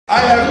I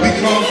have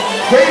become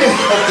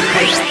greatest of the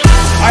great.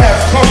 I have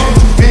come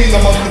into being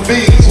among the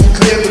beings who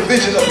clear the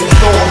vision of his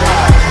soul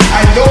eye.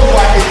 I know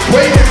why a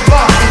greatest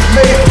lock is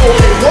made for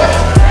a what?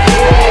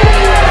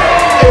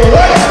 A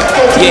what?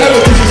 So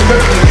never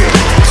disrespect me again.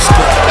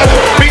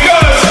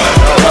 Because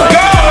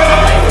God,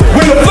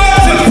 when the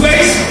blood's in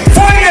place,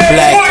 40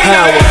 days, 40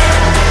 nights,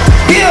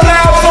 he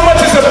allowed so much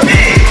as a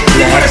pig.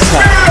 He put a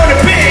spirit on the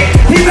pig.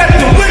 He let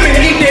the women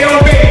eat their own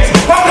babies.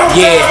 How come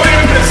God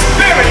didn't put a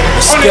spirit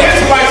on the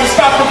Israelites to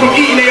stop them from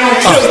eating their own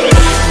children?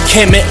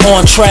 Kemet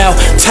on trial,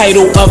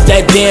 title of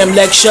that damn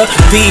lecture.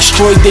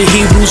 Destroyed the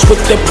Hebrews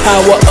with the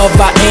power of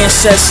our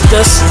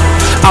ancestors.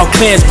 Our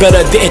clans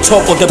better didn't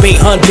talk or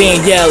debate on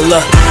Daniela.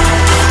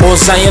 Or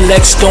Zion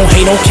Lex, don't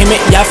hate on Kemet,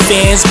 y'all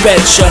fans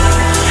betcha.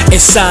 And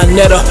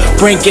Sinetta,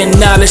 bringing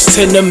knowledge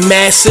to the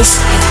masses.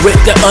 With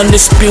the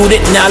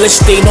undisputed knowledge,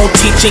 they don't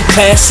teach in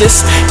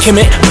classes.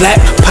 Kemet,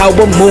 Black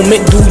Power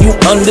movement, do you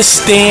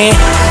understand?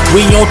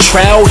 We on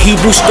trial,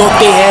 Hebrews thought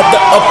they had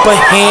the upper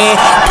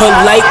hand.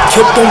 Polite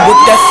killed them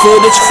with that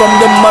footage from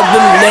the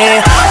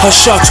motherland.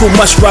 Hush y'all too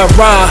much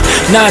rah-rah.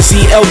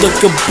 Nazi Elder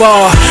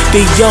Gabar,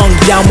 the young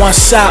Yawan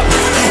Sop.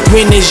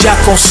 When is y'all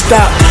gon'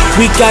 stop?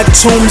 We got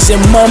tombs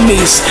and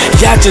mummies,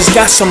 y'all just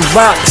got some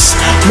rocks.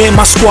 Me and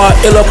my squad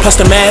illa plus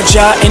the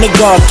Magi and the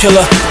God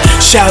Killer.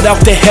 Shout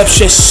out to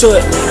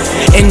Hatshepsut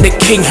and the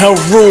King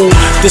Heru,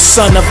 the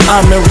son of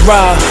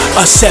Amin-Ra,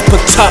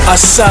 Asepata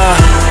Asa.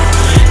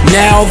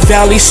 Now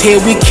Valley's here,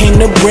 we came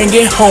to bring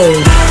it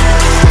home.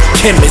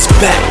 Kim is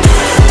back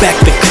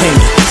to claim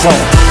the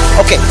throne.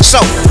 Okay, so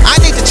I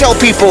need to tell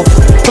people,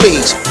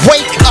 please,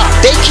 wake up.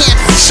 They can't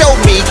show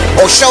me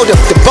or show the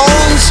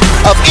bones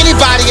of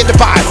anybody in the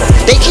Bible.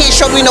 They can't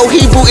show me no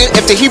Hebrew.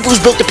 If the Hebrews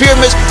built the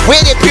pyramids, where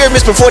are their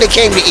pyramids before they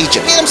came to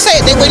Egypt? You know what I'm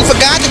saying? They're waiting for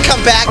God to come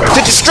back to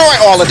destroy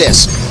all of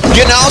this.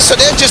 You know, so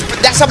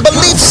that's a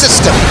belief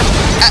system.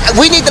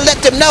 We need to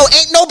let them know,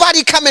 ain't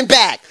nobody coming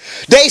back.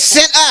 They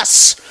sent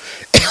us.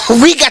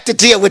 We got to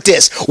deal with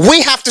this.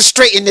 We have to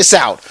straighten this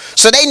out.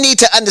 So they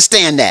need to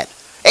understand that.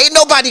 Ain't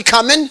nobody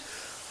coming.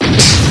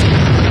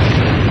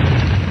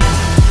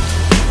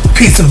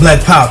 Peace and Black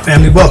Power,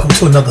 family. Welcome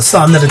to another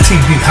Sonetta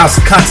TV House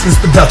of Conscience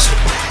production.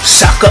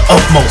 Shaka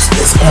Utmost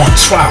is on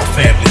trial,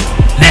 family.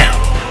 Now,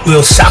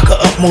 will Shaka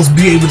Utmost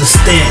be able to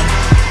stand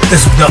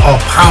this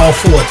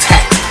powerful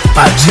attack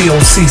by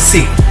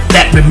GOCC?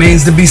 That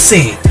remains to be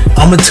seen.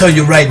 I'm gonna tell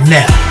you right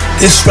now,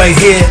 this right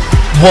here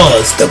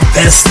was the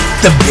best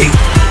debate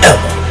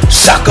ever.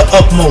 Shaka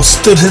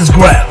Utmost stood his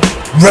ground,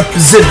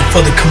 represented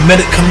for the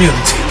Kemetic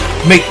community.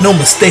 Make no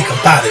mistake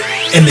about it.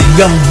 And the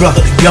young brother,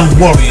 the young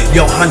warrior,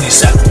 Yo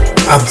Honeysap.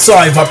 I'm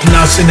sorry if I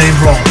pronounce your name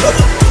wrong,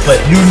 brother, but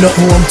you know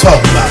who I'm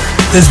talking about.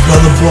 This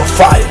brother brought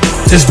fire.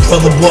 This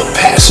brother brought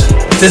passion.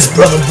 This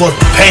brother brought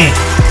pain.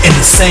 And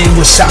the same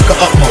with Shaka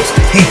Utmost.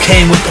 He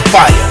came with the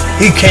fire.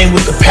 He came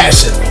with the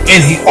passion.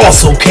 And he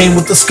also came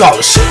with the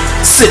scholarship.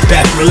 Sit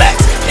back, relax,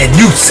 and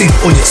you see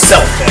for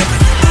yourself, family.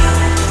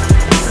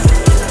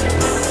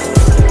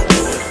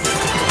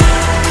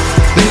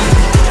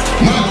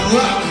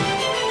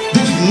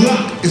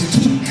 Lock is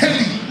too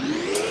heavy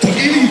for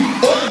any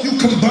of you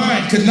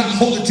combined could not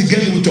hold it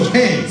together with your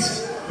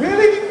hands.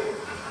 Really?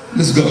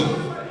 Let's go.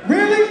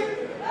 Really?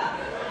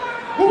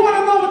 Who want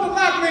to know what the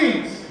lock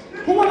means?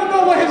 Who want to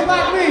know what his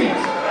lock means?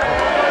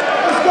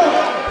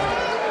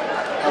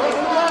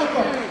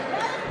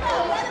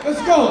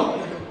 Let's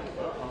go.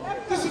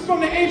 This is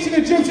from the ancient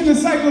Egyptian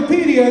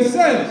encyclopedia. It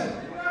says,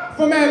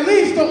 from at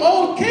least the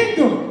Old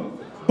Kingdom,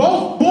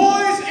 both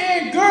boys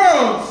and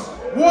girls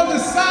wore the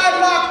side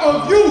lock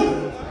of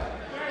youth,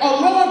 a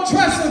long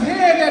tress of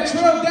hair that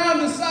trailed down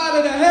the side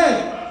of the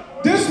head.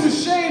 This was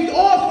shaved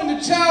off when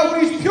the child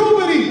reached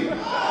puberty. When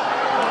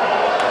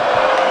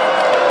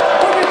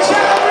the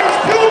child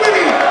reached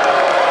puberty.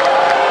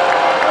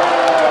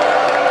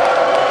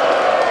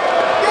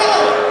 Yo,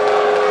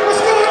 what's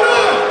going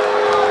on?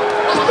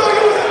 I thought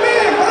you was a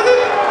man, brother.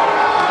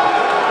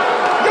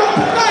 Yo,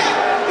 polite.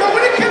 Yo,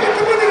 where the Kemet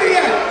community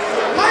at?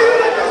 How you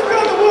let this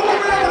brother walk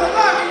around with a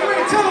lock and you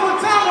ain't tell him what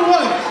time it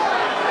was?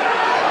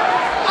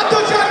 I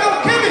thought y'all know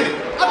Kemet.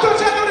 I thought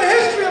y'all know the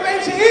history of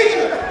ancient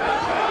Egypt.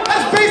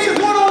 That's basic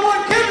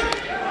 101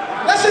 Kemet.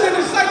 That's in an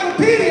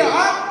encyclopedia,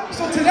 alright?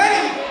 So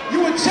today,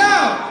 you a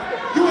child.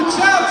 You a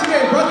child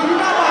today, brother. You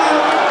not my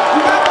help.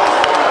 You not my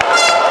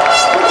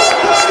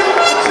you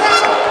a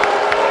child.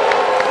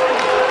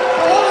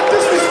 For all the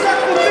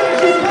disrespectful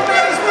things you come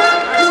at us with,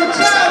 you a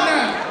child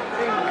now.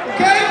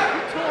 Okay?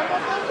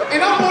 And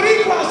I'm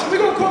Boricua, so we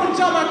gonna call him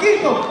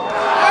Chamaquito.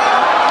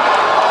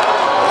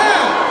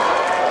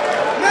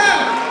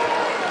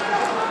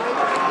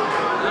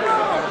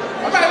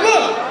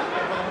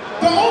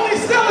 The only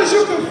sellers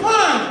you can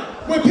find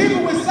when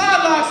people with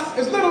side locks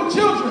is little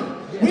children.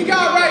 We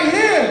got right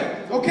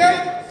here,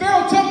 okay?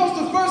 Pharaoh Thutmose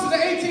the first of the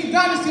 18th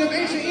dynasty of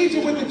ancient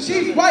Egypt with the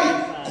chief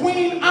wife,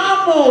 Queen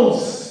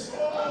Amos.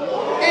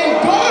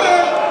 And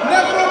daughter,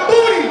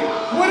 Nefertiti,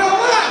 with a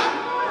lock.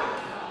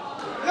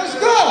 Let's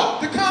go.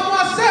 The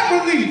Kamwaset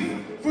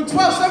relief from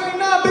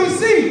 1279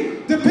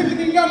 BC, depicting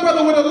a young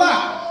brother with a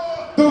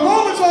lock. The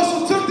Romans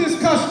also took this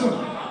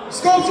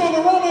sculpture of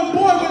the Roman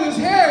boy with his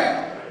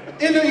hair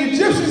in the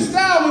Egyptian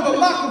style with a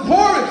lock of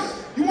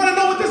Horus. You want to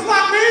know what this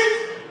lock means?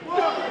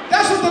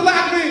 That's what the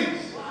lock means.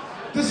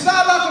 The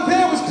side lock of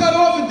hair was cut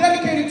off and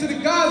dedicated to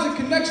the gods in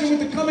connection with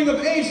the coming of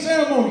age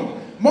ceremony,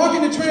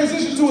 marking the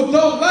transition to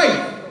adult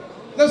life.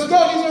 Let's go,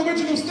 these are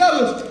original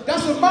stellars.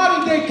 That's a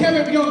modern day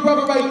Kemet young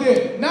brother right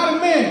there. Not a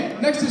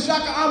man, next to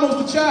Shaka Amos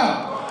the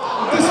child.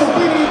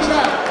 Disobedient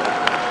child.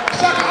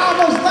 Shaka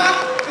Amos lock,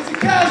 is it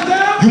cast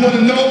down? You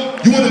wanna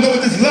know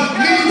what this lock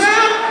means?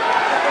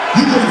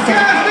 You gonna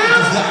find out what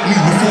this lock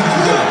means before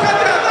you go.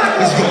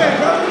 Let's go.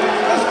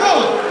 Let's go.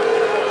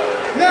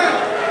 Now,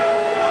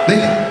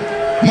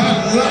 my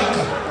lock,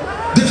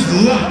 this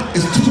lock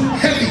is too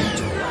heavy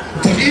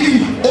for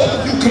all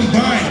of you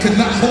combined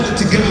cannot hold it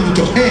together with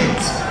your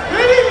hands.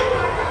 ready?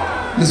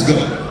 Let's go.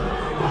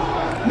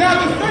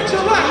 Now defend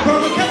your lock,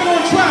 brother. Kevin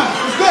on trial.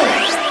 Let's go.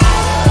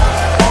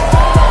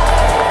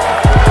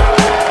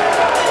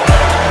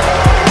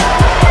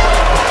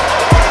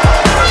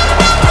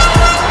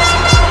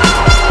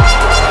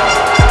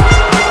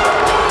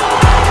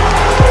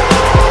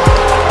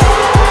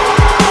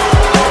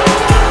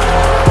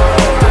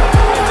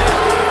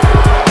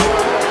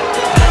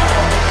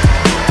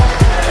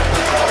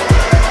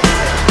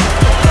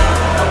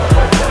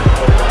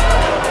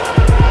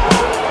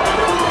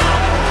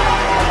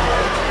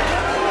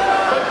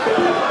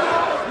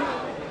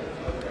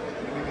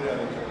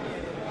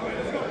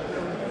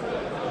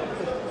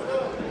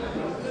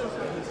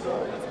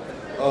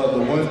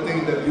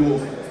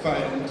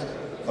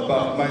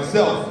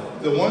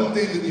 The one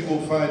thing that you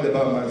will find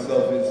about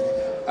myself is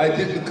I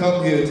didn't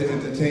come here to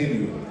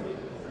entertain you.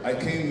 I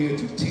came here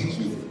to teach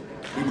you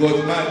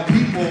because my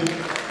people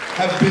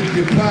have been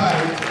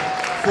deprived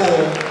for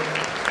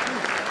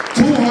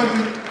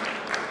 200,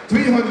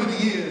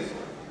 300 years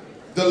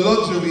the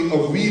luxury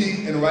of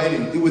reading and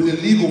writing. It was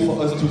illegal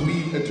for us to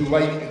read and to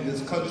write in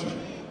this country.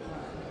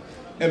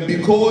 And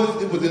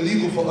because it was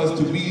illegal for us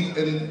to read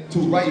and to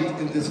write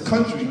in this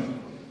country,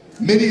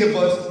 many of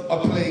us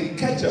are playing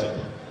catch up,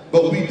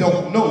 but we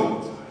don't know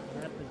it.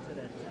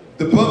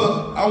 The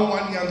brother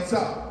Awan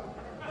Yansa,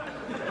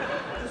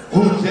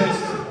 who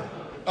just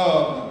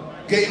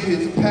gave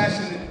his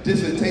passionate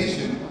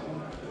dissertation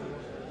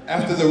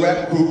after the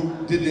rap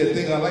group did their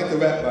thing. I like the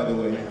rap, by the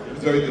way. It was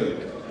very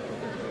good.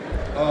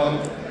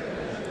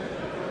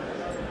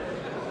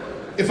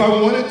 If I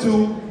wanted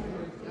to,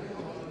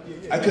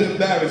 I could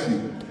embarrass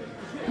you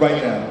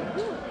right now.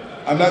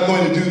 I'm not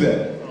going to do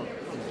that.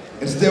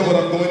 Instead, what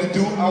I'm going to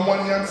do,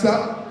 Awan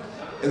Yansa,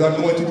 is I'm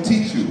going to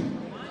teach you.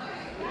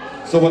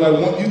 So what I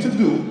want you to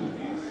do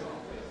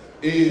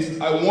is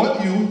I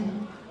want you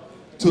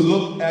to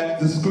look at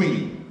the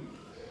screen.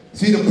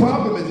 See, the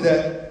problem is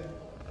that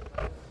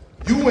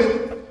you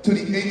went to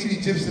the ancient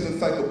Egyptian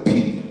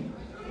encyclopedia.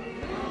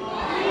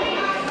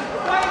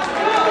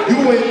 You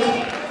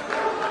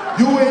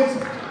went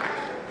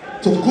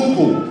to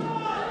Google.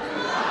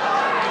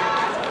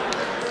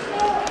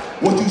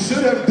 What you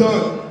should have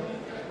done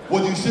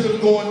was you should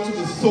have gone to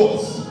the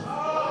source.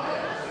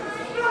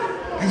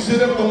 You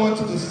should have gone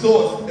to the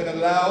source and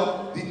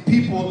allowed the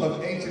people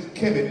of ancient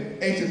Kemet,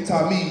 ancient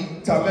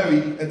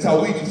Tameri, and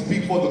Tawi to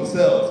speak for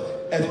themselves,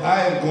 as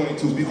I am going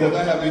to, because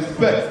I have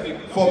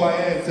respect for my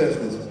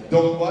ancestors.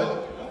 Don't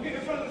what?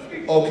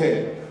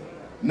 Okay.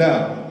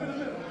 Now,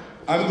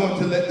 I'm going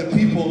to let the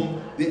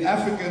people, the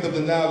Africans of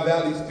the Nile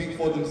Valley, speak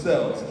for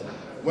themselves.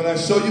 When I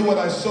show you what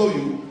I show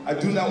you, I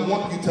do not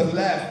want you to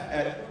laugh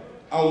at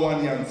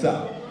Awan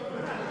Yansa.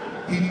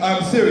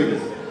 I'm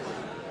serious.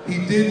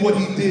 He did what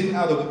he did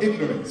out of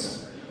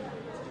ignorance.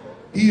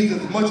 He is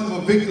as much of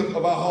a victim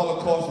of our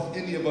Holocaust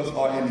as any of us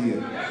are in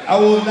here. I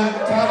will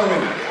not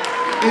tolerate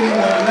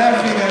anyone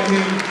laughing at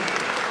him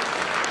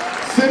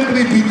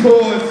simply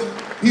because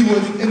he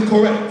was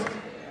incorrect.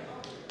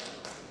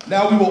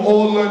 Now we will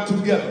all learn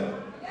together.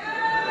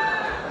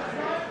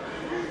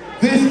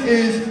 This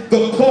is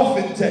the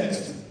coffin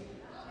text.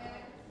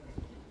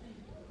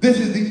 This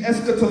is the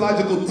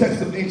eschatological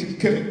text of ancient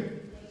Kemet.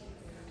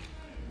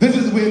 This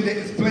is where they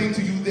explain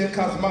to you their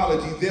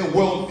cosmology, their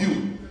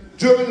worldview,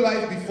 during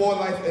life, before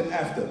life, and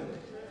after.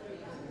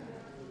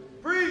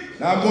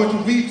 Now I'm going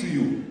to read to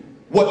you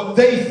what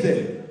they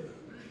said.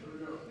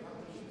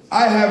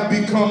 I have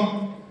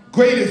become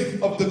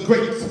greatest of the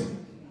greats.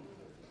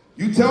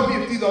 You tell me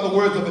if these are the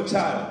words of a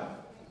child.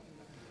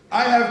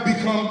 I have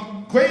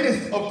become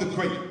greatest of the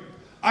great.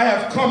 I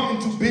have come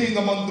into being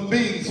among the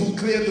beings who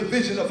cleared the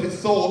vision of his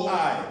soul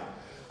eye.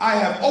 I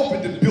have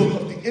opened and built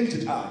up the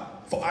injured eye,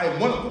 for I am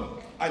one of them.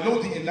 I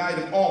know the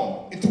united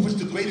arm, into which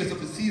the greatest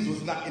of the seas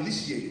was not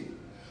initiated.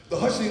 The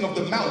hushing of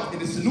the mouth in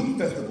the Sanuk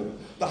festival,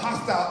 the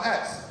hostile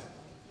acts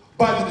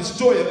by the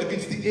destroyer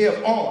against the heir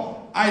of arm.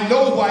 I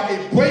know why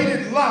a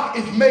braided lock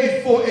is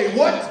made for a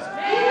what?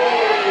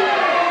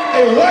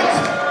 A what?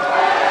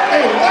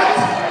 A what?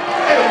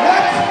 A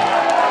what?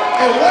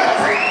 A what?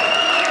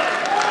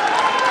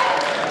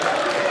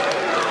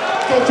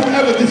 Don't you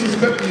ever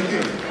disrespect me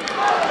again.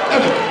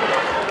 Ever.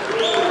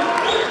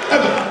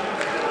 Ever.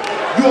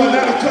 You are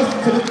not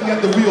accustomed to looking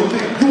at the real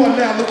thing. You are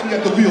now looking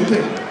at the real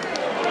thing.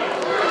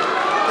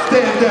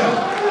 stand down.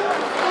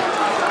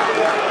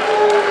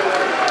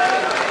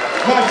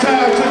 My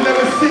child should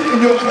never sit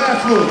in your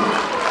classroom,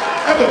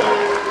 ever.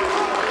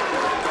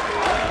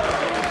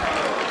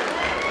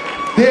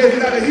 There is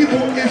not a Hebrew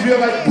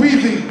Israelite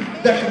breathing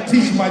that can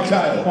teach my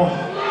child. Go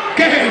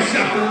ahead,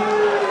 Shaka.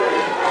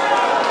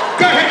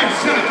 Go ahead,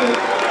 Shaka.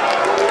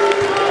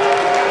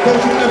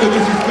 Don't you ever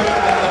disrespect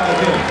Allah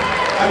again.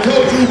 I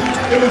told you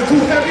it was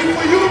too heavy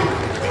for you.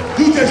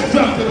 You just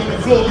dropped it on the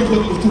floor because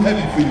it was too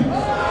heavy for you.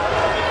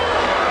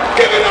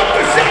 Give it up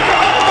for Shaka.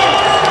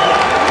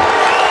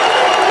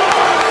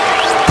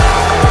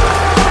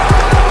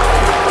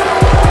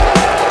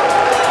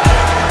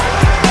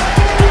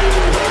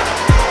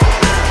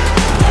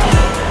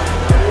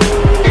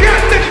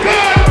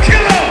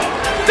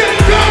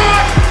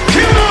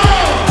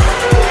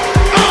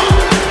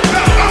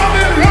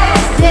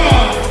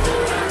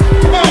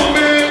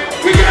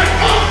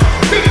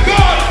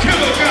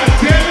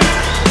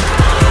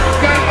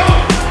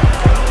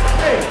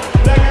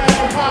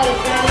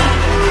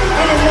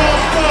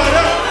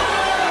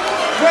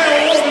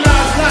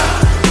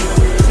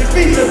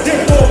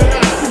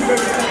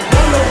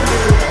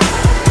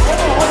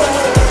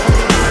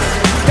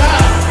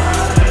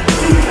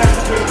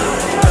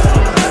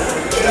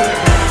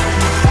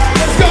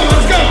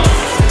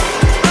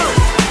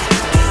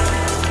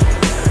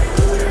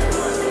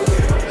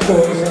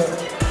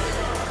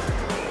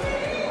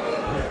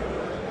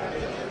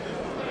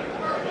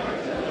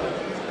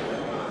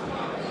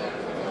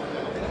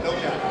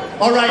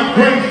 All right,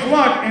 Great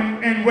flood,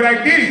 and what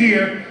I did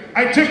here,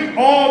 I took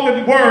all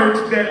the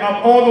words that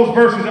of all those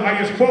verses that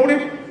I just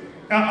quoted,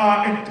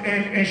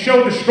 and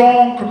showed the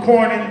strong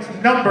concordance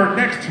number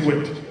next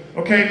to it.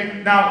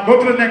 Okay, now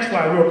go to the next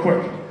slide real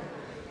quick.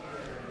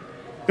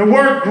 The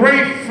word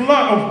great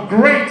flood of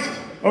great,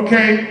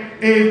 okay,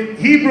 is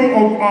Hebrew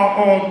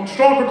or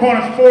strong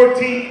concordance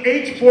 14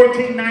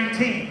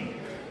 H1419.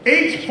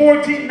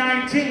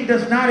 H1419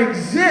 does not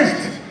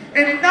exist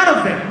in none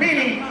of them,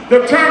 meaning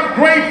the term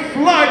great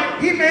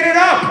flood, he made it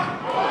up.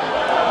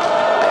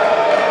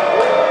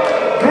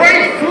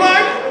 Great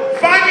flood,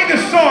 find me the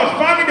source,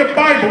 find me the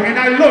Bible, and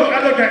I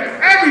look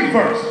at every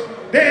verse.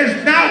 There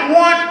is not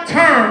one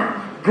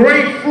term,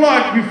 great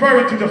flood,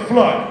 referring to the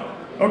flood.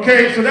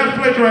 Okay, so that's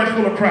plagiarized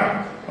full of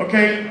crap.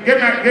 Okay, get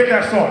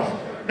that source.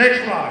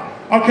 Next slide.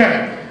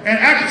 Okay, and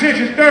Acts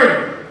 30,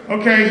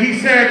 okay, he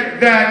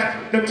said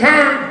that the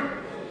term,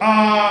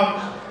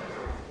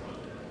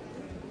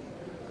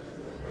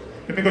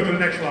 let me go to the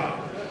next slide.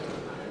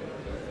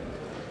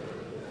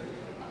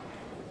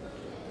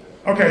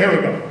 Okay, here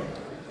we go.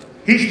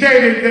 He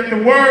stated that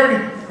the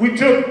word we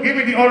took, give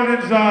me the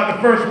ordinance, the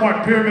first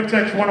one, Pyramid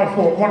Text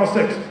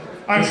 406.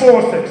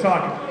 406,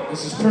 sorry.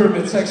 This is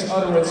Pyramid Text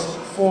Utterance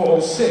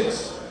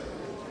 406.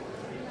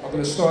 I'm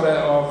going to start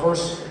at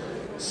verse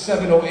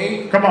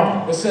 708. Come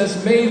on. It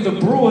says, may the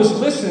brewers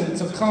listen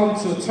to come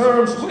to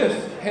terms with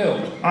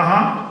him.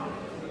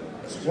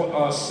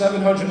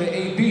 700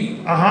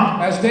 AB.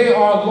 As they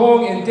are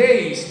long in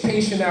days,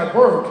 patient at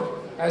work,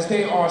 as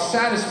they are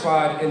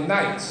satisfied in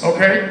nights.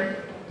 Okay.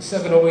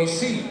 708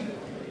 C.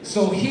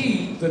 So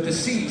he, the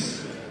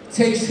deceased,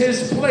 takes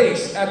his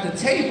place at the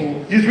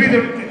table. Just read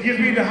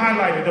the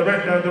highlighted,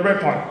 the red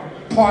part.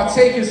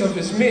 Partakers of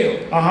his meal.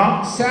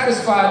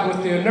 Satisfied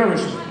with their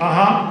nourishment.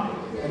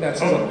 And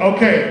that's it.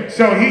 Okay,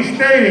 so he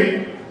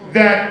stated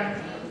that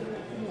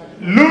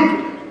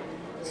Luke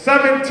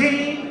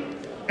 17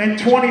 and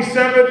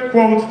 27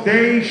 quotes,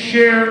 they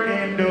share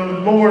in the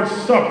Lord's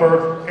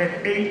Supper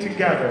and ate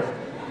together.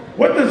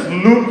 What does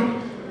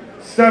Luke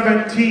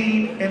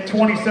 17 and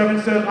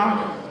 27 say?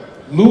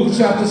 Luke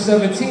chapter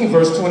 17,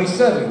 verse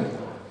 27.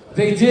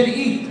 They did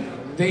eat,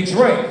 they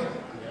drank,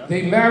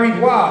 they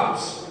married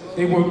wives,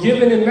 they were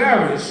given in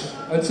marriage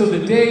until the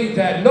day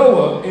that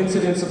Noah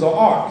entered into the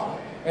ark,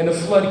 and the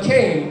flood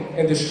came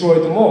and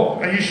destroyed them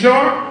all. Are you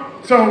sure?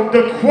 So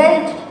the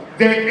quote,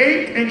 they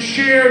ate and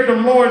shared the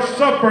Lord's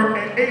Supper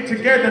and ate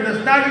together,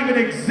 does not even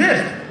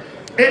exist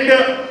in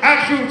the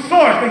actual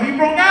source that he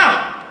brought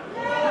out.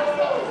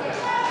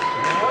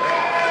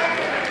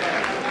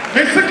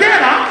 It's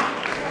again, huh?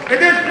 And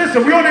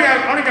listen, we only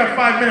got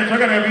 5 minutes. I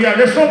gotta be out.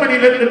 There's so many.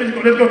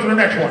 Let's go to the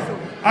next one. All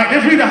right,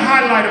 let's read the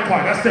highlighted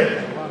part. That's it.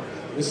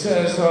 It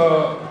says,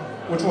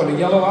 which one? The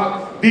yellow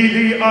lock?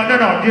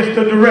 No, just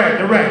the red.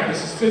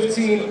 This is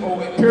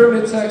 1508.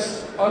 Pyramid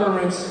Text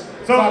Utterance.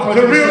 So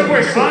the real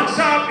quick, on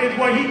top is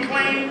what he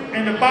claimed,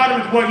 and the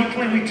bottom is what he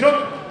claimed we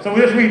took. So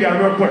let's read that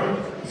real quick.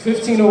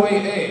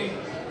 1508A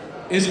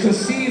is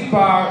conceived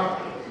by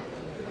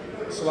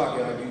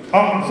Salakia.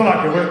 I'm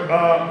Salakia.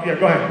 Yeah,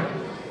 go ahead.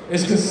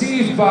 Is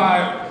conceived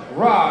by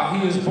Ra.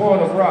 He is born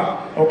of Ra.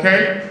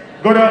 Okay.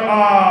 Go to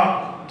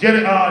 1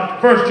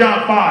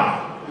 John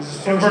 5. This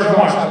is 1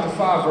 John chapter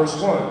 5, verse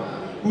 1.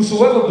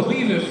 Whosoever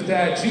believeth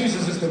that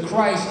Jesus is the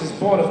Christ is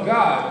born of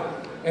God,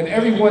 and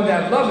everyone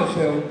that loveth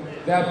him,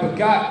 that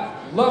begot,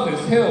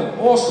 loveth him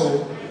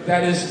also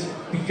that is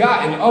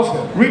begotten of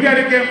him. Read that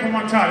again from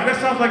one time. That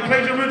sounds like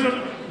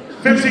plagiarism.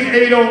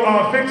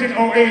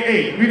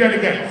 1508A. Read that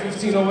again.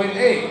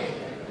 1508A.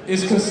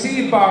 is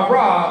conceived by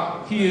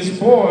Ra, he is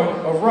born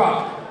of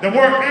Ra. The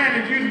word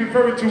man is usually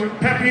referred to as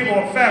Pepi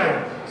or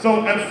Pharaoh.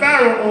 So a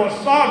pharaoh or a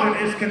sovereign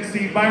is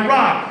conceived by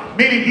Ra,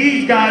 meaning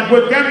these guys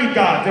were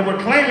demigods. They were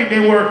claiming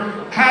they were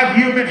half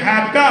human,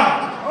 half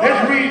gods.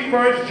 Let's read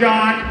 1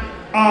 John,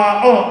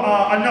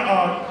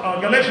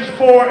 Galatians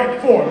 4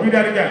 and 4. Read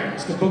that again.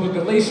 It's the book of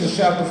Galatians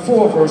chapter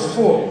 4, verse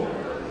 4.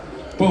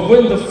 But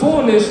when the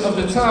fullness of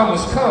the time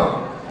was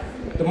come,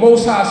 the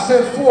Most High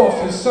sent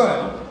forth his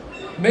Son,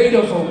 made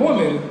of a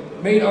woman,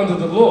 made under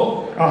the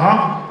law.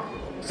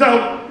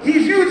 So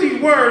he's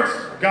using words,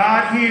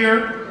 God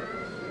here,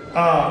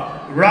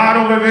 rod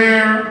over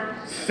there,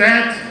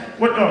 sent,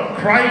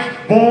 Christ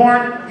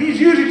born.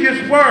 He's using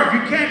just words.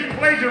 You can't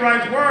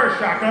plagiarize words,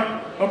 Shaka.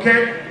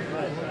 Okay?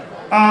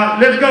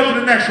 Let's go to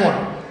the next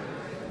one.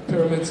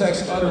 Pyramid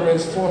text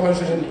utterance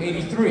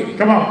 483.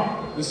 Come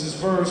on. This is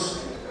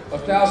verse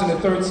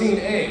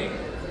 1013a.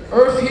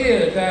 Earth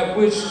hear that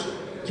which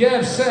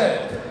Geb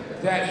said,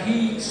 that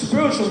he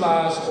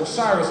spiritualized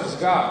Osiris as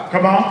God.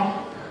 Come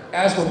on.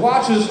 As the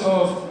watchers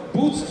of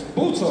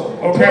Buto,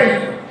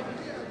 okay,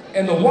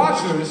 and the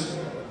watchers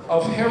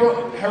of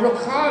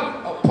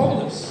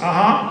Heracleopolis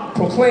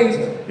proclaimed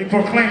him. He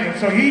proclaimed him.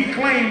 So he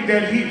claimed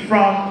that he,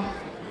 from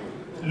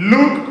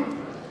Luke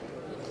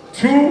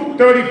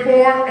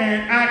 2:34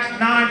 and Acts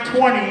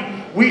 9:20,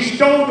 we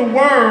stole the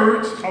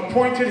words,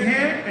 appointed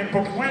him, and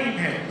proclaimed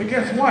him. But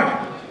guess what?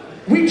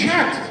 We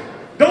checked.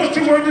 Those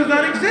two words does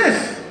not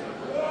exist.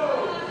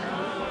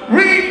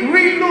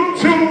 Read Luke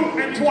 2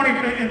 and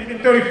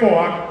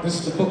 34. This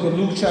is the book of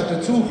Luke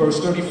chapter 2, verse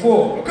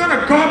 34. What kind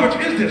of garbage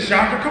is this,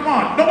 Shaka? Come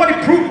on. Nobody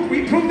proved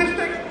this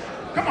thing?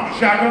 Come on,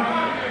 Shaka.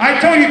 I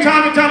told you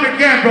time and time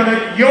again, brother,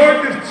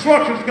 your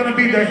destruction is going to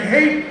be the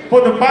hate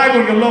for the Bible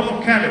and your love for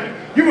Canada.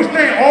 You were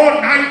staying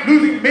all night,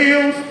 losing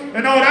meals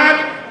and all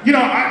that. You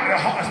know,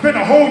 I spent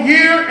a whole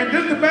year, and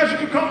this is the best you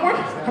could come with?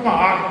 Come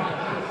on.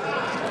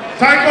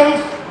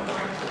 Typos.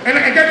 And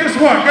get this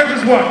one.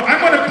 I'm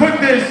going to put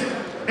this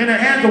in the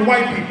hands of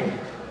white people,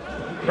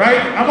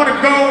 right? I want to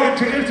go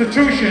into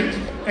institutions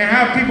and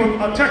have people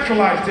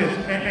textualize this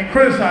and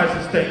criticize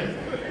this thing.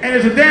 And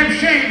it's a damn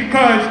shame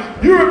because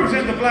you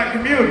represent the black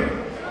community.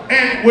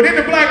 And within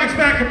the black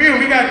Hispanic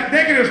community, we got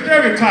negative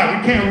stereotypes.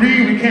 We can't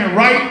read, we can't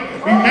write,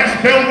 we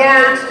misspell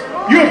words.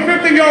 You're a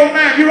 50-year-old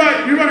man,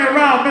 you're running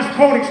around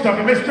misquoting stuff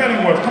and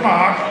misspelling words. Come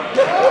on.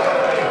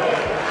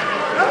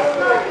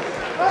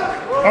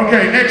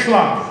 Okay, next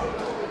slide.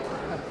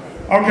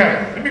 Okay,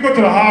 let me go to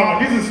the hard one.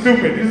 This is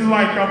stupid. This is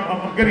like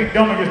I'm getting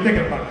dumb and just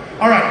thinking about it.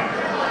 All right.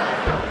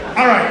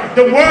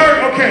 The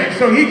word, okay,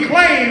 so he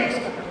claims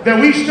that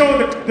we stole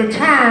the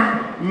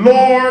term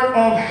Lord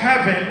of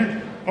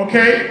Heaven,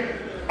 okay,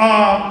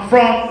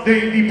 from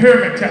the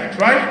pyramid text,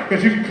 right?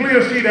 Because you can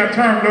clearly see that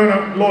term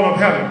Lord of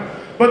Heaven.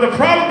 But the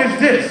problem is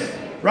this,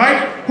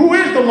 right? Who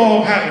is the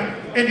Lord of Heaven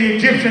in the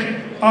Egyptian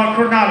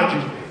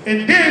chronology?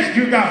 In this,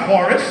 you got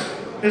Horus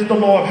is the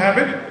Lord of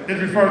Heaven,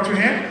 is referred to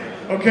him.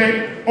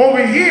 Okay,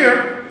 over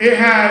here it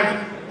has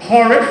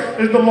Horus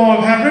is the Lord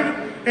of Heaven,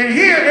 and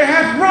here it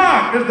has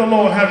Ra is the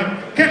Lord of Heaven.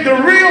 Can the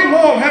real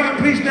Lord of Heaven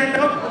please stand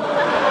up?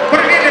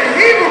 But in the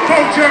Hebrew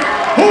culture,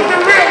 who's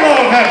the real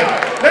Lord of Heaven?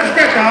 Let's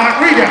get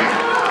that. Read that.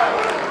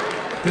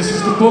 This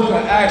is the book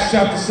of Acts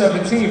chapter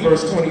 17,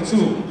 verse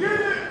 22.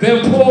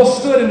 Then Paul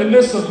stood in the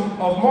midst of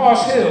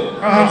Mars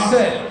Hill and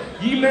said,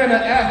 Ye men of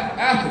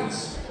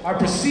Athens, I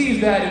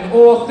perceive that in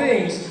all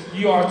things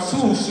ye are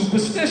too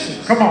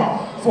superstitious. Come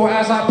on. For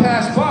as I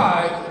passed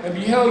by and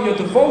beheld your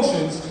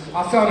devotions,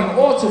 I found an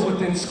altar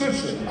with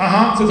inscription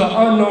to the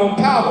unknown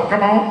power.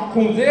 Come on.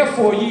 Whom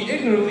therefore ye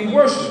ignorantly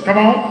worship. Come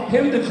on.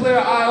 Him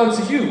declare I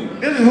unto you.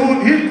 This is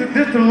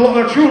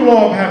the true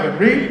law of heaven.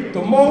 Read.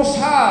 The Most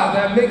High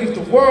that maketh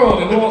the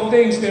world and all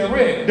things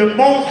therein. The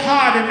Most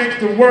High that makes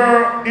the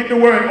world and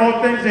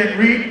all things therein.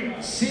 Read.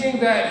 Seeing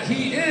that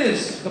he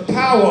is the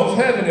power of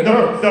heaven and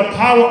earth. The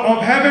power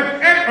of heaven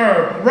and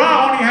earth.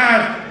 Ra only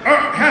has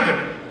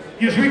heaven.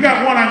 Yes, we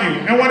got one on you.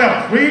 And what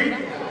else? Read.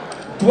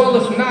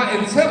 Dwelleth not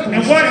in temples.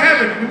 And what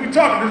heaven? We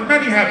talking, there's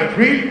many heavens.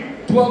 Read.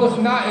 Dwelleth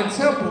not in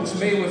temples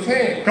made with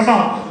hands. Come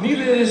on.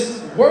 Neither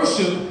is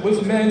worship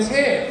with men's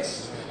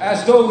hands,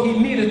 as though he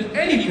needed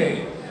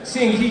anything,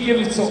 seeing he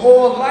giveth to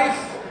all life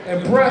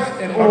and breath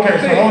and all things.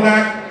 Okay, so hold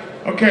that.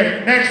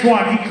 Okay, next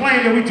one. He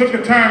claimed that we took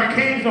the term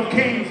kings of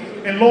kings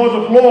and lords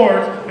of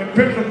lords and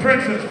prince of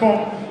princes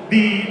from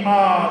the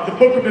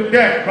book of the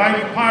dead,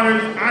 right?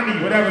 Papyrus,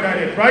 Ani, whatever that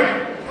is,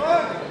 right?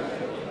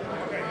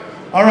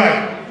 All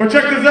right, but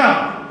check this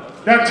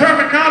out. That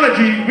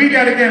terminology, read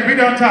that again, read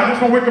it on top. This is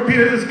from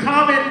Wikipedia. This is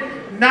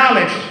common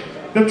knowledge.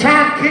 The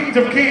term kings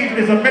of kings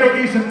is a Middle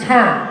Eastern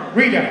term.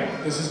 Read that.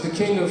 This is the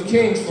King of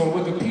Kings from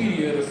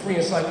Wikipedia, the Free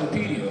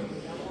Encyclopedia.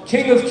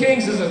 King of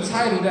Kings is a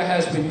title that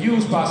has been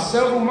used by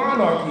several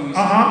monarchies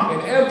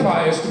and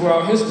empires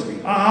throughout history.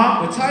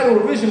 The title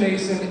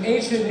originates in the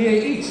ancient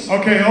Near East.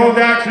 Okay, hold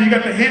that. So you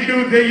got the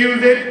Hindus, they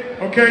use it.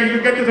 Okay, you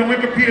can get this on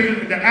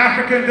Wikipedia. The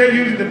Africans, they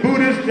use it. The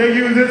Buddhists, they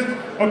use it.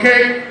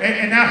 Okay,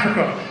 in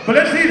Africa. But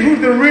let's see who's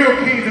the real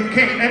kings of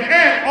kings. And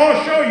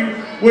I'll show you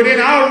within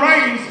our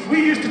writings,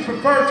 we used to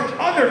refer to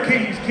other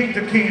kings, kings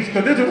of kings,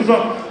 because this was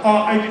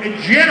a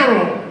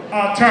general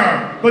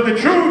term. But the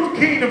true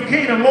King of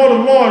kings and Lord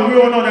of lords, we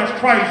all know that's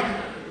Christ,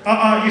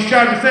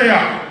 Yeshua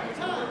Messiah.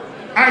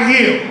 I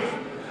heal.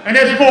 And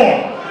there's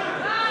more.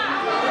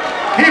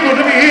 Hebrews,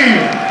 let me hear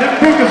you. This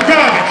book is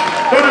garbage.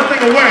 Throw this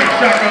thing away,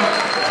 Shaka.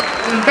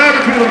 This is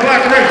garbage to the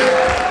black race.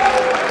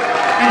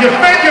 And you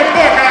fake your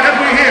book out, that's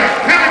what we hear.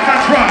 Cameron's on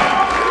trial.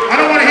 I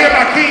don't want to hear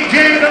about King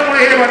James, I don't want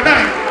to hear about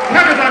nothing.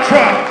 Cameron's on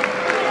trial.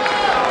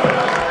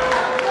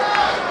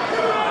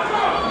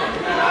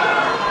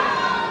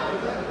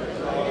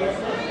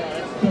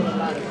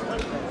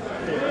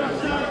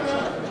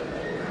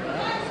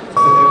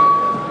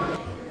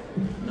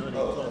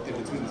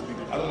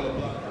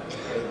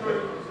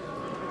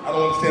 I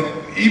don't understand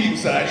the evil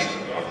side.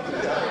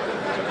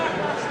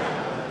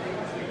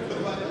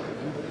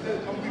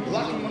 I'm gonna be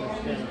blocking my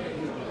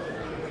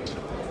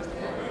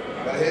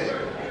right here.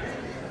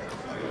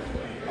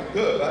 I'm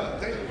good, right?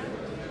 Thank you.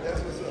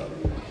 That's what's up.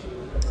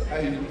 How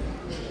you?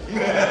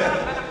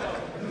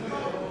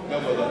 No,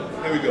 brother.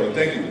 Here we go.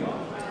 Thank you.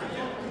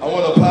 I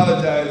want to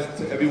apologize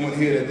to everyone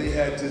here that they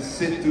had to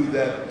sit through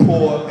that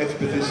poor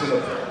exposition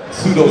of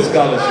pseudo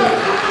scholarship.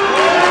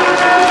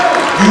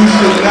 You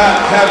should not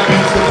have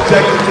been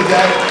subjected to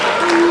that.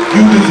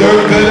 You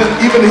deserve better.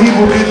 Even the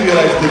Hebrew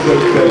Israelites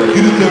deserve better.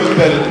 You deserve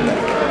better than that.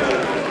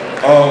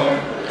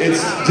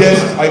 It's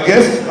just, I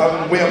guess,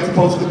 I'm where I'm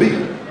supposed to be.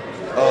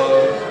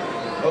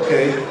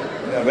 Okay,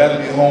 I'd rather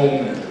be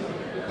home,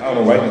 I don't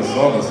know, writing a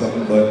song or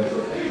something, but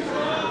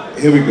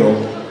here we go.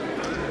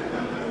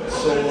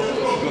 So,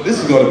 this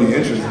is going to be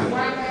interesting.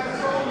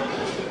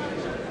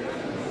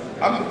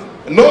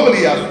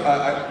 Normally,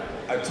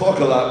 I talk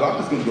a lot, but I'm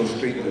just going to go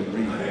straight to the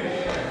read.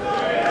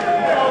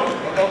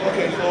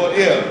 Okay, so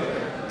yeah,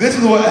 this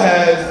is what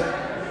has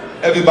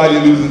everybody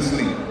losing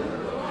sleep.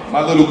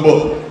 My little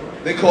book.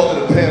 They call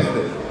it a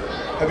pamphlet.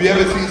 Have you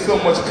ever seen so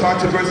much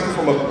controversy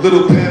from a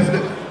little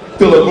pamphlet?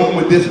 Fill a room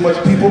with this much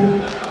people?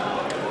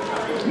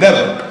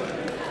 Never.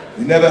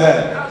 You never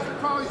have.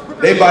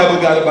 Their Bible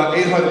got about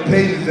 800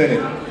 pages in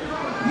it.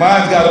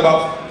 Mine's got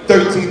about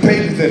 13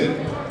 pages in it.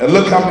 And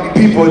look how many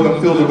people it done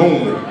fill the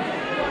room with.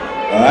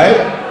 Alright?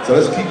 So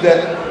let's keep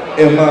that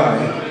in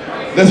mind.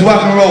 Let's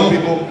rock and roll,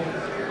 people.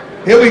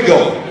 Here we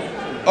go.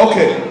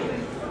 Okay.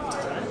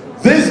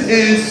 This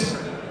is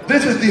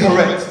the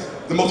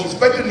Haaretz, the most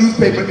respected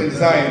newspaper in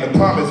Zion, the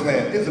promised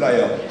land,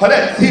 Israel.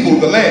 Haaretz, Hebrew,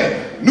 the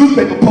land.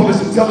 Newspaper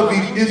published in Tel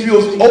Aviv,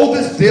 Israel's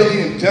oldest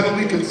daily and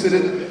generally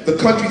considered the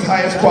country's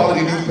highest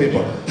quality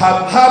newspaper.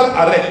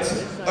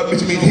 Haaretz,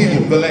 which means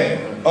Hebrew, the land,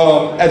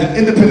 as an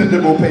independent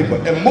liberal paper,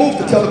 and moved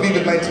to Tel Aviv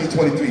in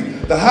 1923.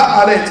 The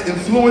Haaretz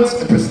influence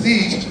and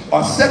prestige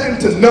are second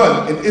to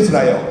none in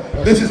Israel.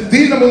 This is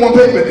the #1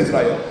 paper in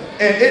Israel.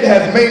 And it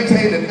has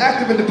maintained an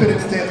active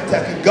independent stance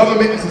attacking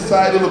government and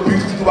societal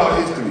abuses throughout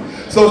history.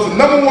 So it's the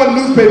 #1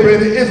 newspaper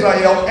in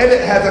Israel, and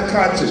it has a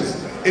conscience.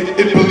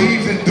 It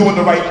believes in doing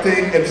the right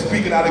thing and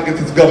speaking out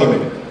against its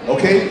government.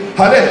 Okay?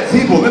 Haaretz,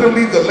 Hebrew,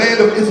 literally the land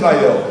of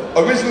Israel.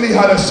 Originally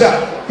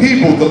Hadashah,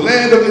 Hebrew, the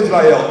land of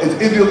Israel, is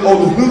Israel's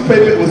oldest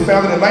newspaper. It was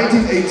founded in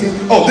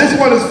 1918. Oh, this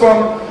one is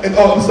from,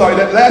 I'm sorry,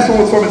 that last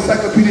one was from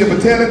Encyclopedia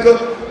Britannica.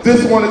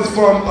 This one is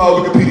from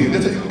Wikipedia.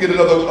 This is, you can get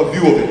another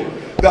view of it.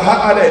 The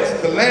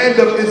Haaretz, the land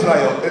of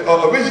Israel,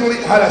 originally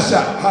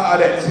Hadashah,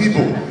 Haaretz,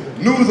 Hebrew,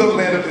 news of the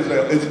land of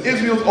Israel. It's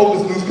Israel's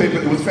oldest newspaper.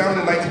 It was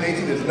founded in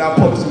 1918. It's now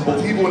published in both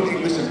Hebrew and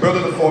English in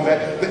Berliner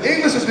format. The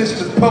English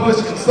edition is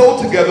published and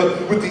sold together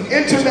with the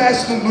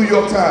International New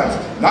York Times.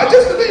 Not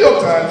just the New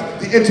York Times,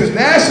 the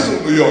International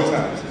New York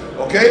Times.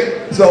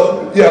 Okay?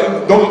 So,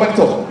 yeah, don't nobody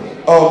talk.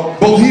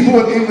 Both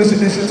Hebrew and English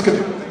editions could...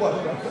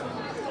 What?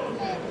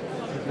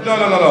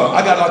 No.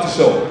 I got a lot to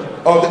show.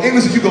 The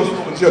English, you go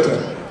slow, it's your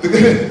turn.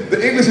 The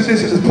English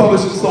edition is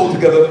published and sold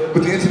together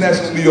with the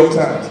International New York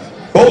Times.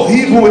 Both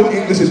Hebrew and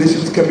English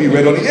editions can be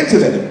read on the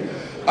internet.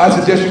 I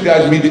suggest you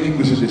guys read the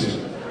English edition.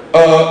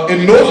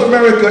 In North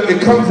America,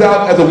 it comes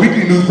out as a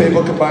weekly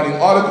newspaper combining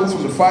articles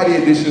from the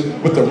Friday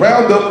edition with the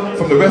roundup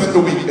from the rest of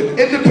the week. An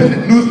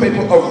independent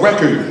newspaper of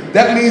record.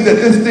 That means that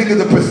this thing is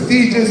a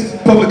prestigious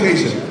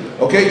publication.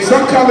 Okay?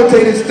 Some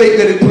commentators state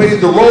that it plays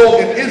the role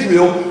in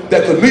Israel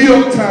that the New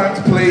York Times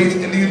plays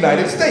in the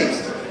United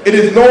States. It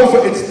is known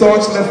for its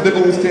staunch left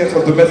liberal stance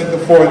on domestic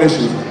and foreign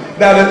issues.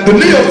 Now, the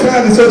New York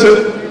Times is such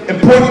an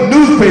important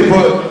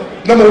newspaper.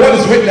 Number one,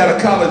 it's written at a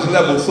college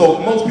level, so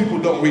most people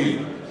don't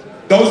read it.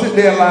 Don't sit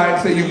there and lie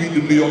and say you read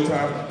the New York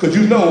Times, because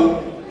you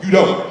know you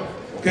don't.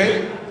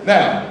 Okay?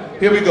 Now,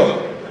 here we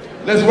go.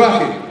 Let's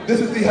rock it.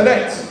 This is the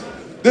Haaretz.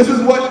 This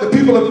is what the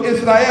people of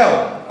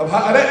Israel, of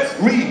Haaretz,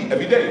 read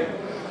every day.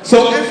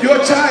 So if your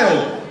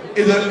child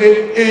is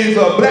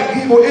a black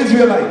Hebrew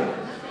Israelite,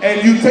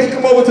 and you take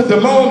them over to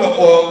Dimona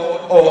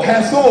or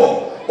Hassor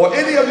or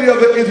any of the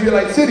other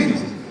Israelite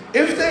cities,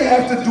 if they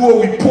have to do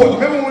a report,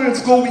 remember when we were in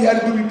school we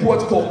had to do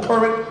reports called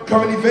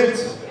current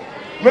events?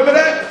 Remember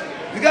that?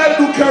 You got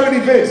to do current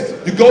events.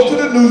 You go to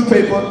the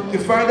newspaper, you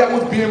find out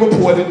what's being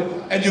reported,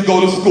 and you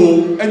go to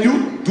school and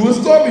you do a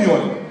story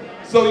on it.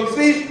 So you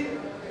see,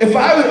 If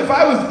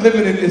I was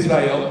living in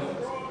Israel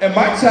and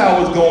my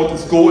child was going to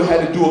school and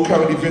had to do a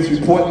current events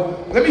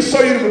report, let me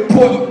show you the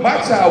report my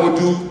child would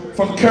do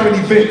from current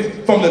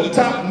events, from the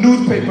top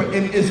newspaper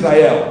in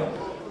Israel.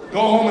 Go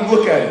home and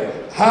look at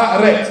it.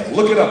 Haaretz,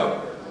 look it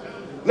up.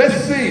 Let's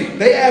see,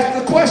 they asked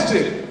the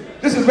question.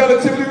 This is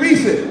relatively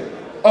recent.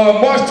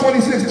 March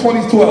 26,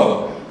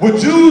 2012. Were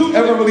Jews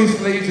ever released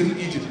slaves in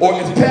Egypt? Or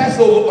is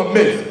Passover a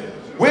myth?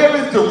 Where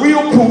is the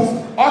real proof,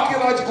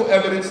 archaeological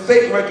evidence,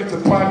 state records,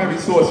 and primary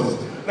sources?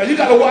 Now you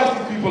gotta watch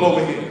these people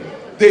over here.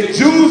 They're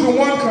Jews in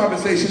one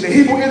conversation, the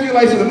Hebrew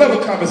Israelites in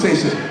another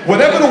conversation.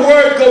 Whenever the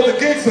word goes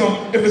against them,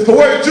 if it's the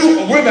word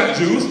Jew, oh, we're not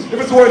Jews. If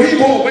it's the word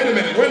Hebrew, oh, wait a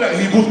minute, we're not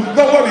Hebrews.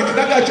 Don't worry, because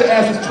I got your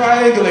asses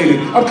triangulated.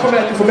 I'm coming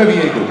at you from every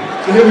angle.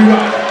 So here we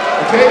are,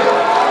 okay?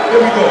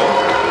 Here we go,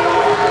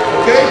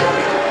 okay?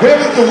 Where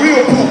is the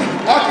real proof?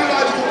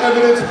 Archaeological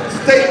evidence,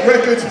 state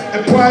records,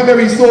 and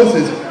primary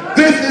sources.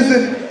 This is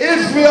an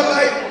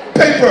Israelite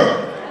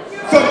paper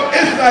from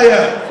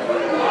Israel,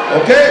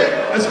 okay?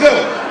 Let's go.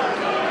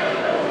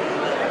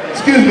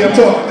 Excuse me, I'm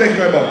talking. Thank you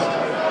very much.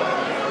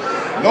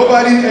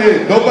 Nobody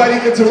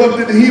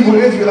interrupted the Hebrew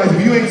Israelites.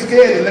 If you ain't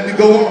scared, then let me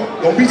go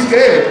on. Don't be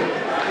scared.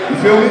 You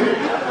feel me?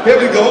 Here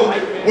we go.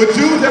 Were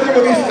Jews ever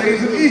released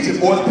slaves in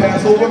Egypt? Or is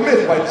Passover a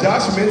myth? By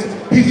Josh Mintz.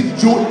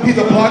 He's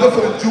a blogger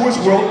for the Jewish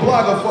World,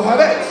 blogger for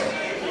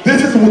Haaretz.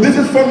 This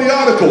is from the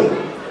article.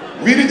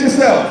 Read it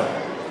yourself.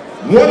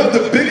 One of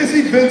the biggest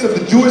events of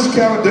the Jewish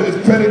calendar is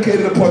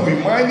predicated upon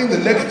reminding the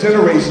next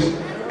generation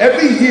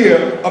every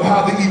year of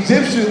how the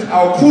Egyptians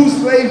are cruel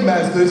slave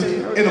masters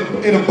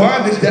in a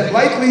bondage that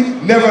likely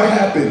never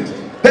happened.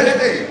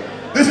 That's A.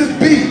 This is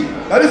B.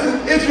 Now this is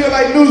an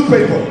Israelite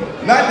newspaper.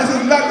 This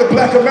is not the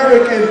Black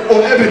American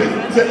or Ebony.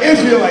 It's an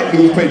Israelite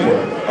newspaper.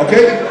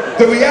 Okay?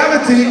 The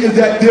reality is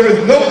that there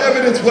is no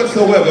evidence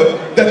whatsoever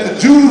that the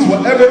Jews were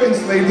ever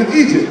enslaved in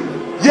Egypt.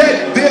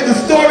 Yet there's a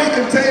story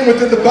contained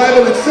within the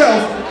Bible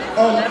itself.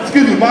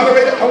 Excuse me,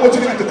 moderator, I want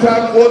you to get the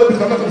crowd in order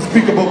because I'm not going to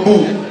speak about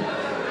boom.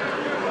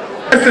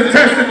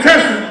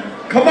 Testing.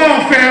 Come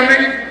on,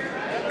 family.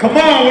 Come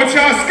on, what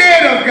y'all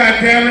scared of,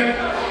 goddammit?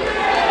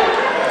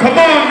 Come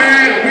on,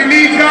 man. We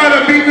need y'all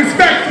to be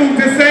respectful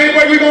the same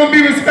way we're going to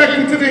be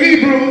respectful to the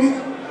Hebrews.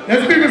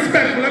 Let's be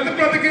respectful. Let the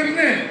brother get it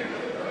in.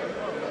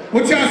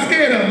 What y'all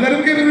scared of? Let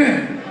him get it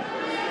in.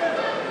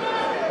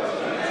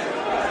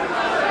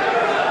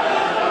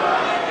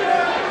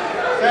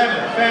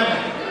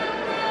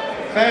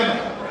 Family.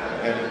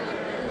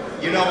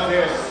 You know,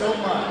 there's so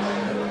much.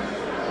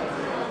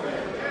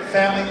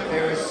 Family,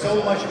 there is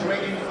so much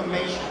great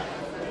information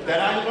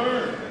that I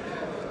learned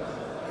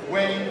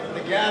when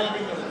the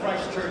gathering of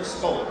Christ Church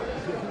spoke.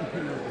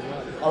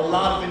 A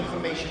lot of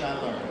information I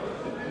learned.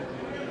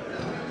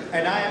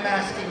 And I am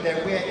asking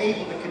that we're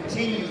able to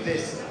continue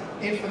this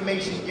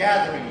information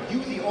gathering.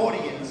 You, the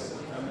audience,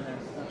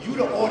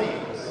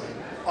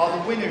 are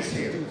the winners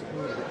here.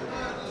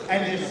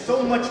 And there's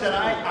so much that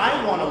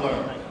I want to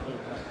learn.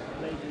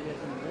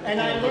 And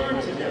I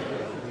learned today.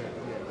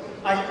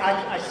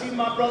 I see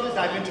my brothers,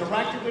 I've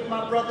interacted with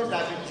my brothers,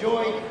 I've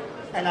enjoyed,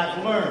 and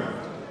I've learned.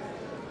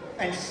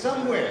 And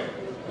somewhere,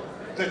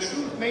 the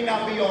truth may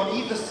not be on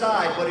either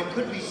side, but it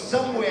could be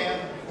somewhere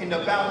in the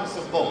balance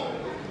of both.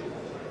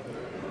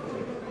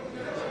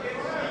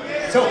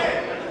 So,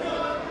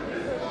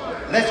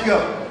 let's go.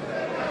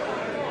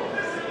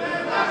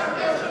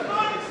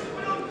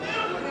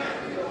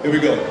 Here we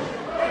go.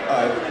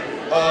 All right.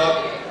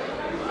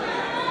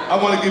 I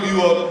want to give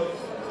you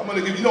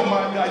you don't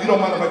mind, guys, you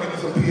don't mind if I give you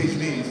some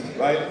PhDs,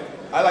 right?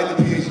 I like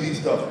the PhD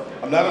stuff.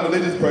 I'm not a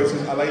religious person,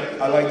 I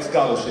like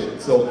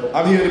scholarship. So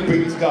I'm here to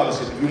bring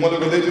scholarship. If you want a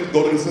religion,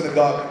 go to the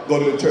synagogue, go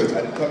to the church.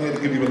 I didn't come here to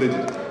give you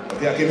religion.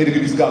 Okay, I came here to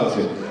give you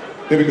scholarship.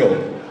 Here we go.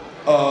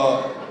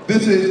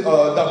 This is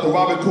Dr.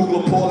 Robert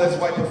Kugler, Paul S.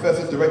 White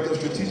Professor, Director of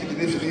Strategic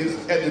Initiatives,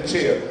 and the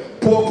Chair.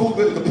 Paul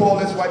Kugler is the Paul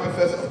S. White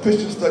Professor of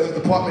Christian Studies,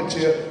 Department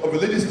Chair of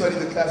Religious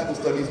Studies and Classical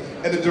Studies,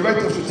 and the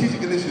Director of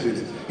Strategic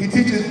Initiatives. He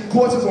teaches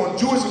courses on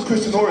Jewish and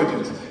Christian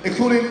origins,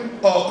 including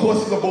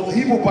courses on both the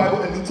Hebrew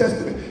Bible and New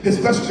Testament. His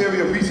special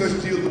area of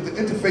research deals with the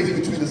interface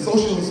between the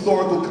social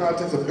historical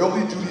context of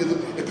early Judaism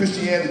and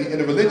Christianity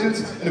and the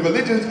religions'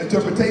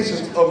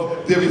 interpretations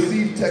of their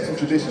received texts and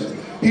traditions.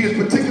 He is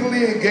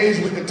particularly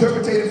engaged with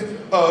interpretative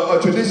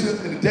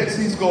traditions in the Dead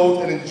Sea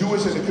Scrolls and in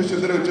Jewish and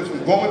Christian literature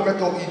from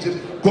Greco-Roman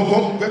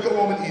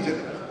Egypt,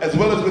 as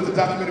well as with the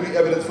documentary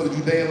evidence for the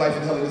Judean life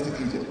in Hellenistic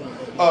Egypt.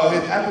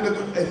 His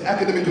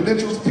academic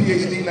credentials,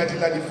 PhD,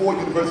 1994,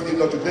 University of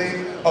Notre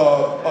Dame.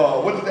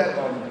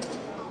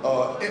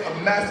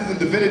 A master's in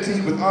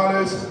divinity with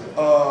honors,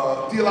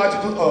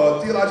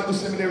 theological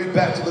seminary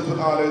bachelor's with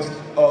honors,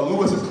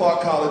 Lewis and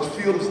Clark College,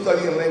 field of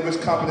study and language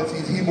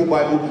competencies, Hebrew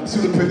Bible,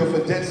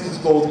 pseudepigrapha, Dead Sea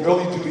Scrolls,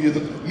 early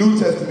Judaism, New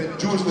Testament,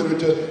 Jewish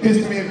literature,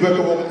 history and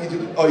Greco-Roman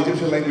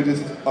Egyptian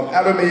languages,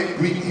 Aramaic,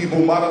 Greek,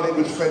 Hebrew, modern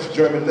language, French,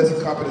 German,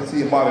 lesser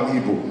competency in modern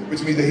Hebrew,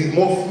 which means that he's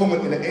more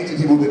fluent in the ancient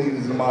Hebrew than he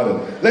is in the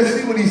modern. Let's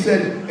see what he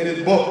said in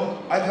his book.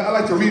 I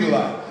like to read a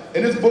lot.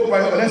 In this book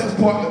right here, and that's his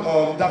partner,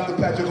 Dr.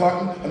 Patrick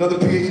Harton, another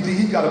PhD.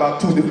 He's got about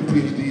 2 different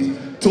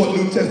PhDs. taught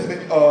New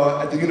Testament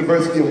at the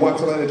University of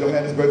Waterland in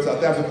Johannesburg,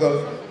 South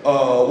Africa.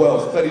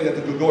 Studied at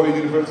the Gregorian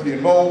University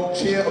in Rome,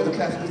 chair of the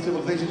Classical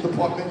Civilizations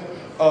Department,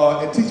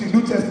 and teaching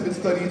New Testament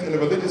studies in the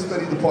Religious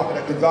Studies Department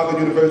at Gonzaga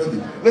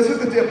University. Let's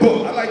look at their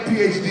book. I like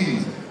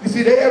PhDs. You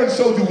see, they haven't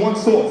showed you one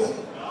source.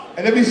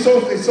 And every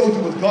source they showed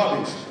you was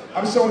garbage.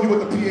 I'm showing you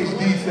what the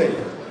PhDs say.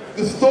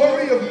 The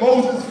story of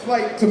Moses'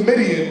 flight to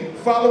Midian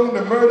following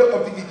the murder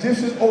of the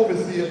Egyptian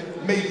overseer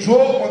may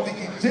draw on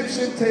the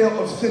Egyptian tale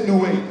of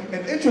Sinué.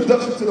 An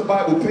introduction to the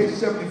Bible, page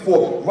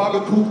 74,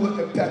 Robert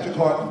Kugler and Patrick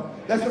Harton.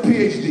 That's the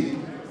PhD.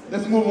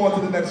 Let's move on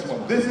to the next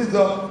one. This is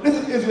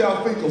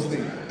Israel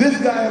Finkelstein. This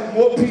guy has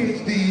more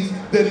PhDs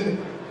than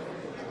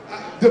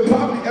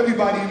probably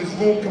everybody in this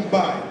room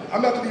combined.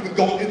 I'm not going to even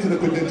go into the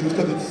credentials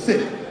because it's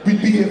sick.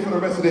 We'd be here for the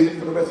rest of the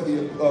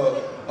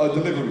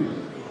delivery.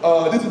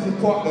 This is his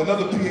partner,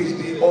 another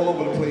PhD all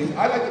over the place.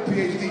 I like the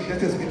PhD,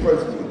 that's just me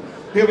personally.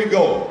 Here we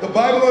go. The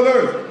Bible on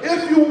Earth.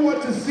 If you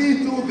want to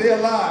see through their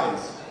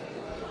lies,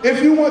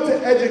 if you want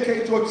to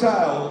educate your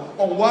child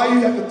on why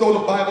you have to throw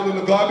the Bible in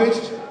the garbage,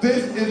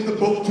 this is the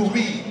book to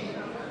read.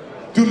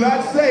 Do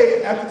not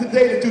say after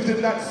today that you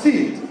did not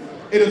see it.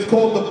 It is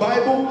called The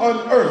Bible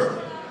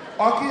Unearthed.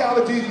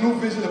 Archaeology's New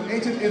Vision of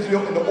Ancient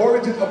Israel and the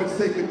Origins of its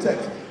Sacred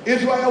Text.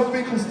 Israel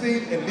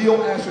Finkelstein and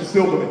Leo Asher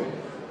Silverman.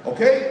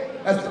 Okay?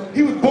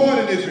 He was born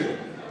in Israel.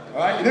 All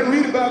right? You didn't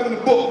read about it in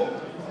the book.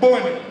 He was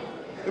born there.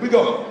 Here we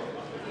go.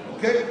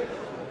 Okay?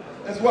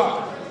 That's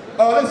why.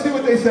 Let's see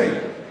what they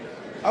say.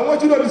 I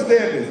want you to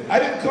understand this. I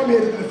didn't come here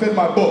to defend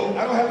my book.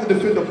 I don't have to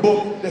defend a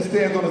book that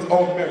stands on its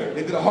own merit.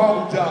 They did a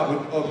horrible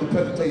job of the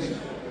presentation.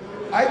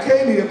 I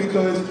came here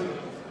because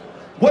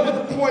what is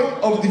the point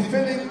of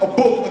defending a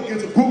book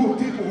against a group of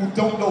people who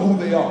don't know who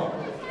they are?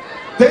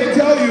 They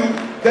tell you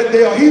that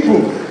they are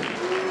Hebrews.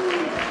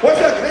 What's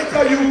that? They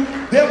tell you,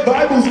 their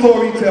Bible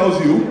story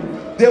tells you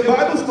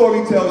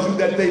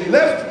that they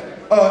left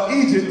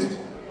Egypt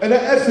in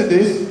the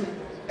Exodus,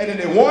 and then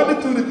they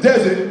wandered through the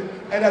desert,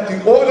 and at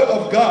the order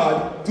of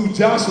God, through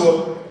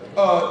Joshua,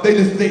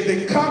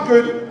 they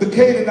conquered the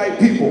Canaanite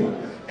people.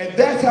 And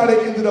that's how they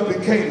ended up in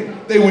Canaan.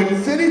 They went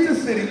city to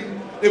city,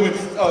 they went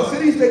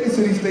city state to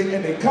city state,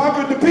 and they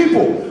conquered the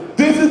people.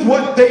 This is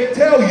what they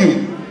tell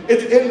you.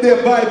 It's in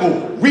their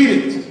Bible. Read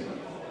it.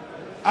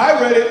 I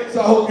read it,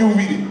 so I hope you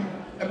read it.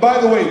 And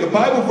by the way, the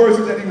Bible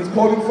verses that he was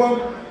quoting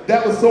from,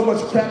 that was so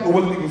much crap it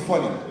wasn't even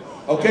funny.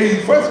 Okay,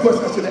 the first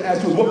question I should have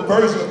asked you is what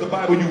version of the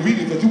Bible you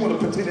reading, because you want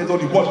to pretend there's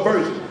only one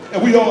version.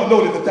 And we all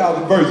know there's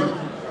 1,000 versions.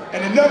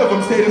 And then none of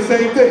them say the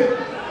same thing.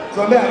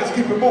 So now, let's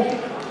keep it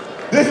moving.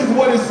 This is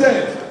what it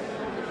says.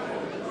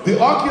 The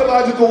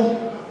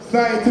archaeological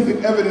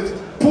scientific evidence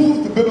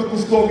proves the biblical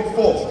story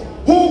false.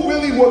 Who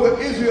really were the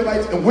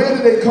Israelites and where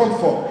did they come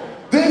from?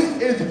 This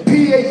is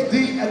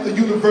PhD at the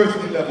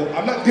university level.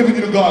 I'm not giving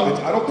you the garbage.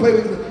 I don't play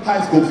with the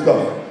high school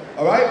stuff.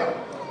 All right?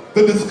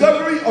 The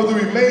discovery of the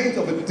remains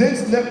of a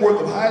dense network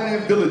of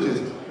highland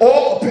villages,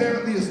 all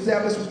apparently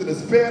established within a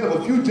span of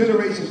a few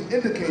generations,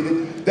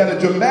 indicated that a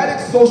dramatic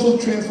social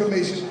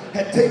transformation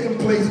had taken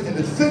place in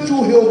the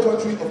central hill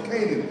country of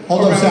Canaan.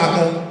 Hold on,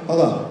 Shaka.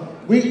 Hold on.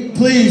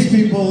 Please,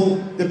 people,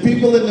 the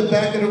people in the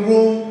back of the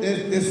room,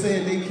 they're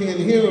saying they can't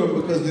hear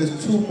them because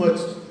there's too much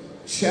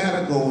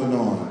chatter going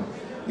on.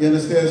 You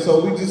understand?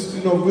 So we just,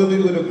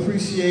 really would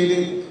appreciate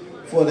it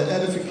for the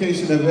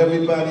edification of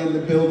everybody in the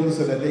building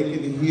so that they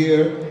can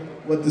hear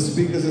what the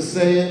speakers are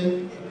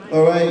saying,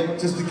 all right?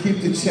 Just to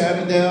keep the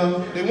chatter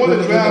down. They want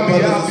to drown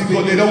me out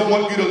because they don't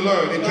want you to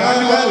learn. They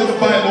drown you out with the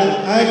Bible,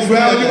 they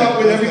drown you out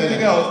with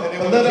everything else, and they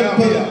want to drown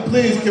me out.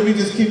 Please, can we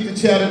just keep the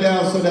chatter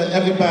down so that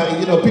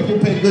everybody, people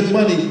pay good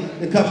money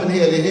to come in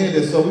here to hear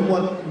this, so we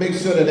want to make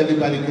sure that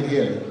everybody can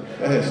hear it.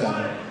 Go ahead,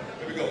 Shaka.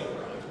 Here we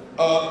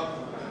go.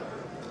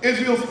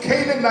 Israel's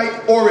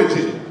Canaanite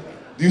origin.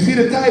 Do you see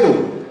the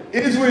title?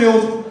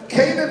 Israel's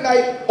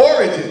Canaanite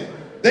origin.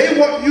 They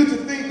want you to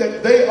think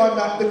that they are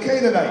not the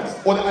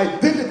Canaanites, or the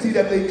identity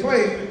that they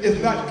claim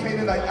is not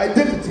Canaanite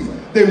identity.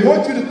 They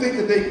want you to think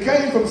that they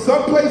came from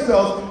someplace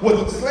else, was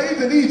enslaved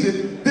in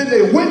Egypt, then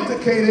they went to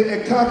Canaan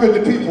and conquered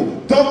the people.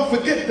 Don't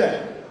forget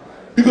that.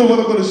 Because what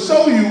I'm going to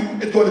show you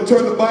is going to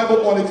turn the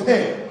Bible on its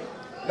head.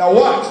 Now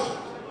watch.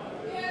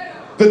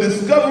 The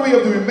discovery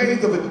of the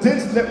remains of a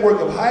dense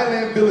network of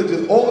highland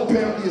villages, all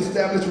apparently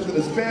established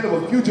within a span of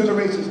a few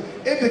generations,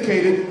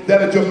 indicated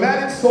that a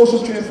dramatic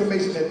social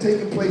transformation had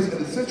taken place in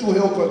the central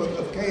hill country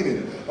of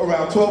Canaan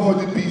around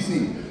 1200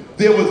 BC.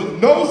 There was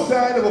no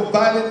sign of a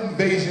violent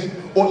invasion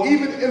or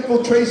even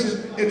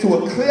infiltration into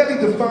a clearly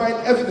defined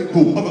ethnic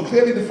group,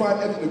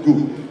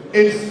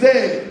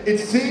 Instead, it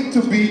seemed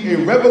to be a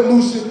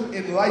revolution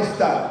in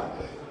lifestyle.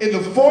 In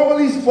the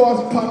formerly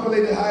sparse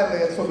populated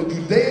highlands from the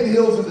Judean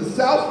hills in the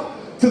south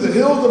to the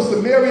hills of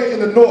Samaria in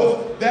the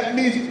north. That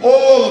means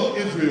all of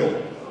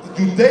Israel. The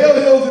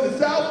Judean hills in the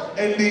south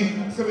and the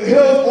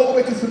hills all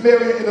the way to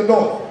Samaria in the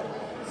north.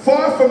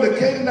 Far from the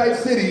Canaanite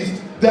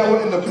cities that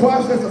were in the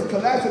process of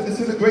collapse and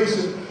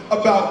disintegration,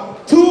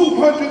 about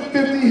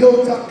 250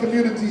 hilltop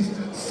communities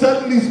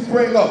suddenly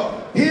sprang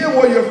up. Here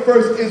were your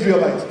first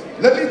Israelites.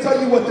 Let me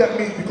tell you what that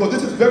means, because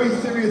this is very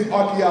serious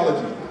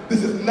archaeology.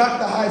 This is not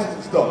the high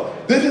school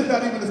stuff. This is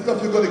not even the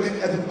stuff you're going to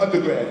get as an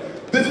undergrad.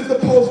 This is the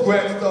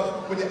post-grad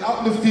stuff when you're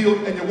out in the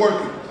field and you're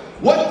working.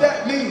 What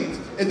that means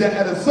is that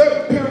at a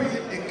certain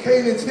period in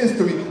Canaan's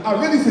history, I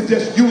really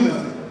suggest you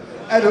listen.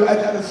 At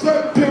a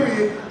certain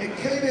period in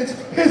Canaan's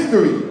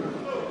history,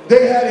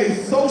 they had a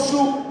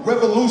social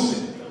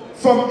revolution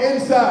from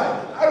inside.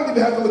 I don't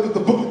even have to look at the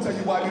book to tell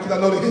you why, because I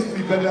know the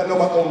history better than I know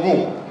my own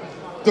room.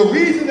 The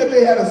reason that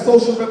they had a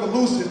social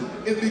revolution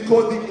is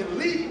because the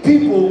elite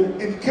people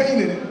in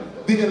Canaan,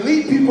 they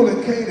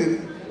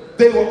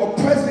were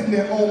oppressing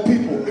their own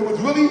people. It was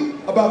really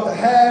about the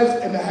haves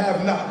and the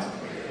have-nots.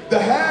 The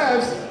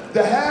haves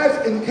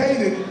in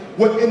Canaan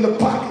were in the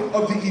pocket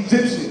of the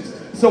Egyptians.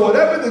 So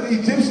whatever the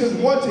Egyptians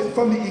wanted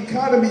from the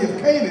economy of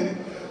Canaan,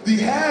 the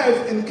haves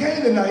in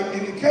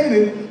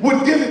Canaan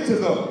would give it to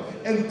them.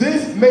 And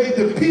this made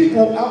the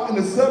people out in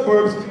the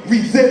suburbs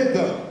resent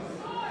them.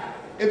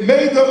 It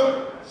made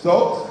them,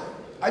 so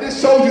I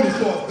just showed you the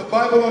source, the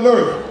Bible on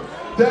earth.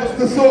 That's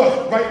the source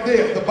right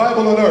there, the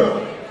Bible on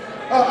earth.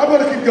 I'm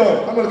gonna keep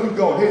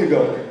going. Here you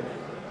go.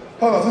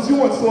 Hold on, since you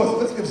want sources,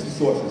 let's give some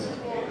sources.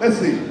 Let's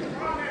see.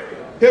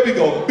 Here we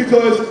go.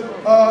 Because,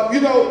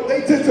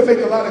 they tend to make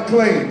a lot of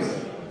claims.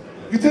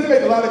 You tend to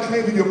make a lot of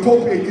claims and you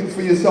appropriate things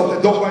for yourself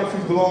that don't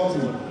rightfully belong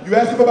to you. You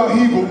ask them about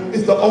Hebrew,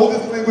 it's the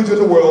oldest language in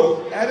the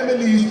world. Adam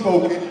and Eve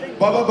spoke it,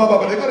 blah, blah, blah, blah.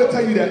 But they're going to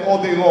tell you that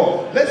all day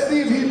long. Let's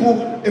see if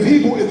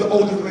Hebrew is the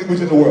oldest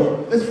language in the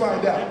world. Let's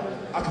find out.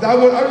 Because I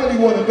really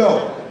want to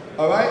know.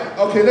 All right?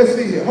 Okay, let's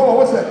see here. Hold on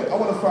 1 second. I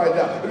want to find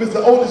out. If it's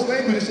the oldest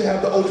language, it should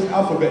have the oldest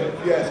alphabet,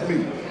 if you ask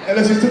me.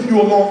 Unless it took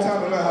you a long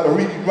time to learn how to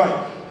read and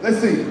write. Let's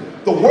see.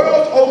 The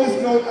world's oldest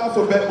known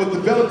alphabet was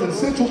developed in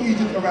Central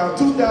Egypt around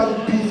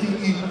 2000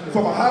 BCE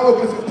from a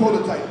hieroglyphic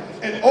prototype.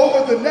 And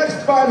over the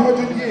next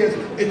 500 years,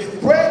 it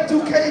spread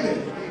to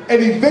Canaan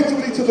and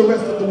eventually to the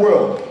rest of the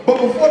world.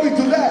 But before we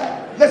do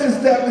that, let's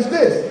establish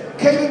this.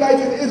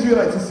 Canaanites and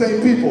Israelites, the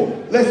same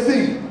people. Let's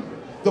see.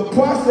 The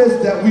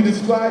process that we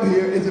describe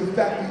here is in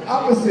fact the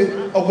opposite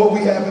of what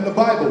we have in the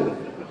Bible.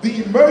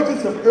 The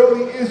emergence of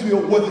early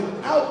Israel was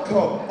an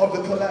outcome of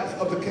the collapse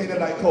of the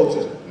Canaanite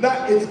culture,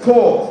 not its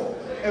cause.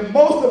 And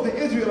most of the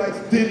Israelites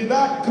did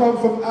not come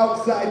from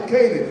outside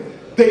Canaan.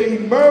 They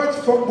emerged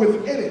from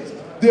within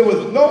it. There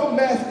was no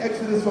mass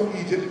exodus from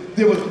Egypt.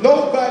 There was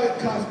no violent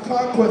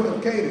conquest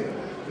of Canaan.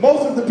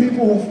 Most of the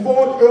people who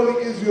formed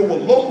early Israel were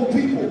local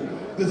people,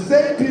 the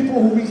same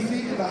people who we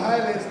see in the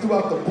highlands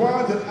throughout the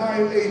Bronze and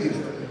Iron Ages.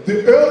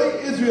 The early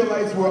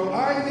Israelites were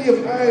irony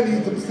of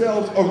ironies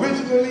themselves,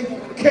 originally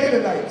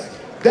Canaanites.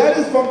 That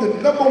is from the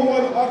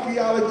 #1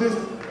 archaeologist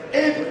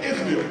in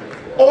Israel,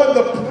 on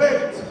the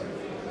planet.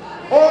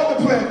 On the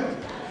planet.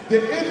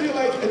 The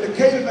Israelites and the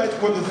Canaanites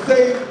were the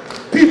same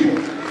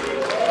people.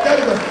 That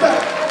is a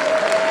fact.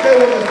 They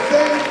were the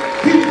same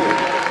people.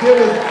 There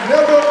was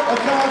never a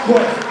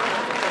conquest.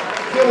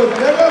 There was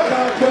never a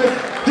conquest.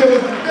 There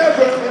was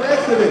never an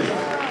exodus.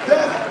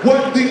 That's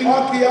what the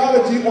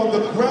archaeology on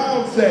the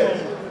ground says.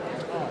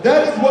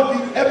 That is what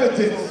the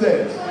evidence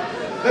says.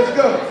 Let's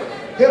go.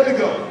 Here we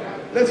go.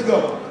 Let's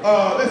go.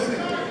 Let's see.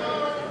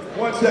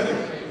 1 second.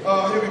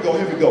 Here we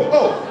go.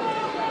 Oh,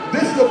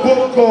 this is a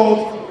book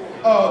called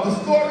The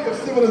Story of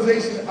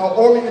Civilization, Our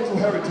Oriental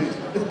Heritage.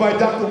 It's by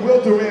Dr.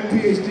 Will Durant,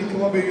 PhD,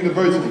 Columbia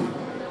University.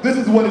 This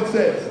is what it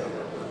says.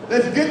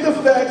 Let's get the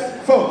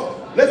facts, folks.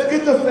 Let's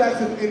get the facts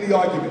in the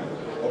argument.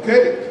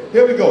 Okay?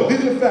 Here we go.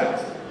 These are the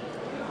facts.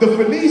 The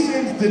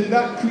Phoenicians did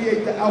not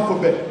create the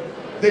alphabet.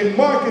 They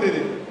marketed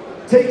it,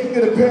 taking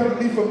it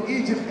apparently from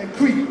Egypt and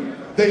Crete.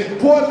 They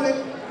imported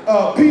it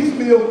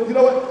piecemeal. You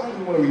know what? I don't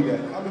even want to read that.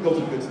 I'm going to go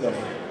to the good stuff.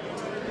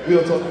 We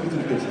don't talk to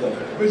the good stuff.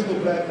 Original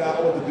black now,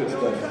 I want the good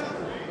stuff.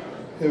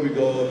 Here we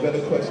go.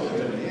 Better questions,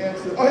 better the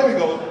answers. Oh, here we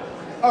go.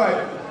 All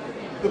right.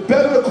 The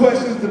better the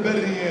questions, the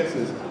better the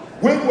answers.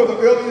 When were the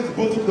earliest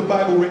books of the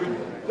Bible written?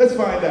 Let's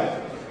find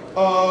out.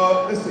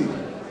 Let's see.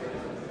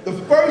 The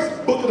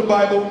first book of the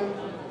Bible,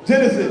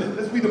 Genesis.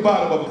 Let's read the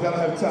bottom of it because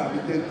I don't have time.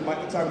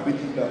 The time will be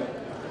eaten up.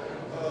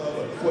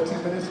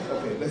 14 minutes?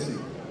 Okay, let's see.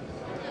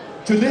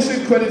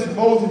 Tradition credits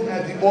Moses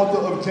as the author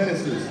of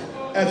Genesis,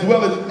 as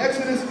well as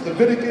Exodus,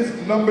 Leviticus,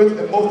 Numbers,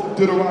 and most of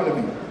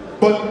Deuteronomy.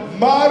 But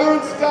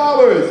modern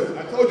scholars,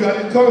 I told you I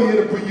didn't come here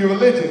to bring you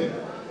religion.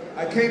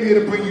 I came here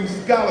to bring you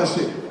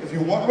scholarship. If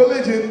you want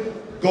religion,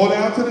 go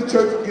down to the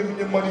church and give them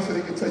your money so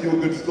they can tell you a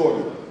good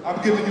story.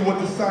 I'm giving you what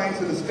the science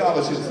of the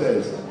scholarship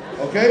says.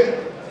 Okay?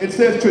 It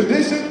says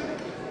tradition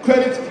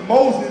credits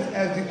Moses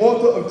as the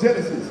author of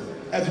Genesis,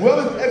 as well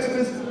as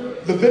Exodus,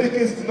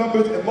 Leviticus,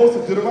 Numbers, and most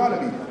of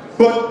Deuteronomy.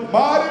 But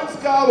modern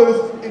scholars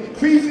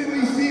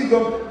increasingly see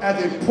them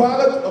as a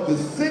product of the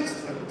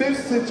 6th and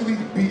 5th centuries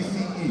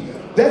BCE.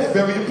 That's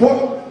very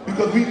important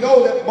because we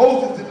know that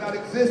Moses did not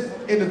exist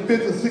in the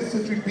 5th or 6th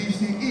century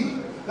BCE.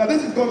 Now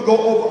this is going to go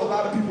over a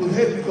lot of people's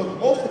heads because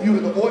most of you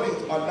in the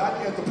audience are not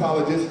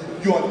anthropologists,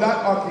 you are not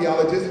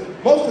archaeologists,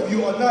 most of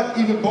you are not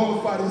even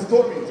bona fide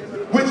historians,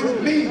 which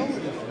means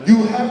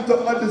you have to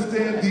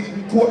understand the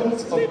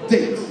importance of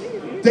dates.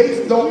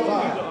 Dates don't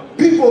lie.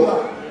 People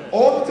lie.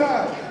 all the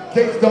time.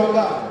 Dates don't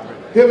lie.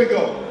 Here we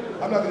go.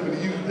 I'm not going to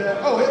use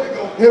that. Oh, here we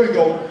go. Here we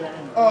go.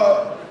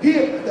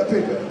 Here, that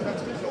paper.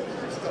 That's the notes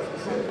and stuff he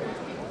said.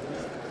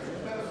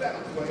 Matter of fact,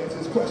 I'm going to answer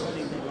his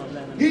question.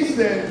 He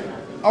said,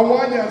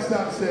 Awanyan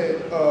Sap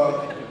said,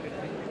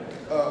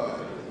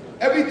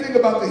 everything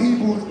about the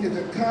Hebrews is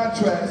in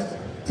contrast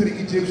to the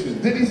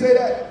Egyptians. Did he say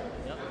that?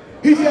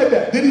 He said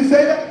that. Did he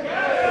say that?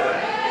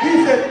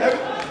 He said,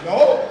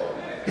 no.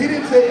 He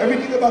didn't say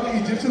everything about the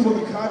Egyptians was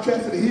in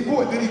contrast to the Hebrew,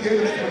 and then he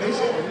gave an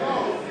explanation.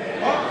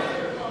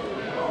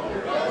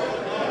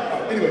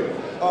 Anyway,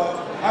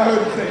 I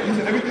heard him say, he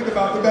said everything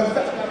about the best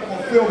fact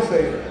on film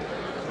saying.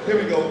 Here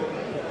we go.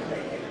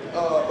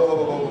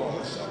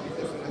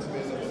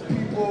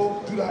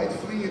 People, Judahites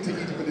flee into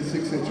Egypt in the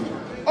 6th century.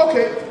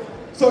 Okay,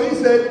 so he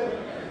said,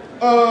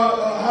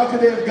 how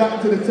could they have gotten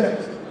to the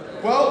text?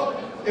 Well,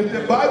 if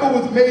the Bible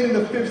was made in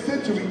the 5th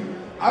century,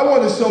 I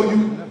want to show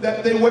you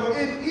that they were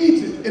in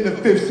Egypt in the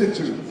 5th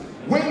century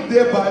when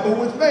their Bible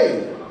was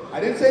made. I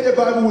didn't say their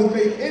Bible was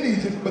made in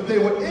Egypt, but they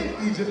were in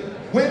Egypt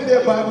when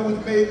their Bible was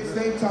made at the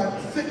same time,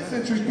 6th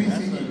century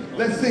BCE.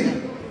 Let's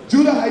see.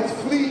 Judahites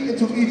flee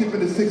into Egypt in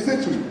the 6th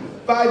century,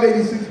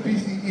 586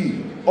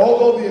 BCE.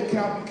 Although the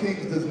account in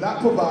Kings does not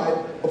provide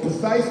a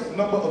precise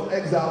number of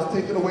exiles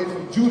taken away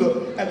from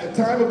Judah at the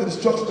time of the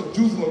destruction of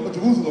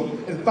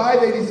Jerusalem in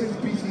 586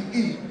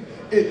 BCE,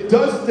 it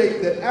does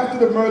state that after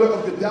the murder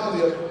of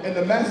Gedaliah and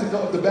the massacre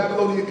of the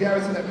Babylonian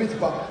garrison at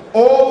Mizpah,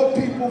 all the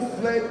people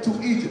fled to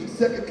Egypt.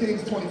 2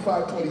 Kings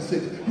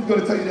 25:26. He's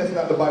going to tell you that's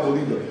not the Bible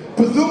either.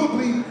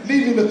 Presumably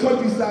leaving the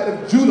countryside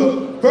of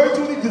Judah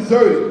virtually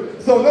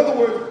deserted. So in other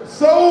words,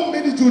 so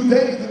many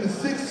Judeans in the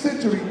 6th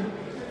century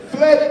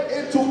fled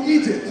into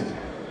Egypt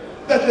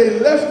that they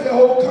left their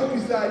whole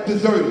countryside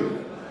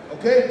deserted.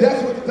 Okay,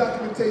 that's what the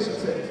documentation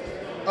says.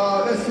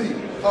 Let's see.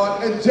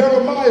 And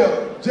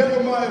Jeremiah,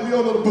 we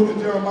all know the book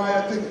of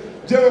Jeremiah. I think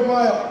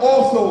Jeremiah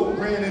also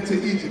ran into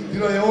Egypt. You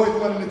know, they always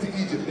running into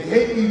Egypt. They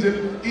hate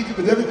Egypt. Egypt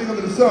is everything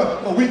under the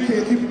sun, but we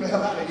can't keep them the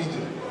hell out of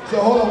Egypt.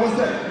 So hold on one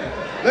second.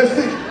 Let's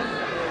see.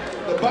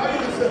 The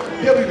Bible says,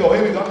 here we go.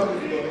 I'm not going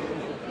to go.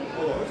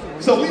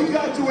 So we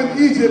got you in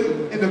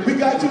Egypt, in the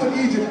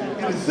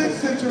 6th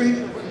century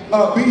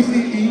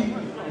BCE,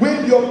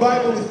 when your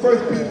Bible is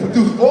first being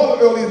produced. All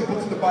the earliest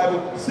books in the Bible,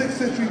 6th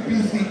century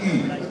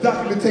BCE. The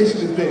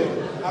documentation is there.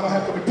 I don't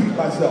have to repeat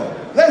myself.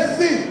 Let's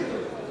see.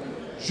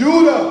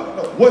 Judah.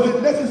 Was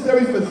it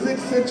necessary for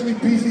 6th century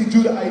BC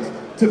Judahites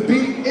to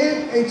be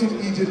in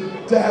ancient Egypt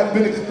to have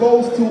been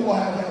exposed to or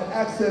have had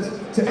access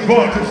to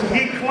ancient Egyptian?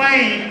 He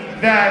claimed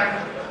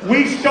that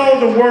we stole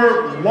the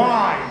word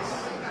wise.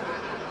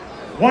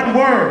 One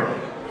word.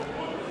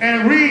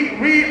 And read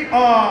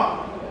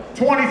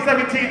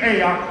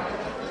 2017a.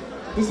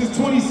 This is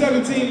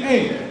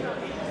 2017a.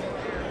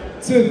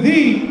 To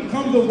thee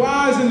come the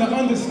wise and the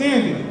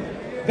understanding.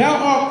 Thou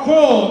art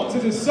called to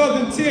the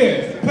southern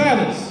tier,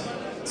 palace.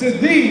 To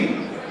thee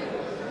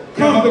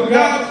come the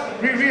gods.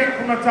 Read it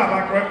from the top,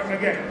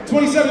 again.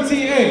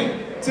 2017a.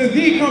 To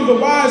thee come the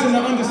wise and the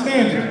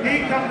understanding. To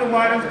thee come the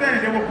wise and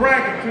understanding. They were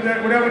bragging to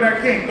that, whatever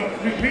that king. So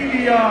read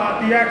the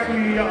actual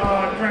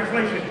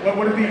translation.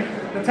 What is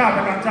the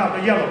topic on top,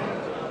 the yellow?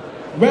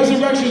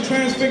 Resurrection,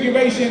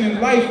 transfiguration,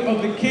 and life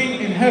of the King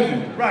in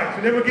heaven. Right,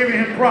 so they were giving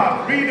him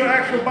props. Read the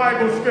actual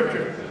Bible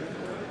scripture.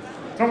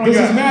 This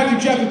is Matthew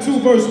chapter 2,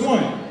 verse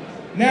 1.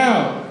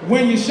 Now,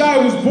 when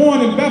Yeshua was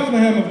born in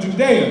Bethlehem of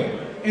Judea,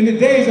 in the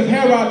days of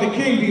Herod the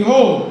king,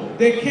 behold,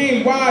 there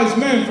came wise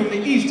men from the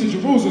east to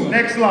Jerusalem.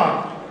 Next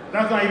slide.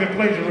 That's not even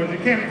plagiarism. You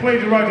can't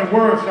plagiarize a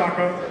word,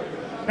 Shaka.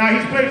 Now we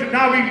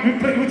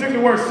took the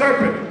word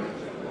serpent.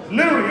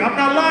 Literally, I'm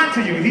not lying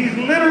to you. He's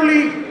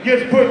literally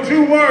just put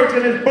 2 words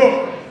in his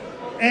book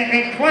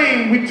and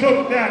claimed we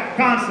took that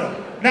concept.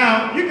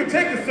 Now, you can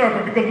take the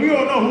serpent because we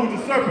all know who's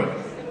the serpent.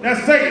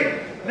 That's Satan.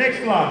 Next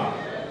slide.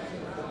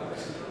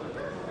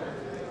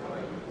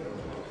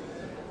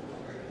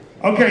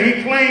 Okay,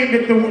 he claimed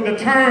that the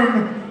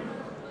term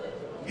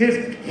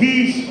his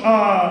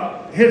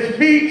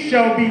feet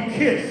shall be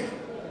kissed,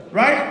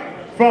 right?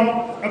 From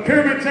a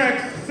pyramid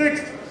text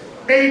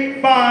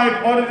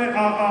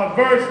 685,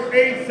 verse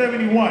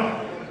 871.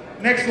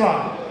 Next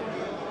slide.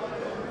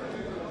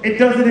 It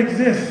doesn't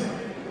exist.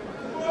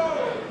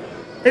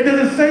 It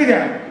doesn't say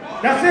that.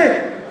 That's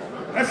it.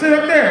 That's it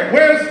up there.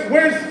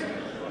 Where's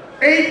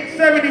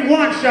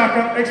 871,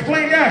 Shaka?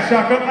 Explain that,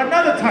 Shaka.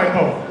 Another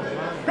typo.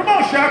 Come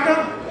on,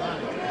 Shaka.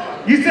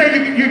 You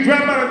said you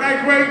dropped out of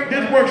 9th grade.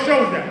 This work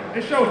shows that.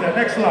 It shows that.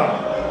 Next slide.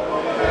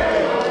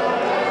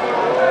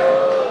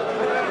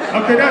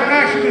 Okay, that's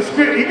actually the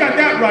script. He got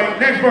that right.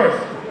 Next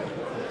verse.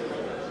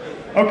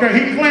 Okay,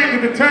 he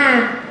claimed that the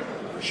term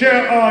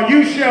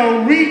you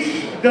shall reach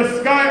the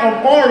sky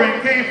of Orion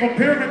came from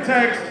pyramid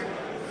text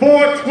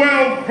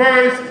 412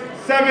 verse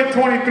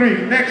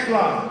 723. Next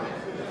slide.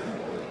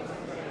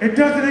 It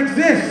doesn't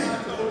exist.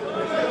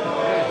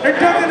 It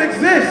doesn't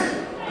exist.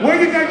 Where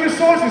you got your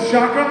sources,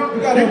 Shaka? You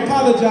gotta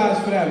apologize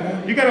for that,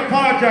 man. You gotta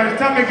apologize.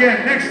 Tell me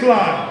again. Next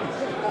slide.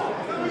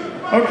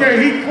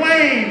 Okay, he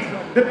claimed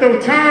that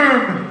the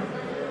term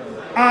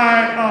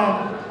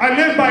I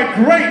live by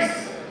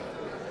grace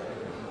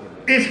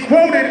is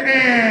quoted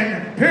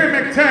in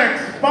Pyramid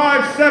Text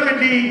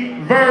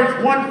 570,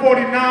 verse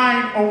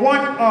 149 or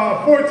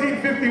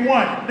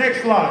 1451.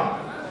 Next slide.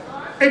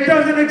 It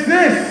doesn't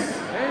exist.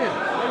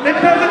 It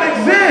doesn't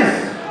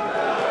exist.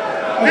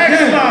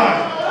 Next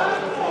slide.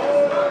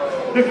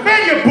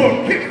 Defend your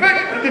book.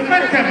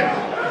 Defend Kenneth.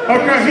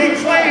 Okay, he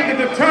claimed that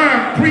the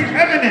term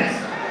preeminence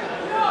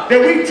that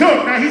we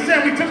took. Now he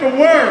said we took a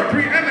word,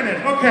 preeminence.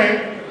 Okay.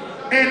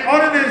 In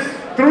Ordinance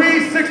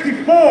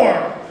 364,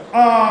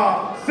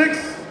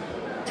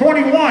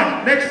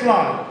 621. Next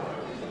slide.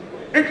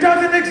 It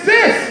doesn't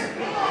exist.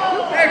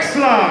 Next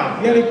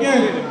slide. Yet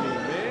again.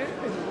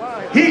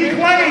 He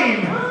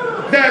claimed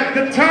that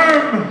the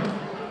term,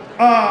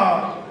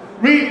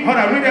 read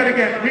that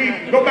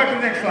again. Go back to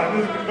the next slide.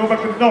 Go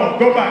back to, no,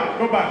 go back.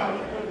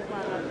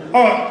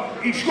 Oh,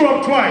 he screwed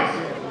up twice.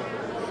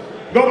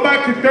 Go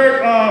back to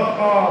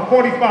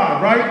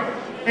 45, right?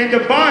 In the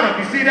bottom,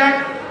 you see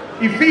that?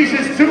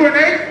 Ephesians 2 and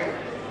 8,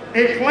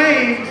 it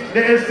claims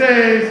that it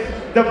says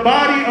the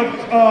body of,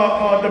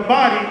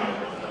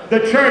 the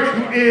church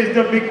is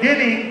the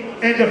beginning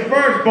and the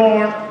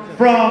firstborn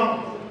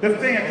from the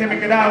thing, I can't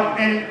make it out,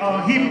 and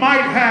he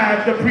might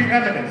have the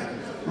preeminence.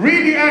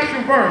 Read the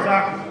actual verse,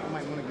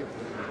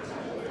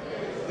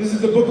 This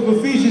is the book of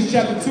Ephesians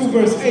chapter 2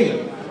 verse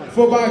 8.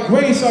 For by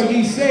grace are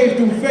ye saved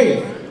through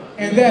faith,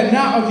 and that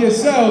not of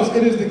yourselves,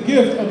 it is the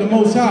gift of the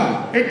Most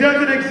High. It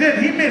doesn't exist.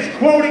 He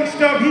misquoting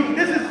stuff.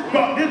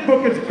 This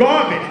book is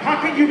garbage.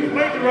 How can you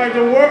plagiarize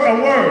a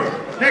word?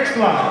 Next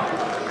slide.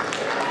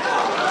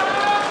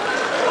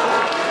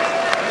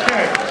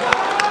 Okay.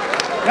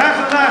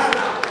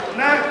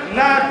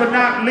 Last but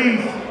not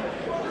least,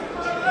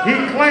 he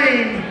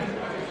claimed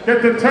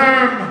that the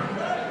term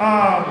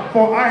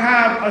for I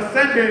have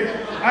ascended,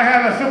 I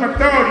have assumed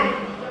authority,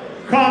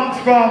 comes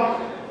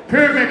from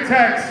Pyramid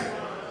Text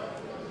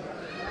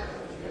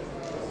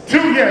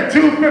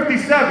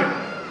 257.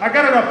 I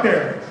got it up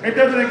there. It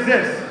doesn't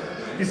exist.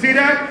 You see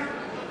that?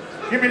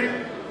 Give me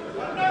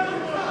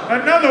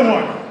another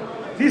one.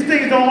 These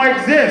things don't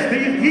exist.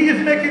 He is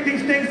making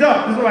these things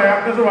up. This is what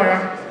I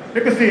am.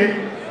 You can see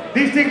it.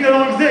 These things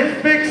don't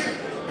exist. Fix,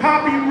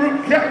 copy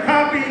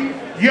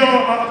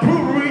your,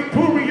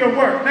 prove your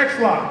work. Next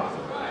slide.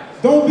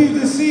 Don't be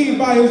deceived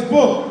by his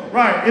book.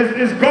 Right,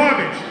 it's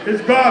garbage.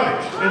 It's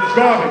garbage. It's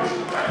garbage.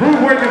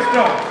 Prove work and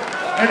stuff.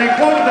 And they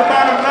quoted the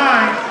bottom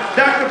line,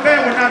 Dr.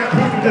 Ben would not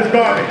approve of this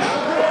garbage.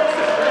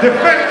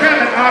 Defend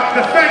Kenneth,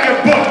 defend your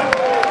book.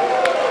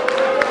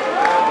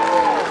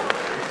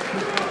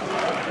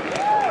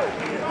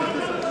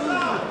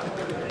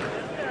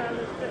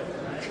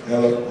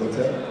 Hello, what's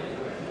that?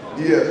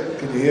 Yeah,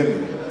 can you hear me?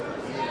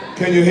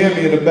 Can you hear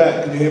me in the back?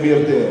 Can you hear me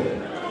up there?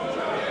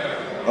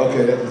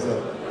 Okay, that's what's up.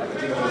 I'll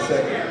get you in a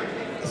second.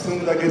 As soon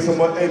as I get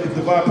someone, hey,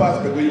 Divine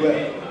Prospect, where you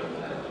at?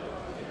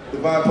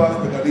 Divine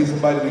Prospect, I need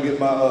somebody to get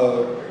my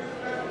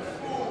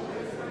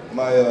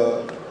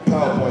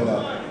PowerPoint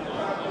out.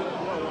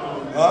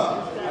 Huh?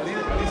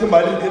 I need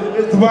somebody to get it.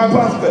 It's Divine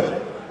Prospect.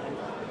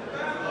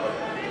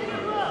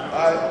 All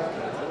right.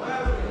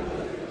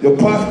 Your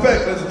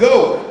Prospect, let's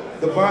go.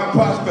 Divine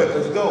Prospect,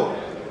 let's go.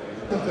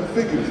 The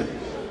figures.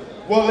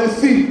 Well, let's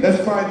see.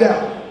 Let's find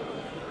out.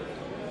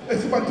 Hey,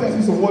 somebody pass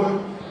me some water.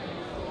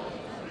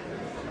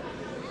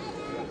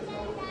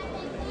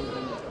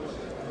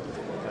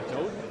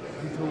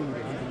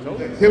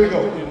 Here we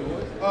go.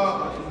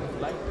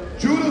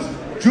 Judah,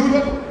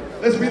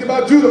 let's read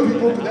about Judah,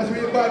 people, because that's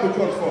where your Bible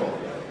comes from.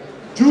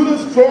 Judah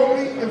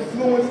strongly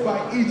influenced by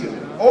Egypt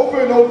over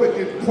and over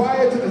again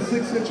prior to the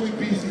 6th century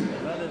BC.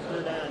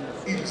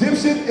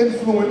 Egyptian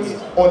influence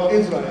on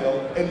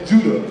Israel and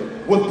Judah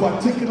was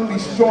particularly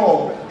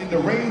strong in the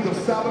reigns of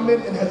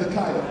Solomon and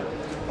Hezekiah.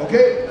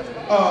 Okay?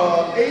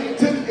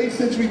 10th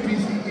century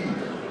BCE,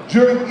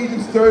 during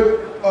Egypt's third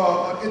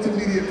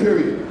intermediate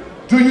period.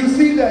 Do you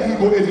see that,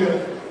 Hebrew Israel?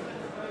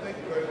 Thank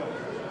you very much.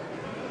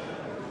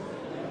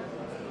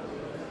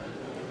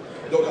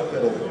 Don't knock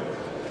that over.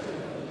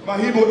 My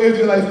Hebrew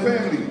Israelite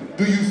family,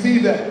 do you see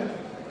that?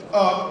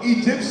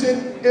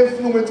 Egyptian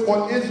influence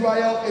on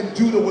Israel and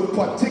Judah was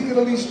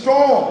particularly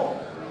strong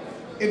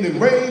in the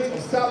reigns of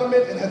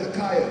Solomon and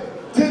Hezekiah,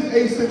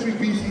 8th century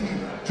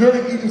BCE,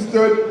 during Egypt's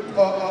third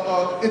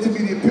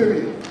intermediate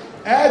period.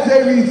 As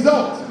a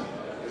result,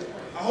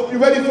 I hope you're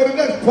ready for the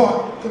next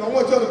part, because I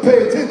want y'all to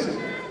pay attention.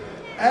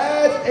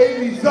 As a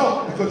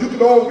result, because you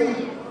can all read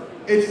it,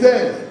 it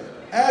says,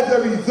 as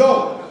a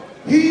result,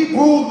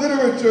 Hebrew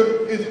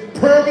literature is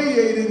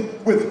permeated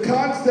with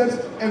concepts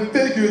and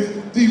figures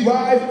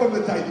derived from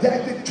the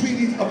didactic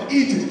treaties of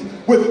Egypt,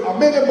 with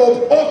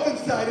Amenemhotep often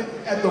cited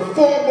as the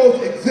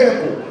foremost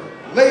example.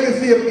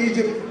 Legacy of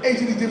Egypt,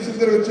 Ancient Egyptian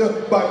Literature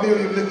by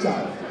Miriam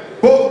Lichtai.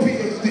 Both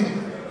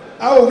PhDs.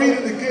 I will read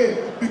it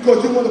again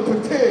because you want to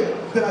pretend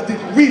that I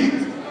didn't read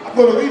it. I'm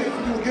going to read it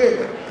for you again.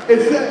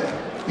 It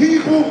says,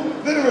 Hebrew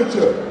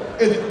literature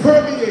is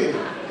permeated.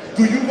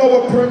 Do you know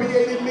what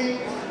permeated means?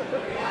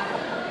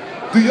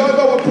 Do y'all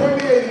know what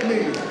permeated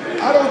means?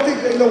 I don't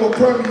think they know what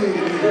permeated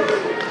means.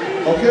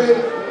 Okay?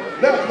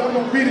 Now, I'm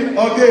going to read it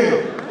again.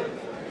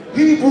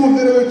 Hebrew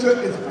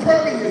literature is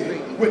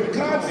permeated with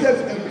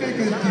concepts and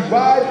figures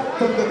derived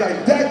from the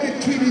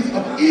didactic treaties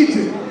of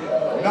Egypt,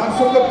 not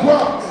from the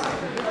Bronx,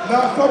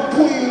 not from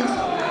Queens,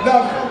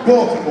 not from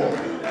Baltimore.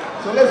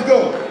 So let's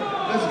go.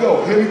 Let's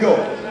go. Here we go.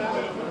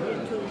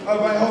 All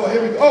right, hold on.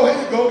 Here we go. Oh,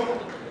 here we go.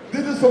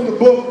 This is from the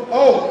book.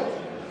 Oh,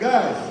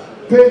 guys,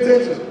 pay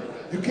attention.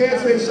 You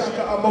can't say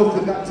Shaka Amos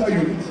did not tell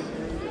you this.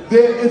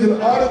 There is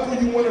an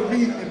article you want to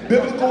read in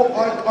Biblical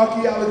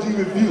Archaeology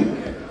Review,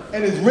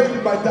 and it's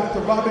written by Dr.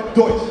 Robert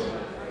Deutsch.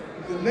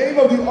 The name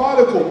of the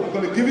article, I'm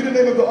going to give you the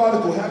name of the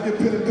article, have your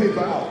pen and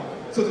paper out.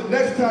 So the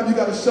next time you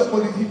got to shut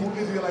one of these Hebrew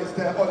Israelites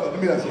down, oh no, let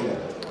me not say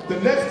that. The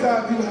next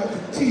time you have to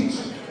teach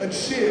and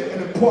share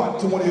and impart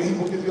to one of your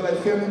Hebrew Israelite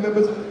family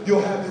members,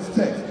 you'll have this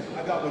text.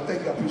 I got one,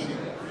 thank you, I appreciate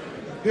it.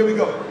 Here we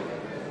go.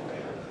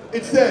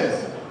 It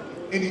says,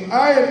 in the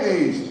Iron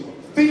Age,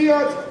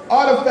 fiat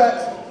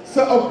artifacts,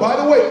 so, oh, by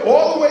the way,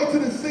 all the way to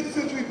the 6th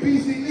century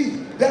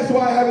BCE, that's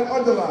why I have it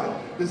underlined.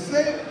 The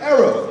same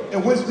era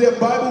in which their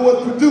Bible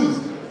was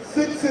produced,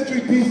 6th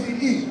century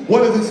BCE, what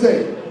does it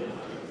say?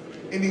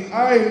 In the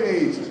Iron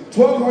Age,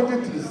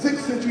 1200 to the 6th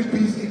century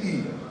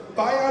BCE,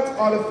 fiat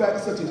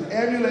artifacts such as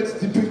amulets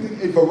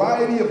depicting a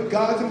variety of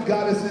gods and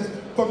goddesses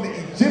from the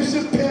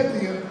Egyptian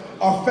pantheon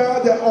are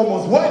found at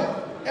almost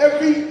what?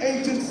 Every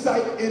ancient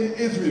site in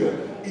Israel.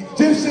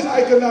 Egyptian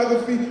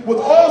iconography was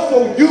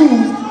also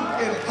used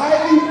in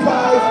highly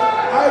prized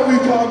ivory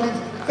carvings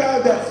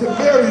found at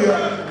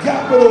Samaria,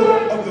 capital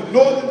of the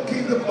northern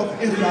kingdom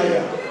of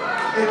Israel.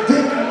 It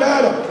didn't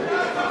matter.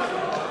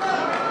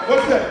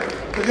 What's that?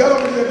 Because y'all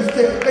don't really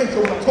understand the nature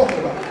of what I'm talking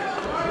about.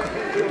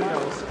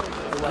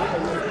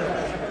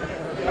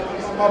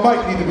 My mic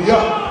need to be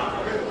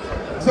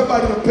up.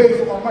 Somebody will pay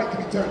for my mic to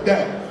be turned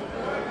down.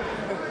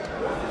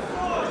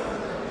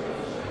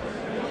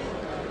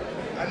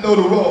 I know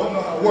the role, I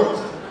know how it works.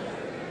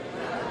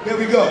 Here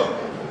we go.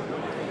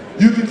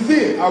 You can see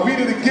it. I'll read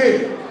it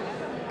again.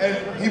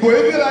 And Hebrew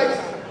Israelites,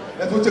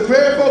 that's what your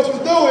grand folks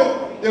was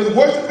doing. They was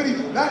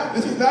worshiping.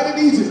 This is not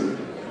in Egypt.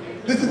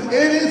 This is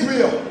in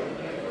Israel.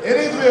 In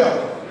Israel.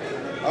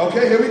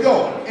 Okay, here we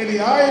go. In the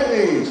Iron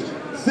Age,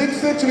 6th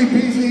century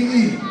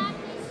BCE,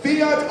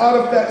 fiat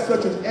artifacts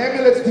such as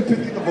amulets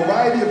depicting a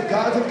variety of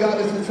gods and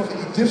goddesses from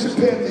the Egyptian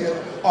pantheon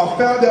are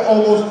found at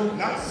almost,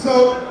 not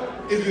some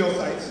Israel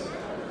sites,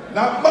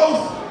 not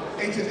most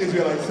ancient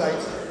Israelite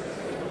sites.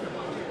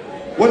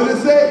 What does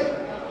it say?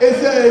 It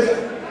says,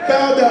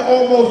 found at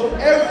almost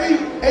every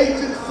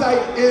ancient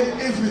site in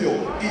Israel.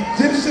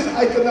 Egyptian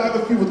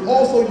iconography was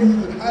also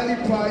used in highly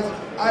prized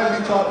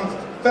ivory carvings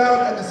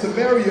found at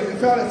Samaria,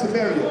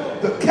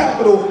 the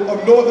capital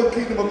of northern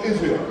kingdom of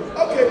Israel.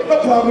 Okay,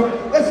 no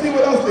problem. Let's see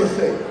what else they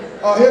say.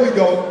 Here we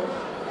go.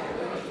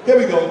 Here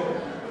we go.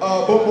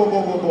 Boom, boom,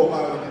 boom, boom, boom.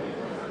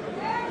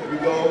 Here we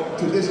go.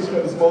 Tradition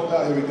for the smoke.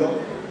 Here we go.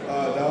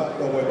 No,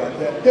 don't worry about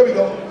that. Here we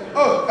go.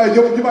 Oh, hey,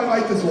 you might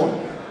like this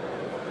one.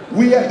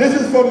 This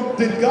is from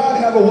Did God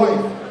Have a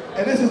Wife?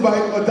 And this is by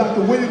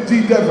Dr. William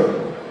G.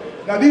 Dever.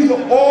 Now these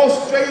are all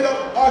straight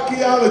up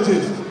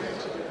archaeologists.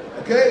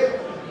 Okay?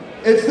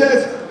 It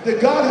says, Did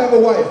God Have a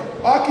Wife?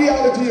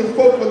 Archaeology and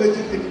folk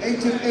religion in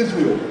ancient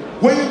Israel.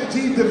 William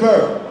G.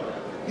 Dever.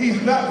 He's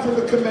not from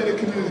the Kemetic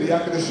community, I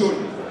can assure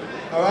you.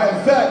 All right?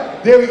 In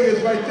fact, there he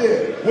is right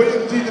there.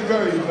 William G.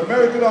 Dever, he's an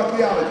American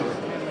archaeologist.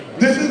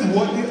 This is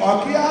what the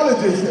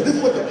archaeologists say. This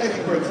is what the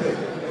experts say.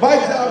 My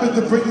job is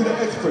to bring you the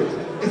experts.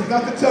 It's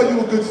not to tell you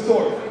a good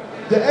story.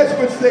 The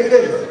experts say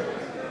this.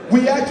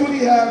 We actually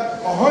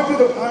have 100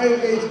 of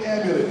Iron Age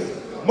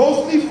amulets,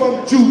 mostly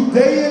from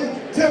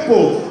Judean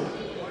temples.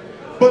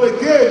 But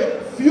again,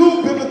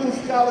 few biblical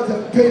scholars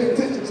have paid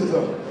attention to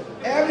them.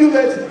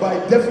 Amulets, by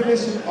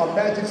definition, are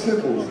magic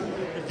symbols,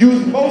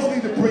 used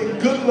mostly to bring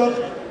good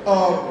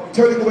luck,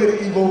 turning away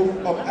the evil,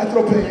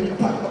 apotropaic.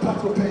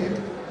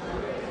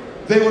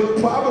 They would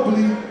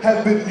probably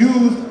have been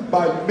used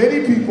by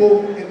many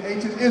people in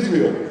ancient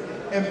Israel.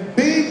 And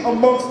being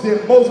amongst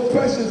their most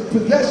precious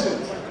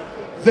possessions,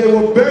 they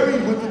were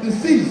buried with the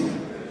deceased.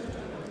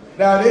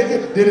 Now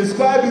they're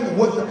describing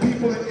what the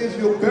people in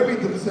Israel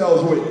buried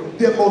themselves with,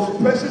 their most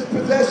precious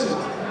possessions.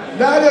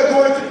 Now they're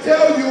going to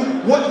tell you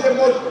what their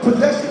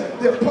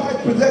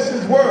prized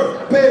possessions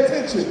were. Pay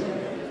attention.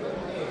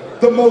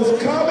 The most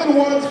common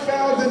ones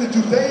found in the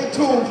Judean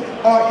tombs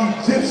are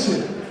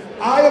Egyptian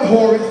Eye of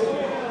Horus,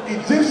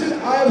 Egyptian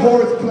Eye of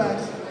Horus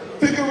plaques,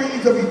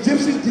 figurines of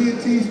Egyptian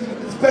deities,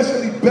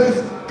 especially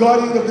Best,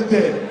 guardian of the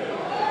dead.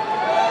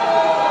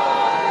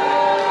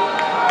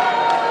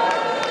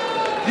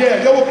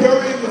 Yeah, they were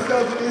burying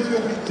themselves in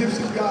Israel with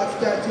Egyptian god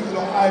statues and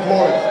Eye of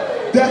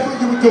Horus. That's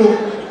what you would do.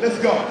 Let's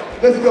go.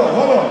 Let's go.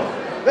 Hold on.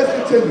 Let's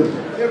continue.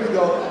 Here we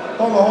go.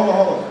 Hold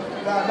on.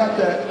 Nah, not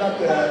that.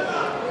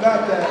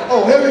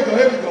 Oh, here we go.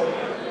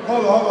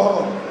 Hold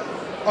on.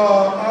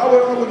 I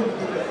wouldn't even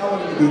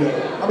do that.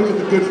 I'm gonna get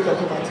the good stuff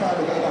in my time.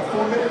 I got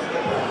 4 minutes.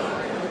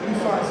 Let me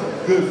find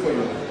something good for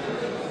you.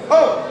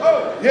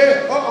 Oh,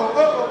 yeah.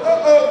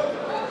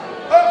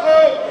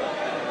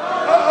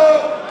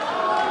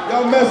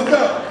 Y'all messed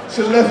up.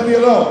 Should've left me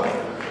alone.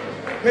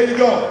 Here you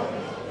go.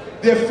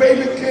 Their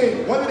favorite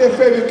king, one of their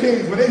favorite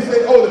kings, when they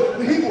say, oh,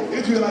 the Hebrew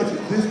Israelites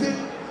existed,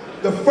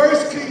 the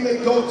first king they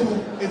go to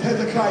is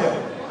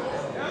Hezekiah.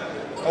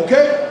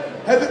 Okay?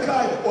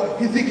 Hezekiah or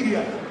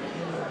Hezekiah.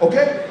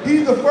 Okay?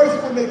 He's the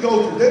first one they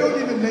go to. They don't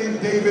even name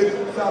David,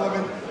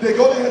 Solomon. They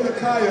go to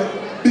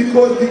Hezekiah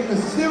because the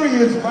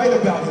Assyrians write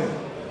about him.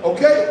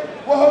 Okay?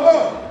 Well, hold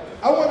on.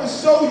 I want to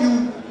show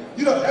you,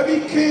 you know,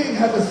 every king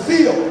has a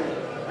seal.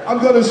 I'm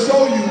going to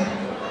show you.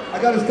 I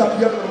got to stop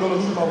yelling. I'm going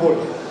to lose my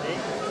voice.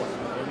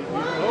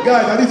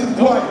 Guys, I need some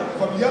quiet.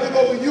 If I'm yelling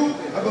over you,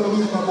 I'm going to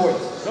lose my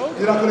voice.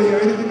 You're not going to hear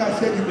anything I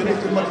said. You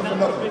paid your money for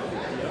nothing.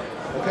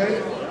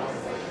 Okay?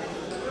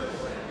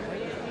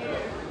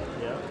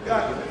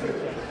 Guys,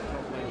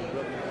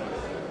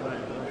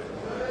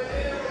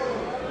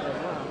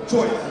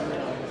 choice.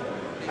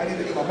 I need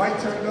to get my mic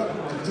turned up.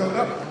 Can you turn it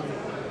up?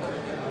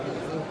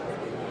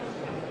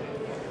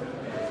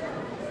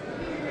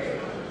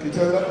 Can you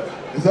turn it up?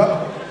 It's up?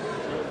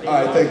 All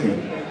right, thank you.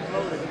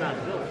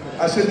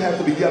 I shouldn't have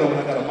to be yelling when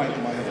I got a mic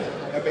in my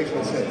hand. That makes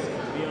no sense.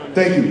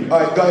 Thank you. All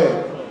right, go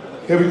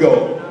ahead. Here we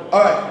go.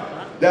 All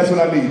right, that's what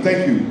I need.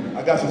 Thank you.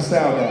 I got some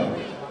sound now.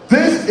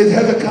 This is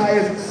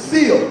Hezekiah's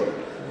seal.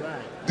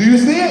 Do you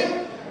see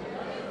it?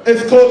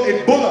 It's called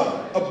a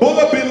bulla. A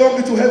bulla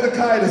belonging to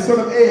Hezekiah, the son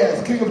of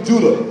Ahaz, king of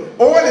Judah.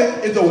 On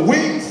it is a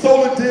winged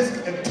solar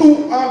disc and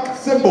 2 Ankh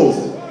symbols.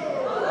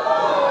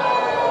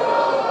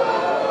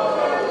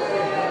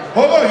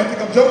 Hold on, you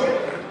think I'm joking?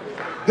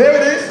 There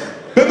it is,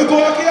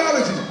 biblical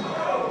archaeology.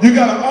 You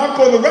got an Ankh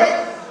on the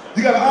right,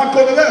 you got an Ankh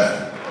on the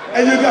left,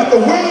 and you got the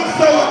winged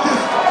solar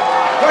disc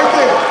right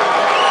there.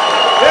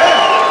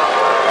 Yeah.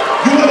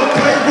 You want to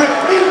play with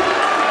me?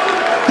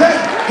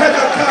 That's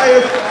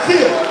Hezekiah's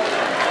seal.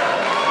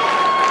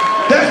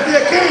 That's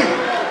their king.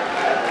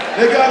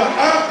 They got an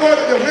Ankh on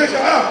it. Where's your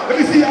Ankh? Let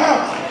me see your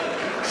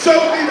Ankh. Show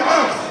me the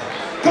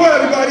Ankh. Come on,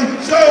 everybody.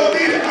 Show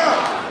me the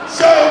Ankh.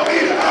 Show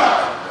me the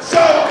Ankh.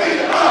 Show me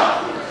the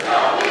Ankh.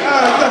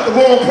 Ah, you got the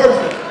wrong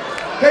person.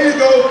 Here you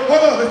go.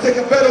 Hold on. Let's take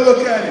a better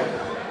look at it.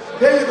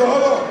 There you go.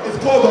 Hold on. It's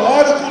called, the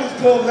article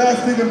is called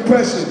Lasting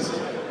Impressions.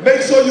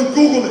 Make sure you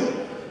Google it.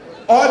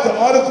 The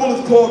article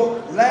is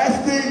called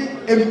Lasting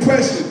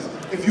Impressions.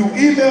 If you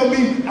email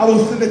me, I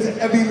will send it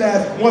to every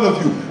last one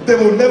of you. They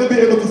will never be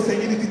able to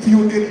say anything to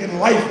you again in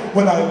life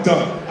when I'm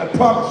done. I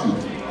promise you.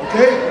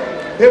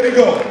 Okay? Here we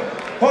go.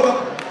 Hold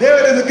on. There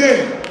it is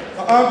again.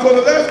 The Ankh on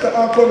the left, the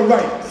Ankh on the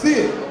right. See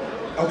it?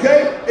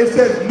 Okay? It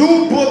says,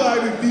 new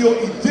bulla reveal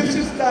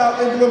Egyptian-style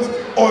emblems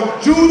on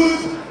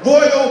Judah's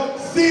royal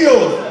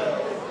seals.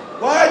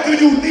 Why do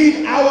you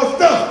need our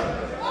stuff?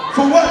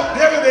 For what?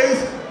 There it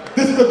is.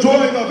 This is a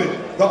drawing of it.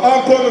 The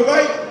Ankh on the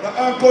right, the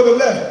Ankh on the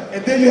left.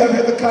 And then you have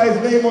Hezekiah's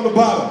name on the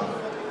bottom.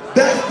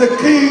 That's the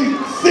king's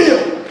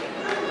seal.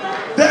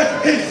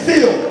 That's his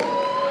seal.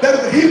 That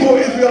is the Hebrew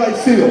Israelite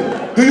seal.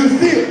 Do you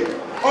see it?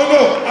 Oh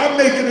no, I'm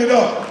making it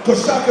up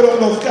because Shaka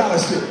don't know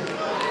scholarship.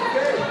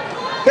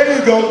 There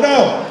you go.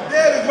 Now,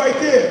 there it is right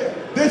there.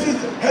 This is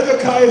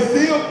Hezekiah's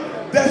seal.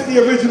 That's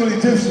the original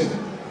Egyptian.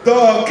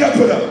 The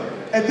Kepeda.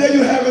 And then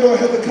you have it on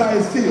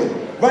Hezekiah's seal.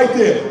 Right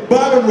there.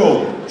 Bottom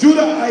row,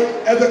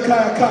 Judahite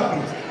Hezekiah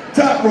copies.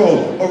 Top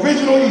row,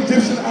 original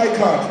Egyptian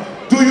icons.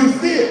 Do you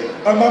see it?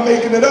 Am I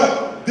making it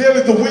up? There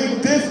is the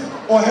winged disc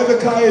on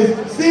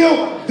Hezekiah's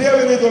seal. There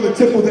it is on the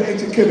tip of the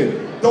ancient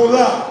Kemet. Don't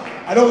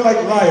lie. I don't like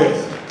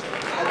liars.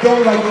 I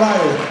don't like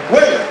liars.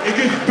 Wait, it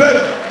gets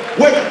better.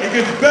 Wait, it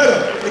gets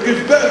better. It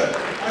gets better.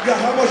 I got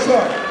how much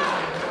time?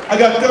 I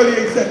got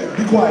 38 seconds.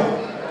 Be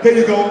quiet. Here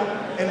you go.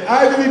 An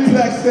ivory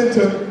plaque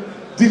center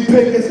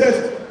depicts, it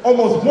says,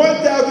 almost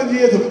 1,000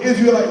 years of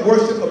Israelite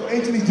worship of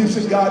ancient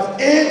Egyptian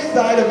gods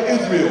inside of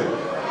Israel.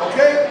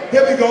 Okay?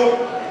 Here we go.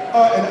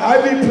 An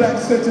ivory plaque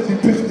center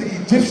depicts the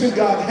Egyptian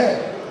god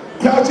Het,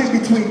 crouching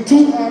between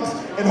 2 ox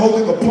and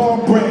holding a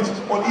palm branch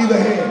on either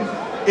hand.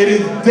 It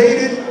is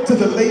dated to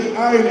the late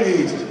Iron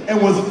Age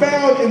and was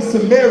found in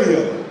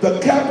Samaria, the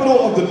capital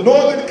of the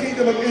northern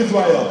kingdom of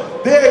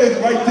Israel. There it is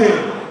right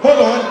there. Hold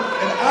on.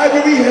 An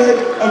ivory head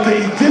of the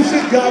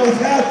Egyptian goddess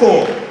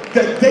Hathor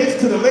that dates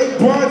to the late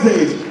Bronze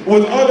Age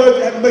was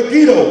unearthed at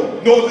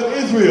Megiddo, northern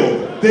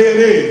Israel. There it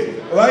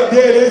is. All right,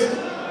 there it is.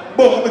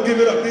 Boom, I'm gonna give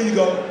it up. There you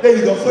go. There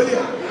you go. So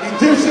yeah,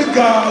 Egyptian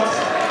gods,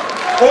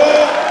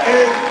 all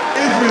in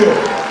Israel.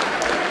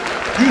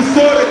 You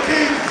saw the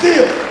king's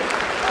seal.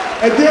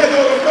 And there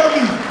are the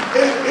mummies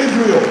in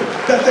Israel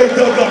that they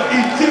dug up.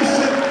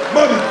 Egyptian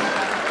mummies.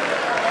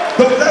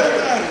 Don't let it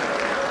die.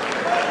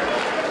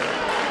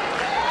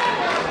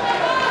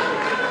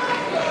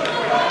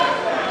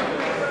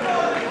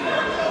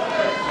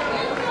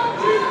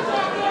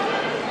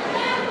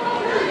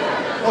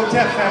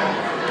 Hotep family.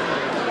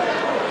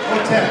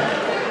 Hotep.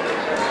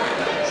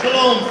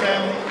 Shalom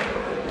family.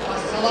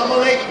 Assalamu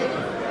alaikum.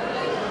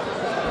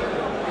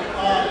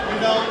 You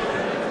know,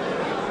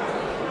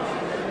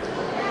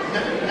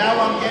 now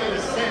I'm getting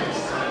a sense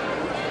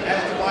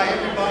as to why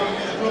everybody in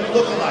this room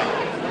look alike.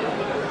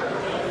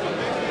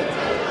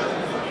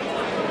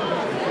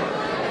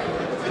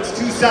 It's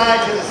two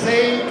sides of the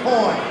same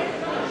coin.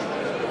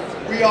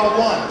 We are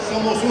one.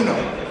 Somos uno.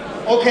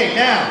 Okay,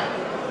 now.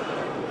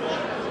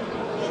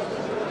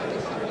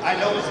 I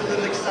know it's a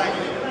little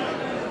exciting.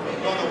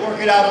 We're going to work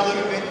it out a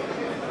little bit.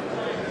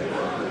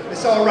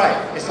 It's all right.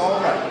 It's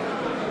all right.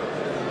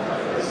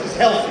 This is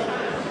healthy.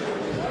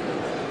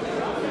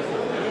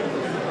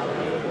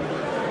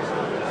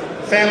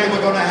 Family,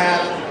 we're going to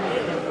have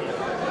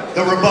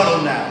the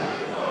rebuttal now.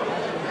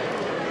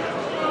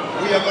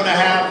 We are going to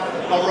have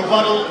a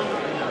rebuttal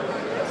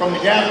from the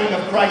Gathering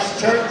of Christ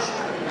Church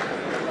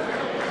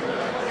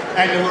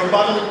and a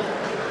rebuttal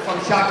from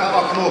Shaka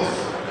Akmos.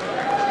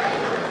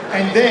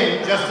 And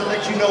then, just to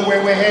let you know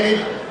where we're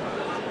headed,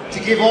 to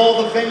give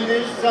all the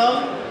vendors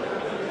some,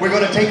 we're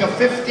going to take a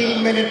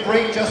 15-minute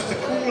break just to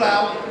cool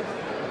out,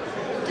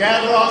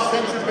 gather our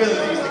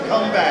sensibilities to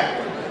come back,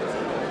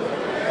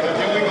 but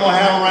then we're going to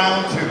have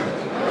round two.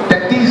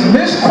 That these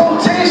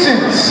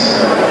misquotations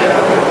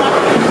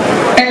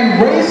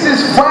and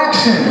racist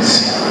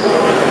fractions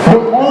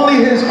were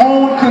only his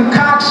own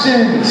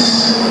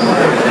concoctions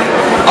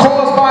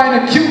caused by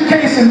an acute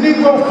case of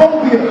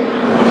Negrophobia.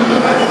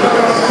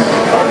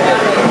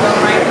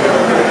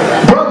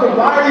 Brother,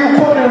 why are you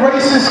quoting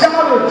racist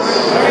scholars?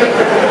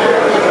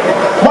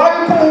 Why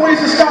are you quoting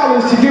racist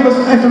scholars to give us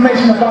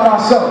information about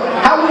ourselves?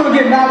 How are we going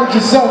to get knowledge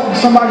of self from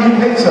somebody who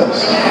hates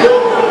us?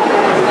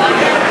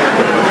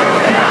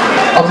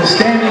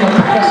 Understanding of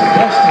Professor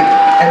Beston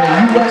and the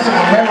U.S. of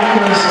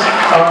America's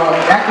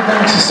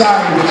academic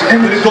society, which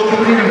Emily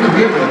completed and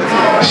created,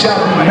 shall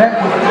be met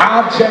with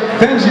object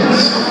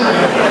vengeance.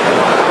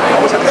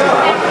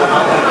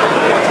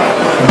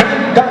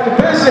 Dr.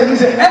 Ben said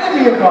he's an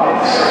enemy of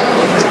ours.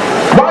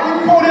 Why are you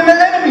quoting the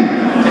enemy?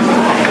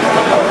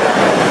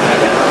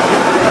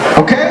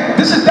 Okay?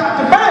 This is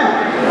Dr. Ben.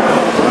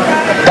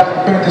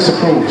 Dr. Ben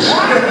disapproves.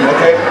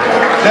 Okay?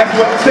 That's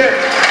what he said.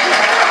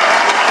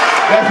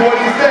 That's what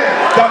he said.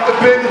 Dr.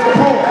 Ben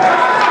disapproves.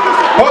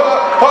 Hold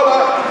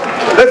up.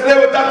 Let's hear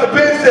what Dr.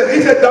 Ben said.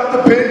 He said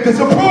Dr. Ben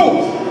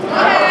disapproves.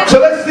 So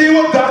let's see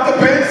what Dr.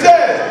 Ben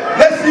said.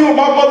 Let's see what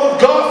my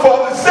mother's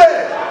godfather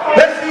said.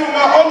 Let's see what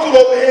my uncle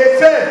over here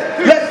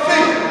said. Let's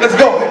see. Let's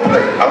go. Let's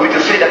play. Are we to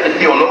say that the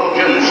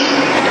theologians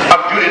of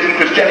Judaism,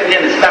 Christianity,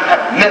 and Islam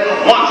have never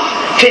once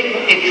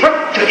taken a trip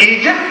to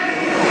Egypt,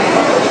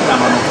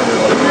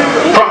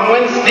 from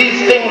whence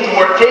these things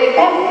were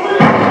taken?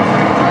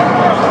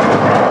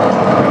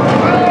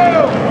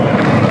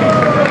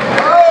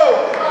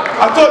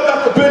 I thought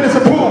Dr. Ben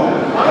disapproved.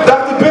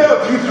 Dr. Bell,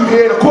 did you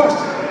hear the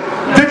question?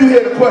 Did you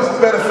hear the question?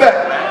 Matter of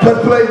fact,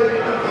 let's play.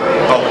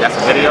 Oh, that's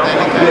a video?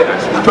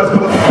 Yeah. Press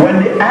play.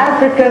 When the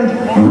Africans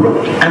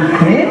looked and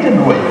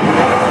created with,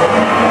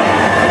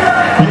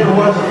 there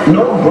was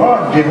no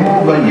God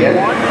Jehovah yet.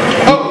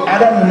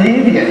 Adam and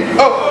Eve yet.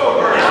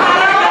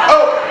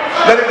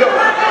 Let it go.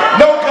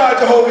 No God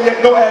Jehovah yet,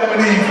 no Adam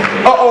and Eve.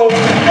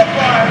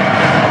 Goodbye.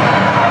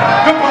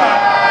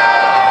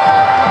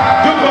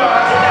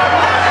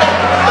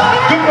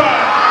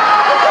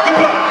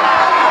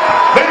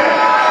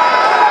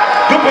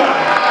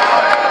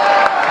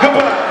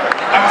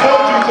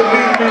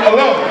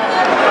 Alone.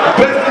 The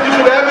best thing you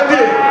could ever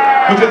did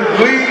was just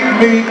leave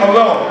me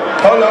alone.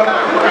 Hold up,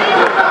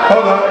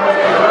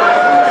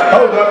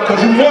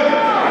 because you won it,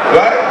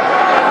 right?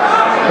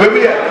 Where we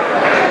at?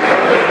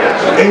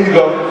 There you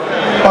go.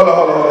 Hold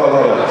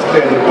on.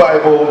 Stand the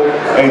Bible,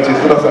 ain't just,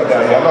 what else I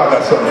got here? I know I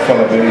got something fun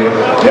up in here.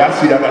 Yeah, I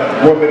see I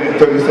got 1 minute and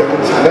 30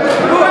 seconds left.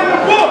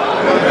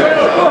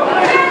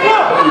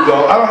 There you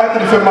go. I don't have to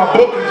defend my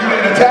book because you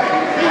didn't attack it.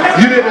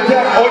 You didn't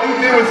attack. All you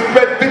did was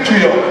spread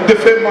vitriol.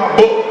 Defend my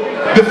book.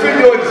 Defend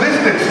your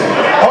existence.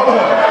 Hold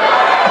on.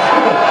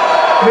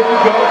 Here you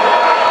go.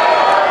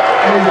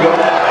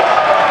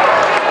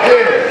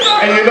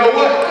 Yeah. And you know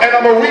what? And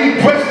I'm going to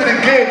read Preston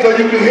again so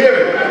you can hear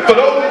it. For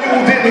those of you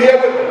who didn't hear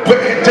what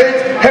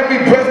James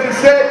Henry Preston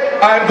said,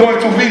 I'm going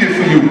to read it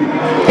for you.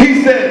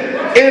 He said,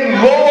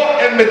 in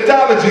lore and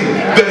mythology,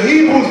 the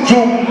Hebrews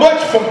drew much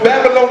from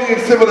Babylonian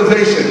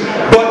civilization,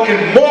 but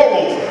in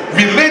morals,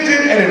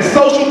 religion, and in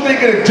social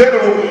thinking in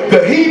general,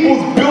 the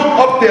Hebrews built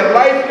up their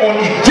life on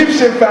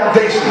Egyptian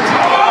foundations.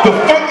 The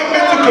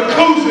fundamental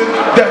conclusion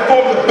that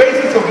formed the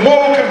basis of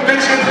moral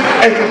convictions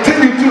and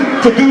continue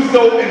to do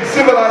so in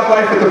civilized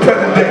life at the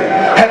present day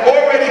had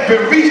already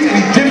been reached in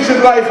Egyptian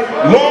life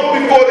long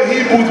before the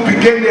Hebrews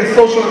began their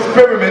social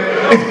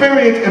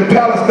experience in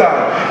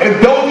Palestine.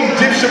 And those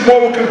Egyptian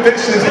moral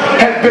convictions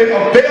had been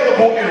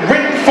available in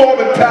written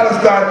form in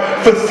Palestine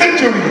for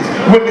centuries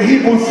when the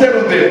Hebrews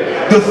settled there.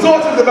 The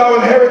sources of our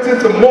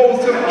inheritance of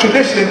moral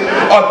tradition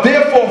are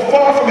therefore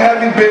far from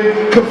having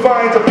been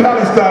confined to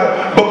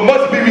Palestine, but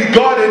must be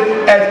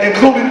regarded as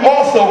including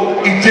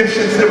also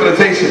Egyptian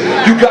civilization.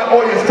 You got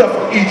all your stuff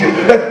from Egypt.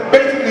 That's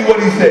basically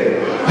what he said.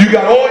 You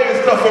got all your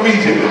stuff from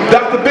Egypt.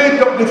 Dr. Ben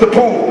don't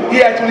disapprove.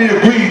 He actually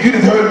agrees. You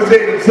just heard him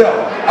say it himself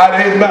out of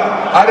his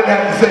mouth. I didn't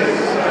have to say it.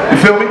 You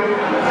feel me? I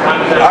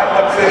didn't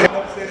have to say it.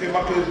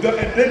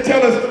 And then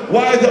tell us,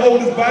 why is the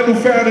oldest Bible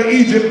found in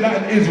Egypt, not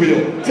in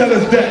Israel? Tell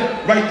us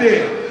that right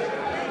there.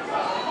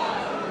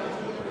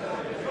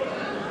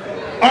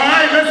 All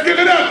right, let's give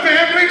it up,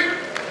 family.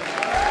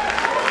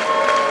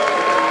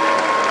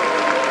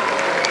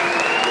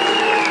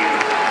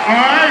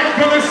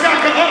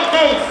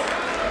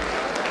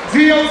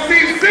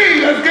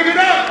 POCC, let's give it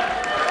up.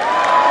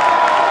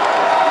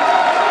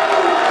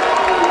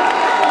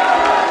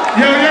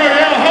 Yo,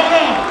 hold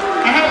on.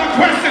 I have a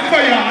question for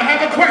y'all. I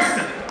have a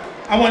question.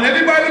 I want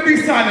everybody to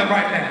be silent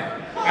right now.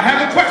 I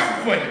have a question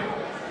for you.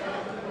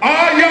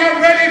 Are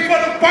y'all ready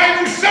for the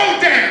final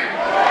showdown?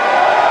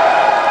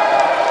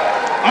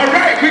 All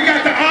right, we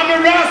got the Armor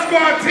Raw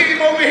Squad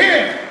team over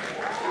here.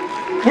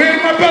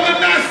 Where's my brother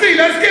Nasi?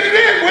 Let's get it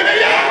in. Where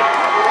they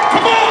at?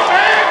 Come on,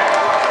 man.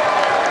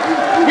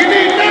 We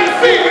need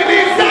Nasi. We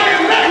need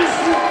Zion Lex.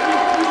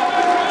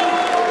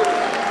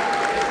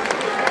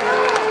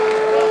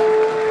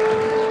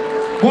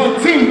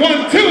 1, 2,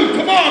 1, 2.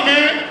 Come on,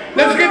 man.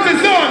 Let's get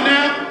this on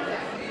now.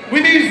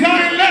 We need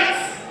Zion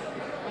Lex.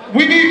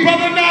 We need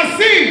brother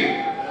Nasi.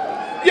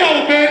 Yo,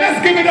 man,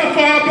 let's give it up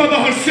for our brother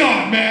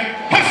Hashan, man.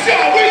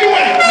 Hashan, where you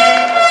at,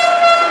 man?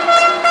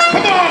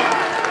 Come on.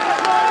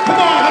 Come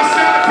on,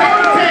 Hashan. Take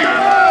the tape.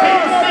 Take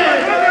the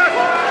stand.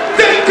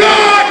 The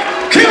God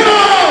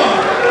Killer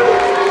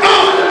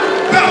of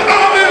the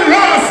Armor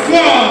Raw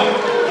Squad.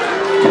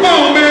 Come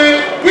on, man.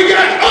 We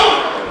got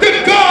the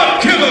God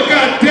Killer,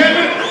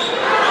 goddammit.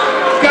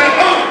 Got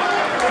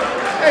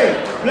Hey,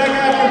 Black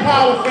African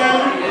Power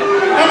family.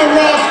 Armor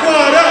Raw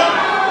Squad up.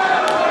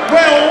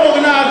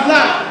 Well-organized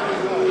lot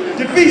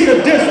defeats a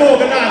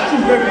disorganized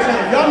troop every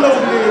time. Y'all know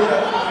what it is.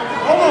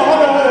 Hold on.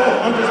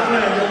 I'm just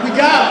playing. We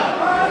got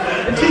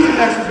it. The teaching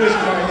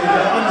exhibition right here.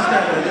 Y'all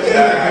understand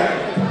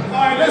that. All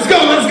right, let's go.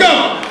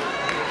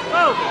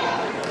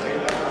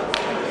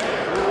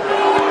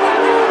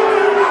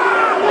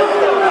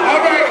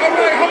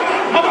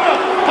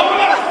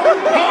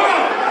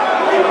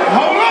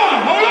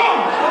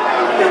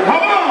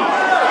 Hold on.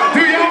 Do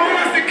y'all want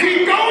us to keep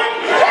going?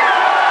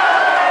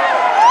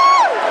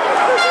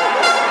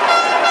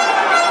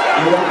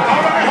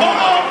 All right, hold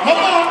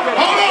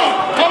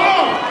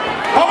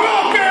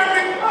on,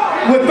 family.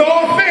 With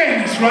all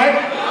fairness, right?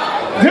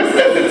 Just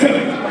listen to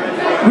me.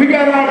 We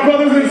got our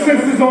brothers and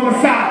sisters on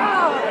the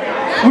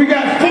side. We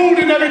got food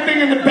and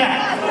everything in the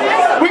back.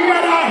 We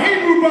got our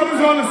Hebrew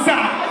brothers on the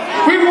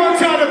side. We want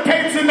y'all to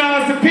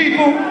patronize the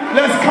people.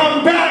 Let's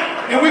come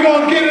back and we're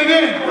gonna get it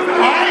in. All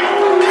right?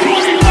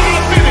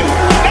 25 minutes.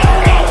 Let's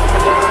go.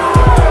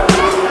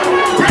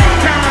 Break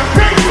time.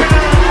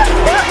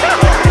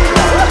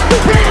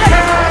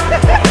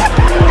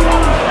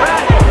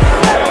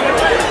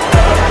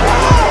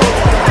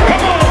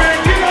 Come on, man.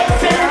 Get up,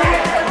 Sarah.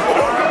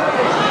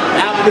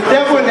 The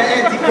devil and the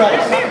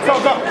Antichrist.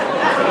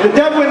 The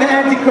devil and the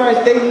Antichrist,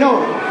 they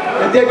know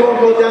that they're going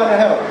to go down to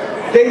hell.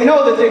 They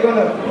know that they're going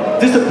to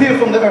disappear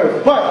from the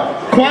earth.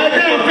 But quiet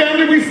down,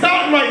 family. We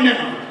starting right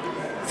now,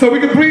 so we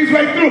can breeze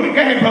right through it.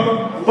 Go ahead, brother.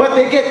 But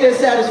they get their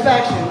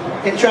satisfaction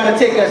in trying to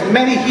take as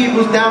many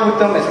Hebrews down with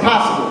them as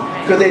possible,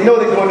 because they know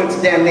they're going into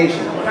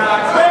damnation.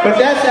 But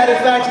that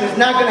satisfaction is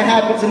not going to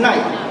happen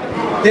tonight.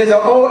 There's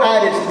an old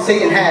adage that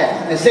Satan has,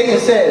 and Satan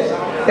says,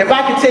 if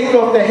I could take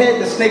off the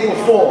head, the snake will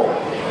fall.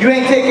 You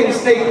ain't taking the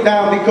snake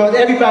down because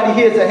everybody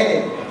here is a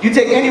head. You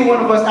take any one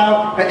of us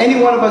out, and any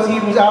one of us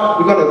Hebrews out,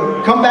 we're going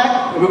to come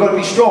back, and we're going to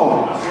be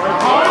strong.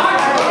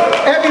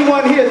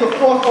 Everyone here is a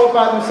force all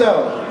by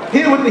themselves.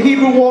 Here with the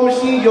Hebrew war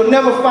machine, you'll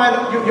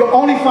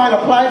only find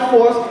applied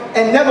force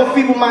and never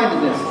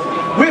feeble-mindedness.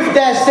 With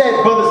that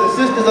said, brothers and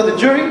sisters of the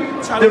jury,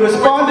 the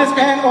respondents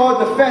and or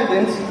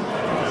defendants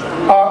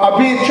are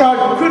being charged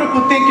with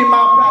critical thinking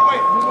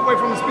malpractice. Move away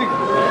from the speaker.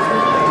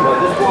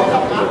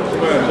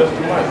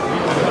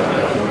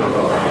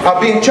 Are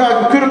being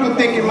charged with critical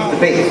thinking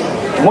debates.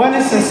 One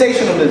is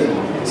sensationalism.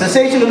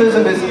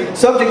 Sensationalism is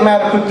subject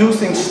matter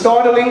producing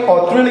startling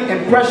or thrilling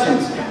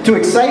impressions to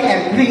excite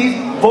and please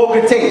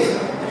vulgar taste.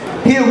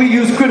 Here we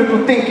use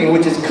critical thinking,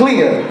 which is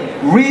clear,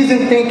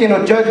 reasoned thinking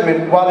or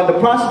judgment, while in the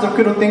process of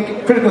critical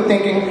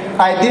thinking,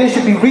 ideas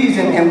should be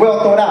reasoned and well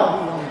thought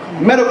out.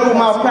 Medical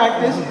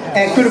malpractice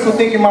and critical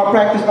thinking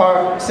malpractice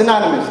are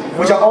synonymous,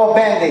 which are all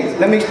band-aids.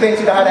 Let me explain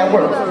to you how that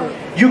works.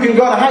 You can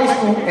go to high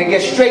school and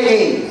get straight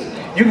A's.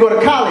 You can go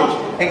to college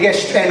and get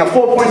a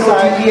 4.0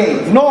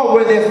 GPA. Nor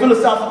were they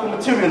philosophical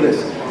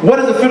materialists. What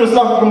is a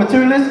philosophical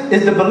materialist?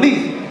 It's the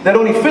belief that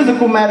only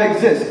physical matter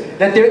exists,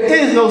 that there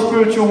is no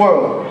spiritual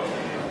world.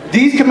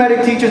 These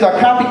Kemetic teachers are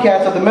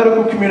copycats of the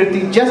medical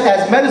community. Just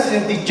as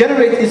medicine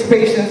degenerates its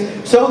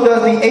patients, so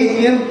does the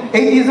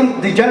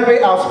atheism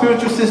degenerate our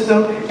spiritual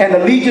system and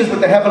allegiance with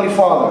the Heavenly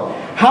Father.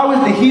 How is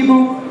the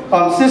Hebrew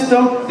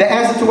system the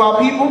answer to our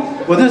people?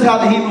 Well, this is how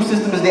the Hebrew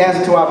system is the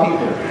answer to our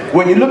people.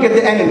 When you look at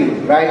the enemy,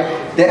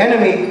 right? The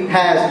enemy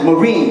has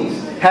Marines,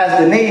 has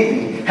the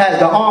Navy, has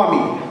the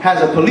Army, has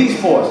a police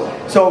force.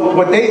 So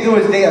what they do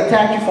is they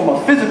attack you from a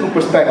physical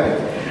perspective.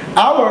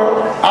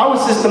 Our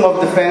system of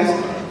defense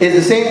is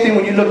the same thing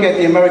when you look at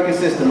the American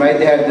system, right?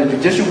 They have the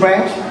judicial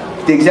branch,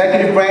 the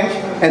executive branch,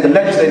 and the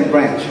legislative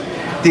branch.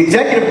 The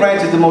executive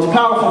branch is the most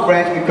powerful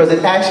branch because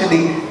it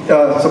actually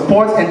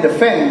supports and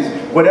defends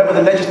whatever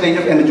the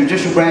legislative and the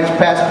judicial branch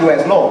pass through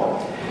as law.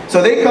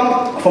 So they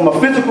come from a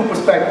physical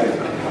perspective.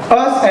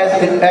 Us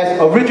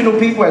as original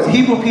people, as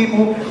Hebrew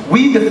people,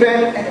 we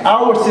defend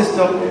our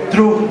system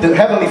through the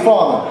Heavenly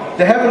Father.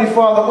 The Heavenly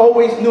Father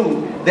always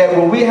knew that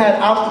when we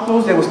had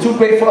obstacles that was too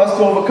great for us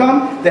to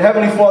overcome, the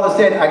Heavenly Father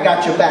said, I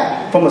got your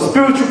back. From a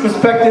spiritual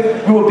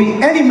perspective, we will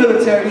beat any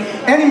military,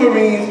 any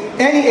Marines,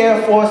 any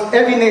Air Force,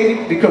 every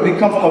Navy, because we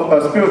come from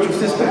a spiritual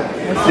system.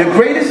 The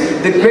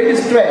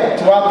greatest threat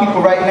to our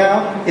people right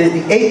now is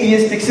the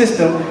atheistic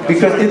system,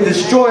 because it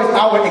destroys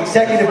our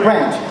executive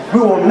branch. We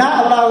will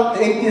not allow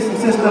the atheistic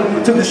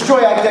system to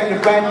destroy our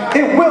executive branch.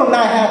 It will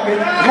not happen.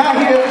 Not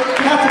here,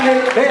 not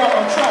today. They are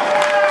on track.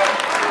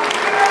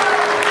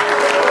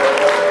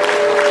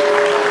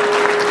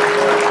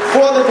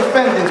 For the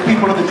defendants,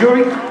 people of the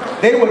jury,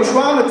 they were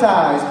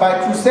traumatized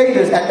by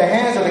crusaders at the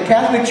hands of the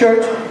Catholic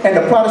Church and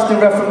the Protestant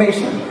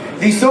Reformation.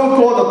 These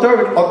so-called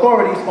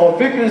authorities or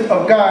vicars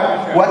of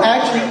God were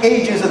actually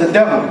agents of the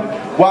devil.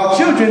 While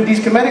children, these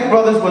Kemetic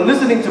brothers were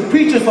listening to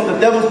preachers from the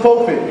devil's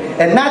pulpit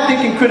and not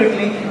thinking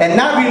critically and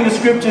not reading the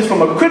scriptures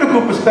from a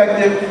critical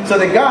perspective so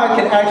that God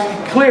can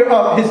actually clear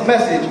up his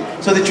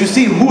message so that you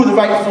see who the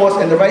right force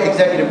and the right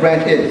executive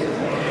branch is.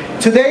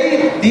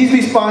 Today, these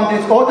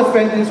respondents or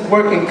defendants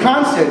work in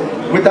concert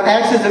with the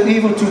axis of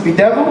evil to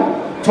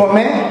bedevil,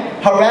 torment,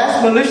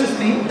 harass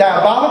maliciously,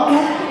 diabolical,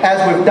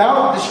 as with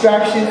doubt,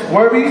 distractions,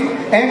 worries,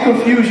 and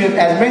confusion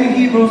as many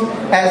Hebrews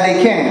as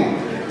they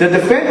can. The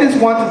defendants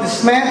want to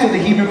dismantle the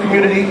Hebrew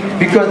community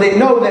because they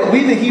know that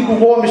we, the Hebrew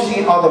war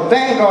machine, are the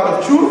vanguard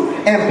of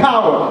truth and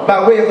power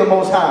by way of the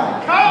Most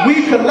High.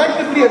 We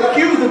collectively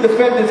accuse the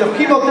defendants of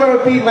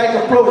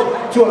chemotherapy-like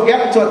approach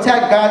to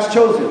attack God's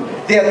chosen.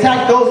 They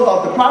attack those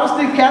of the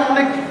Protestant,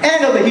 Catholic,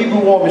 and of the Hebrew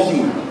war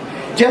machine.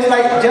 Just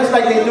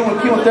like they do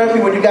with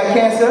chemotherapy when you got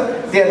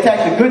cancer, they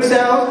attack the good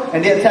cells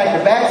and they attack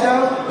the bad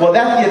cells. Well,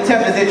 that's the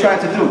attempt that they're trying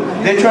to do.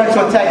 They're trying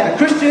to attack the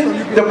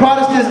Christians, the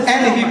Protestants,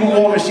 and the Hebrew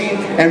war machine,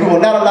 and we will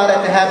not allow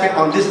that to happen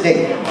on this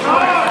day.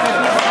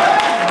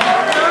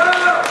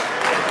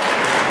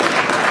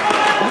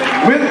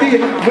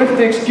 With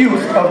the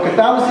excuse of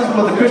Catholicism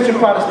or the Christian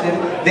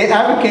Protestant, they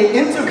advocate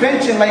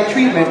intervention-like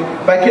treatment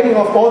by killing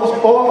off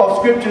all of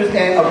scriptures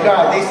and of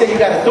God. They say you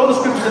got to throw the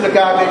scriptures in the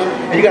garbage,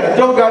 and you got to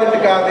throw God in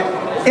the garbage.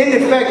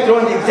 In effect,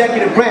 throwing the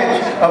executive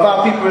branch of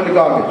our people in the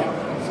garbage.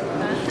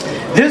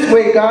 This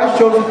way, God's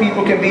chosen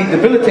people can be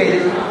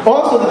debilitated.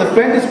 Also, the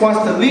defendants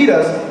wants to lead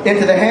us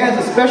into the hands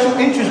of special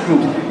interest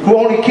groups who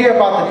only care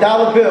about the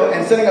dollar bill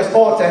and sending us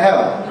all to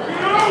hell.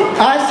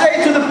 I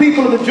say to the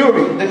people of the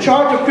jury, the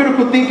charge of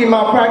critical thinking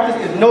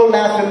malpractice is no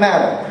laughing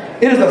matter.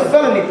 It is a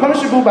felony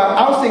punishable by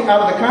ousting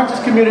out of the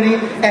conscious community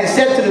and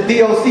sent to the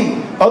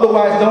DOC,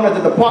 otherwise known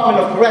as the Department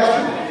of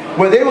Correction,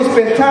 where they will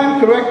spend time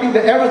correcting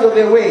the errors of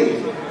their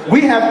ways.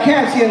 We have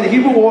camps here in the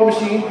Hebrew war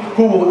machine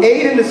who will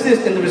aid and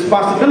assist in the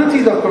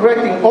responsibilities of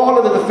correcting all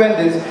of the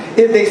defendants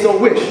if they so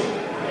wish.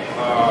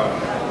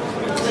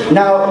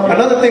 Now,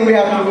 another thing we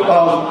have to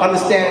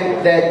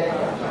understand that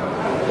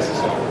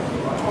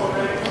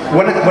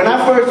when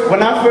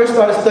I first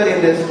started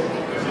studying this,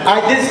 I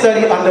did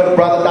study under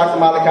Brother Dr.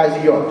 Malachi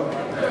Z. York.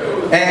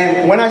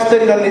 And when I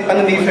studied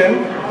underneath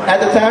him, at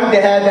the time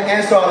they had the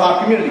Ansar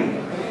Allah community.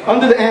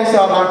 Under the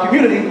Ansar Allah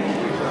community,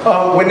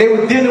 when they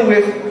were dealing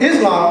with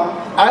Islam,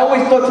 I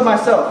always thought to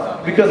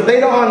myself, because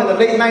later on in the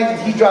late 90s,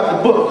 he dropped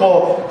a book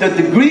called The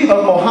Degree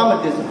of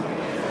Mohammedism.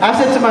 I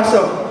said to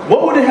myself,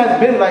 what would it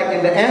have been like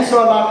in the Ansar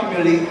Allah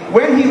community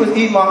when he was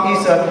Imam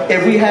Isa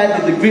if we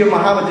had the degree of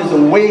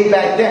Mohammedism way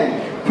back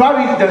then?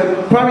 Probably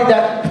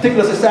that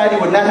particular society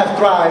would not have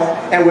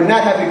thrived and would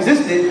not have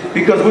existed,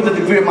 because with the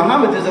degree of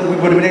Mohammedism, we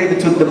would have been able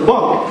to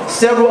debunk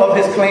several of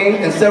his claims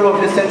and several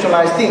of his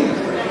centralized themes.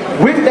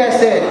 With that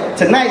said,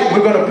 tonight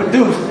we're going to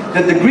produce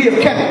the degree of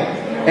Kemet.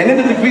 And in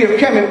the degree of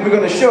Kemet, we're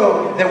going to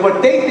show that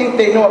what they think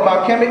they know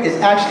about Kemet is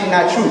actually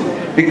not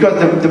true. Because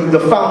the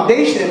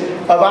foundation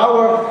of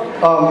our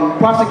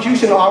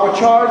prosecution or our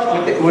charge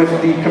with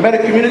the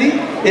Kemetic community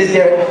is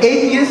their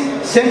atheist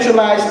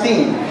centralized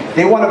theme.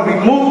 They want to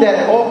remove that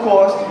at all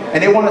costs,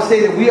 and they want to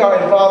say that we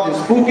are involved in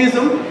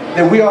spookism,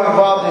 that we are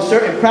involved in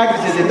certain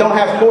practices that don't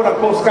have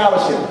quote-unquote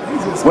scholarship.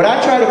 What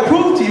I try to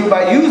prove to you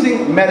by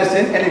using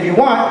medicine, and if you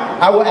want,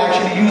 I will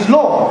actually use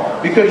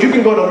law. Because you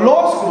can go to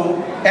law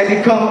school and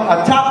become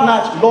a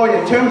top-notch lawyer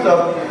in terms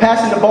of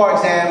passing the bar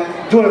exam,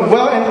 doing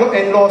well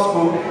in law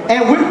school,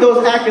 and with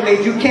those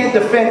accolades, you can't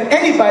defend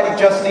anybody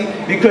justly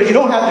because you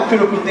don't have the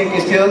critical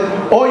thinking skills.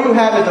 All you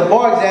have is a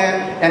bar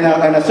exam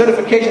and a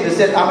certification that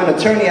says I'm an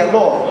attorney at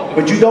law,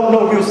 but you don't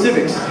know real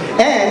civics.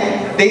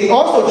 And they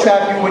also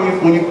trap you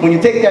when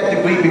you take that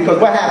degree, because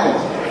what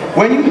happens?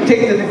 When you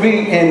take the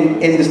degree in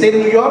the state of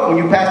New York, when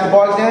you pass the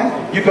bar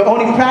exam, you can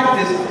only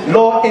practice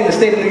law in the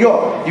state of New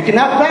York. You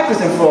cannot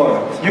practice in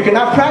Florida. You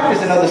cannot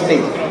practice in other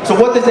states. So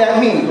what does that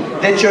mean?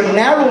 That your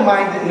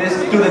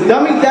narrow-mindedness through the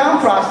dumbing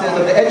down process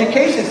of the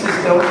education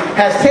system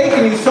has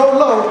taken you so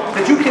low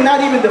that you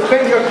cannot even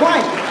defend your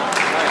client.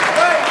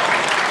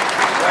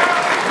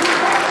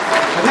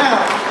 Now,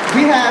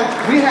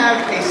 we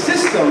have a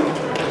system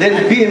that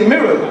is being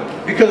mirrored,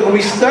 because when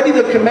we study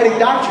the Kemetic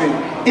doctrine,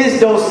 it's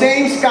those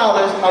same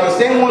scholars are the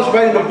same ones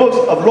writing the books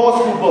of law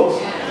school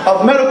books.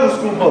 of medical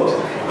school books.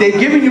 They've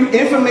given you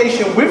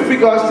information with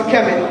regards to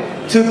Kemet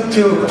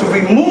to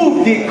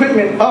remove the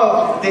equipment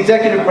of the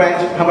executive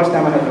branch. How much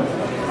time I have?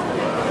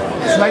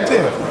 It's right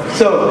there.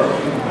 So,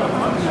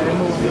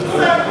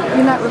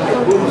 you're not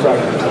recording. Sorry,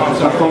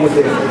 my phone was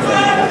there.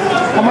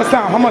 How much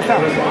time? How much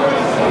time?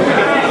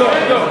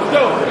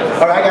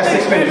 All right, I got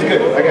 6 minutes.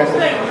 Good. I got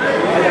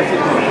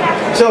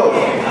 6. So,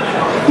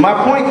 my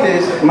point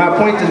is,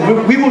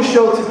 we will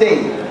show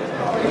today,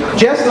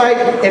 just like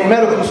in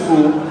medical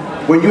school,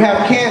 when you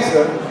have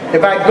cancer,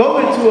 if I go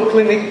into a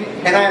clinic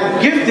and I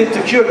am gifted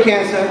to cure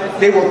cancer,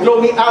 they will throw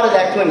me out of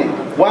that clinic.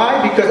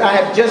 Why? Because I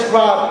have just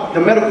robbed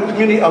the medical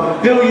community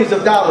of billions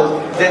of dollars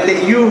that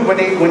they use when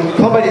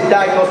somebody is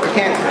diagnosed with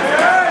cancer.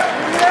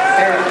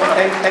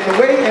 And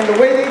the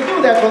way they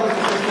do that, brothers and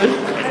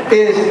sisters,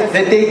 is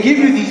that they give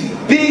you these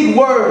big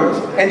words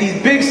and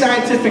these big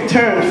scientific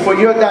terms for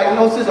your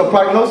diagnosis or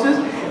prognosis,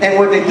 and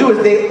what they do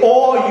is they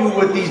awe you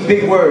with these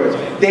big words.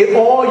 They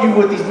awe you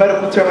with these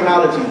medical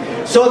terminology,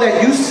 so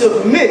that you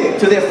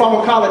submit to their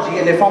pharmacology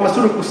and their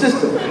pharmaceutical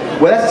system.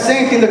 Well, that's the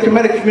same thing the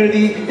Kemetic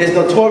community is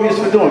notorious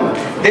for doing.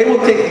 They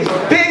will take these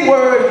big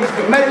words, these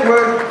Kemetic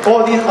words,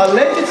 or these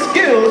alleged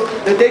skills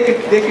that they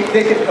can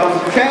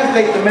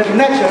translate the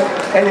Medunetia,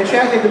 and in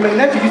translate the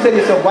Medunetia, you say to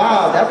yourself,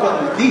 wow, that was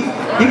deep.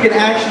 He can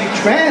actually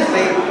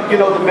translate, the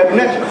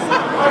Medunetia.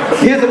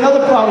 Here's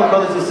another problem,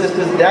 brothers and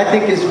sisters, that I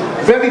think is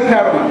very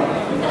paramount.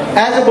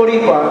 As a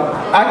Boricua,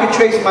 I could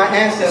trace my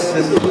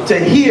ancestors to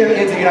here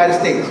in the United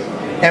States.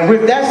 And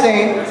with that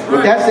saying,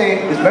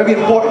 it's very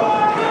important.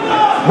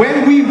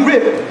 When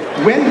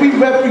we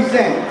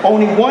represent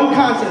only one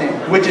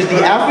continent, which is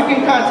the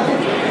African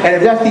continent, and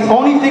if that's the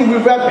only thing we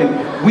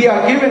represent, we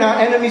are giving our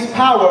enemies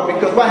power,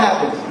 because what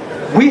happens?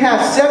 We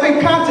have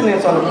 7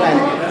 continents on the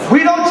planet.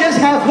 We don't just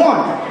have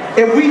one.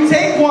 If we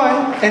take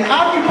one and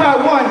occupy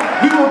one,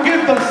 we will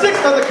give them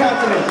 6 other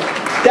continents.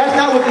 That's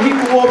not what the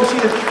Hebrew war machine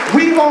is.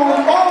 We own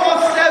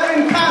almost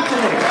 7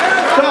 continents.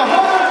 The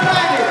whole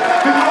planet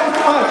belongs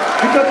to us,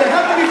 because the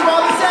Heavenly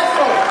Father said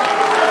so.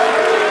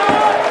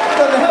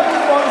 Because the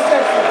Heavenly Father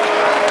said so.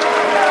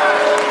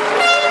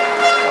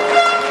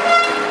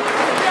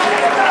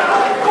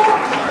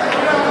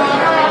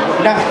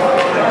 Now,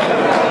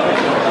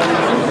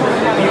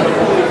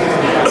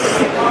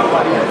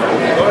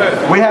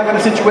 we're having a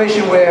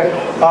situation where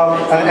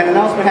an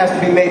announcement has to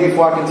be made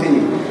before I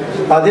continue.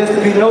 There's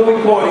to be no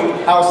recording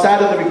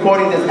outside of the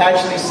recording that's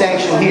actually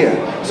sanctioned here.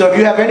 So if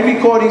you have any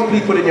recordings,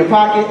 please put it in your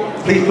pocket,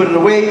 please put it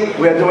away.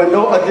 We are doing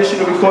no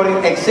additional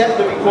recording except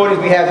the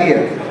recordings we have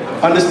here.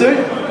 Understood?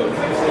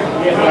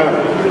 Yes,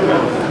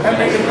 that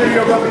makes a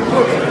video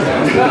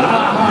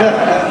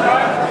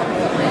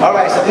All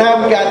right, so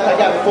now I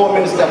got 4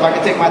 minutes left. I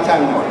can take my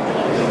time now.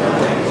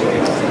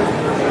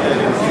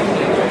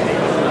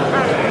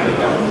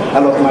 I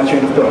lost my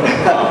train of thought.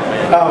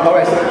 All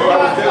right, so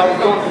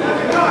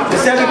the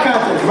 7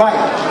 continents, right,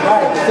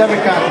 the 7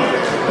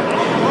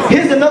 continents.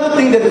 Here's another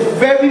thing that is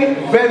very,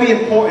 very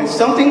important.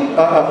 Something,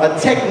 a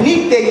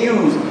technique they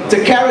use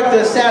to character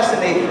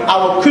assassinate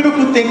our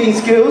critical thinking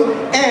skills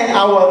and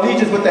our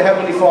allegiance with the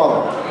Heavenly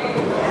Father.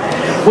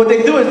 What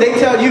they do is they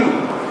tell you,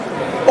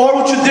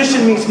 oral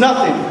tradition means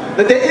nothing.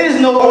 That there is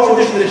no oral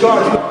tradition is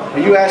garbage.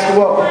 And you ask,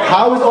 well,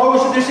 how is oral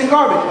tradition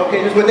garbage?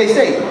 Okay, this is what they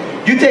say.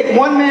 You take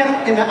one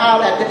man in the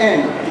aisle at the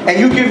end, and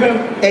you give him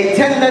a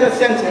 10-letter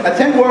sentence, a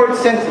 10-word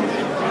sentence.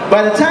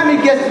 By the time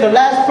he gets to the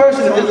last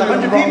person, if there's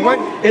 100 people,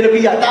 it'll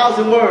be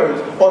 1,000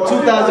 words or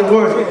 2,000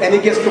 words, and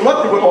it gets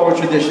corrupted with oral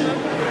tradition.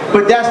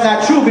 But that's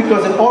not true,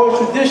 because in oral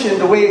tradition,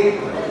 the way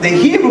the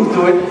Hebrews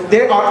do it,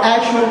 there are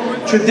actual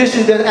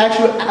traditions, there's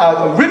actual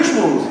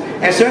rituals,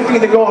 and certain things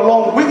that go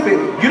along with it.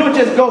 You don't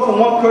just go from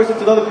one person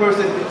to the other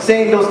person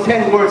saying those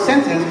 10-word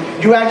sentences.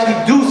 You actually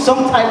do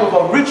some type of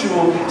a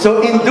ritual.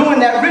 So in doing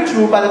that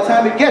ritual, by the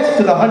time it gets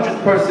to the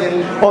 100th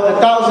person or the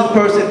 1,000th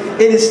person,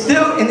 it is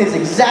still in its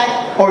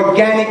exact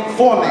organic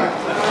format.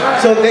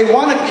 So they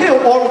want to kill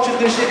oral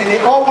tradition, and they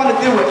all want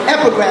to deal with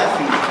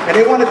epigraphy, and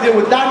they want to deal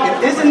with doctrine.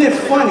 Isn't it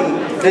funny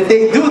that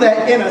they do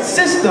that in a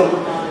system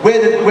where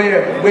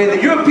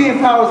the European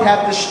powers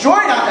have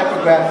destroyed our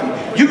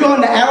epigraphy? You go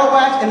in the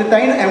Arawaks and the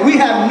Taino, and we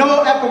have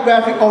no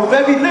epigraphy, or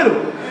very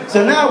little.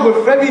 So now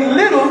with very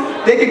little,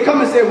 they can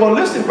come and say, well,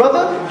 listen,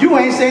 brother, you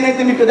ain't saying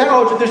anything because that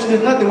oral tradition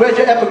is nothing. Where's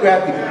your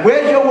epigraphy?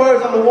 Where's your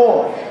words on the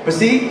wall? But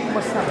see,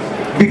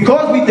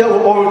 because we dealt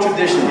with oral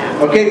tradition,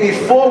 okay,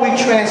 before we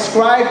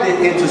transcribed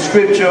it into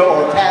scripture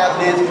or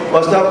tablets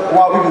or stuff,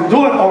 while we were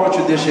doing oral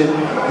tradition,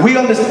 we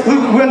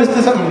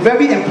understood something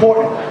very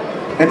important.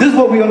 And this is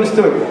what we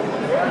understood.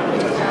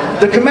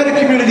 The Kemetic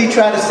community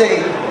tried to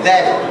say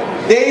that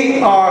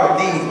they are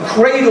the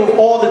cradle of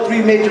all the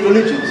 3 major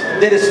religions,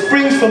 that it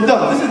springs from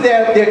them. This is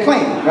their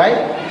claim,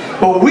 right?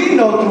 But we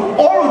know through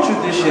oral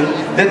tradition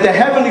that the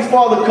Heavenly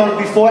Father comes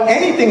before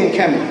anything in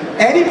Kemet.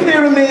 Any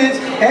pyramids,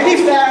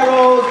 any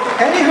pharaohs,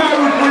 any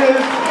hieroglyphs,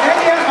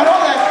 and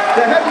all that,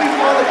 the Heavenly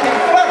Father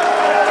came first.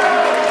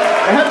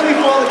 The Heavenly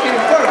Father came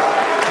first.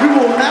 We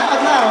will not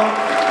allow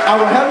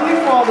our Heavenly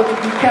Father to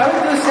be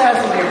character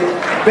assassinated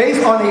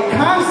based on a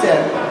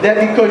concept that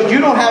because you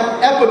don't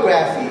have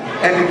epigraphy,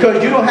 and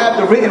because you don't have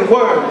the written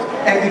words,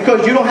 and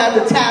because you don't have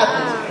the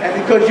tablets, and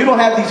because you don't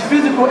have these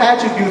physical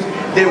attributes,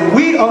 that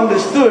we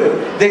understood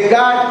that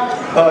God,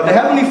 the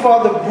Heavenly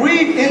Father,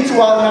 breathed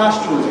into our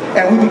nostrils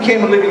and we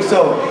became a living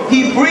soul.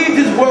 He breathed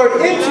His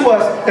word into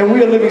us and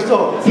we are living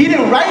souls. He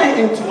didn't write it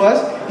into us,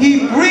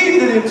 He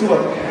breathed it into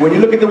us. When you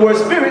look at the word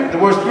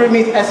spirit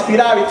means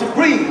aspirare, to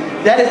breathe.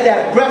 That is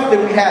that breath that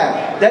we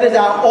have. That is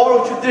our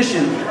oral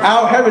tradition,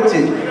 our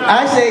heritage.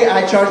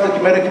 I charge the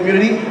Kemetic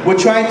community, we're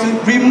trying to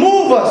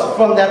remove us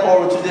from that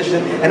oral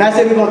tradition. And I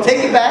say we're going to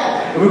take it back,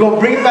 and we're going to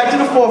bring it back to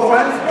the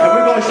forefront, and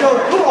we're going to show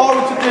through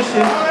oral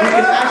tradition we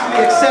can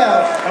actually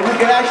excel, and we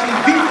can actually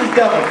beat this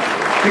devil.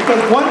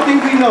 Because one thing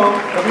we know,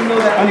 and we know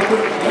that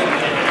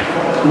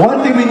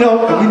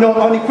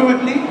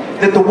unequivocally,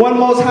 that the one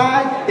Most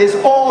High is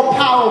all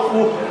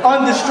powerful,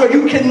 undestroyed.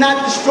 You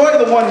cannot destroy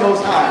the one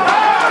Most High.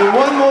 The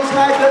one Most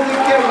High doesn't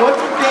care what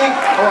you think,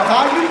 or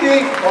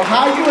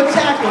how you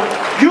attack him.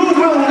 You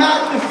will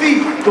not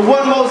defeat the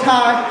one Most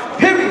High,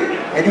 period.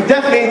 And you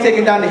definitely ain't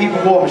taking down the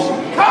Hebrew war machine.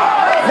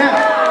 Now,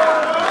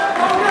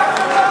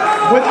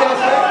 with that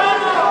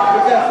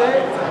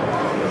said,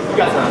 you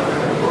got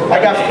time. I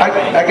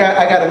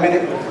got a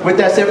minute. With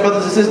that said,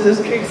 brothers and sisters,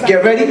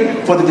 get ready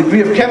for the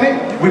degree of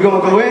Kemet. We're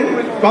going to go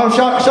in.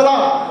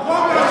 Shalom.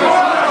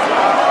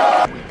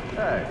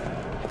 Hey.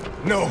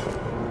 No,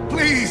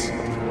 please,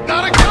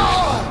 not again!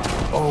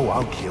 Oh,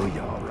 I'll kill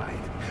you, all right.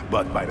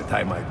 But by the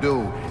time I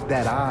do,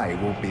 that eye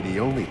won't be the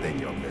only thing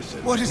you're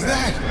missing. What is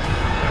that?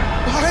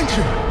 Behind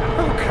you.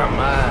 Oh, come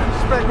on.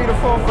 Expect me to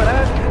fall for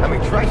that? I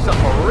mean, try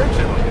something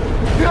original.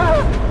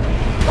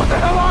 What the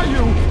hell are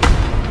you?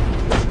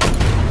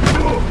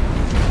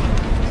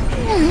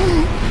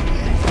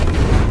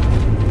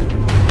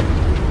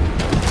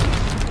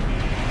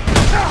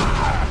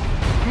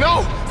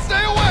 No!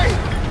 Stay away!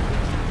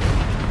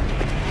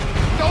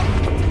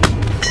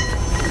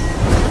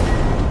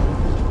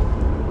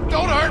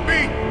 Don't hurt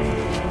me!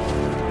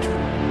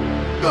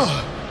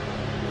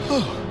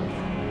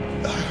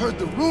 I heard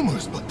the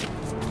rumors, but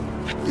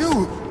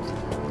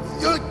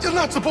you're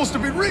not supposed to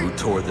be real. You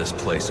tore this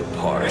place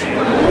apart.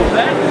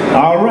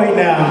 All right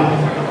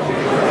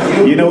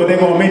now. You know what they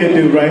want me to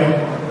do,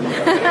 right?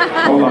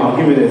 Hold on,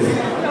 give me this.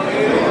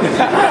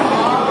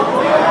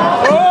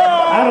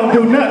 I don't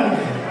do nothing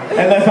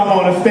unless I'm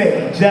on a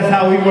stage. That's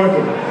how we work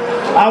it.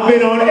 I've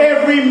been on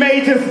every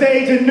major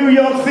stage in New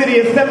York City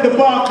except the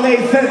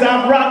Barclays Center.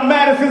 I've rocked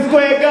Madison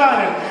Square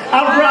Garden.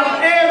 I've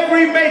rocked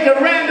every major,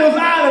 Randall's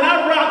Island.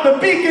 I've rocked the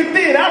Beacon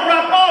Theater. I've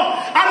rocked all.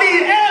 I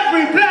need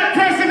every black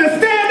person to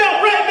stand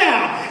up right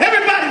now.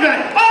 Everybody's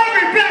like,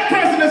 every black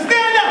person to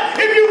stand up.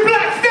 If you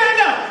black, stand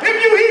up. If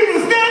you Hebrew,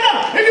 stand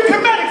up. If you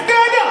Kemetic,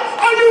 stand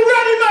up. Are you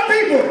ready, my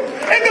people?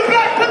 In the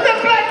black, put the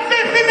black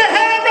fist in the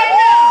hand right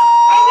now.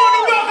 I want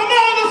to welcome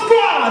all the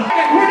squad.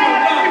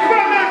 Without any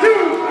further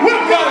ado,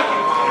 welcome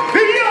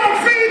the young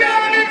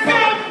female in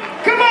itself.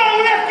 Come on,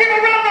 let's give a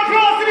round of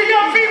applause to the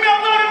young female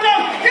Lord of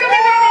Love. Give me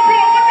a round of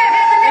applause. Put your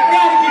hands together.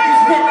 Gotta get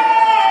this work.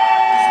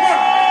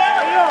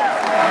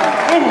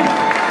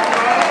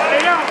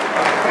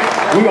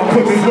 We're gonna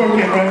put this work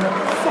in, right?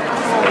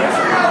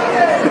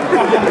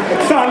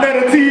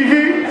 Sonetta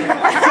TV.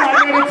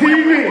 Sonetta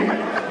TV.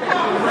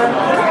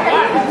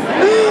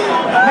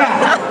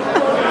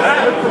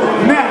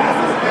 Now,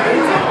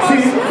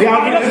 see,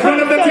 y'all get in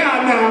front of the town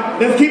now.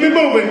 Let's keep it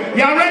moving.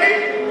 Y'all ready?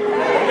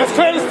 Let's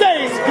clear the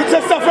stage. Get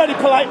yourself ready,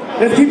 Polite.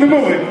 Let's keep it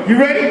moving. You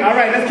ready? All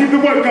right, let's keep the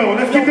work going.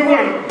 Let's keep the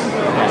work.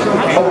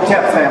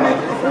 Hotep family.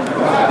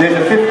 There's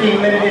a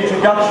 15-minute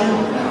introduction.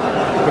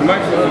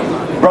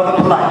 Brother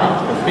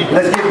Polite.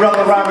 Let's give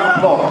brother a round of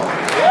applause.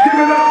 Give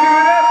it up, give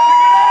it up.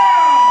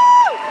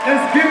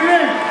 Let's give it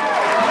in.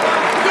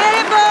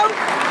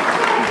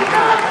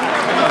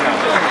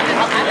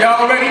 Y'all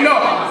already know.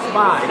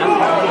 Fine.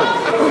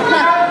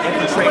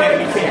 Infiltrate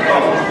enemy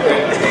camp.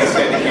 They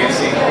said they can't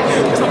see.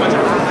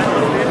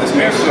 Let's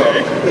make sure.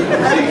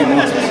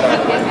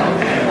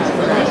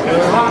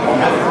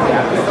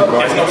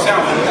 There's no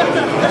sound.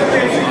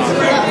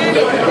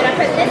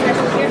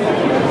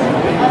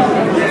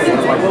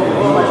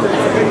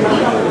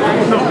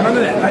 No, none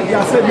of that.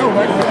 Y'all said no,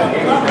 right?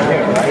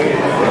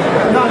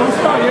 No, don't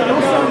start yet.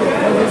 Don't start yet.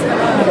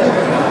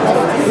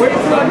 Wait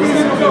till I need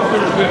it to go.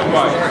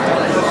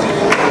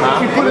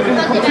 We put it in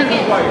the computer.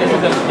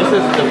 This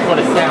is for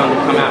the sound to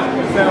come out.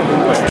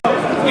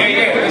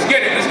 Yeah, let's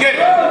get it.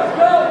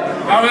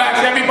 I'll relax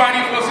everybody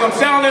for some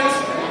silence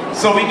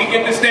so we can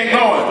get this thing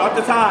going. Start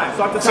the time.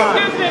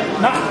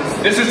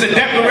 This is the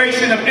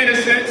Declaration of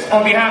Innocence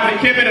on behalf of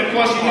Kemet. Of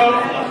course, you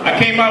know, I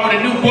came out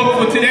with a new book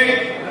for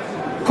today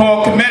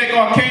called Kemetic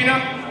Arcana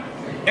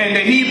and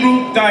the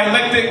Hebrew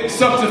Dialectic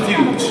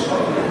Subterfuge.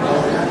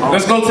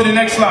 Let's go to the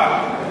next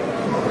slide.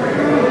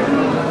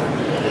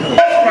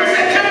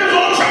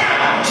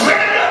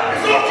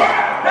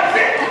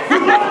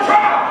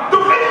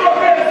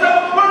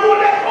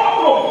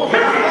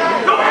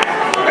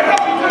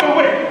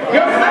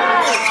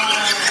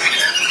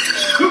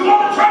 You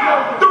want to try?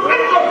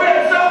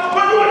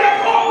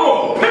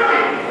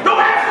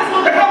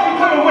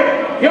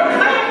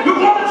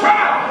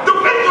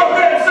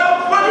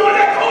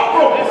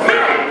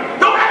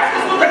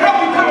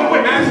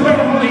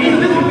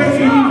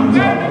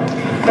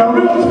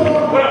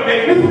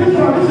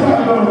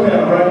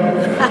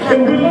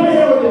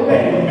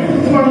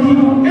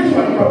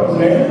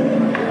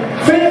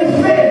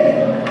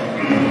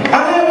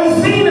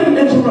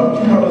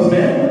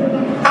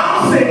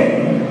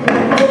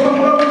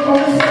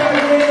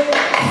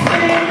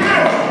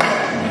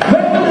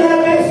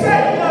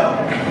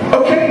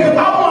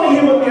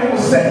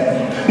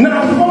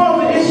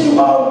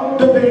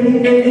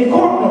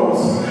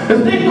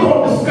 Because they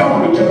call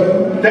discover each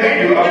other. And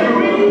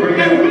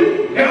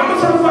I'm a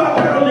certified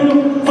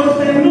paralegal for the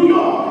state of New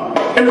York.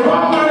 And the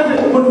bottom line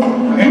is that when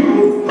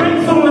you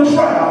bring someone to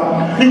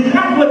trial, you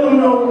have to let them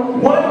know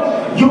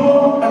what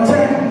your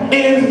attack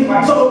is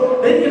so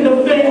they can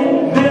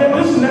defend their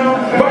position. Now,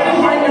 right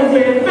is right and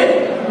fair is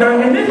fair. Now,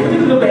 in this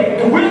particular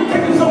debate, if we're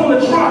taking someone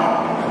to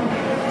trial,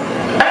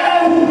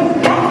 as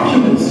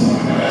prosecutors,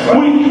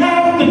 we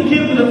have to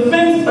give the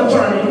defense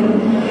attorney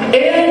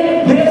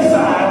and their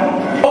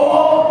side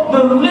all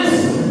the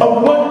list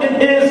of what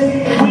it is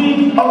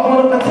we are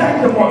going to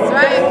attack them on.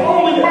 That's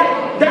only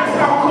right. That's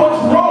how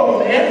courts roll,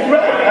 man.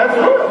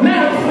 Right.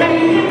 Now, it's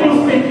making people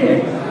speaking.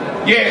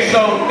 Yeah, so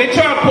they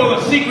try to pull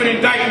a secret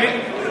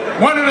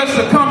indictment, wanted us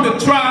to come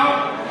to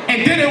trial,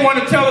 and didn't want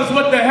to tell us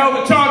what the hell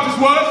the charges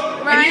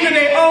was. Right. And even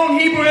their own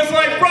Hebrew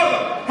Israelite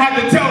brother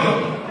had to tell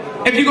them,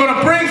 if you're going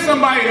to bring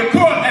somebody to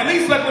court, at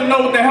least let them know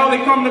what the hell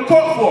they come to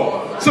court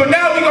for. So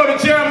now we go to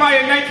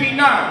Jeremiah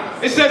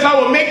 19:9. It says, I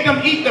will make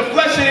them eat the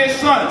flesh of their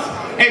sons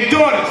and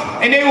daughters,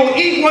 and they will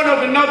eat one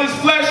of another's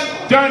flesh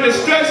during the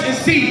stress and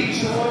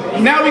siege.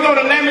 Now we go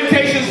to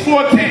Lamentations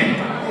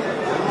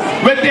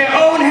 4:10. With their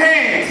own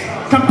hands,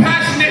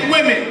 compassionate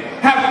women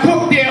have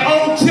cooked their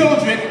own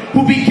children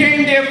who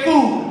became their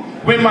food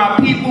when my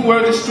people were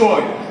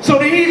destroyed. So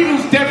the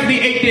Hebrews definitely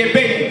ate their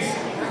babies.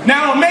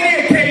 Now on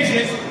many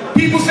occasions,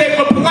 people say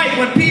for polite,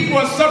 when people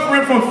are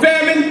suffering from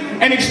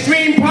famine and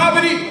extreme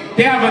poverty,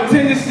 they have a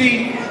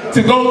tendency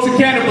to go to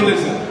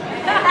cannibalism.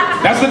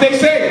 That's what they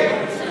say.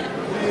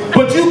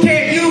 But you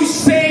can't use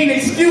sane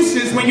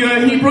excuses when you're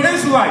a Hebrew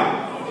Israelite.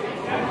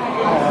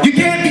 You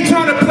can't be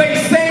trying to play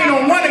sane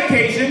on one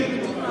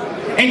occasion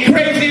and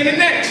crazy in the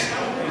next.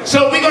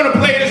 So we're going to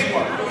play this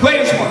one. Play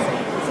this one.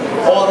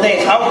 All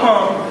things, how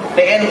come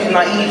the animals do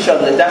not eat each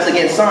other? That's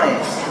against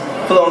science.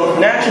 So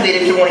naturally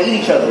they should want to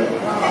eat each other.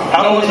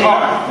 How come it's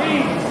not?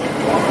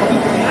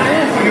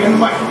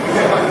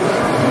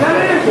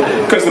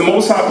 Because the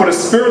Most High put a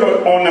spirit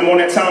on them on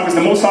that time, because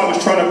the Most High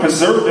was trying to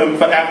preserve them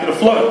for after the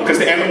flood, because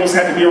the animals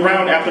had to be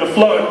around after the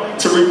flood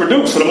to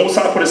reproduce. So the Most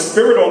High put a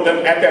spirit on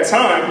them at that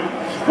time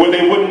where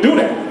they wouldn't do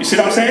that. You see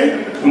what I'm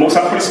saying? The Most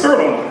High put a spirit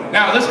on them.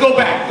 Now let's go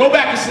back. Go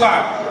back a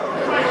slide.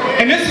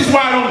 And this is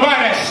why I don't buy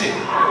that shit.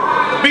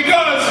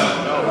 Because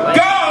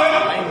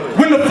God,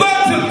 when the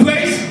flood took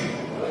place,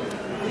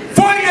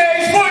 40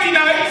 days, 40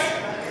 nights,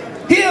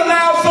 He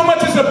allowed so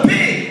much as a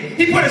pig.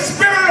 He put a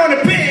spirit on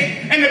the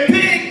pig, and the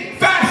pig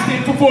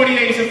fasted for 40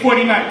 days and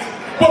 40 nights.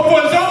 But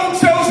for His own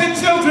chosen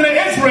children of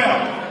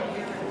Israel,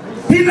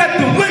 He let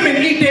the women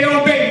eat their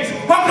own babies.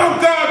 How come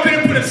God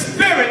couldn't put a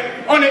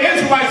spirit on the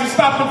Israelites and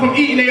stop them from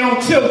eating their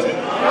own children?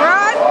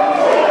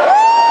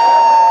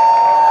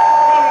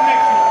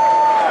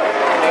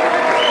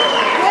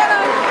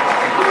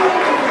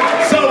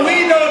 So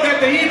we know that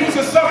the Hebrews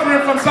are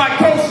suffering from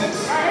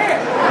psychosis.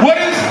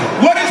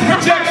 What is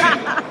projection?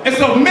 It's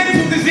a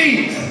mental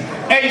disease.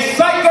 A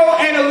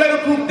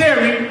psychoanalytical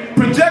theory.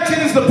 Projection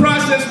is the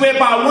process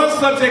whereby one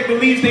subject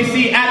believes they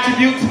see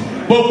attributes,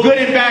 both good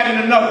and bad,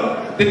 in another.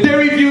 The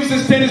theory views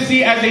this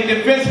tendency as a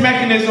defense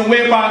mechanism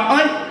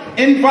whereby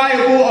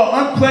inviolable or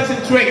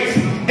unpleasant traits,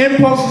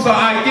 impulses, or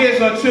ideas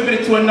are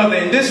attributed to another.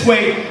 In this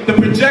way, the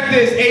projector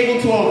is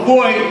able to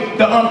avoid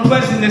the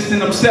unpleasantness in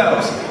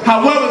themselves.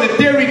 However, the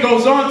theory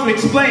goes on to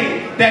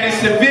explain that in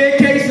severe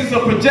cases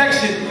of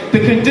projection, the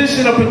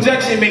condition of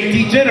projection may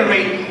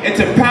degenerate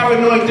into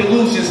paranoid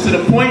delusions to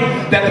the point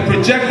that the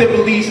projector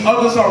believes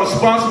others are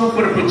responsible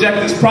for the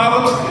projector's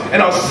problems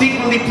and are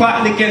secretly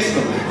plotting against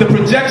them. The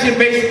projection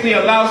basically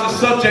allows the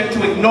subject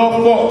to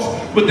ignore faults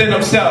within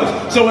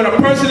themselves. So when a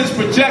person is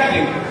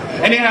projecting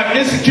and they have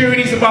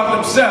insecurities about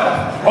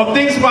themselves or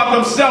things about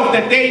themselves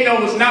that they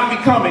know is not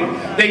becoming,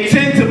 they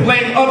tend to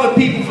blame other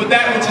people for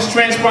that which is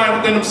transpiring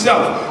within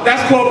themselves.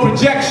 That's called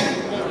projection.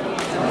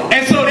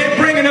 And so they're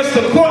bringing us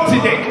to court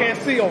today. Can't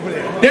see over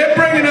there. They're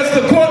bringing us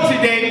to court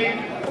today,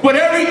 but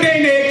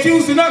everything they're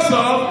accusing us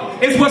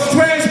of is what's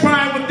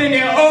transpiring within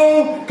their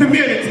own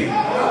community.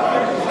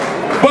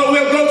 But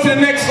we'll go to the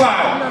next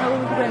slide.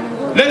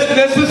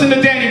 Let's listen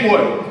to Danny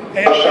Boy.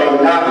 I shall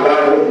not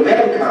lie with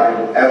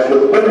mankind as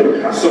with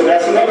womankind. So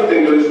that's another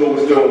thing that Israel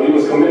was doing. He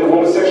was committing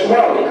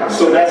homosexuality.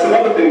 So that's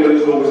another thing that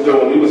Israel was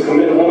doing. He was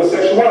committing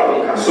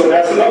homosexuality. So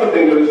that's another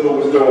thing that Israel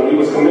was doing. He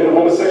was committing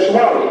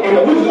homosexuality.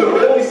 And who's doing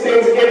all these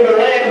things in the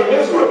land of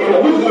Israel? And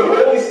who's doing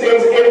all these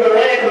things in the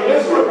land of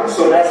Israel?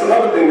 So that's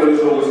another thing that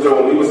Israel was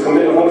doing. He was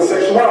committing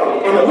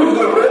homosexuality. And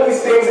who's doing all these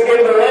things in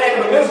the land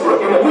of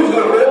Israel? And who's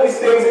doing all these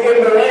things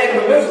in the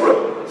land of Israel?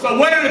 So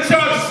one of the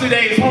charges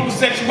today is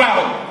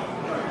homosexuality.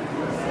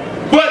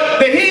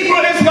 But the Hebrew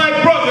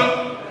Israelite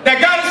brother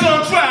that got us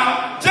on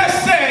trial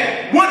just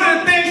said one of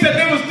the things that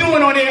they was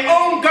doing on their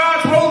own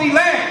God's holy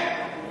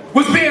land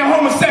was being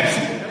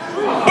homosexual.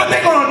 But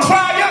they're going to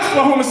try us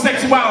for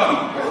homosexuality.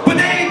 But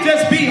they ain't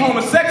just be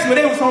homosexual,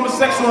 they was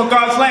homosexual on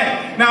God's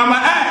land. Now I'm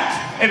going to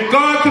ask, if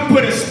God could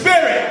put a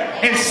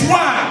spirit in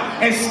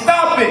swine and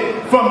stop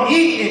it from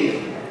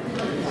eating,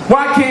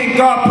 why can't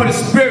God put a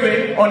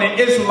spirit on the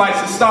Israelites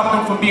and stop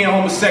them from being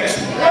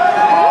homosexual?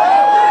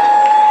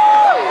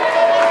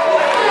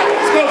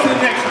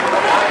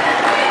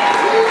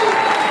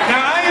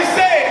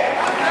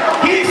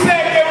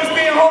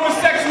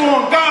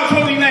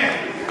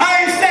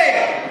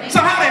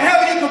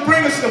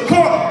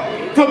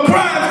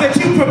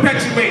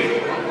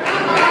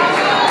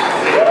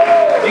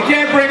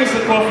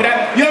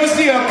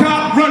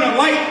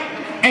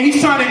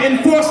 to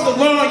enforce the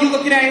law, and you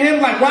looking at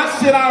him like, why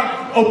should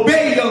I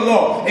obey your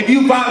law if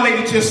you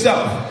violated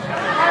yourself?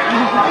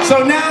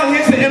 So now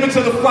here's the image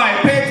of the flyer.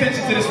 Pay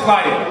attention to this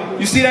flyer.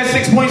 You see that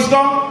 6-point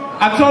star?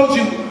 I told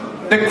you,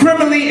 the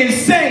criminally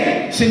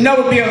insane should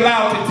never be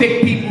allowed to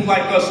take people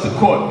like us to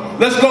court.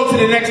 Let's go to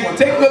the next one.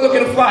 Take a good look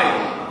at the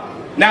flyer.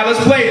 Now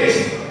let's play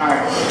this.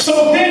 Alright.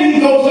 So then he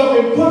goes up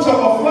and puts up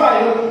a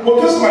flyer.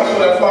 Well, this might show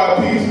that flyer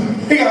piece.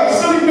 He got a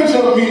silly picture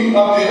of me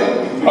up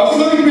there, a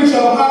silly picture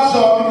of Hot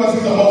Shot because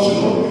he's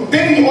emotional.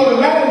 Then he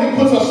automatically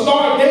puts a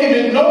Star of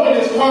David, knowing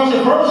it's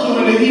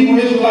controversial in the Hebrew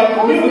Israelite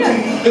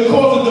community to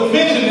cause a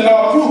division in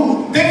our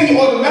group. Then he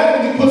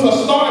automatically puts a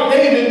Star of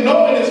David,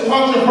 knowing it's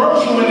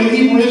controversial in the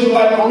Hebrew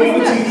Israelite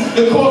community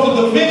to cause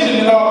a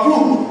division in our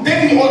group.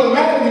 Then he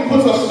automatically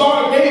puts a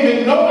Star of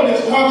David, knowing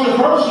it's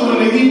controversial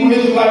in the Hebrew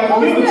Israelite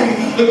community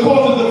to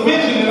cause a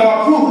division in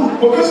our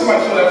group. Well, this might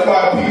show that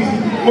flyer piece.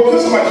 Well,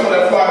 this might show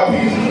that flyer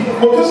piece.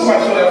 Well, this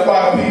might show that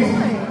flyer piece.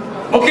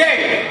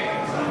 Okay.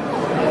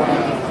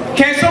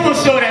 Can someone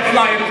show that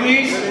flyer,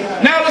 please?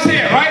 Now it's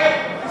here, right?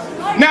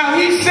 Now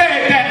he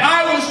said that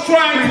I was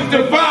trying to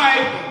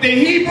divide the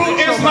Hebrew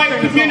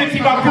Israelite community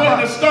by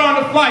putting a star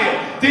on the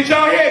flyer. Did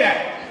y'all hear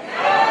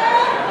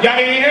that? Y'all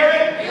didn't hear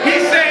it? He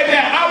said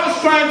that I was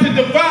trying to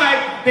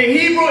divide the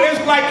Hebrew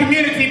Israelite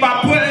community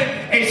by putting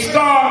a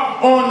star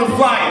on the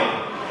flyer.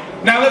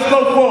 Now let's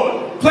go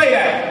forward. Play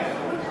that.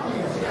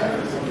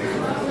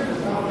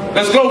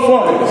 Let's go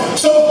forward.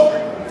 So,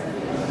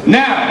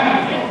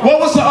 now, what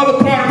was the other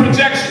part of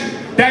projection?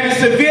 That in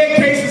severe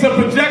cases of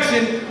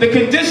projection, the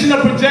condition of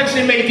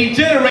projection may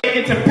degenerate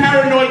into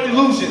paranoid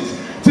delusions,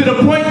 to the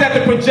point that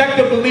the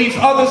projector believes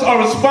others are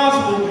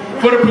responsible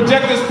for the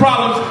projector's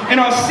problems and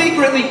are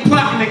secretly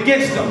plotting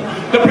against them.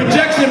 The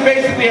projection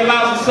basically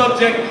allows the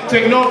subject to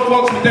ignore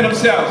folks within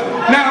themselves.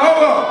 Now,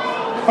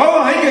 hold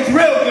on, he gets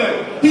real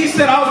good. He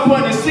said I was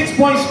putting a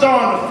 6-point star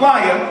on the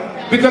flyer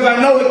because I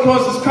know it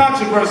causes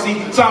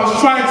controversy, so I was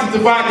trying to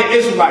divide the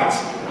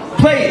Israelites.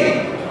 Play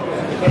it.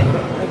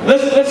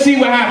 Let's see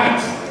what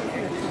happens.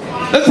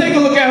 Let's take a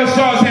look at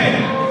Hashar's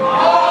head.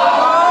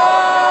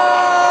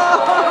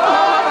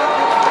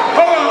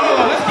 Hold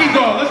on. Let's keep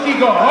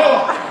going. Hold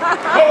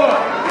on.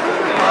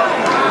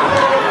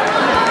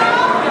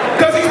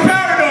 Because he's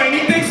paranoid. He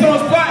thinks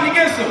someone's plotting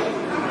against him.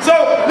 So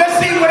let's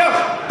see what else.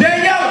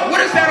 Daniela, what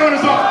is that on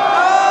his arm?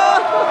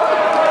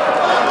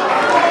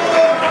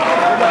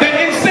 The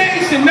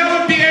insane should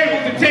never be able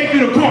to take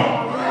you to court.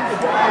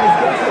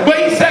 But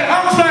he said,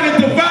 I'm trying to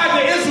divide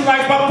the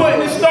Israelites by putting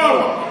this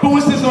star on. Who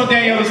is this on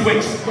Daniela's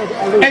waist?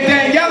 And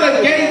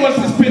Daniela gave us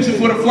this picture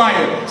for the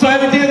flyer. So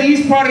evidently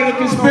he's part of the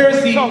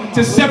conspiracy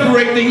to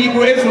separate the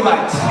Hebrew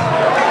Israelites.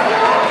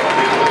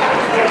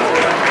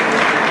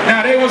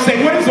 Now they will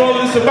say, what is all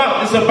of this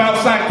about? It's about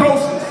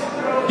psychosis.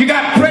 You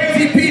got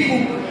crazy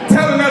people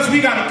telling us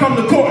we got to come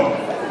to court.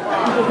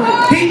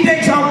 He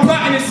thinks I'm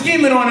plotting and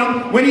scheming on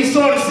him when he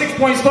saw the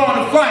 6-point star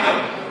on the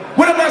flyer.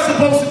 What am I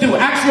supposed to do?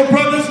 Ask your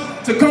brothers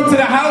to come to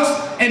the house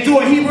and do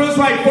a Hebrew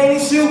Israelite photo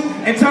shoot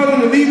and tell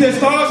them to leave their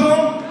stars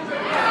on?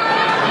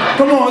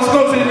 Come on, let's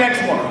go to the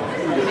next one.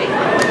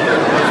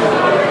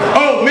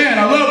 Oh man,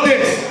 I love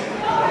this.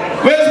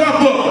 Where's my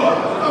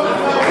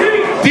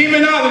book?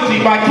 Demonology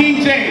by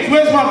King James.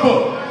 Where's my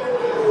book?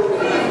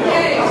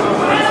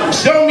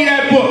 Show me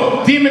that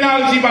book.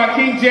 Demonology by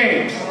King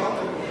James.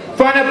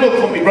 Find that book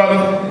for me,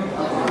 brother.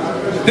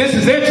 This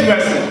is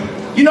interesting.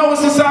 You know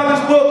what's inside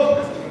this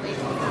book?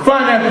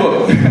 Find that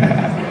book.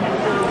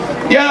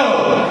 Yo,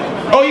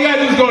 all you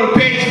gotta do is go to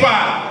page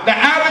 5. The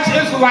average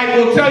Israelite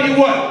will tell you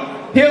what?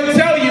 He'll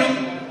tell you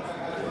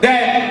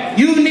that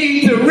you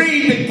need to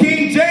read the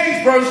King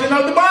James Version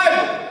of the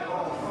Bible.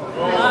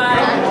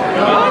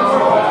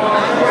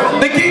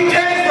 The King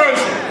James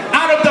Version.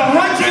 Out of the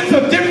hundreds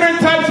of different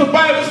types of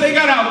Bibles they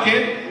got out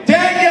there,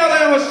 Daniel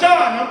and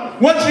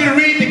Hashan want you to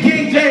read the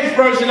King James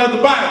Version of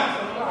the Bible.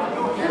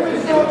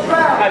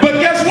 But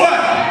guess what?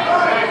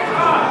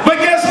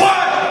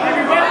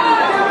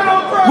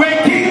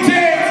 When King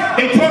James,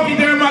 they talking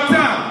during my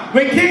time.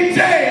 When King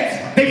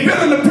James, they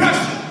feeling the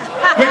pressure.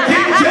 When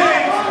King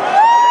James,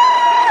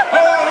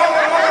 hold on.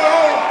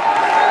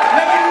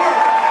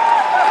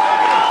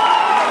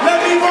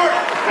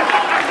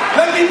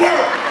 Let me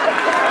work.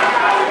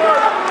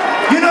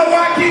 You know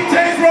why King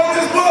James wrote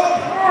this book?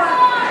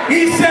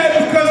 He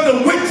said because the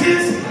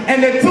witches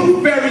and the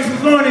tooth fairies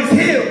was on his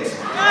heels.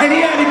 And he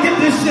had to get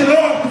this shit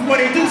off before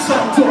they do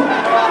something to him.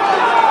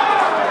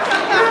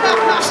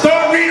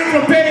 Start reading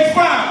from page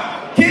 5.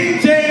 King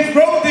James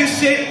wrote this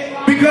shit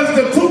because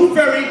the tooth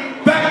fairy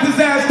backed his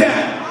ass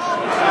down.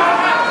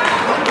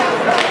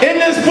 In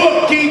this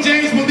book, King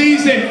James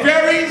believes in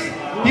fairies,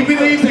 he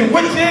believes in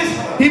witches,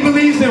 he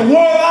believes in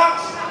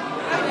warlocks.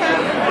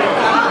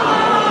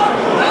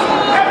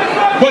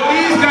 But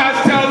these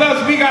guys tell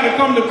us we gotta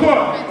come to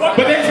court.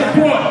 But they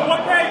support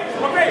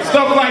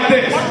stuff like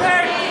this.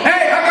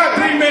 Hey, I got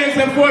 3 minutes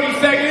and 40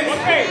 seconds.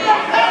 Hey,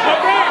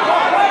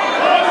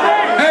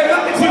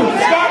 look at you.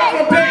 Start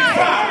from page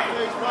 5.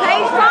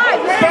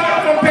 Start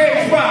from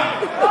page 5.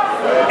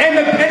 And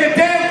the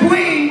damn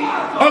queen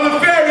of the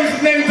fairies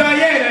is named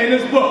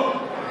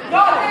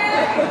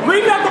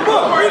Read out the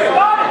book. Read it.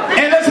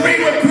 And let's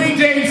read what Queen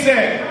James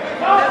said.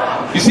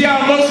 You see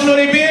how emotional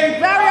they being?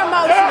 Very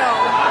emotional.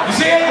 You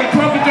see it? They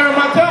crumbled during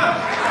my time.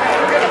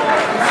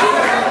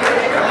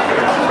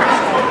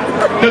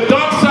 The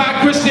Dark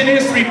Side Christian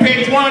History,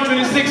 page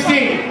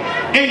 116.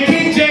 In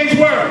King James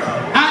words,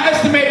 I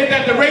estimated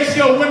that the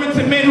ratio of women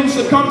to men who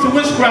succumbed to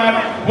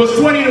witchcraft was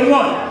 20 to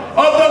 1.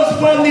 Of those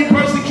formerly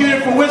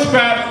persecuted for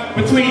witchcraft,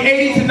 between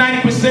 80 to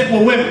 90%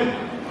 were women.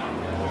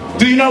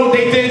 Do you know what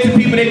they did to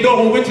people they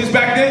thought were witches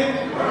back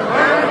then?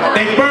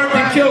 They burned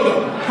and killed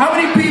them. How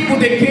many people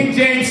did King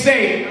James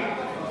say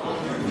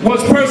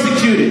was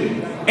persecuted?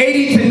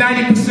 80 to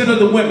 90% of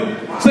the women.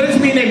 So this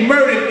means they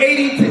murdered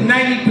 80 to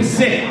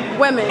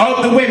 90%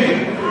 of the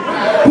women.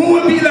 Who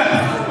would be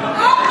left?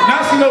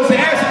 Nasi knows the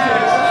answer to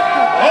this.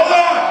 Hold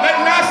on,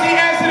 let Nasi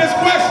answer this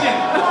question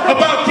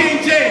about King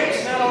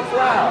James.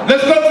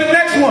 Let's go to the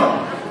next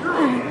one.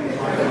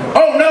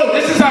 Oh no,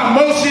 this is our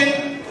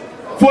motion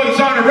for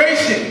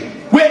exoneration.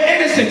 We're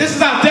innocent. This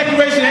is our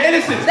declaration of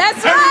innocence.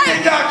 That's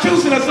Everything y'all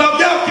accusing us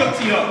of, y'all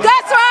guilty of.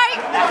 That's right.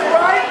 That's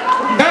right.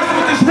 That's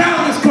what this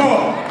round is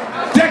called.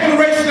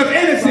 Declaration of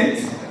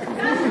innocence.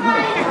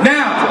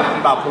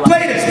 Now,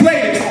 play this.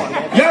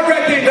 Y'all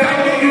read the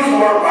indictment? I don't use the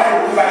word Bible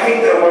because I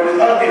hate that word. It's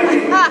ugly to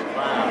me.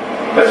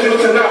 Let's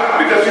use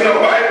Tanakh because you know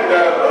Bible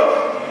got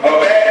a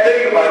bad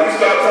thing about it. You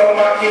start talking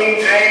about King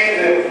James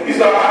and you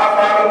start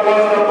high-fiving one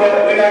another, but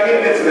we're not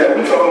getting into that.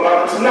 We're talking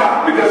about the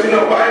Tanakh because you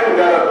know Bible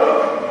got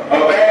a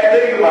bad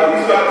thing about it.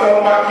 You start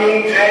talking about King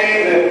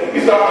James and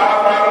you start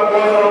high-fiving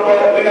one another, but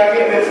we're not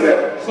getting into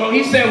that. So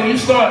he said when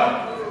you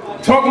start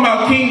talking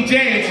about King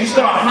James, you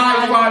start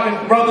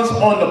high-fiving brothers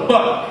on the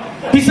butt.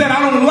 He said, I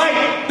don't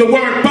like the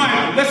word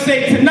Bible. Let's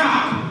say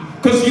Tanakh.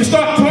 Because you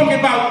start talking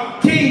about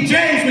King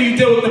James when you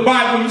deal with the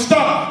Bible. You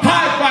start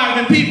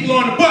high-fiving people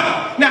on the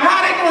butt. Now,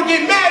 how they going to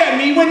get mad at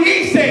me when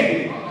he said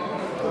it?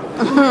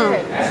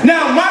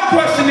 Now, my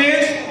question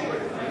is,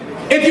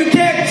 if you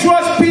can't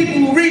trust people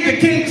who read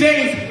the King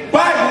James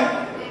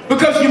Bible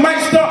because you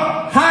might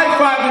start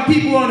high-fiving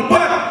people on the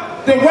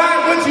butt, then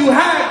why would you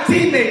have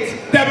teammates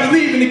that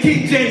believe in the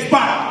King James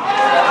Bible?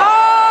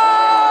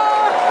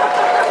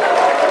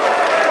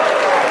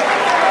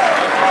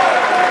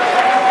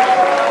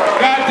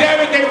 God damn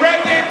it, they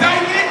read the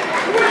indictment.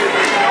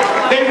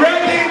 They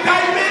read the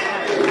indictment.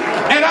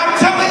 And I'm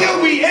telling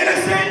you, we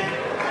innocent.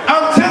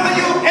 I'm telling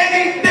you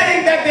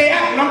anything that they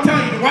act. And I'm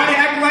telling you, why they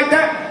acting like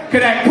that?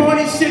 Because that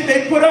corny shit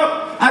they put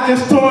up, I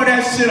just tore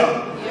that shit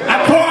up.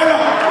 I tore it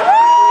up.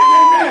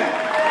 And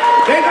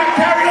they got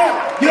carried on.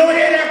 You don't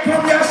hear that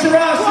from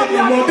Yashara shit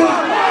anymore, do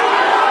you?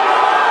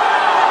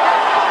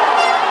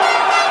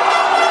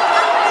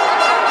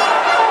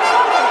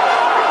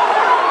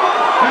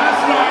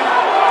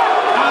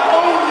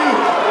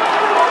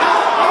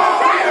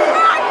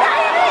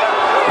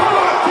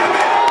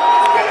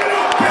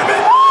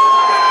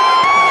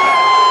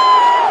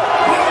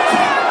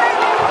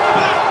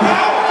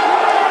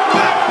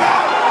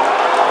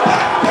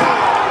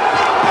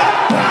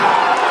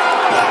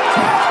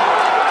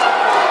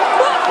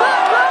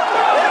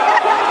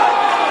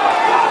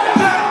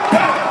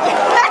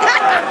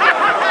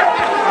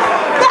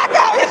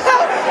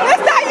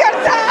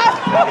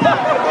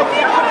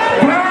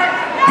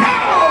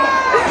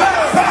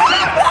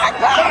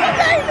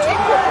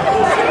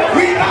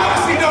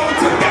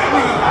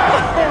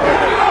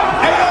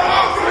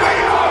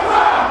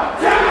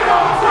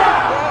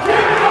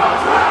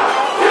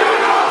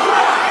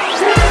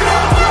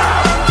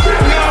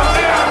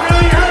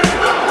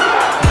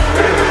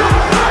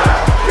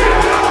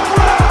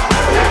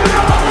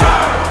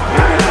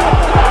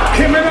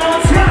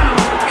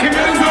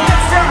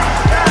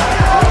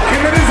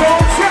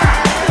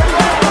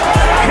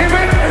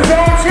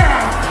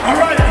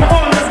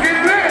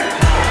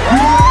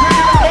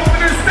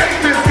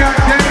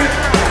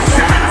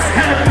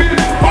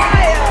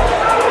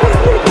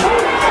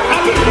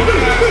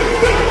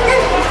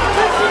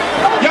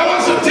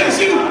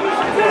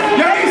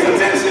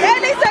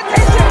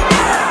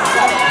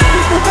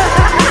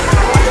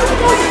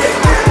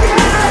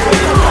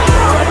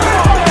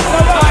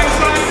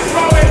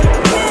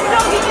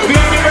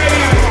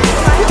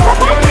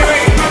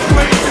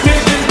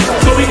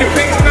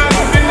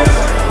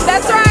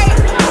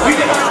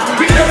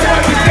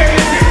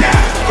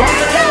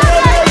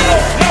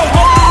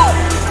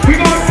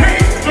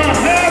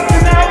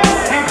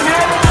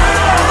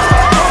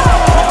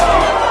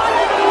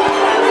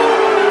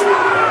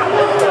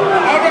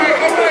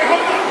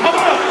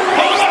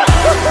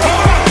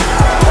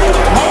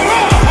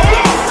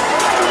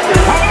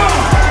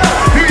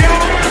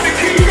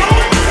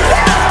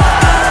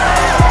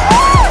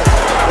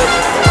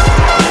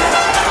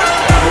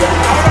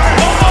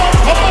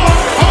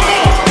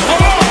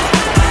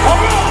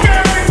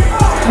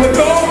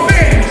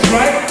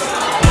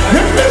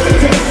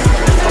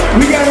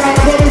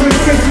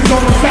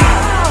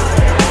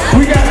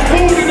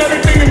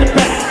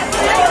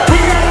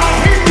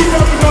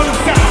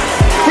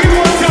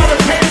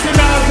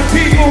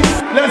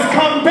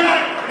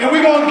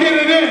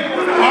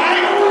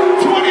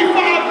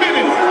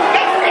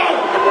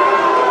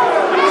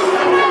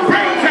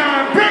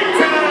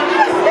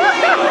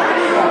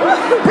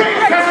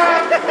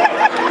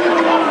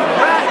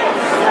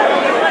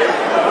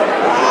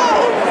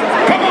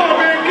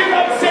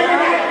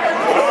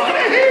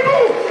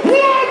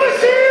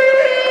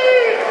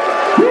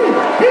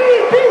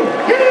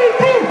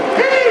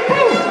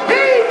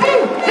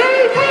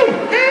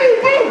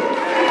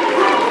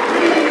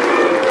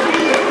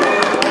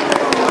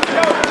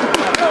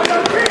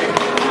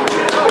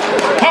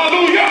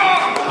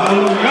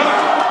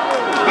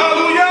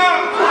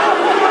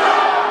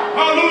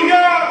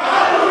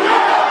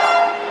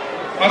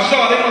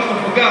 sure they must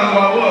have forgotten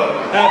who I was.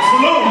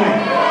 Absolutely.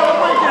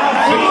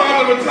 It's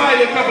time to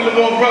retire a couple of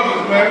more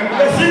brothers, man.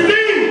 Yes,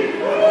 indeed.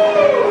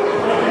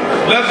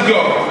 Let's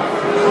go.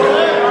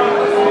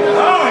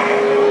 All right.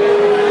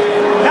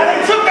 Now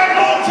they took that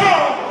long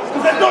time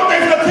because they thought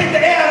they was gonna take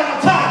the air out of the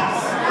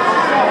tires.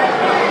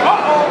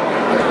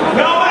 Uh-oh.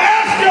 Now I'm gonna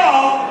ask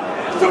y'all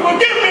to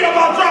forgive me if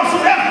I drop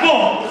some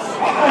F-bombs.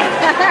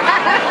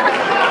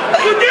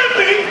 Forgive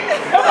me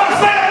if I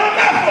say I'm an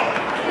F-bomb.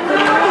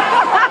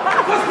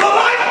 Because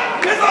polite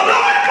is a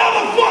lying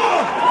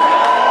motherfucker.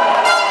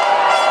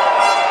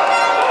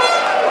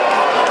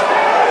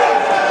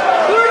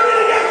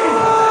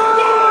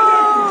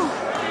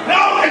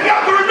 Now, if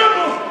y'all can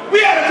remember, we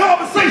had a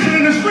conversation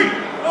in the street.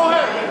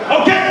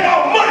 Okay,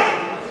 about money.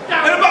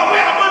 And about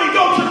where our money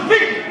goes to the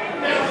people.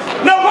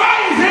 Now, why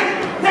is it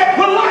that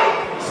Polite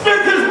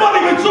spent his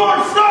money with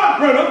George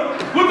Steinbrenner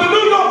with the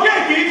New York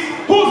Yankees,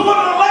 who was one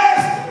of the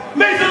last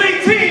Major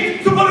League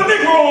teams to put a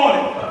Negro on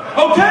it?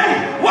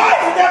 Okay? Why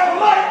is it that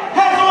Polite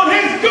has on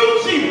his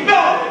Gucci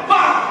belt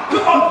by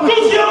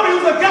Gucci only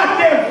who's a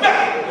goddamn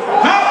fat?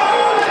 Huh?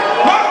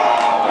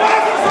 Why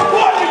is he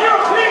supporting the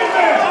European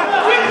man?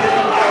 We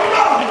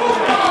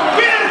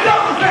didn't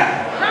know that.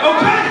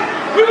 Okay?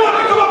 We want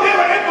to come up here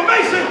with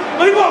information,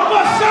 but he want to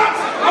bust shots.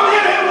 I'm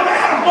here to hit with an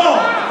atom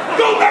bomb.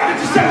 Go back to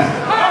Giuseppe.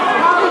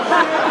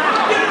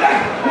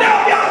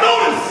 Now y'all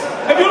notice,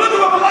 if you look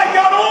at what Polite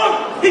got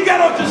on, he got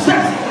on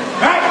Giuseppe.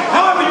 Right?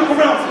 However you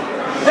pronounce it.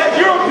 That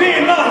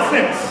European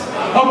nonsense.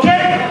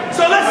 Okay?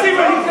 So let's see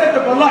what he said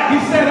to Polite.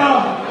 He said,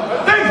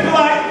 thanks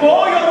Polite for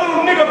all your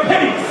little nigga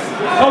pennies.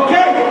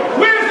 Okay?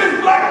 Where's this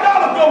black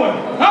dollar going?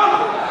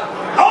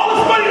 Huh? All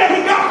this money that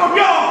he got from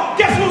y'all,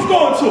 guess who's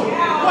going to?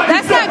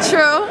 That's not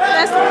true.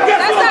 That's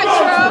not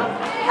true.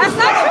 That's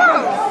not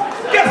true.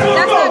 Guess who's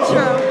That's going not to?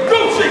 true.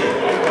 Gucci.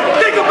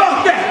 Think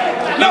about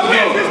that. Now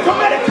where's this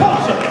comedic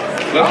culture?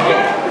 Let's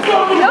go.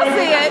 You'll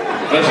see it.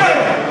 Let's go.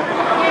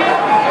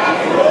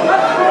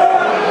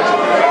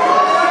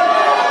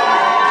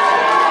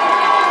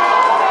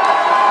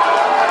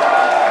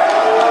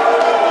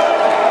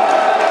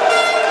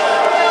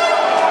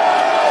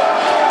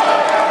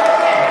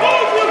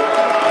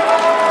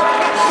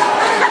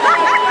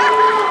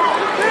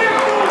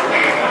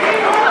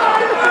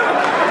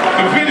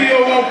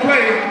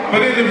 But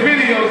in the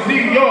video,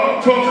 Z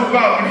York talks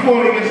about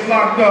before he gets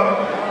locked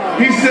up,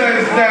 he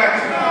says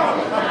that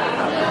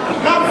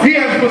he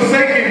has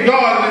forsaken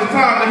God and it's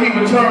time that he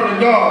returned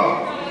to God.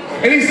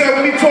 And he said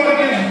when he taught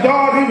against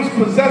God, he was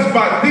possessed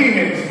by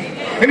demons.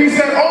 And he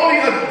said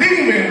only a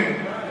demon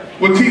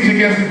would teach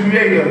against the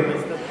Creator.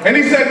 And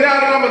he said, now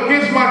that I'm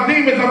against my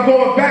demons, I'm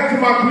going back to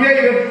my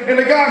Creator. And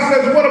the guy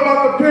says, what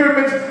about the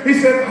pyramids? He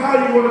said, how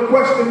you going to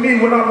question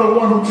me when I'm the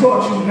one who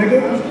taught you,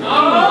 nigga?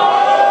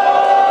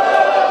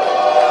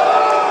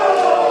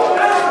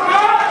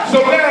 So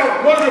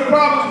now, one of the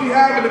problems we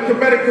have in the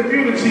Kemetic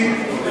community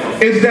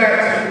is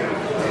that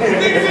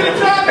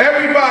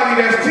everybody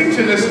that's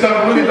teaching this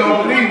stuff really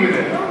don't believe in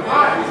it.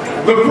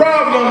 The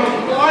problem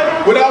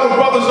with our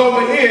brothers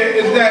over here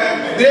is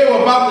that they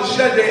were about to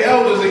shed their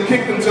elders and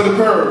kick them to the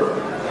curb.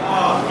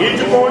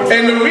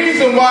 And the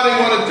reason why they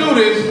want to do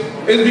this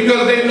is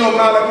because they know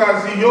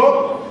Malachi Z.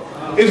 York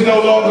is no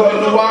longer a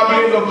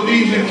Nubian or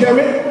believes in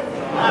Kemet.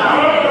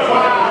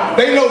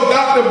 They know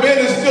Dr. Ben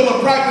is still a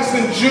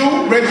practicing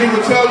Jew, Reggie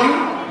will tell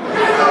you.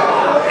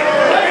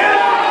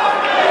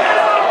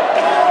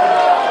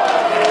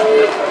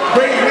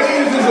 Ray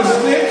Haynes is a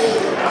snitch.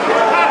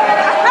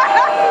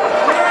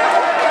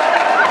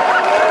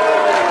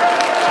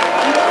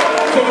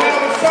 So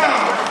now it's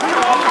time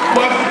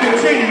for us to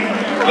continue.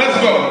 Let's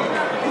go.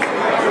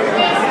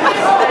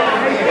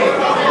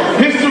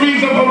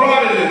 Histories of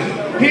Herodotus.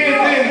 Here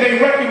then they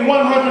reckon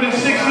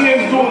 106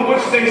 years during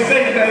which they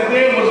say that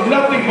there was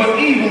nothing but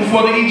evil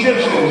for the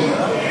Egyptians.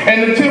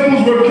 And the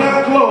temples were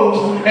kept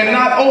closed and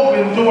not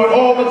open during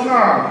all the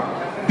time.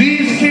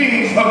 These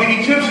kings of the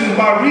Egyptians,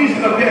 by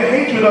reason of their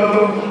hatred of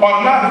them,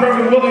 are not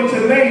very willing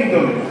to name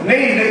them.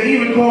 Nay, they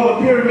even call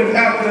the pyramids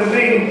after the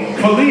name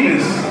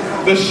Philetus,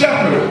 the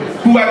shepherd,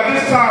 who at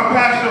this time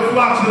pastured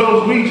flocks in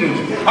those regions.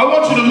 I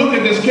want you to look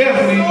at this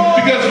carefully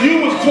because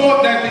you was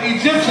taught that the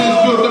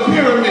Egyptians built the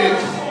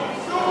pyramids.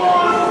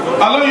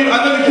 I know you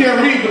can't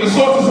read, but the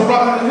sources of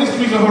the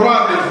histories of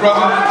Herodotus,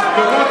 brother.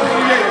 The one to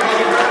create,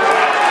 brother.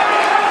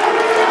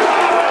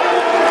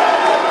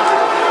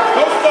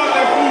 Don't start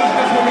that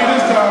foolishness with me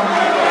this time.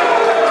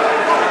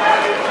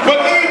 But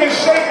even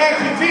Sheikh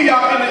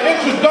Antioch in the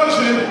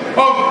introduction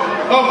of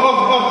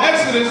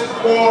Exodus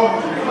or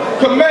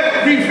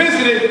Kemet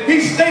Revisited, he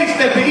states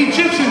that the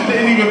Egyptians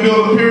didn't even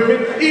build a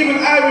pyramid.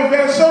 Even Ivan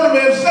Van Sertima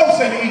himself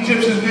said the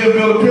Egyptians didn't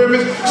build a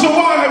pyramid. So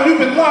why have you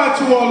been lied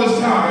to all this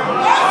time?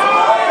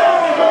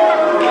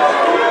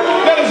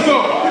 Let us go.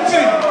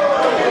 Continue.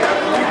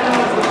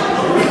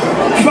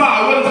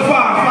 5. What is 5? 5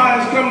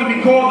 has come to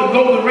be called the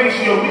golden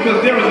ratio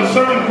because there is a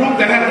certain group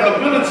that has the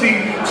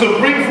ability to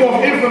bring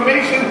forth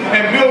information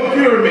and build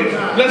pyramids.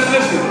 Let's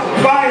listen.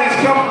 5 has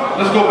come.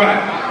 Let's go back.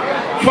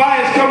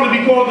 Phi has come to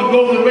be called the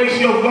golden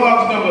ratio of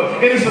God's number.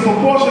 It is a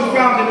proportion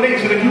found in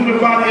nature, the human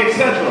body,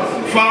 etc.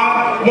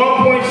 Phi,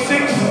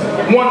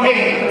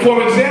 1.618.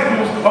 For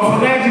examples of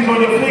phalanges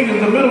on your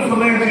fingers, the middle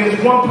phalange is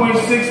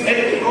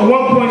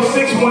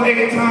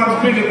 1.618 times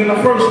bigger than the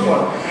first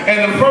one.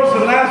 And the first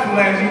and last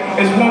phalange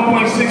is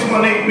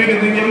 1.618 bigger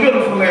than your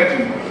middle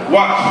phalange.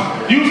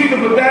 Watch. Using the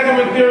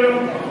Pythagorean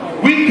theorem,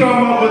 we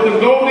come up with the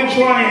golden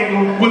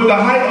triangle with the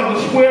height of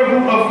the square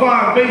root of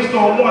 5 based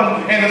on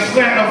 1 and a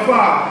slant of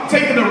 5.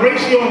 Taking the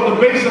ratio of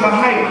the base of the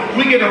height,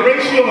 we get a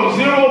ratio of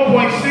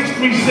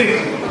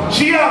 0.636.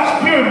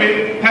 Cheops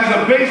pyramid has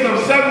a base of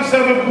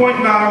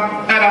 77.9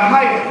 at a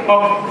height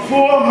of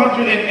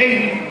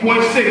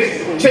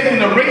 480.6. Taking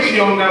the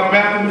ratio, now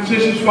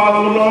mathematicians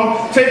follow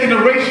along, taking the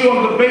ratio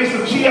of the base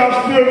of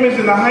Cheops pyramids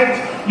and the heights,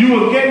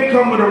 you again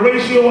come with a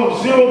ratio of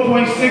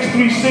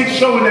 0.636,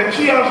 showing that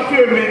Cheops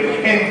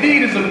pyramid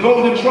indeed is a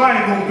golden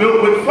triangle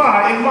built with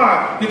Phi in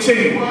mind.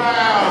 Continue.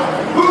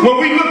 When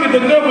we look at the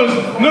numbers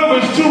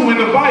 2 in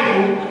the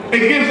Bible,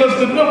 it gives us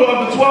the number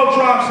of the 12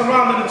 tribes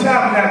surrounding the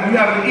tabernacle. We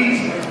have the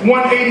east,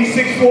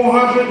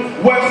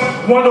 186,400, west,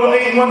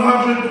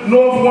 108,100,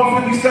 north,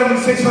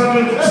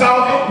 157,600,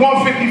 south,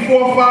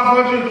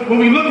 154,500. When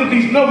we look at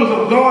these numbers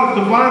of God,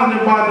 dividing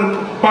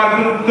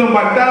them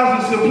by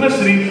thousand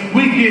simplicity,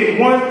 we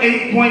get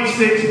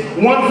 18.6,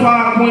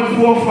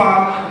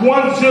 15.45,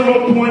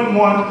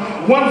 10.1,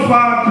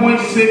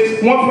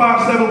 15.6,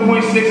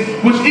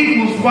 157.6, which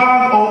equals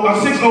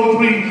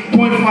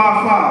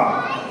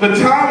 603.55. The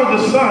time of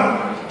the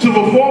sun to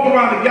revolve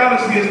around the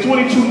galaxy is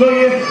 22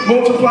 million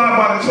multiplied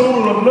by the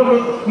total of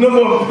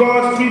number of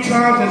gods 3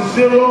 times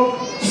is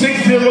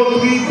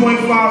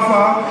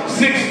 603.55,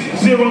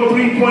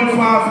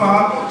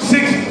 603.55,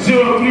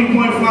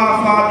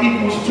 603.55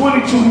 equals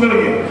 22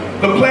 million.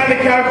 The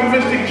planet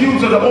characteristic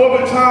cubes of the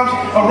orbit times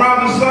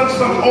around the sun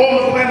sum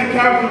all the planet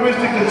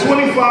characteristics to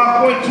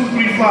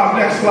 25.235.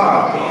 Next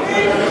slide.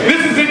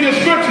 This is in your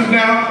scriptures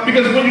now,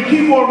 because when you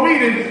keep on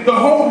reading, the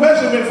whole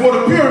measurement for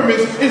the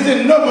pyramids is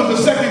in Numbers, the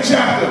 2nd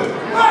chapter.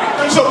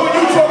 So when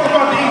you talk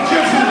about the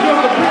Egyptians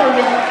building the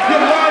pyramids,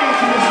 you're lying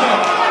to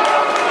yourself.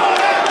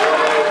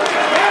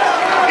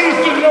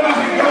 Eastern numbers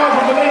and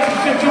God's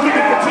relationship, so we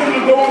can continue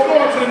to go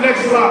on to the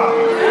next slide.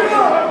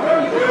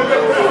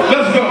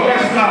 Let's go,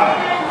 next slide.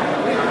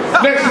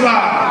 Next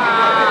slide.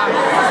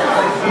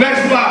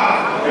 Next slide.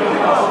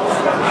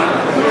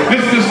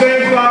 This is the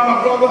same slide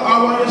my brother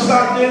Awan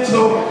Yasat did. So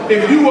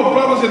if you are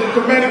brothers in the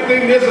Kemetic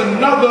thing, there's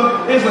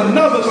another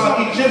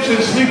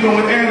Egyptians sleeping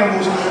with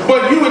animals.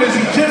 But you as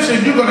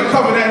Egyptian, you're going to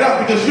cover that up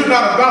because you're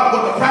not about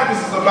what the practice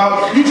is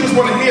about. You just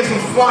want to hear some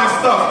fly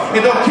stuff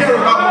and don't care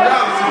about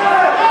morality.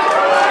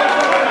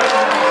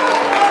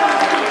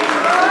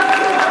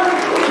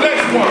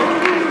 Next one.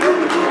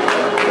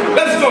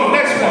 Let's go.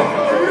 Next one.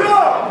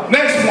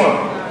 Next one.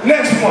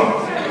 Next one.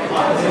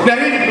 Now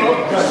here you go.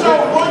 So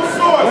one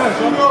source.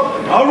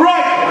 All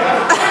right.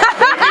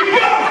 Here you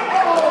go.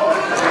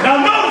 Now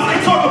notice they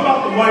talk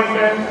about the white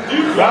man,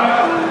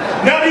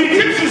 right? Now the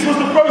Egyptians was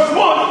the first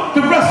one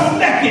to wrestle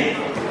naked.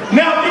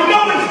 Now if you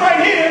notice right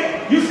here,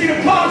 you see the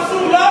Pala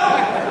Sula,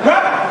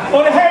 right?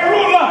 Or the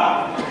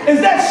Herula. Is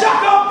that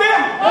Shaka up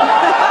there?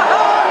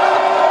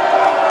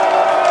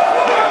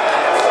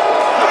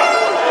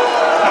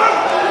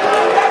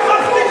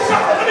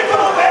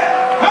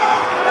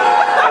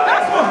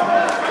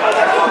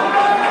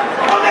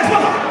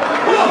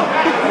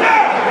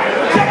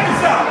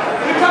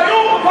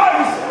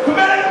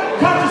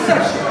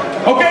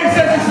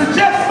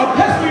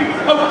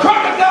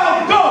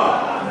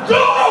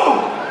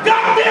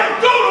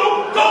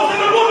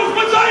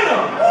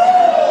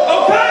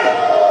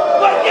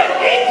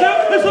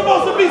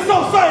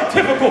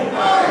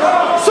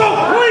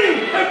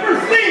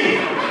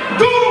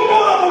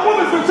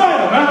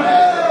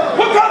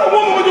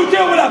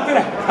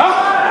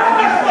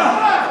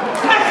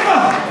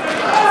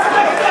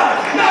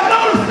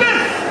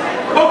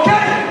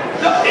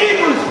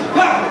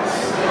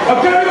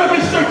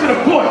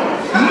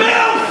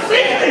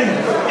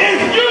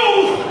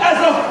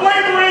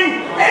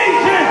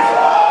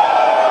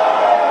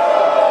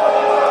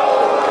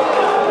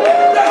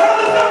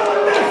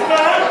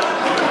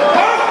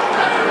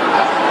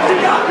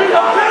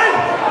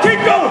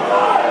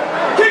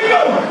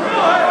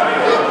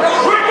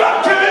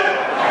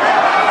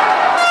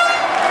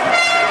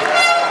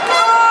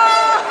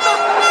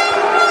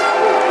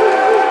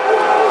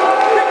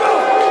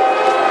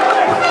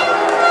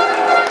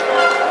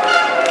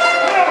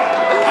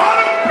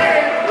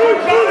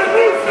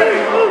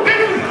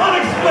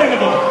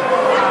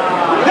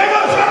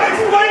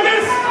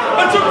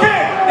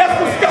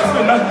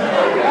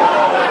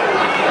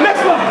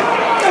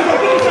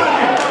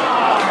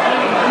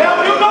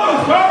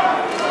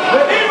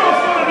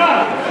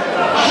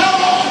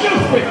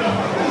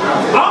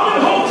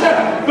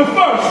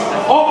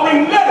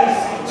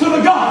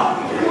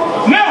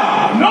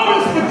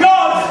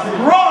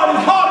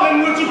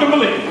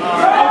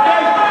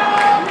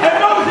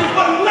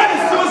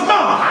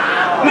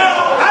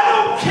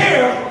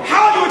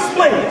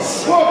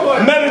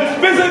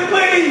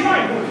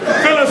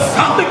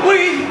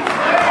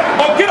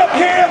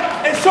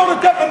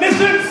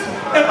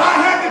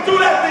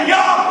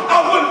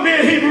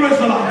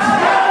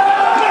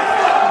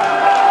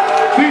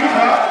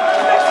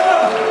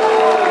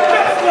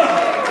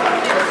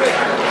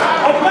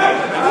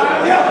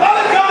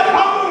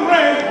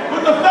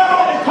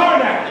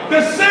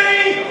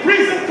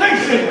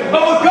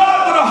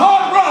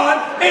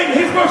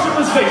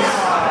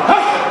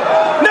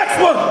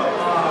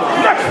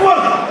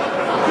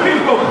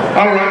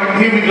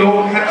 Here we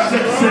go.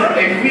 Hatshepsut,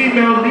 a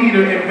female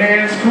leader in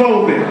man's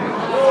clothing.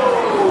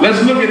 Let's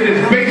look at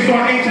this. Based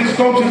on ancient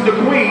sculptures, the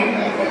queen,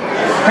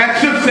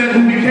 Hatshepsut,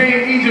 who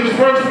became Egypt's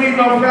first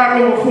female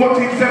pharaoh in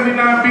 1479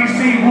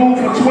 BC, ruled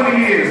for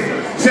 20 years.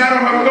 Sat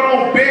on her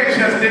throne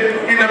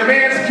bare-chested in a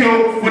man's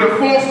kilt with a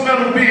false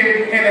metal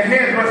beard and a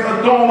headdress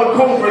adorned with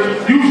cobras,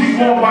 usually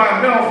worn by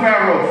a male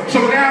pharaoh.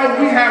 So now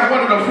we have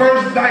one of the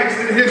first dykes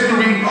in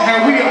history, and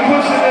we are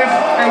pushing this,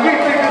 and we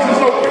think this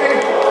is okay.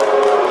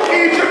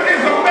 Egypt is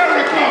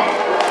America.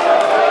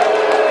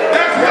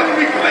 That's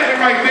Hillary Clinton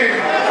right there.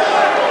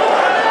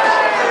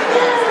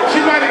 She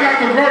might have got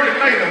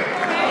converted later.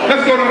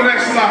 Let's go to the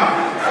next slide.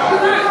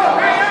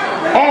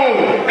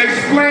 Oh,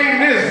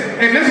 explain this.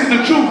 And this is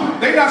the truth.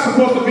 They're not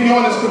supposed to be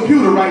on this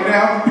computer right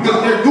now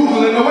because they're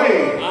Googling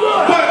away.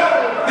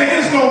 But there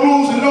is no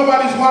rules and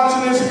nobody's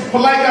watching this.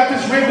 Polite got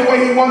this written the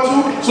way he wants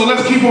to, so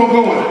let's keep on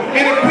going.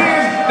 It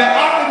appears that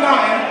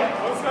Akhenaten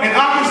and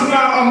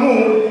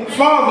Amun,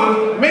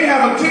 father, may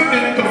have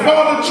attempted to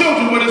father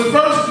children with his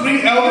first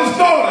 3 eldest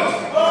daughters.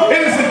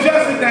 It is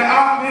suggested that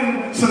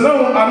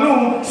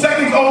Anu,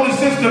 second's oldest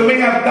sister, may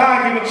have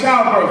died in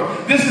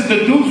childbirth. This is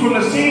deduced from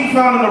the scene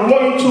found in the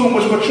royal tomb,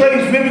 which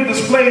portrays vivid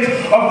displays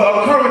of the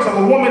occurrence of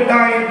a woman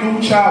dying due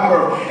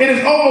childbirth. It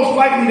is almost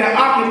likely that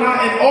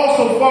Akhenaten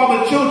also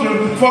fathered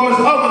children from his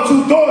other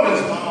 2 daughters.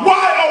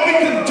 Why are we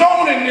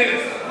condoning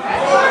this?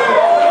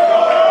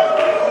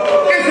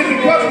 Is it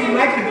because we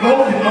like the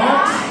golden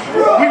arcs?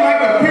 We like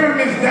the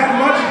pyramids that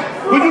much?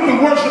 When you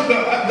can worship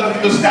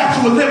the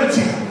Statue of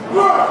Liberty.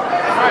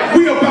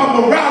 We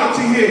about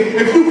morality here.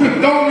 If you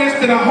condone this,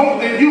 then I hope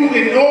that you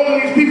and all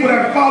of these people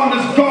that follow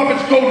this garbage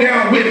go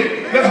down with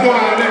it. Let's go to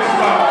the next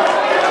slide.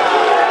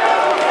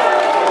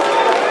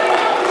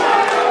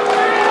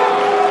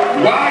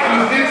 Why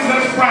is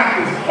incest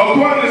practice?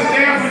 According to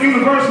Stanford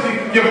University,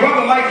 your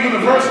brother likes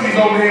universities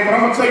over here, but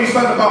I'm going to tell you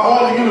something about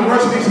all the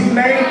universities he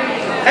named.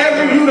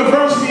 Every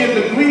university and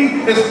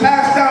degree is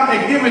passed down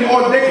and given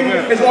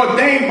is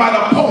ordained by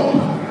the Pope.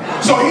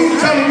 So he's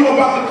telling you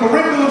about the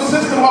curriculum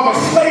system of a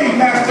slave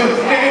master,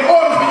 and in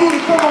order for you to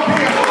come up here,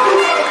 you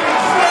gotta be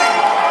a slave.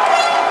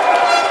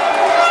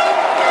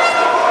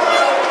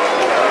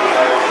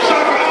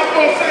 Shaka, I'm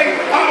gonna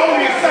say I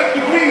only accept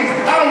degrees.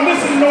 I don't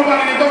listen to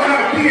nobody that don't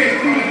have a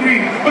PhD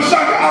degree. But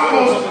Shaka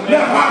Amos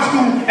left high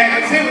school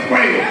at 10th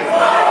grade.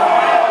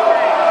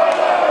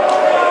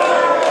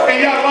 And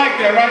y'all like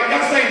that, right?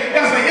 Y'all say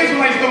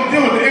Israelites don't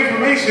deal with the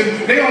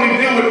information, they only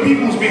deal with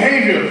people's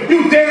behavior.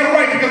 You damn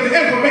right, because the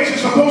information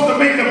is supposed to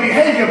make the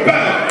behavior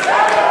better.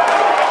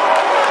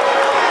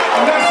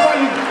 And that's why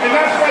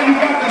you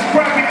got this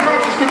crappy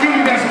conscious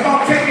community that's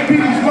about taking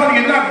people's money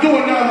and not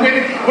doing nothing with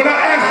it. When I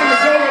asked them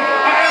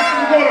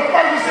to go to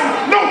Ferguson,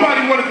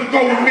 nobody wanted to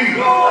go with me.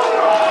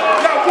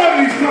 Not one of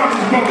these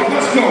conscious brothers.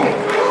 Let's go.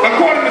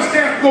 According to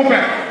Stanford, go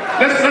back.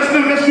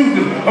 Let's use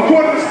this.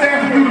 According to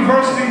Stanford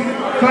University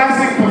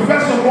classic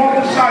Professor Walter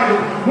Scheidel,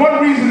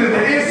 one reason is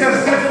the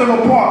incest sets them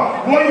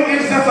apart. Royal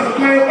incest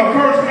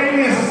occurs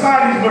mainly in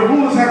societies where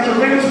rulers have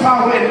tremendous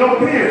power and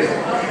no peers,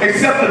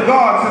 except the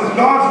gods, since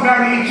gods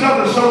marry each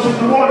other, so should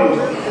the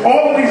royals.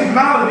 All of these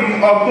maladies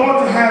are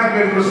thought to have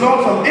been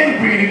results of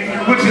inbreeding,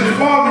 which is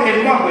father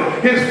and mother.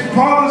 His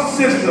father's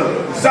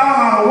sister,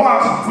 Zaha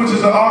Hawass, which is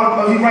an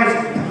article, he writes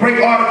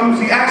great articles,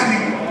 he actually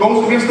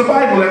goes against the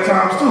Bible at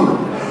times too.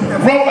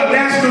 Wrote a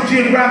National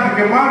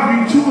Geographic. In my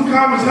view,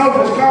 Tutankhamun's health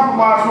was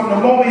compromised from the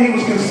moment he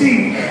was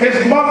conceived.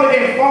 His mother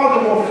and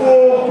father were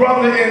full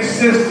brother and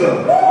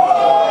sister.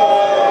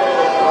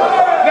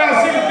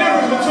 Now, see, the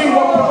difference between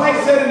what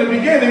Polite said in the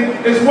beginning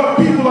is what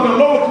people of the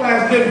lower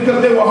class did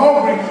because they were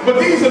hungry. But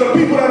these are the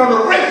people that are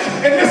the rich,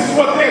 and this is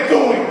what they're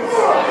doing.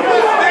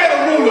 They're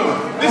the rulers.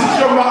 This is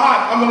your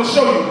Ma'at. I'm going to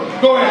show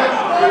you. Go ahead.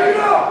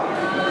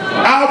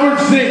 Albert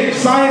Zink,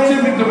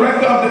 scientific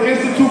director of the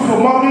Institute for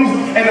Mummies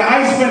and the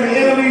Iceman in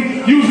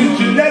Italy, uses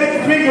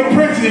genetic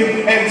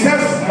fingerprinting and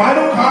tests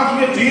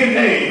mitochondrial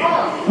DNA,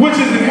 which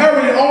is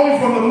inherited only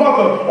from the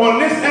mother. On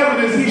this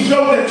evidence, he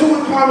showed that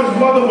Tutankhamun's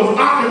mother was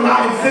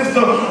Akhenaten's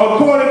sister,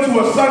 according to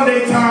a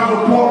Sunday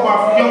Times report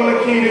by Fiona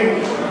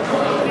Keating.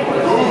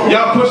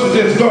 Y'all push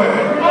this. Go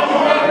ahead.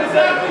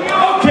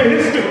 Okay,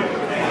 this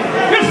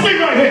thing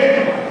right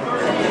here.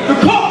 The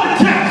corporate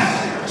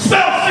text,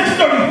 spell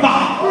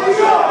 635.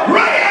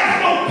 Ray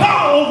has no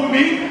power over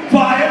me, for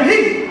I am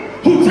he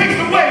who takes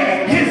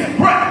away his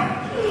breath.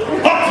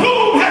 A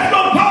tomb has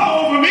no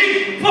power over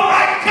me, for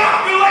I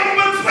calculate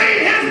between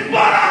his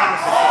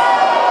buttocks.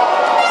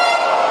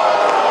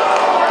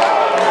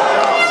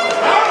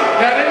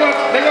 Now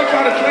they're gonna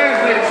try to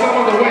translate it some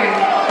other way,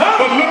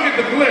 but look at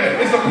the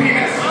glyph. It's a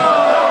penis.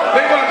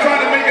 They're gonna try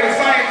to make it a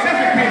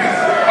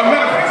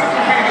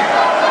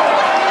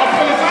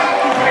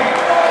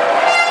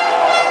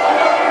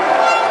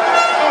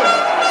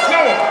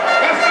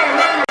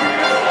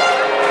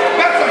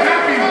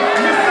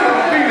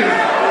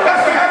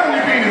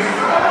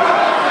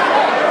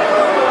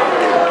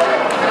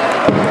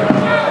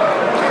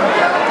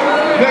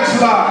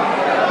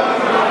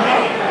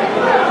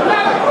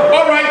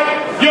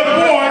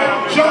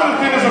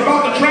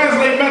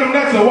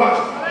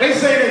They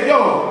say that,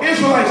 yo,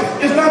 Israelites,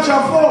 it's not your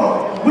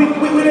fault. We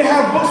didn't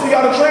have books for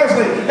y'all to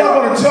translate.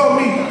 Y'all want to tell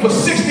me for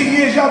 60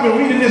 years y'all been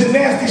reading this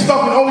nasty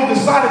stuff and only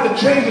decided to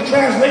change the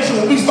translation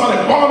when we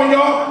started bombing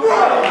y'all?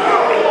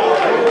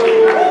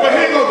 But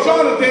here go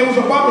Jonathan,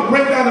 who's about to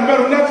break down the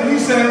Metal Neck, and he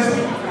says,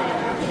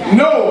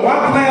 no,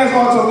 my plans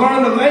are to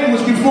learn the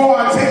language before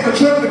I take a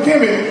trip to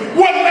Kemet.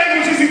 What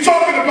language is he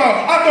talking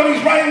about? I thought he's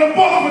writing a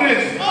book for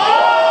this.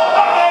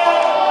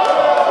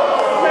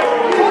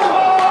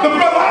 The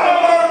brother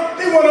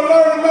he want to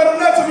learn the Metal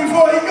Neck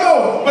before he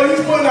go, but he's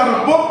putting out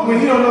a book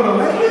when he don't know the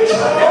language.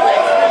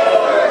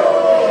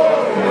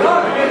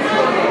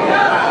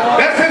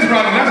 That's his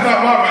writing, that's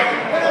not my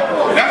writing.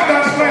 That's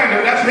not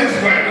slander, that's his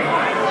slander.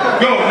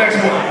 Go, next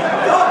one.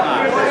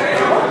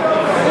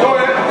 Go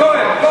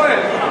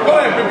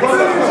ahead, big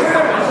brother.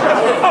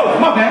 Oh,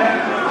 my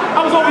bad. I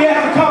was over here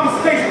having a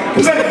conversation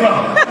with the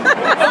brother.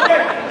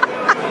 Okay.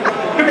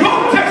 The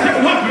code text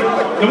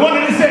 700, the one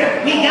that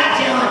said, we got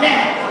you on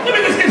that. Let me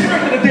just get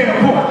straight to the damn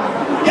point.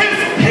 His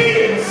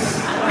penis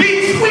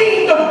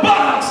between the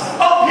buttocks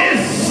of his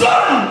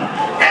son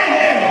and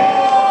him.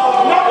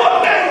 Now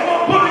what man's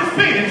gonna put his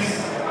penis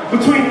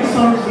between the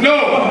sons?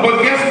 No,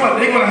 but guess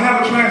what? They're gonna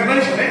have a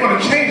translation. They're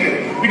gonna change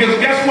it. Because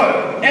guess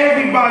what?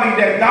 Everybody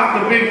that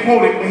Dr. Ben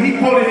quoted, when he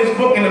quoted his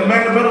book in the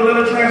Machiavelli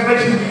Letter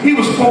translation, he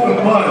was quoting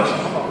Budge.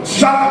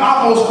 Shaka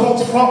Amos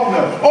quotes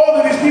Faulkner. All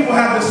of these people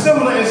have the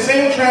similar and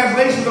same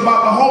translations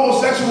about the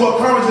homosexual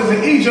occurrences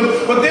in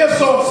Egypt, but they're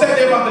so upset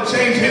they're about to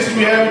change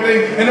history and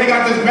everything, and they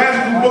got this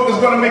magical book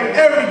that's going to make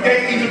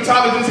everyday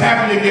Egyptologists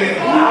happy again.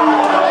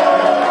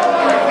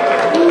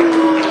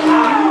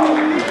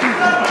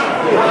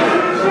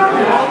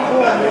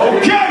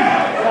 Okay,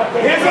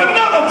 here's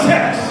another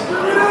text.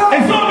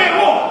 It's on their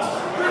walls.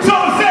 So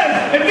it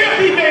says, if there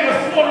be made a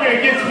slaughter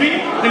against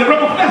me in the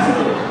rebel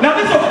festival. Now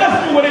this is a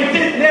festival where they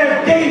did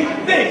their gay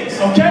things,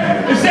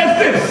 okay? It says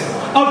this,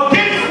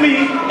 against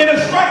me in a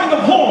striking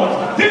of horns,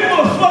 then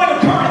will a swelling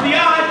occur in the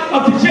eye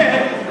of the jet,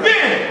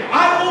 then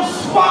I will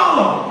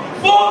swallow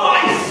for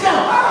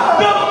myself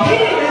the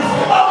penis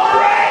of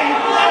Ray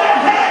and the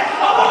head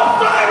of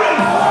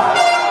Osiris.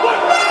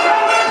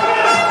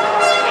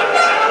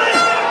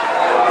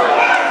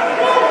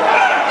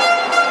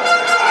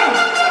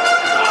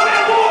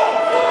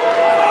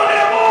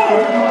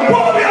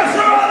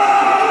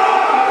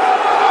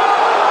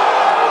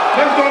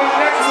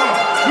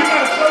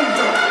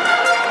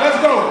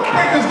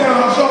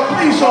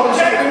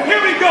 Okay,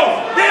 here we go.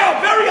 They are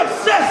very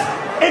obsessed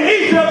in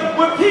Egypt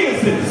with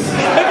penises.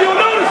 If you'll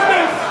notice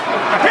this,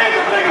 here's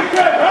the thing it's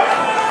good, right?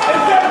 It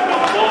says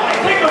the bull,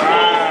 take the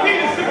bull's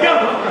penis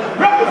together,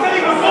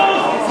 representing the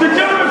bull's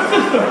degenerate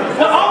system.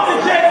 The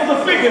object was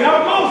a figure. Now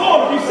it goes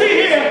on. If you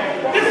see here,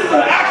 this is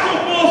an actual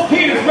bull's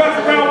penis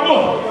wrapped around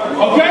bull.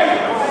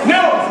 Okay?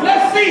 Now,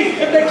 let's see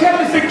if they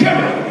kept this in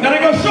Kemet. Now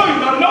they're going to show you.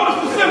 Now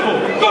notice the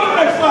symbol. Go to the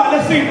next slide.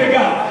 Let's see if they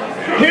got it.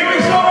 Here we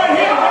go right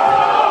here.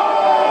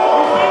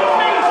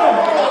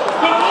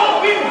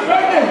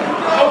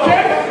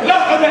 Okay?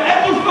 Left of the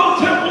Episcopal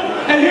Temple,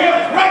 and here,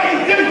 right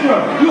in Denver,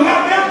 you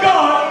have their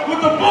God with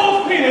the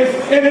bull's penis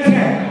in his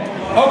hand.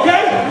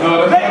 Okay?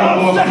 No, that's not a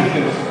bull's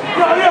penis.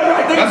 No, yeah,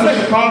 right. That's a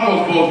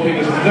Chicago's bull's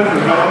penis. It's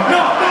different, man.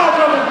 No,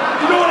 brother.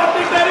 You know what I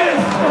think that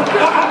is?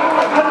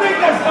 I think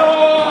that's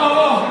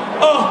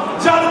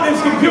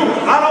Jonathan's computer.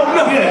 I don't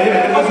know.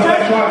 Yeah. That's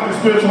okay? electronic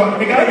spiritual.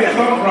 It gotta be a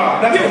thumb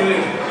drive. That's what it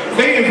is.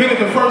 They invented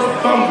the first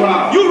thumb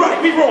drive. You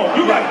right, me wrong.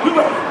 You right. Go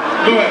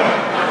ahead.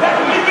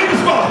 Be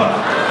disqualified.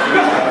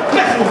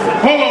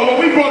 Hold on, when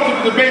we brought the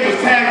debate was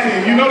tag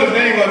team, you know the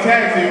name of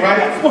tag team,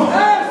 right?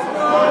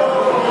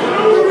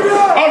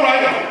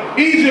 Alright,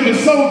 Egypt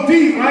is so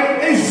deep,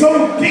 right? They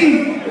so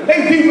deep.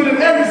 They deeper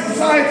than every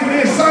society.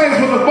 Their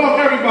science was above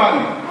everybody.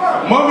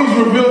 Mummies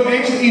revealed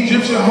ancient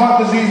Egyptian heart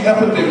disease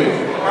epidemic.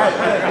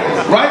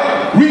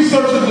 Right?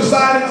 Researchers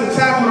decided to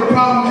tackle the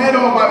problem head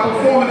on by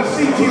performing a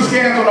CT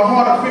scan on the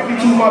heart of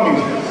 52 mummies.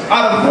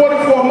 Out of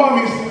 44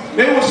 mummies,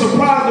 they were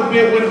surprised a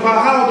bit with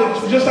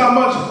just how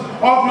much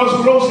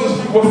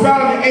arteriosclerosis were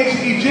found in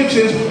ancient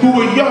Egyptians who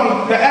were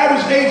young. The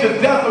average age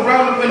of death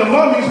around them in the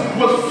mummies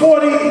was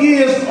 40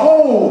 years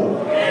old.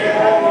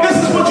 This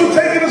is what you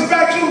taking us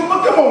back to?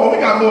 Look, come on, we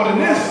got more than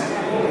this.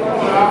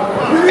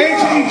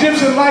 Ancient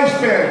Egyptian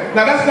lifespan.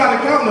 Now that's not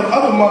accounting of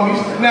other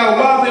mummies. Now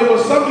while there were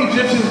some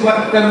Egyptians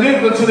that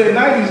lived into their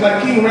 90s,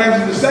 like King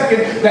Ramses II,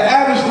 the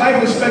average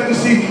life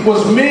expectancy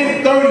was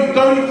mid-30,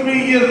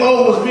 33 years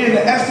old was being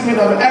the estimate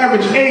of an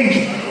average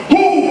age.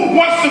 Who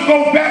wants to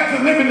go back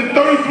to living to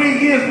 33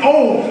 years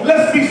old?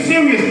 Let's be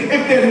serious.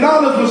 If their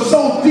knowledge was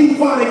so deep,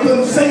 why they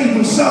couldn't save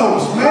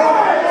themselves,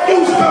 man?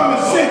 Use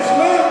common sense,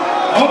 man.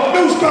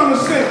 Use common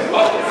sense.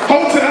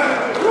 Hotel.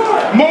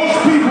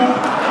 Most people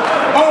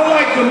don't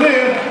like to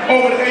live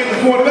over the age of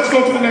 40. Let's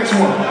go to the next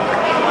one.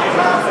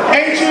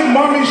 Ancient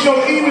mummies show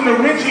even the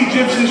rich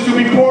Egyptians could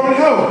be poor in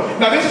health.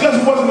 Now this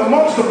just wasn't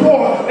amongst the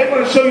poor. They're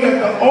going to show you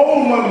that the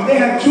old mummies, they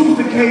had tooth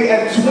decay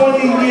at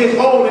 20 years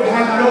old and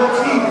had no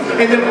teeth,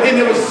 and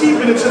they were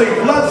seeping into their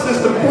blood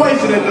system,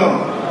 poisoning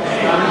them.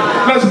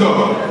 Let's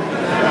go.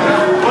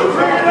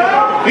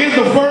 Here's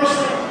the first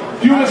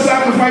human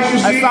sacrifice you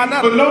see,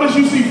 but notice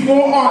you see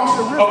 4 arcs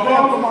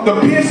above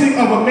the piercing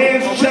of a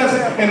man's chest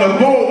and the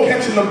bowl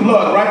catching the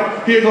blood,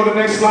 right? Here go the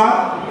next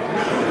slide.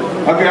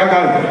 Okay, I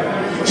got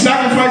it.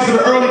 Sacrifice of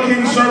the early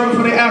kings serving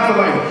for the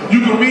afterlife.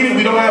 You can read it,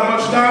 we don't have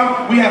much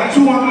time. We have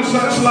 200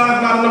 such slides,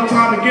 not enough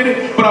time to get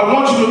it, but I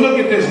want you to look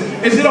at this.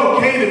 Is it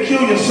okay to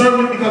kill your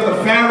servant because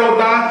the Pharaoh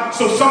died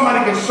so somebody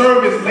can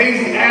serve his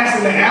lazy ass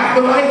in the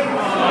afterlife?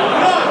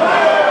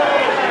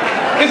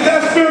 Is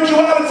that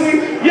spirituality?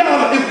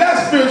 Yeah, if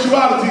that's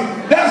spirituality,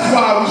 that's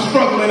why we're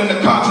struggling in the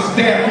conscious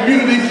damn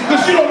community,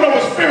 because you don't know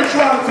what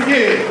spirituality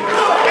is.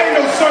 Ain't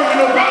no serving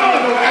nobody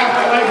in no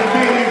afterlife and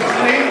being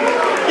enslaved.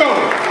 Go.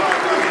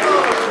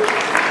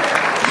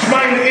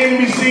 Smiting the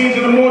enemy scenes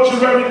in the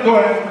mortuary.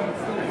 Go ahead.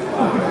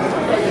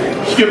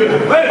 Skip it.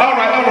 All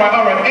right.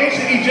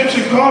 Ancient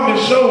Egyptian carving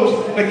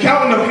shows the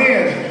counting of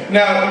hands.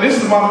 Now, this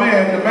is my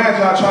man, the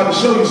Magi, tried to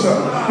show you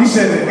something. He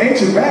said that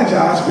ancient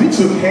Magi's, we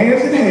took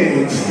hands and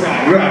heads.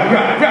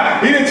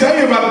 Right. He didn't tell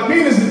you about the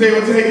penises they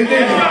were taking,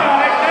 did he?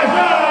 That's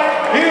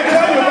right. He didn't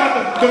tell you about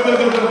he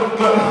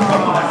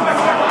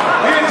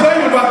didn't tell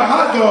you about the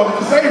hot dogs,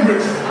 the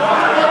favorites.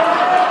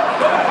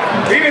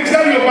 He didn't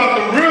tell you about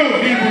the real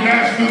Hebrew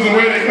nationals and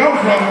where they come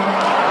from.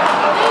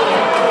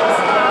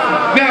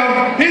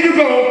 Now, here you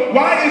go.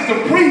 Why is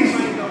the priest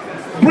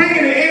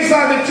bringing it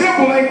inside the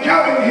temple and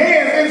counting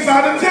hands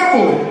inside the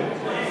temple?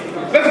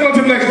 Let's go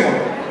to the next one.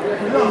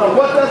 You don't know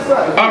what that's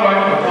like. All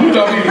right. You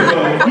don't need to go.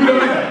 You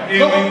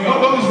don't need to.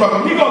 Don't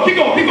disrupt me. Keep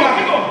going.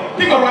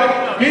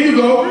 Right. Here you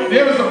go.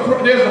 There's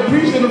a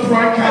priest in the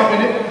front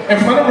counting it in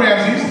front of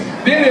Ramses.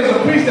 Then there's a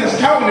priest that's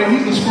counting it.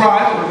 He's the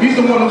scribe. He's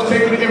the one who's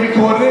taking it and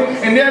recording it.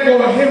 And there go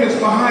the hymns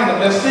behind him.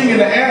 They're singing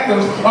the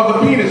anthems of the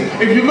penis.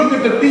 If you look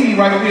at the D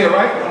right there,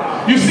 right?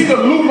 You see the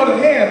loop of the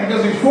hand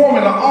because he's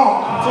forming an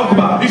arc. Talk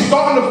about it. He's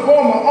starting to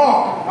form an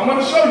arc. I'm going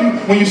to show you.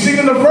 When you see it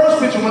in the first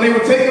picture, when they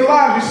were taking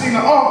lives, you see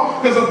the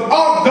arc. Because an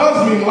arc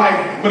does mean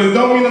life, but it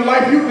don't mean the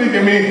life you think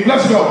it means.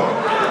 Let's go.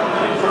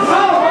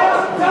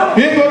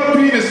 Here go the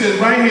penises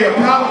right here.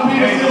 Power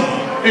penises.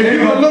 If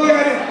you look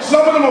at it,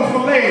 some of them are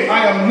filleted.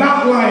 I am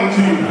not lying to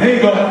you. Here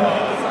you go.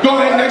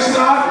 Go ahead, next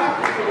slide.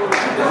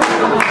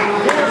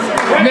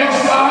 Next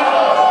slide.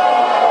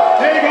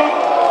 There you go.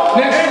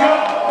 Next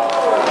slide.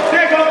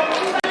 There you go.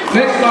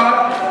 Next slide.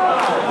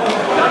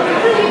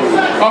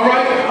 All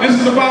right. This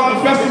is about the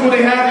festival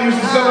they had. They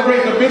used to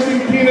celebrate the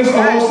missing penis of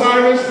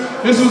Osiris.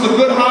 This was a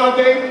good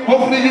holiday.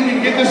 Hopefully you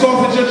can get this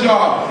off at your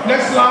job.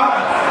 Next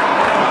slide.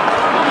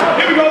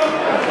 Here we go.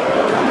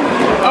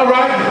 All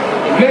right.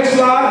 Next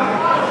slide.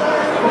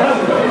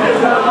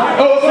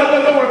 Oh,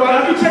 don't worry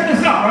about it. You check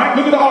this out, right?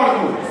 Look at the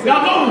article.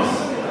 Y'all notice,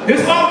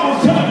 this article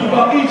is telling you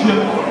about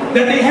Egypt,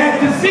 that they had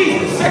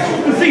diseases,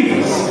 sexual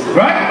diseases,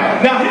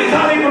 right? Now, here's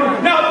how they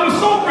were. Now, it was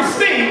so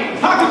pristine,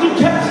 how could you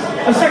catch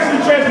a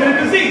sexually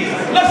transmitted disease?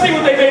 Let's see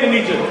what they made in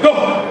Egypt. Go.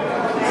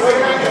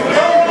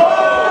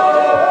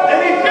 An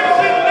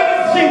Egyptian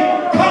literacy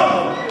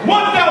condom,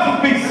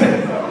 1000 BC.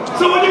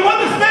 So when you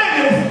understand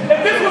this, if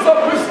this was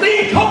a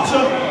pristine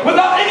culture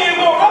without any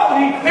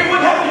immorality, they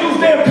wouldn't have to use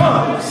their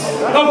condoms.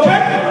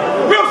 Okay?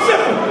 Real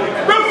simple.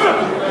 Real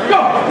simple. Go.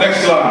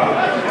 Next slide.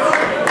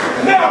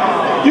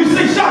 Now, you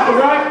see Shaka,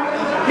 right?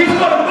 He's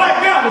one of the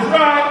black goddess,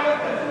 right?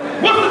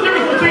 What's the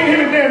difference between him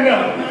and Dan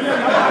Miller?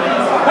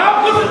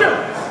 What's the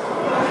difference?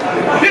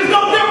 There's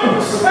no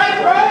difference.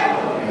 Right?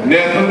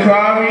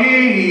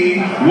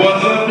 Nefertari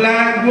was a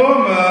black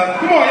woman.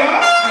 Come on,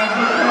 y'all.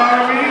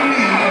 Nefertari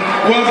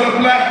was a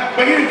black,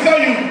 but he didn't tell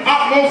you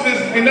Moses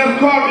and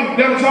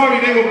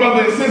Nefertari, they were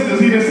brother and sisters.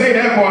 He didn't say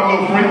that part,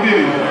 little freak,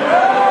 did he?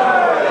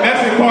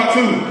 That's in part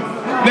 2.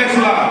 Next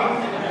slide.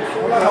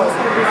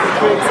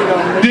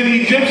 Did the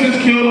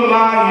Egyptians kill a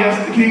lion? Yes,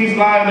 the kings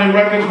lied in their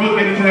records. We'll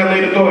get into that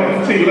later. Go ahead,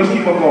 continue. Let's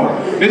keep on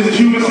going. This is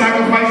human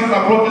sacrifices.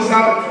 I brought this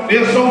out.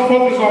 They're so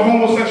focused on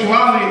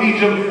homosexuality in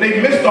Egypt,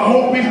 they missed the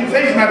whole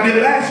presentation I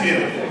did last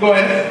year. Go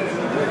ahead.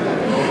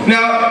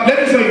 Now, let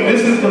me tell you,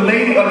 this is the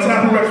Lady of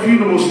Taperet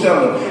funeral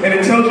stela, and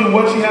it tells you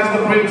what she has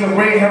to bring to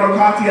bring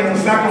Herakati as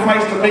a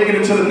sacrifice to make it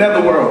into the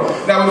netherworld.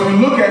 Now, if you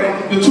look at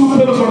it, the 2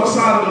 pillars on the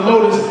side of the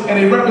lotus,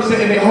 and they represent,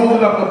 and they hold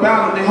it up the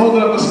balance, they hold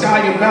it up the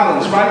sky in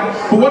balance, right?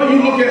 But what are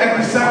you looking at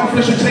the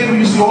sacrificial table?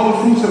 You see all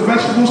the fruits and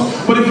vegetables,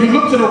 but if you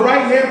look to the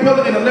right-hand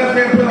pillar and the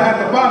left-hand pillar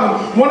at the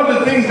bottom, one of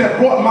the things that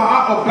brought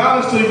Ma'at of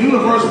balance to the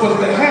universe was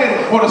the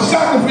head, or the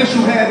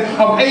sacrificial head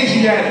of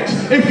Asiatics.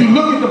 If you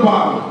look at the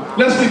bottom,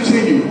 let's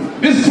continue.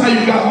 This is how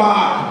you got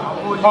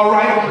Ma'at. All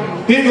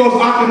right? Here goes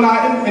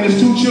Akhenaten and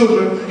his 2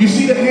 children. You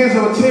see the hands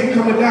of a 10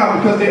 coming down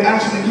because they're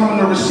actually coming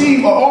to receive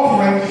an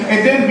offering,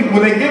 and then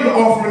when they give the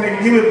offering,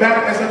 they give it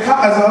back as an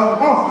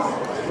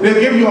ark. They'll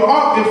give you an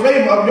ark in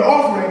favor of your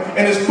offering,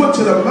 and it's put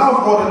to the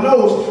mouth or the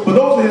nose, but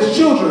those are his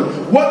children.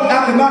 What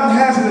Akhenaten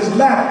has in his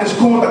lap is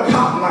called a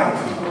kop knife.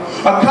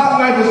 A kop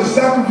knife is a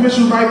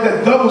sacrificial knife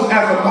that doubles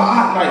as a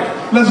Ma'at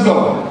knife. Let's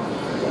go.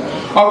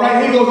 All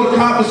right, here goes the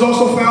kop. It's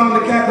also found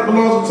in the cat that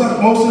belongs to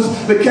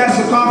Tutmosis, the cat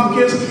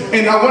sarcophagus.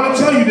 And I want to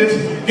tell you this.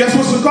 Guess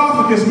what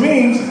sarcophagus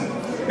means?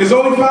 It's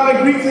only found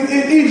in Greeks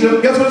in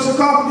Egypt. Guess what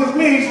sarcophagus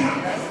means?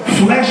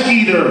 flesh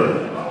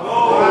eater,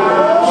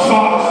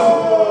 sauce,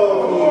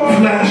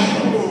 flesh,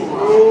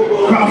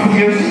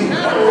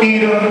 esophagus,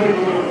 eater.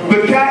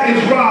 The cat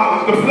is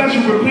robbed. The flesh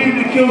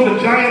repeatedly kills the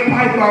giant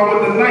python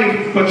with a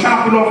knife for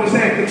chopping off his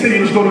head.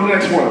 Continue, let's go to the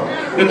next one.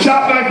 The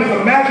chop knife is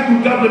a magical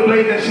doublet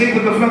blade that shapes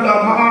the feather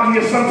of Ma'at. He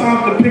is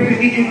sometimes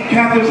depicted eating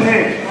captive's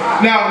head.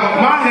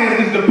 Now, my head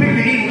is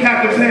depicted eating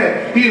captive's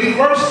head. He is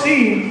first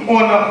seen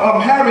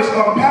on Harris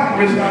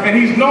papyrus, and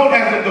he's known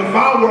as the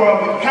devourer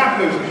of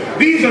captives.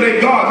 These are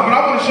their gods, but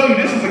I want to show you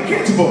this is a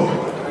kid's book.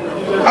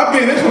 I'm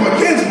getting this from a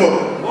kid's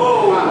book.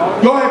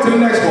 Go ahead to the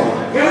next one.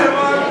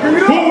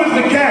 Who is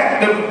the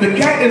cat? The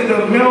cat is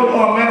the male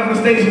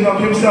manifestation of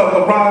himself,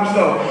 of Ra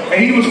himself.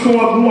 And he was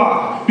called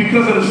Ruach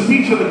because of the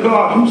speech of the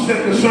God who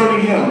said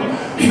concerning him.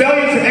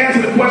 Failure to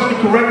answer the question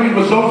correctly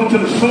resulted to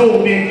the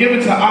soul being given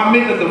to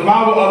Amit, the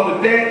devourer of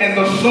the dead and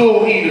the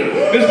soul eater.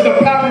 This is the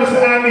papyrus of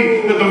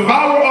Amit, the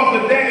devourer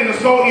of the dead and the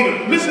soul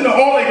eater. Listen to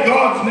all of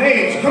God's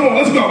names. Come on,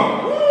 let's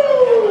go.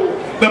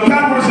 The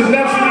papyrus of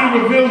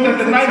Nebseni reveals that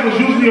the knife was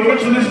usually a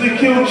ritualistic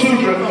kill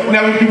children.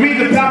 Now, if you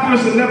read the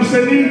papyrus of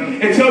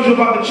Nebseni, it tells you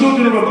about the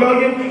children of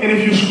rebellion, and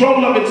if you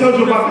scroll up, it tells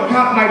you about the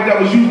cop knife that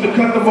was used to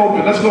cut them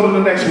open. Let's go to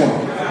the next one.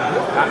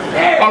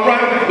 All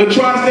right, the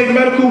Tri-State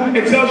Medical,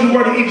 it tells you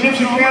where the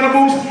Egyptian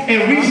cannibals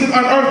and recent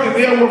unearthed that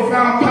there were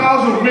found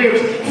piles of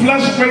ribs,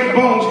 flesh-scraped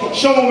bones,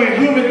 showing where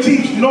human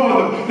teeth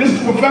gnawed them. This is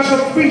Professor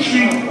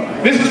Peachtree.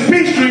 This is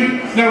Peachtree.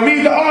 Now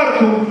read the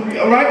article.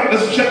 All right,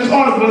 let's check this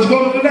article. Let's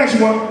go to the next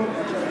one.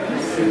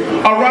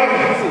 All right,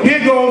 here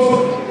goes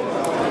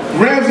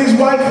Ramsey's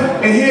wife,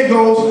 and here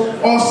goes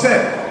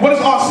Offset. What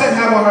does Offset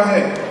have on her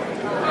head?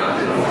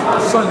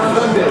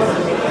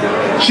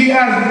 She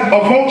has a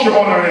vulture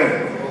on her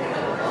head.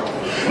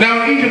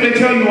 Now in Egypt, they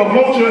tell you a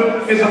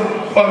vulture is a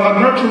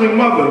nurturing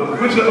mother,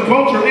 which a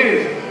vulture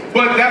is.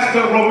 But that's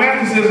the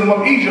romanticism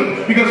of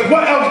Egypt, because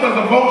what else does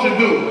a vulture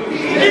do?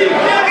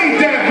 Eat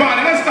dead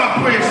body. Let's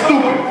stop playing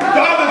stupid. The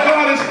other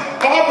goddess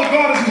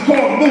is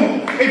called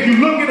Mu. If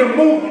you look at the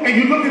Mu and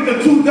you look at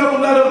the two double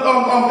letters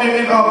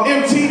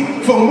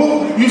MT for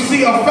Mu, you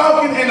see a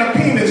falcon and a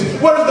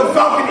penis. What is the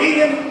falcon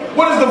eating?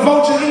 What is the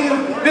vulture eating?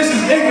 This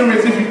is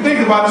ignorance if you think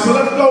about it. So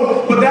let's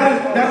go. But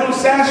that little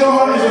sash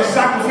on her is a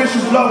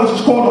sacrificial blood, which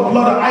is called the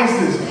blood of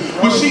Isis.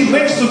 When she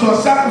links to her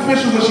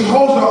sacrificial, when she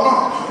holds her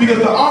ark, because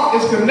the ark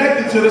is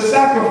connected to the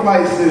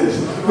sacrifices.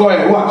 Go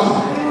ahead, watch.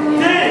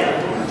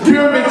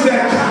 Pyramid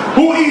text.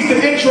 Who eats the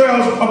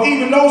entrails of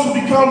even those who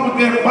become with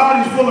their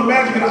bodies full of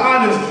magic and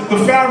honors? The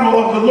Pharaoh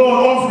of the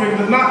Lord offering,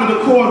 the not of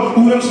the cord,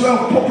 who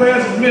himself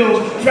prepares his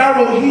meals.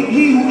 Pharaoh,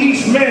 he who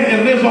eats men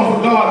and lives off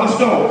of God. Let's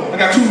go. I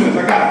got 2 minutes.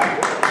 I got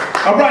it.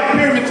 All right,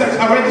 pyramid text.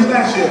 I read this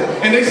last year,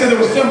 and they said it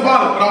was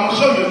symbolic, but I'm going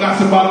to show you it's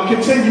not symbolic.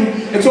 Continue.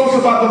 It talks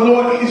about the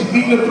Lord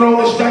eating the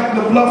throne,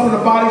 extracting the blood from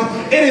the bodies.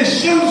 It is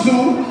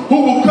Shimzu who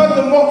will cut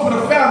them off for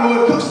the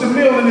Pharaoh and cooks the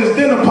meal in his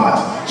dinner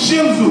pots.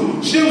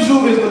 Shimzu.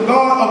 Shimzu is the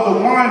god of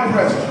the wine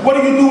press. What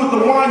do you do with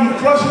the wine? You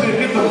crush it and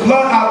get the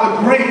blood out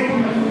the grape.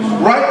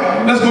 Right?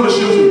 Let's go to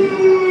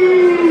Shimzu.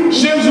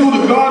 Shimzu,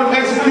 the god of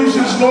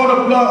execution,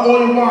 slaughter, blood,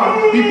 oil,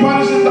 wine. He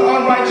punishes the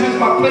unrighteous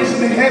by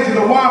placing their heads in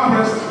the wine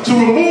press to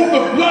remove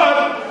the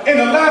blood in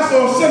the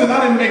lasso of sinners.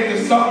 I didn't make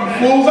this up, you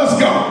fools. Let's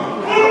go.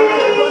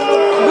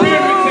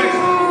 Pyramid text.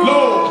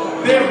 Lo,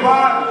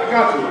 thereby, I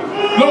got you.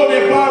 Lo,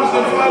 thereby was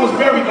the flowers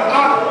buried. The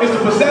ox is the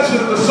possession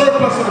of the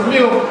surplus of the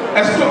meal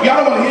as cooked.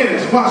 Y'all don't want to hear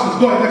this. Watch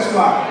this. Go ahead, next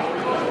slide.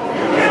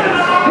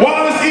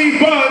 Wallace E.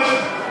 Budge,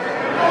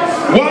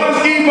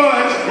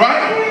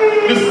 right?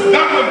 This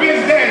Dr.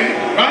 Ben's daddy,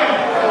 right?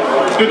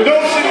 The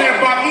notion that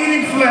by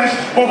eating flesh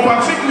or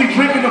particularly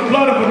drinking the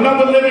blood of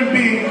another living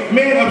being,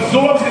 man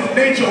absorbs his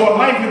nature or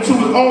life into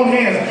his own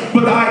hands.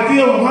 But the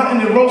idea of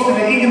hunting and roasting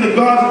and eating the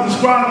gods as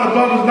described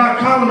above is not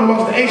common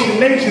amongst the ancient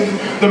nations.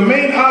 The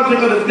main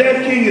object of the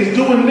dead king is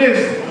doing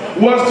this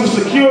was to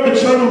secure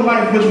eternal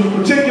life, which was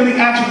particularly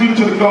attributed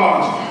to the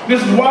gods.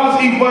 This is Wallace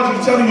E.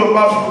 Budge telling you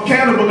about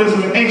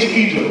cannibalism in ancient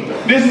Egypt.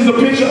 This is a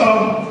picture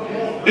of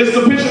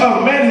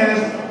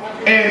Menhas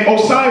and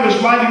Osiris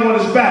riding on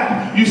his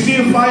back. You see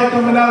the fire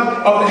coming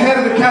out of the head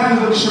of the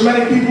captains of the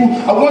Shemitic people.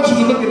 I want you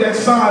to look at that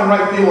sign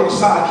right there on the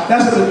side.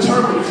 That's a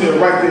determinative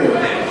right there.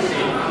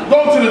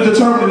 Go to the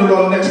determinative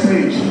on the next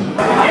page.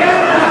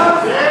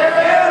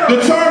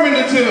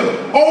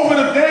 Determinative. Over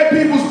the dead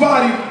people's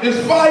body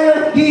is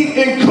fire, heat,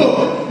 and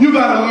cook. You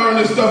gotta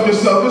learn this stuff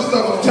yourself. This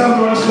stuff is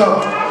telling you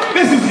stuff.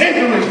 This is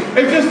ignorance.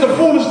 It's just the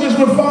foolishness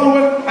we're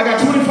following. I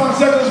got 25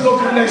 seconds. Let's go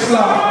to the next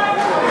slide.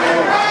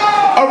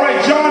 All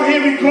right, John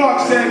Henry Clark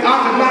said, I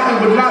could not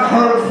and would not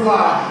hurt a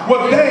fly.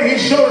 Well, dang, he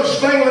sure is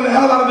strangling the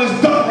hell out of this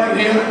duck right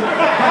here.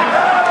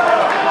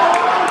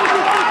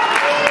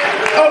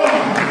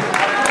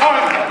 All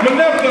right,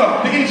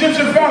 Meneptah, the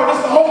Egyptian pharaoh.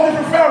 That's a whole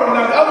different pharaoh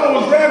now. The other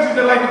one was Ramses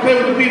that liked to play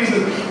with the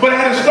penises. But it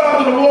had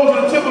inscribed on the walls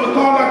of the temple to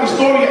carve out the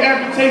story of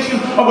amputation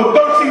of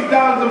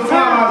 13,000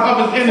 flies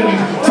of his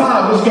enemies.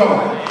 Time, let's go.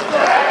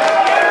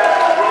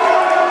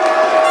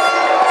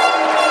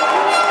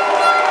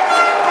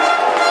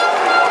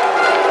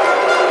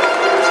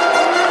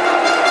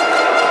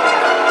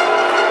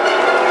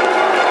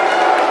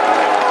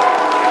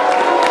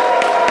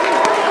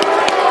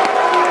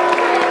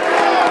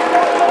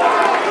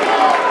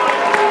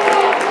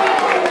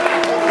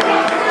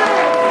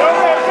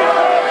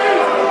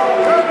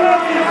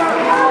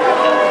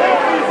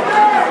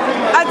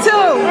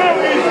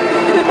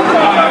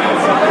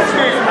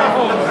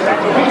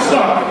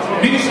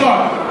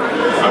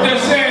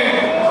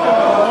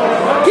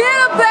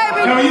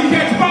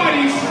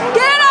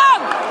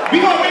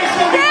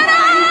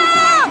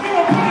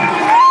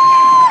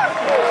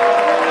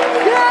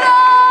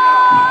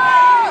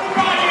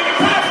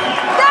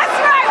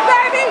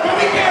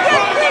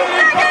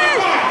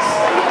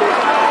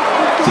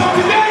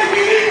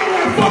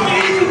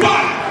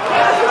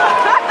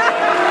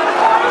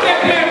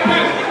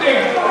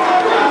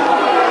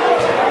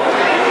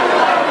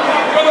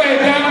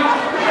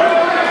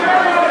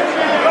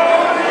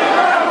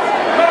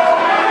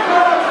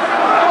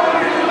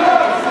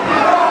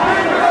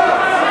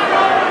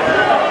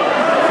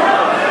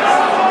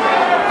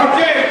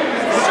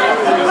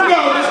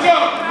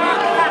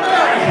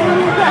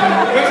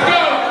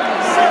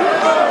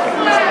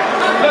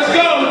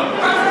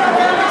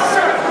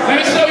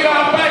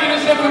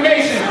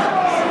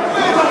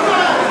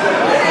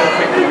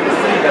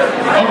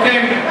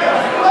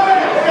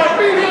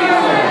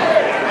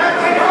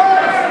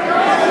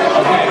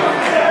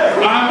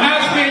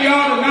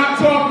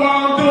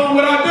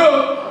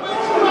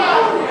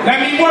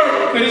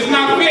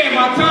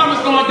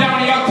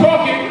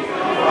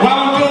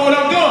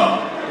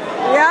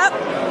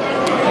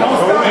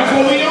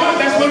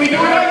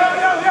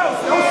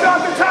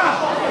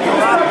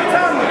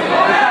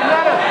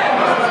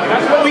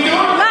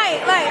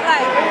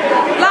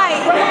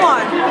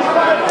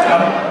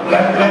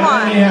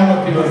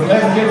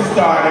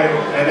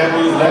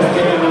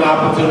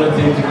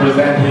 opportunity to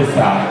present his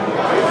side.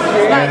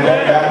 And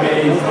that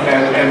means,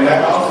 and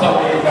that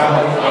also means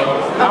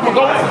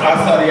I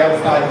saw the other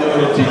side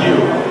doing it to you.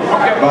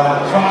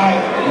 But try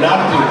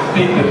not to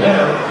speak to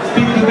them,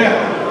 speak to them.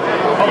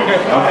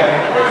 Okay.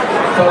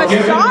 So but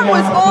Sean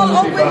was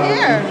all over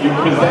here. You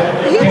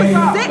present he was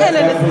sitting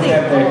in the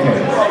seat.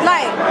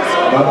 Like,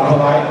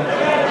 polite.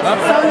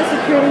 so the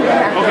security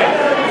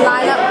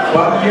line up.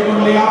 But give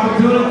them the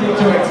opportunity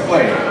to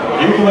explain.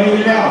 You laid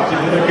it out. You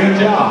did a good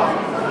job.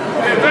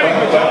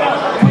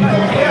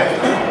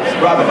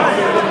 Brother,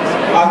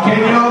 can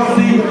y'all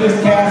see with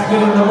this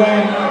casket in the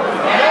way?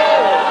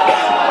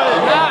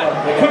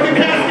 Put the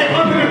casket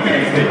under the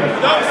casket.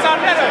 No, it's not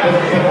better.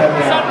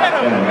 It's not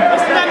better.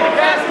 It's not the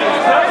casket.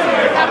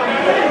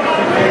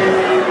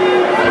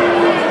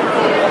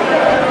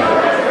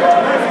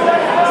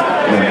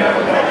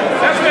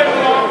 That's where it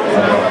belongs.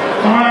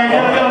 All right,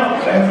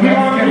 we're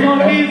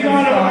gonna need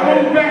y'all to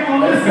move back on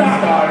this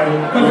side.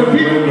 Because the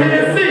people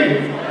can't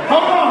see.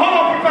 Hold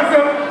on,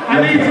 Professor.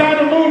 I need y'all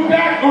to move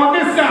back on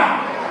this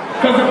side.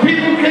 Because the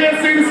people can't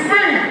see the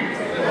screen.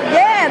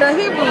 Yeah, the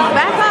Hebrews,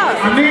 back up.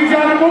 I need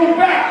y'all to move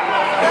back.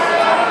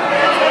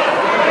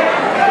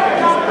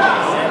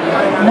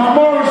 My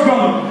Morris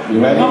brother. You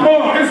ready? My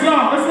Morris,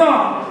 Islam.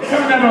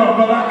 Turn that up,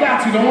 brother. I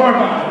got you. Don't worry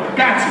about it. I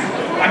got you.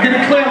 I get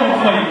a clear one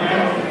for you,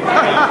 man.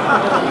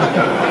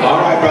 All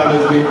right,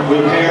 brothers.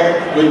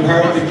 We've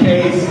heard the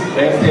case.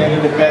 Let's hear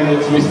the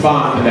defendants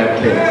respond to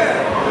that case.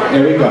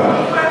 Here we go.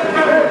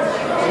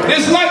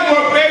 It's light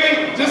work,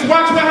 baby. Just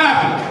watch what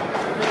happens.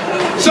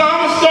 So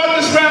I'm gonna start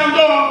this round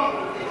off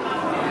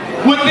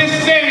with this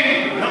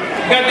thing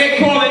that they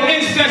call an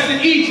incest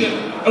in Egypt.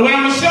 And what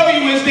I'm gonna show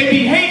you is they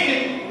be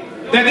hating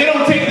that they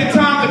don't take the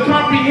time to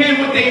comprehend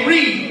what they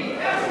read.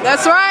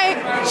 That's right.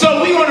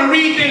 So we're gonna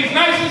read things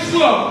nice and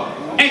slow.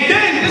 And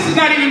then this is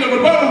not even the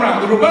rebuttal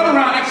round. The rebuttal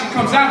round actually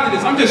comes after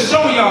this. I'm just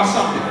showing y'all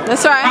something.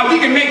 That's right. How we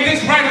can make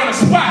this right on the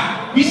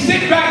spot. We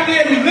sit back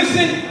there, we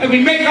listen, and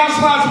we make our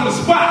slides on the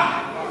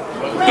spot.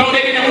 Though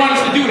they didn't want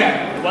us to do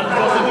that. Wasn't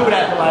supposed to do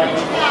that, like.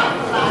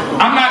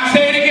 I'm not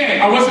saying it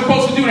again. I wasn't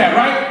supposed to do that,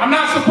 right? I'm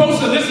not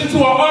supposed to listen to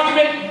an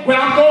argument when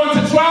I'm going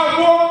to trial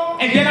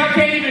for, and then I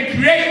can't even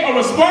create a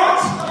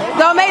response.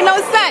 Don't make no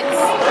sense.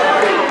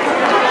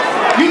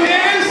 You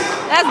hear this?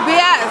 That's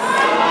BS.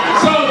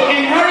 So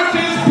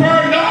inheritance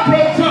per nut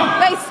pro tum.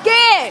 They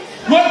scared.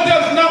 What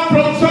does nut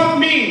pro tum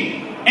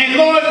mean? And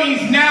Lord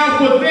means now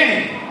for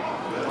then.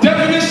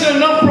 Definition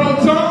of nut pro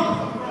tum.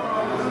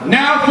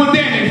 Now for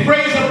then, and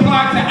phrase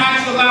applied to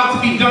acts allowed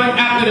to be done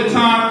after the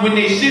time when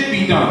they should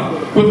be done,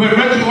 with a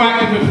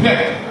retroactive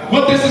effect.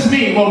 What does this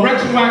mean? Well,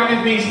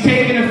 retroactive means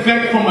taking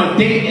effect from a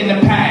date in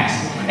the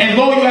past. And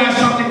law, you have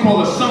something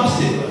called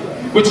assumption,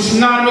 which is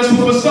synonymous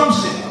with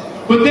assumption.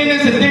 But then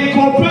there's a thing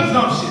called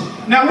presumption.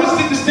 Now, what's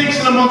the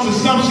distinction amongst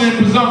assumption and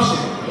presumption?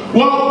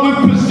 Well,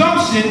 with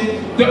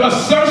presumption, the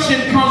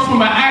assertion comes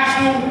from an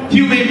actual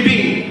human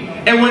being.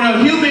 And when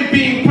a human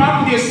being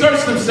properly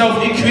asserts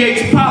himself, it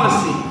creates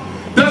policy.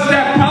 Thus,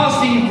 that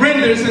policy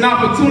renders an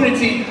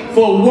opportunity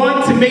for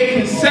one to make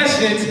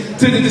concessions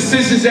to the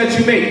decisions that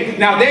you make.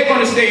 Now, they're going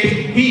to say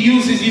he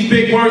uses these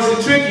big words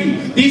to trick you.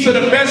 These are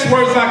the best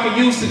words I can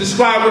use to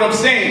describe what I'm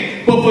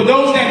saying. But for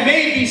those that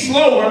may be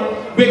slower,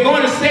 we're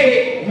going to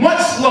say it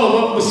much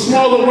slower with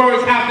smaller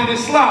words after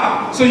this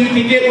slide, so you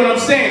can get what I'm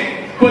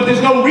saying. But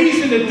there's no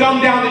reason to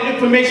dumb down the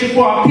information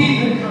for our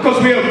people, because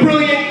we are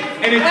brilliant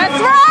and intelligent. That's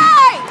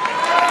right!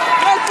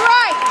 That's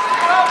right!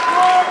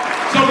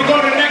 So we go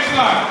to the next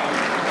slide.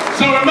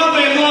 So remember,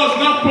 in law is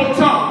not pro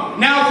tum.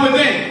 Now for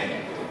then.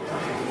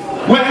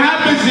 What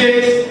happens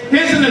is,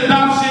 here's an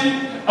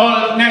adoption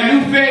of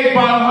Nanufe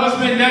by her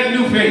husband, Ned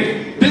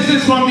Nufe. This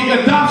is from the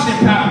adoption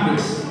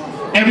papyrus.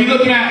 And we're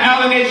looking at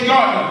Alan H.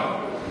 Gardner.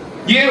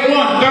 Year 1,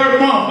 3rd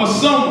month, of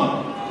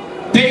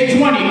summer. Day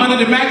 20, under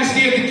the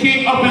majesty of the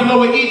king up in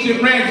Lower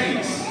Egypt,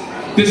 Ramses.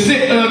 The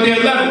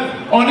 11th.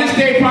 On this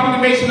day,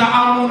 proclamation of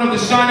Amun of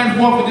the shining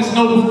forth of this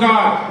noble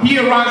God. He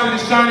arises and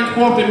shining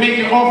forth to make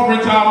an offering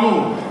to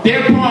Amun.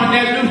 Thereupon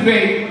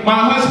Nanufe,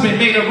 my husband,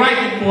 made a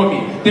writing for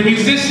me, the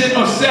musician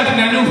of Seth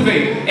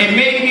Nanufe, and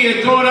made me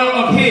a daughter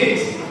of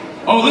his.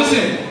 Oh,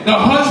 listen, the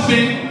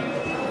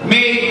husband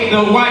made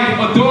the wife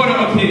a daughter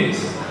of his,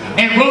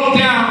 and wrote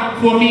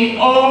down for me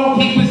all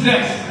he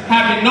possessed,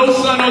 having no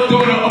son or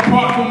daughter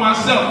apart from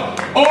myself.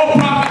 All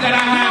profit that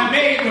I have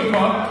made with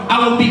her,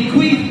 I will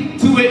bequeath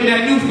to it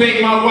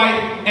Nanufe, my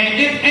wife, and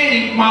if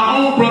any, my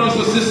own brothers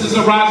or sisters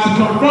arise to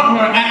confront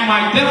her at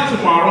my death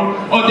tomorrow,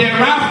 or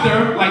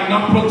thereafter, like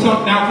non pro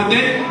tum now for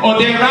then, or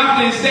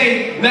thereafter and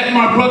say, let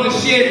my brother's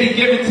share be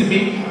given to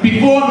me,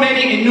 before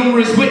many and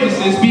numerous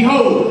witnesses,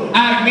 behold,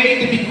 I have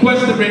made the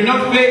bequest of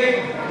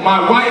Nanufe,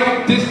 my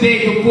wife, this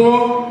day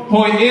before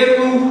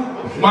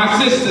Hoyeru, my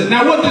sister.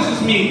 Now what does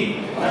this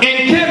mean?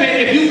 In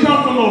Kemet, if you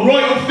come from a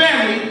royal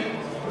family,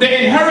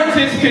 the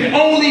inheritance can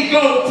only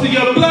go to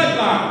your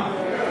bloodline.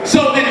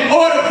 So in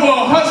order for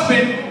a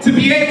husband to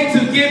be able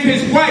to give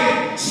his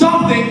wife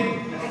something,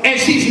 and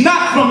she's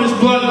not from his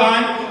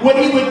bloodline, what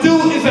he would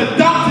do is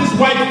adopt his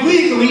wife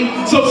legally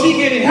so she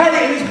can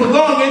inherit his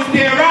belongings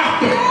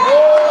thereafter.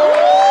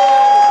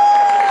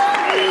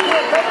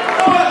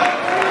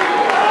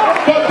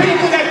 But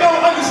people that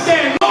don't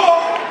understand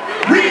law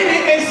read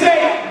it and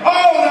say,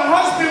 oh, the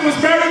husband was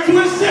married to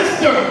his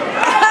sister.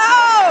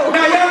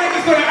 Now y'all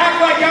niggas gonna act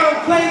like y'all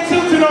don't claim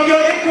children on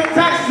your income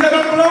taxes that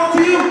don't belong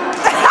to you?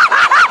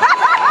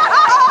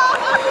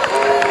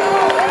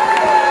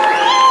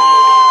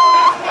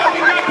 We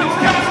got this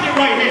casket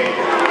right here.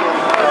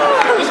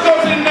 Let's go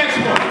to the next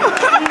one.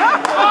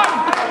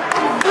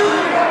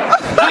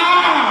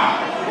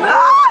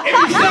 If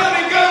you sound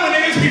good when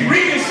they just be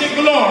reading shit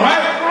galore,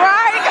 right?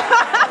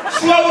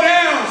 Slow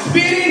down,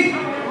 Speedy.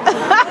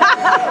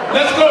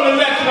 Let's go to the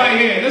left right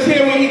here. Let's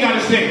hear what he got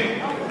to say.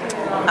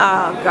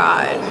 Oh,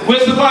 God.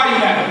 Where's the body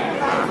at?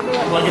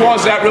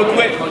 Pause that real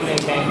quick.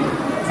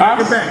 Huh?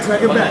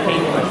 Take it back.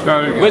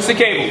 Where's the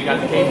cable?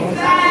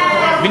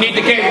 We need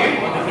the cable.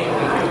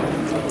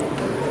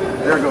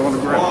 There it goes on the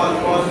ground.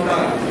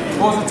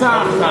 Pause the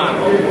time.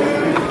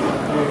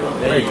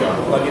 There you go.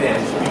 Plug it in.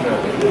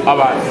 All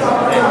right.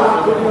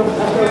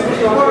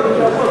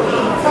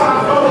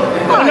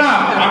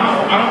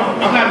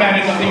 I'm not mad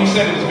at nothing you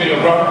said in this video,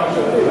 bro.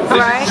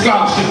 This is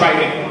scholarship right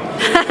here.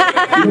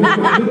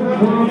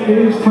 Bronze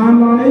Age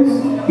timeline is,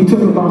 he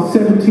talking about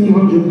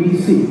 1700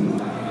 BC,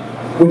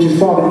 which is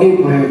Father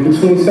Abraham,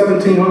 between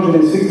 1700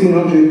 and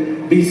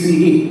 1600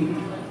 BCE.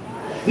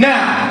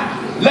 Now,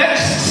 Lex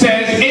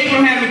says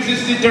Abraham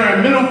existed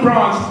during Middle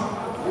Bronze.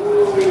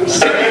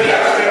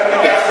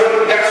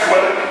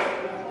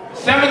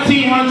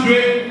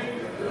 1700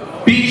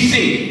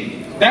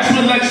 BC. That's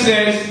when Lex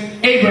says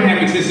Abraham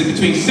existed,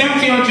 between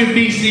 1700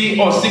 BC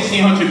or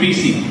 1600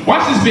 BC.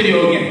 Watch this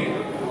video again.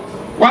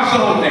 Watch the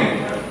whole thing.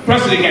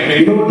 Press it again,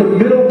 baby. You know what the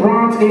Middle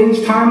Bronze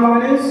Age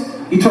timeline is?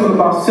 You're talking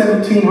about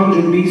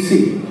 1700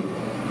 BC,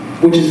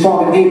 which is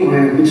Father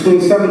Abraham, between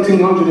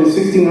 1700 and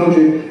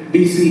 1600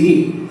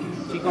 BCE.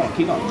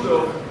 Keep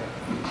going.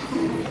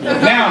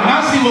 Now,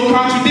 Nasi will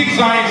contradict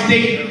Zion's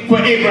date for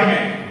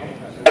Abraham.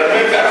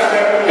 That's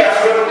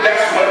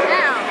what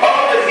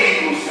all the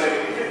Hebrews say.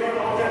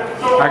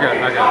 I got it.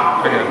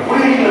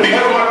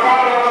 Because my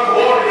chronological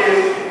order is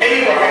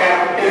Abraham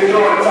is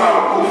during the time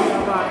of Cush.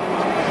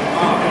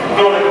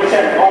 During the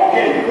check,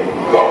 okay.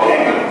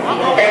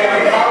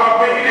 And how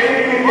I break it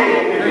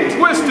in,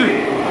 twisted.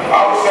 I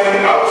would say,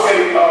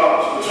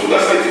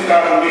 let's say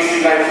 2000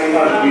 BC,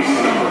 1900 BC.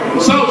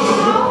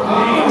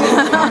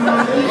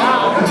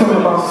 I'm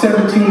talking about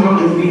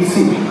 1700 BC.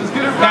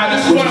 Now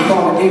this is what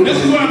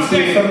I'm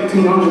saying.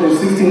 1700 and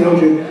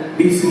 1600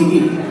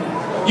 BCE.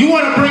 You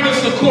want to bring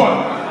us to court,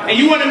 and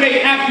you want to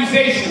make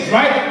accusations,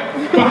 right?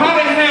 But how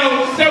the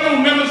hell several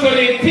members of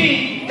their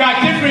team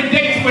got different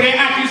dates for their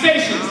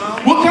accusations?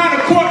 What kind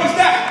of court is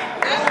that?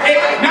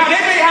 Now they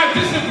may have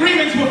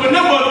disagreements with a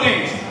number of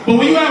things, but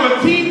when you have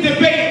a team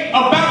debate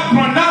about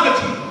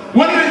chronology,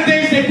 one of the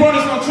things they brought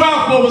us on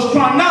trial for was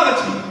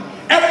chronology.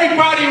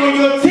 Everybody on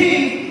your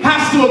team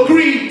has to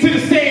agree to the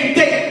same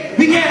date.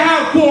 We can't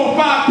have 4 or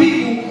 5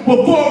 people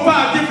with 4 or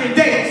 5 different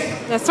dates.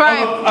 That's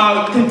right.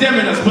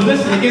 Condemning us. But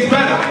listen, it gets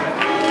better.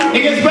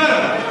 It gets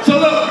better. So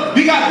look,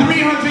 we got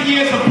 300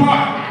 years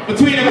apart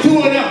between the two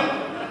of them.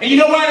 And you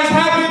know why this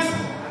happens?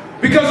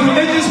 Because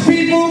religious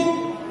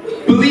people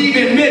believe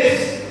in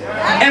myths.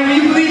 And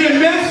when you believe in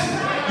myths,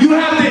 you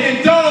have to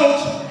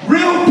indulge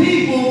real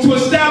people to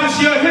establish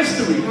your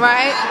history.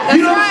 Right. That's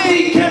you don't right.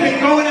 see Kemet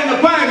going in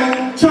the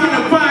Bible trying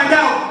to find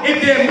out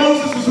if their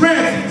Moses was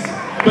Ramses.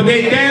 But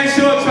they damn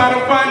sure try to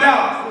find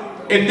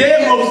out if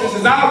their Moses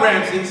is our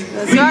Ramses.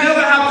 We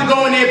never have to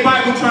go in their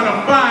Bible trying to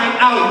find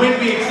out when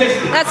we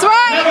existed. That's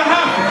right. Never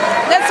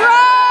happens. That's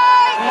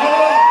right.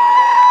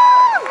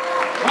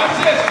 Watch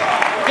this.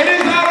 It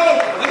is not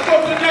over. Let's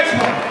go to the next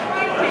one.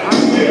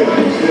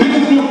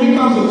 This book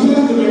becomes a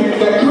testament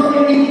that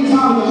current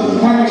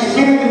Egyptologists have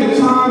expanded the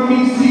time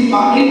BC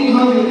by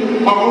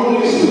 800 or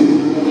only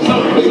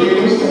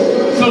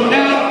So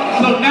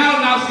now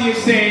Nasi is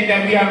saying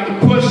that we have to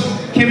push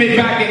Kemet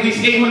back at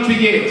least 800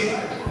 years.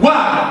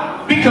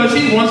 Why? Because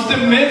he wants the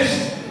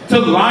myths to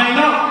line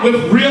up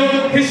with real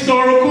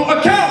historical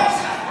accounts.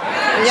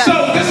 Yes.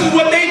 So this is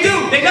what they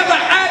do. They never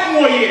add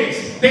more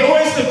years. They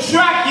always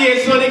subtract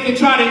years so they can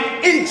try to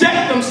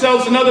inject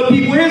themselves in other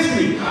people's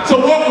history. So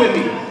walk with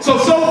me. So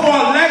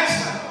far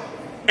Lex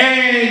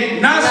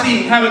and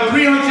Nasi have a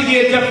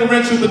 300-year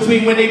differential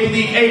between when they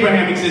believe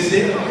Abraham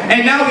existed.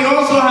 And now we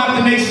also have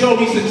to make sure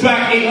we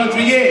subtract 800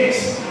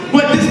 years.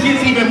 But this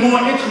gets even more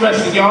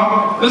interesting,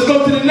 y'all. Let's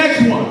go to the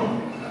next one.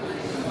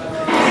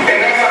 And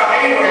that's how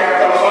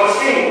Abraham comes on the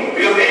scene.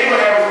 Because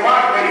Abraham was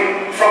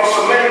migrating from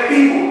Semitic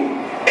people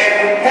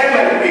and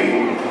Hamitic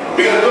people.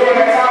 Because during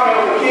that time there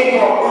was a king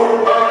called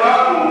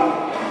Ur-Nammu,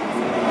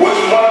 which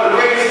was one of the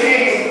greatest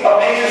kings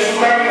of ancient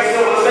Sumerian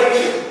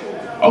civilization.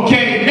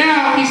 Okay,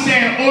 now he's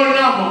saying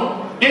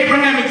Ur-Nammu.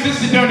 Abraham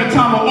existed during the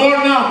time of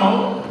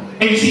Ur-Nammu.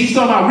 And you see, he's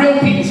talking about real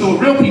people. So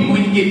with real people,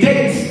 we can get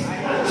dates.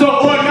 So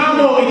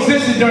Ur-Nammu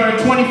existed during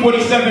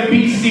 2047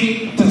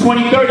 BC to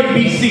 2030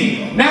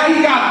 BC. Now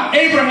you got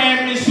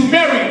Abraham in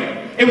Sumerian.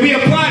 If we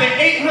apply the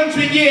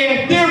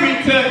 800-year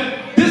theory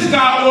to this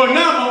guy,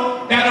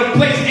 Ornamo, that'll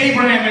place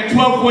Abraham in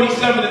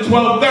 1247 to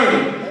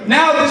 1230.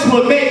 Now this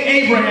will make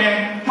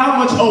Abraham how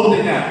much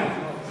older now?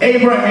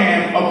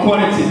 Abraham,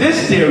 according to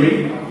this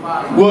theory,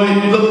 would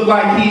look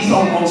like he's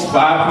almost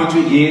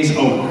 500 years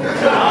old.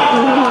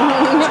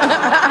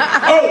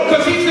 Oh,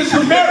 because he's in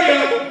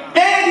Sumeria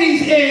and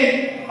he's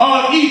in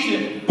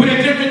Egypt, but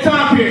in different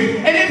time periods.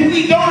 And if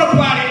we don't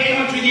apply the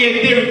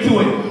 800-year theory to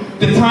it,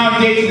 the time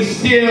dates is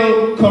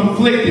still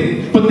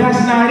conflicting. But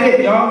that's not it,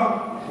 y'all.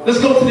 Let's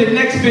go to the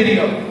next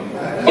video. You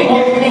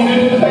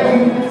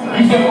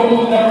said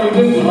Moses never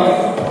existed,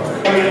 right?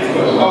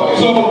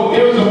 So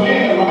there was a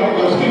man, right,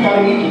 that was kicked out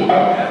of Egypt,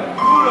 right?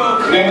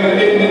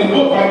 And in the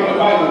book, right, in the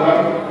Bible,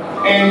 right?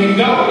 And he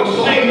dealt with a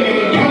slave, and he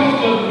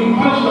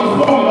punished a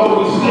foreman over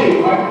the slave,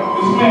 right?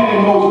 This man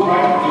named Moses,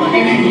 right?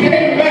 And he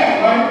came back,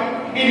 right?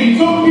 And he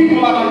took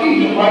people out of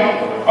Egypt, right?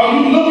 Are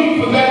you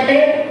looking for that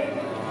man?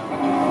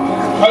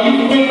 Are you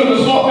familiar with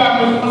the salt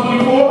papyrus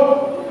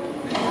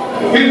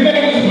 24? His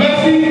name is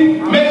Messi.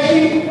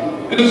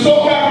 And the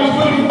salt papyrus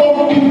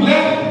 24, he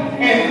left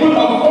and put a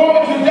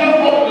foreman to death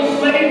over the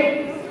slave.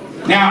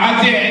 Now, I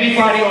dare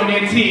anybody on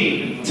their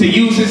team to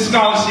use his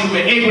scholarship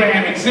where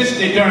Abraham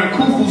existed during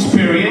Khufu's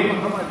period,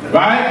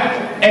 right?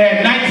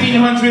 At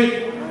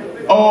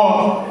 1900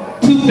 or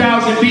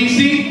 2000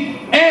 BC.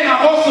 And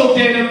I also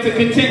dare them to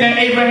contend that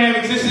Abraham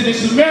existed in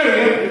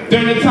Sumeria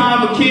during the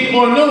time of King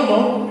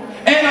Ornamo.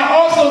 And I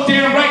also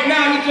dare right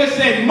now, he just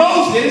said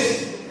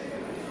Moses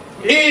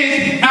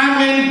is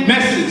Amen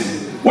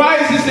Messes. Why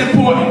is this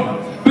important?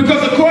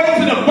 Because according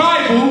to the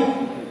Bible,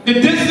 the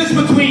distance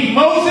between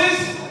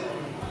Moses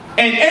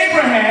and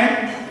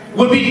Abraham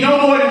would be no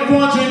more than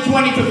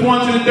 420 to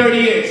 430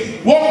 years.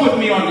 Walk with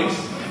me on this.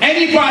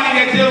 Anybody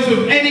that deals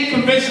with any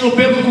conventional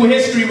biblical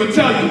history will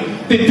tell you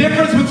the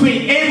difference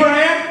between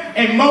Abraham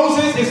and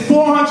Moses is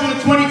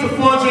 420 to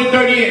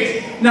 430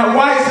 years. Now,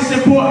 why is this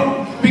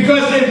important?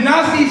 Because if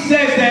Nasi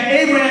says that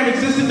Abraham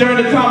existed during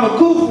the time of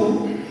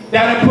Khufu,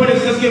 that would put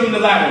us, let's give him the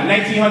ladder,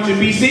 1900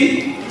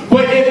 BC.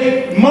 But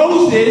if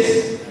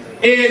Moses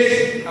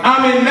is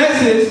Amen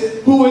Messes,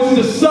 who is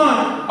the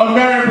son of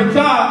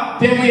Merenptah,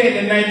 then we had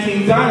the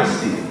 19th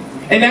dynasty.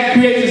 And that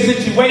creates a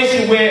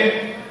situation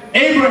where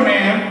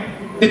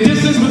Abraham, the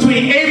distance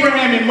between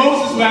Abraham and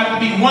Moses will have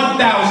to be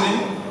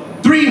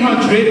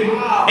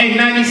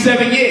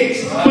 1,397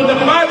 years. But the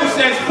Bible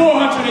says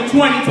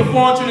 420 to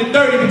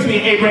 430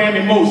 between Abraham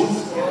and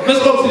Moses.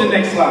 Let's go to the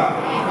next slide.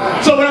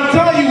 So what I'm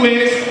telling you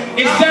is,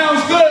 it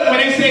sounds good when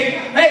they say,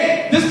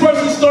 hey, this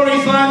person's story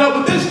is lined up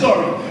with this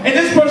story, and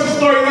this person's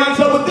story lines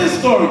up with this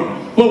story.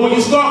 But when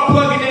you start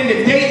plugging in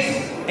the dates,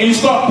 and you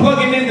start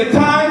plugging in the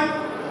time,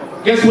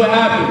 guess what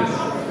happens?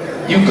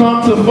 You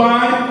come to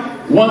find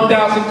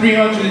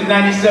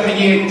 1,397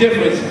 year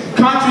difference.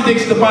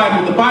 Contradicts the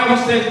Bible. The Bible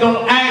says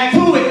don't add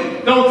to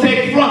it, don't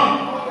take from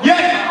it.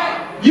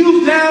 Yet,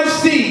 you now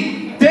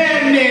see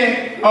damn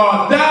near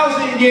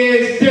 1,000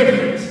 years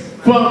difference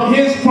from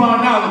his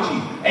chronology.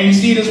 And you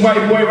see this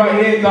white boy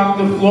right here,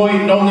 Dr.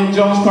 Floyd Nolan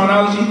Jones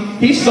chronology.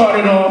 He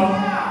started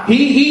off,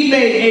 he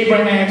made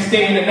Abraham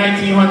stay in the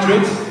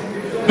 1900s.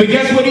 But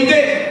guess what he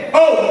did?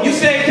 Oh, you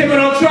said Kevin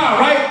on trial,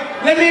 right?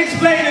 Let me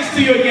explain this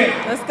to you again.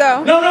 Let's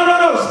go. No,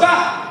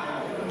 stop.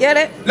 Get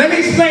it? Let me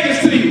explain this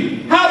to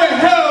you. How the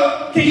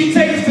hell can you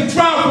take us to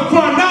trial for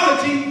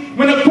chronology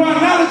when the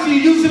chronology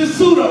you're using is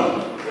pseudo?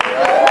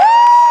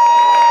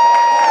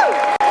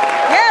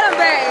 Get him,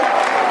 babe.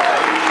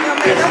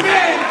 This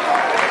man,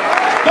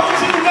 don't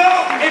you know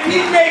if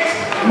he makes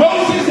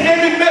Moses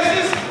and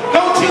Messes,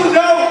 don't you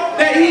know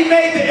that he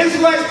made the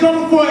Israelites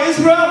come before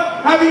Israel?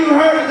 Have you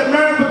heard of the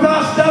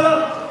Merenptah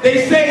Stela?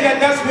 They say that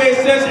that's where it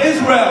says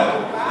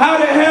Israel. How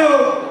the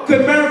hell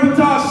could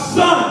Merenptah's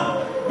son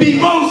be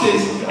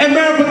Moses, and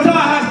Merenptah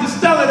has the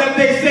stela that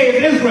they say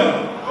is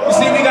Israel? You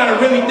see, we gotta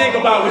really think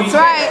about what he's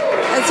saying.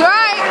 That's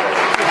right.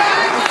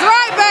 That's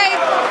right, babe.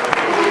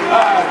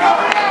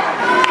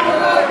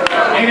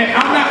 And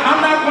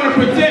I'm not gonna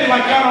pretend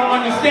like y'all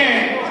don't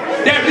understand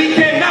that we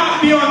cannot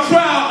be on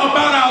trial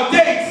about our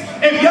dates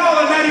if y'all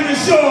are not even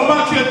sure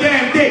about your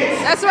damn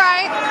dates. That's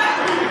right.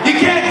 You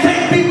can't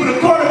take people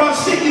to court about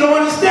shit you don't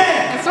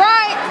understand. That's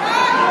right.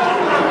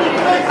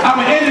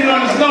 I'm gonna end it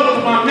on this note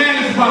because my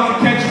man is about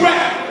to catch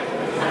rap.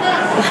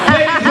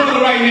 Play this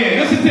brother right here.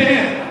 Listen to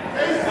him.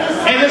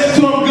 And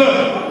listen to him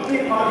good.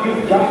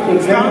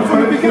 Is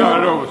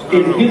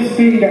this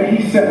thing that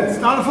he said.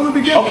 Started from the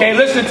beginning. Okay,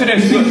 listen to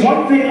this. See,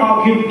 one thing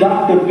I'll give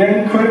Dr.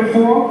 Ben credit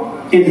for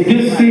is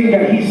this thing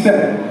that he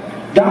said.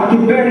 Dr.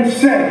 Ben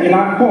said, and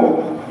I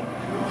quote,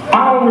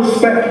 "I don't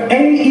respect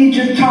any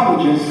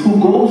Egyptologist who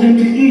goes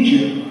into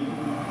Egypt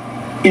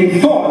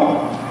in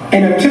thought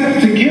and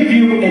attempts to give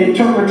you an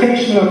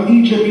interpretation of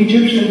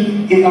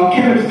Egyptian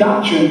Kemet's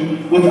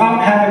doctrine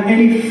without having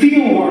any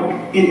field work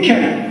in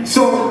Kemet."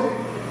 So,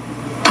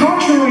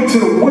 contrary to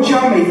what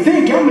y'all may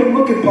think, y'all may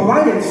look at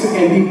Politis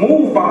and be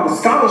moved by the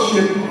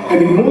scholarship and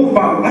be moved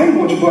by the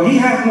language, but he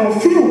has no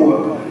field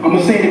work. I'm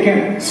gonna say it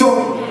again.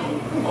 So,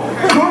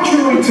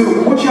 contrary to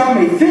what y'all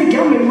may think,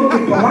 y'all may look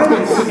at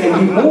Politis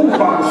and be moved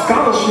by the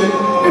scholarship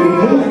and be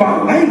moved by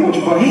the language,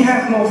 but he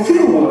has no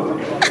field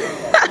work.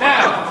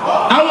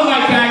 Now, I would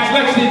like to ask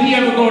Lex, did he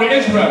ever go to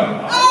Israel?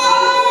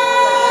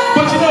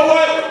 But you know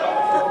what?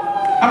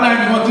 I'm not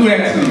even gonna do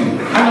that to you.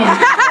 I know you.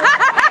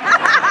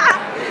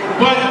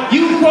 But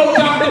you quote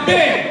Dr.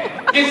 Ben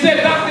and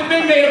said Dr.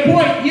 Ben made a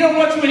point. He don't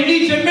want you in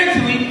Egypt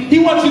mentally. He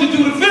wants you to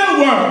do the field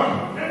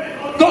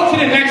work. Go to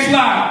the next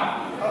slide.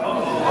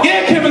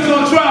 Yeah, Kim is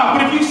on trial,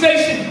 but if you say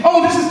shit,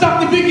 oh, this is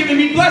Dr. Ben giving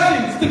me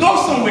blessings to go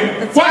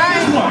somewhere. Watch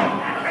this one.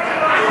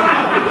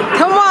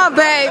 Come on,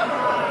 babe.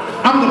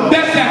 I'm the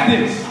best at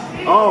this.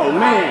 Oh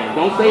man,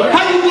 don't say that.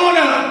 How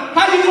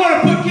you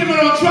gonna put Kim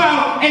on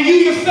trial and you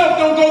yourself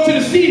don't go to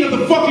the scene of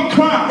the fucking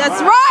crime?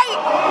 That's right.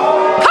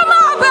 Come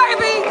on,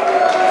 baby.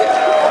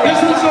 This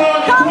was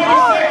on the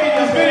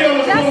 22nd. This video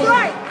was That's posted.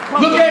 right.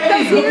 Look at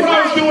me. Look what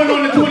I was doing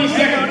on the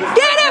 22nd.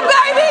 Get it,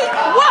 baby.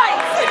 What?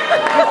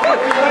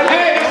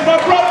 Hey, it's my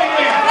brother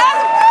here.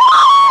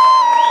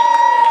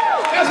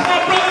 That's my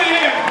brother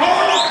here.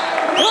 Hold on.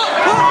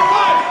 That's my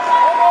wife.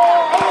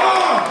 Hold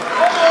on.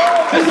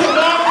 This is a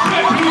long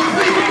trip. He's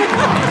sleeping.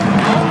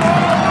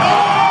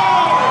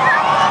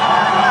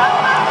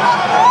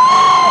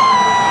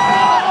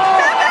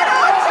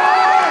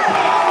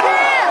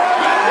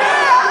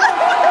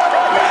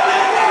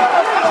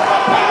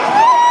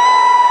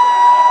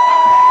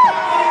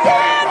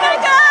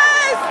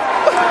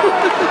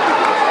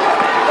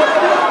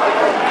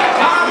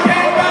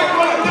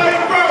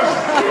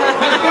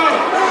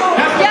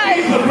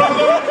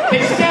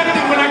 They stabbed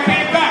it when I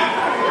came back.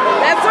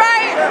 That's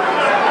right.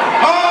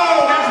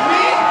 Oh, that's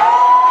me?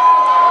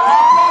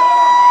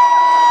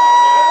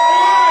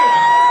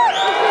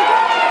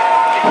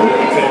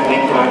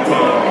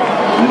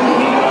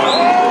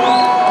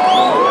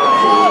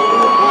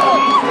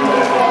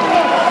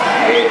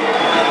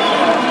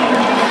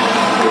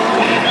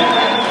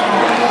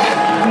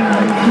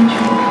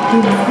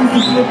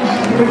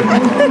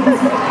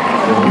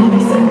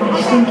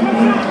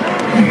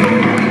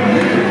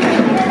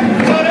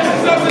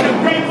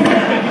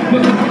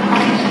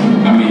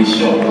 I mean,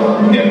 sure.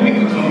 Yeah, we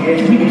can come here.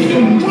 We can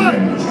film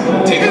this.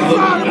 Take a look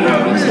around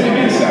to the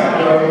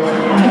inside.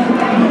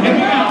 And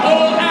we got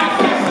all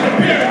access to the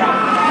pyramid.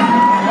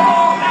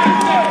 All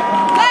access.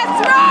 That's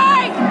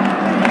right.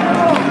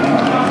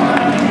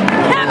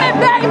 Damn it,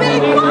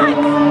 baby. What?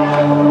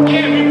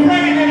 Yeah, we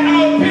praying in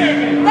our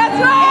pyramid. That's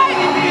right.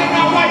 Me and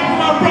my wife and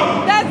my brother.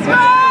 That's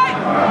right.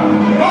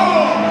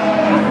 Oh.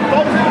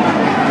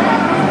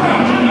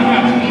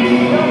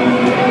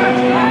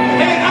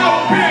 In our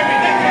pyramid,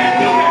 they can't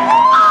do that.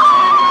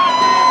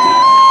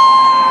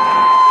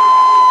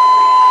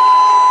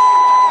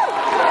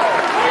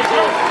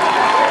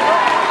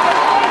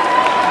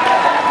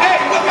 Hey,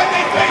 look at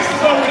their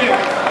faces over there.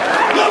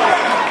 Look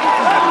at them.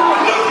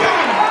 Look at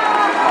them.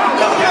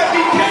 Look at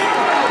me, King.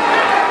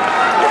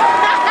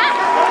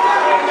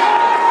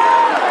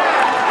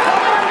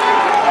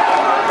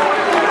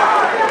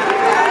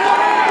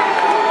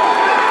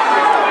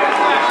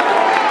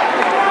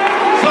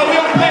 So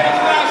we'll play this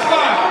last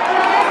slide.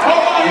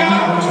 Hold on,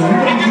 y'all.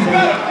 It gets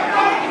better.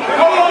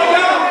 Hold on,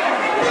 y'all.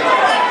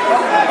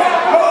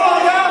 Hold on,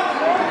 y'all.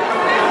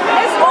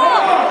 It's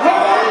on.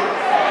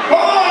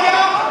 Hold on,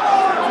 y'all.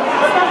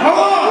 Hold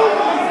on.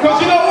 Because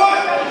you know what?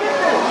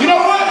 You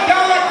know what?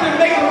 Y'all like to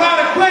make a lot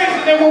of claims,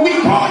 and then when we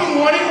call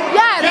you on it,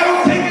 Yes. y'all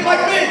don't take it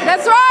like this.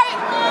 That's right.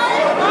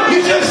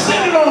 You just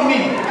sitting on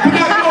me for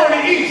not going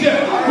to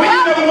Egypt when you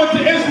never went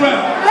to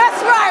Israel.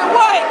 That's right.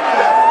 What?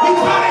 You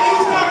trying to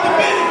use Dr.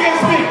 Ben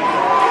against me.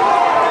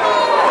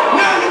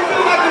 Now you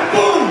feel like a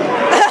fool.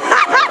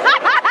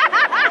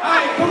 All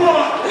right, come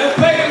on. Let's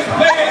play this.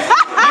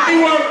 Let me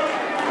work.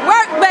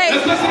 Work, babe.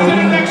 Let's listen to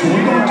the next When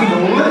we one. go to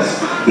the list,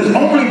 there's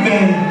only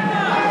been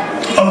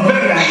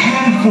a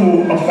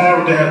handful of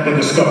pharaohs that have been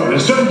discovered. In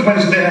certain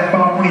places they have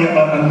found only a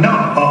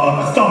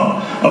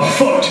thumb, a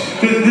foot.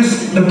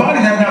 The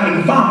bodies have not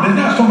been found. There's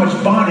not so much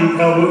body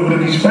with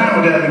these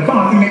pharaohs that have been found.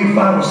 I think maybe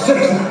 5 or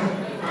 6.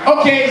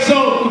 Okay,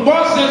 so the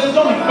boss says there's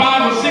only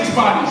 5 or 6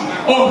 bodies,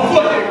 or a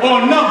foot,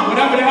 or a numb,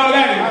 whatever the hell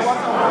that is.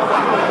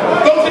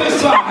 Go to the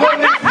slide. Go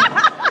next.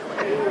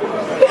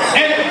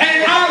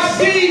 And I'll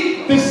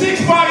see the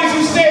 6 bodies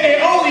who say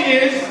there only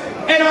is,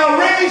 and I'll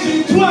raise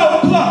you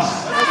 12 plus.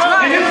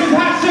 And this is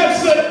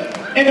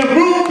Hatshepsut in the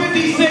room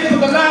 56 of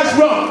the last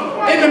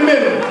row, in the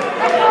middle.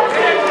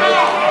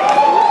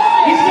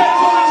 He said it's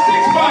only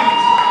 6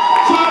 bodies.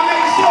 So I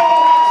make sure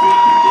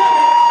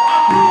I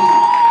prove.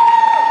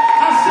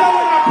 I show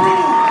and I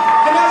prove.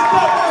 And that's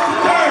Douglas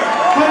III,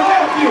 my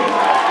nephew.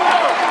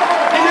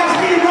 And that's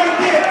me right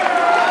there.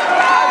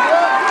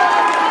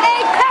 Hey,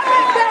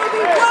 Kevin,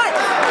 baby. What?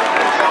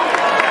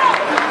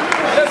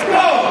 Let's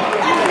go.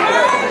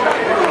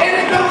 And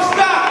it don't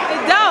stop.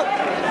 It don't.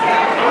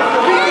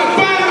 We can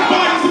find the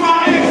bodies of our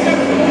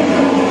ancestors.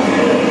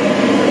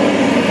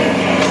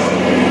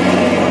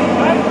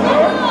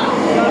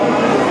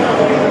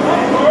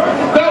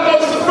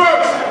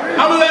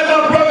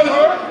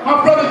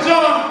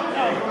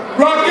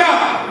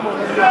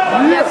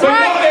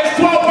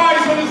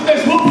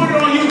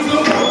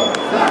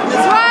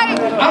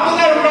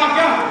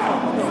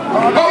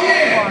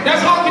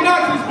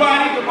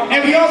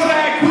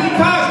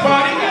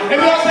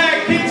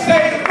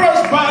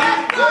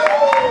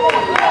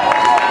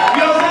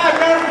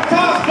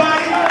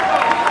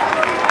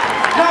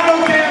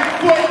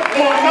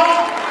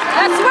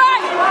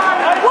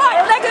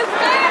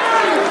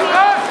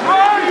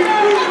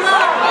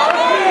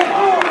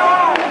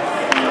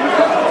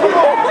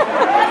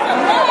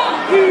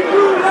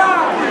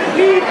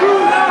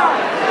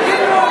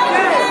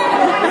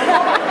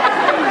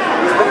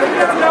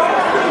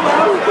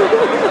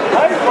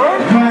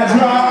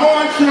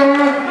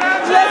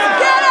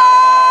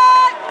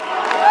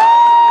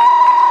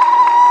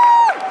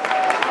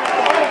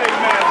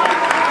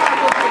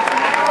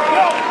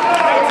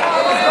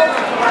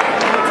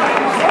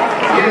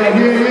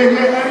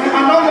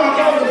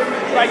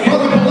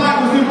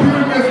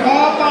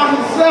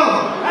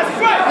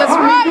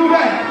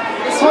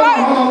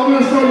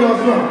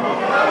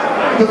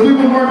 Because we've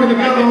been working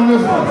together on this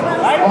one.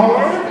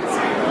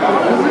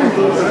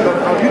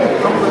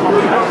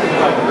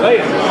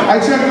 Hey,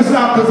 check this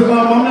out, because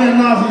my man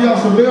Nazi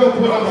Yashabel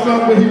put up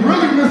something, but he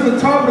really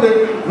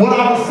misinterpreted what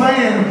I was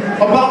saying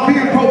about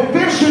being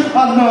proficient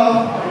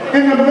enough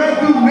in the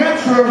Medu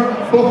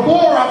Metra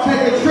before I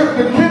take a trip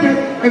to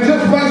Kemet and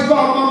just waste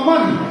all my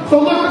money.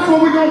 So look, that's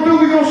what we're going to do.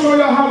 We're going to show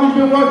y'all how we've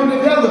been working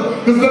together.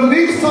 Because the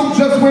Nisu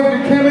just went to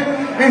Kemet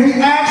and he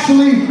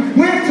actually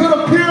went to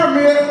the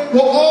pyramid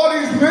where all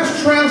these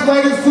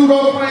mistranslated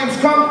pseudo claims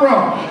come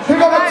from. Here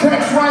go the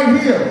text right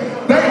here.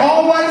 They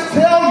always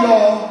tell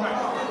y'all,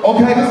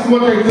 okay, this is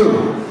what they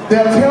do.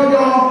 They'll tell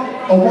y'all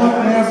a white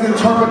man's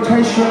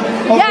interpretation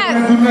of the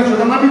Medu Metra.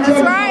 Now let me tell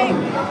you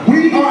something.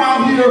 We are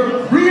out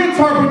here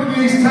reinterpreting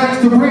these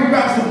texts to bring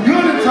back some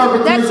good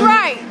interpretations. That's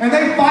right. And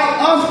they fight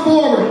us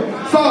for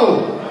it.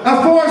 So, as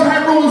far as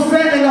Harold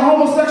said and the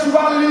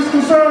homosexuality is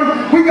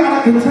concerned, we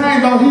got it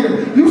contained out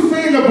here. You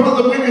seen the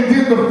brother went and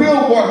did the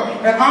field work.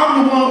 And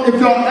I'm the one, if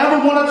y'all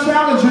ever want to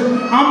challenge it,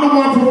 I'm the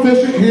one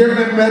proficient here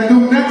in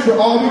Medu Metra.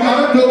 All we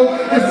got to do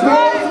is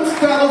throw some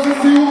stellars and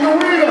see who can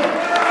read them.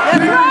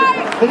 That's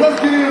right. But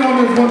let's get in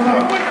on this one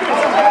time.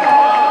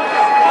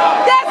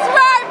 That's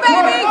right,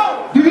 baby.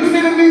 Do you see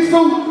the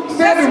Nisu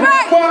standing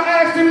right where I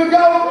asked him to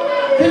go?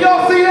 Can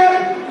y'all see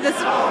that?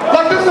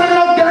 Like this ain't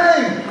no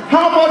game.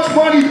 How much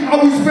money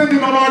are we spending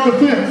on our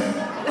defense?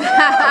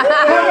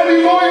 How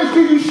many lawyers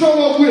do you show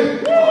up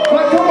with?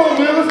 Like, come on,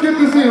 man, let's get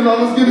this in, though.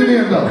 Let's get it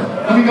in, though.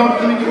 Let me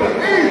get it in.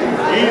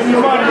 Easy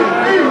money.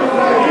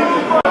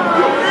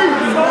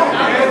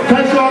 In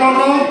case y'all don't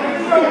know.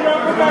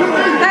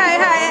 Hey.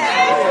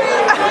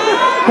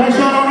 In case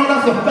y'all don't know,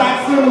 that's a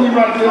facsimile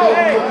right there.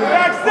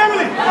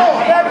 Facsimile.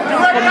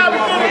 Direct copy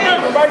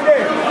right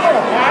there.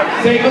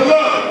 Take a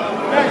look.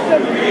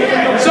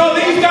 So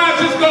these guys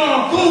just go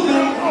on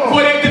Google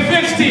for their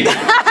defense team.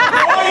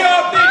 All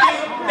y'all thinking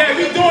that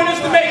we doing this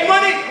to make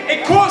money?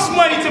 It costs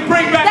money to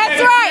bring back that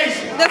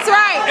information. That's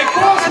right. It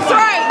costs money.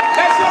 Right.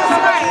 That's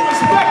right.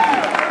 Respect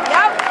it.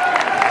 Yep.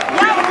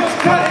 You don't just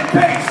cut and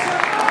paste.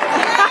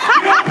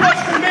 You don't press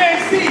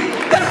Command C,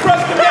 then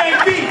press Command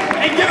V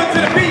and give it to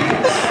the people.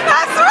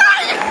 That's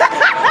right.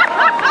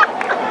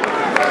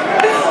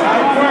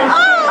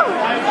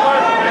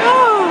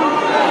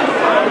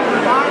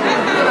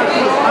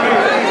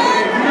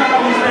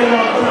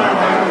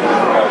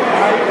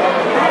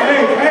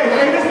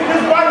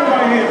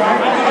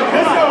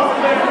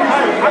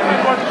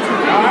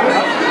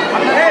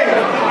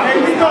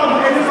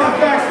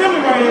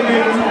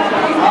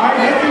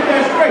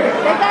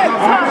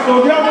 So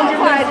if y'all want to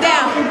get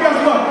that,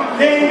 guess what?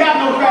 They ain't got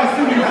no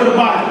facsimile for the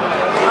Bible.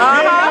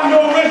 They ain't got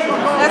no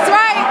original. That's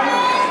right.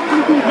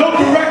 No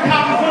direct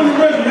copy from the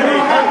original. They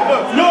don't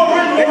have no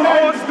original. They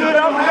all stood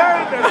up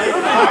there.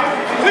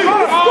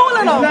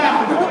 Schooling them.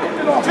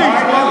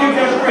 I'll get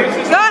that straight.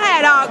 Go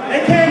ahead, dog.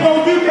 They can't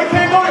go to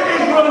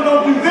Israel and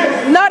go do this.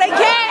 No, they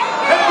can't.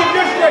 Let's get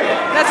this straight.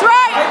 That's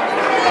right.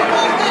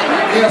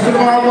 Yeah, so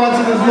while I'm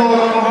watching this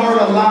Lord, I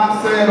heard a lot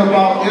said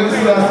about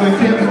incest and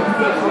Kemet.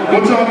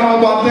 What y'all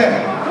know about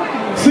that?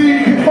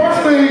 See,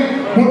 first thing,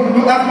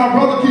 as my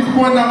brother keeps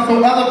pointing out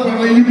so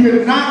eloquently, you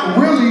cannot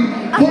really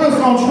put us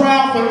on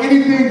trial for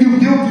anything you're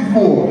guilty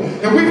for.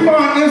 If we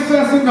find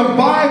incest in the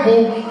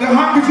Bible, then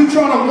how could you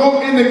try to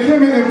walk into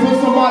Kemet and put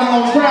somebody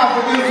on trial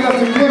for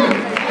incest and Kemet?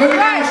 Let me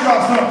ask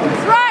y'all something.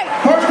 That's right.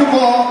 First of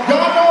all,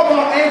 y'all know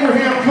about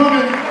Abraham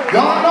coming.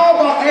 Y'all know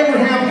about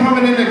Abraham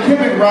coming into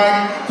Kemet,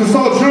 right? To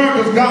sojourn,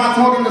 because God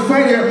told him to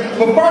stay there.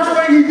 But first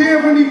thing he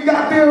did when he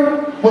got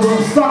there was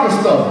some sucker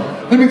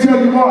stuff. Let me tell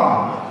you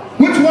why.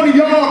 Which one of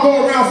y'all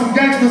go around some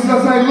gangsters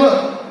that say,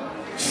 look,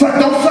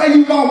 don't say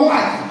you my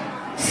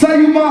wife.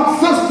 Say you my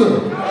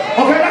sister.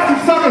 Okay, that's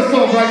some sucker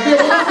stuff right there.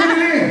 But let's get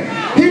it in.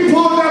 He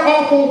pulled that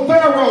off on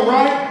Pharaoh,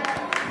 right?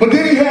 But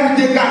then he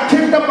got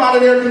kicked up out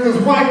of there because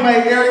his wife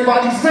made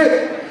everybody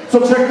sick. So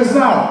check this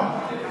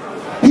out.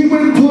 He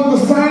went and pulled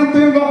the same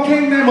thing on a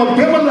king named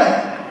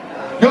Abimelech.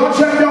 Y'all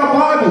check y'all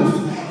Bibles.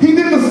 He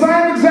did the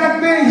same exact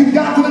thing. He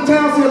got to the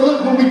town and said,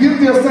 look, when we get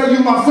there, say you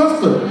my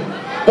sister.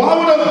 Why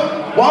would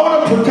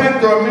a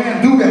protector, a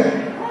man, do that?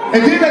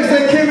 And then they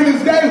said Kemet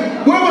is gay.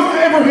 Where was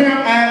Abraham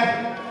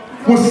at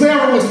when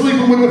Sarah was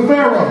sleeping with the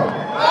Pharaoh?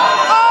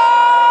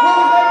 Where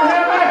was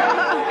Abraham at?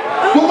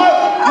 Well, look,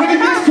 when he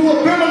gets to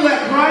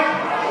Abimelech, right?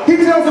 He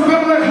tells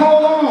Abimelech,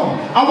 hold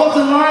on. I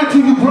wasn't lying to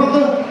you,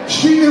 brother.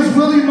 She is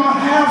really my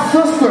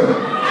half-sister.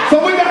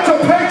 So we got your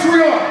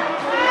patriarch.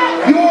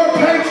 Your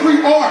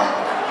patriarch,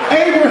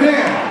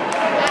 Abraham.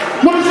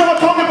 What is y'all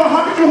talking about?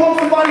 How could you hold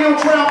somebody on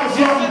trial for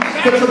something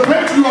that your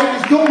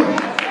patriarch is doing?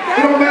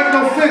 It don't make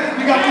no sense.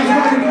 You got this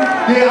right.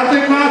 Yeah, I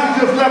think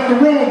Nazi just left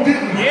the room,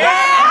 didn't he? Yeah!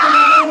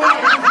 I think I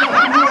know why just left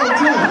the room,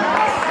 too.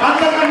 I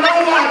think I know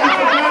why. Just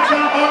a bad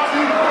child,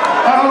 Archie.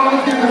 Hold on,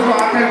 let's get this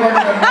right. I can't work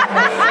that.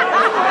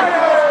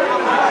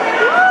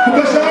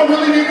 Because y'all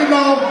really need to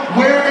know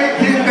where they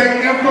get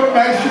their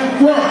information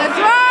from. That's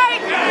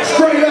right.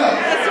 Straight up.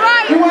 That's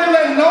right. You ain't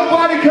letting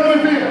nobody come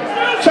in here.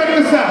 Check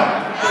this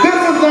out. This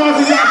is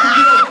Nazi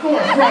Yakuza's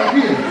source right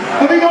here.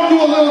 But we're going to do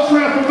a little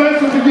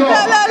transformation to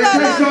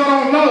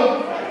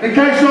y'all, in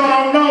case y'all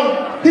don't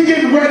know, he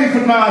getting ready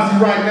for Nazi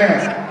right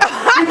now.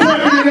 He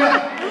breaking it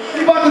up. He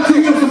about to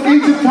teach him some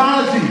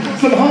Egyptology,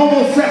 some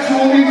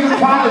homosexual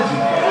Egyptology.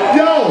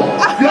 Yo,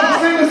 y'all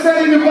seen the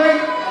setting debate?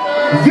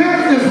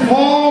 This is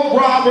Paul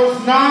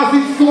Roberts,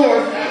 Nazi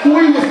source, who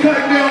he was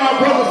cutting down our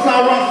brother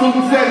Cyrus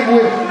Subusetti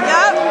with.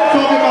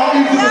 Talking about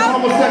Egypt and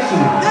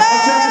homosexual.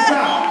 Check this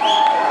out.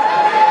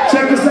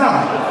 Check this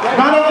out.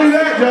 Not only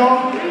that,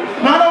 y'all,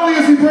 not only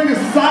is he bringing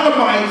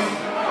sodomites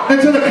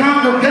into the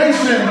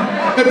congregation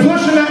and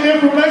pushing that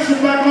information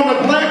back on the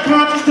black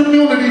conscious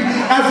community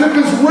as if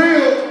it's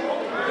real.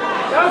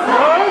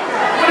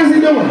 What is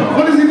he doing?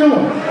 What is he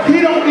doing? He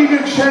don't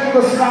even check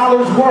the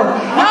scholar's work.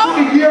 I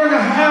took a year and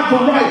a half to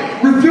write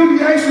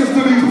refudiations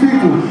to these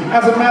people.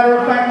 As a matter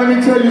of fact, let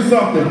me tell you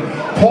something.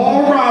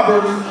 Paul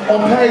Roberts,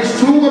 on page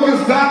 2 of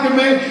his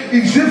document,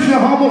 Egyptian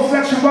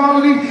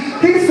Homosexuality,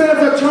 he says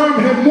the term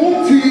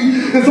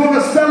himuti is on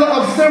the cellar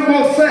of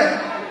Simroset.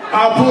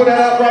 I'll pull that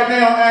up right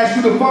now and ask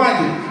you to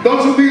find it.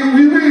 Don't you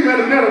read that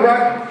in there,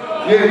 right?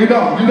 Yeah, you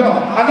don't.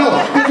 I know.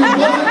 It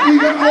wasn't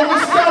even on the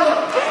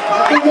stellar.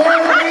 The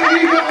word ain't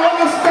even on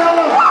the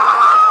stellar.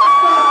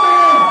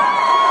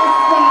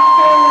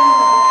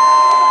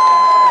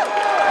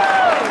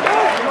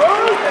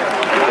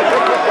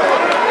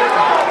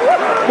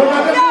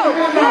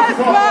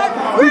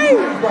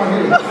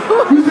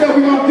 You said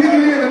we're going to dig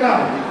it in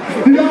tonight.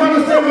 Do y'all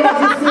understand what I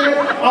just said?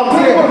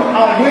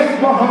 I went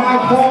behind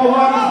Paul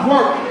Roberts'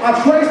 work. I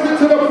traced it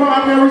to the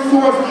primary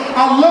source.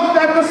 I looked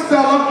at the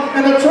stellar,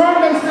 and the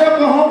term they said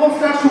for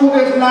homosexual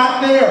is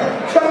not there.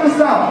 Check this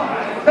out.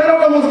 They don't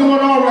know what's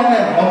going on right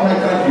now. Okay,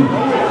 thank you.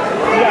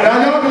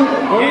 Now y'all do.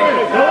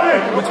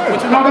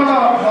 No.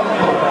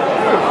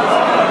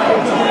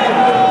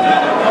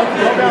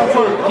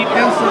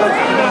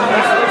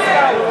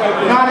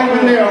 Not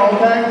even there,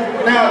 okay?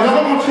 Now,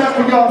 y'all gonna check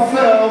for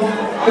yourselves.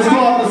 It's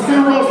called the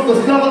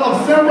Stellar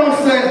of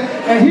Simroset,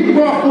 and he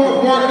brought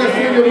forth work that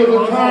said it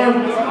was a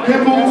term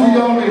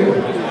himuti.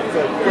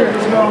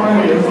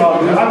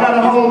 I got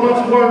a whole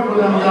bunch of work for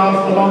them, y'all,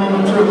 so don't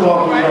even trip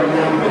off me right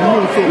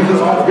now. We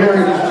just want to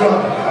bury this junk.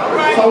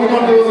 So we're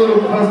going to do a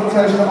little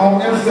presentation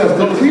on incest.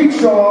 To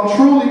teach y'all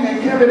truly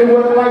and Kevin, it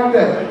wasn't like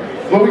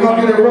that. But we're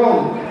going to get it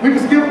rolling. We can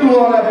skip through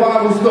all that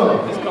Bible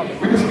stuff.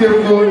 We can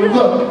skip through it.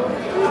 Look.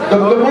 The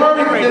word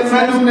is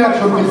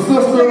natural, the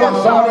sister or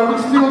daughter, we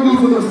still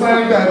using the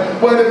same thing.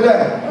 What is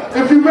that?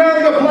 If you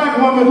married a black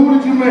woman, who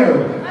did you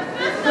marry?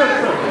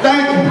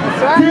 Thank you.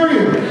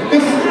 Period.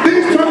 It's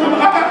these terms,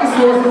 I got the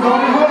sources on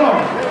it. Hold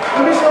on.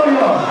 Let me show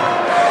y'all.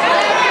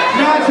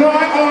 Now,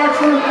 John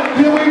Archer,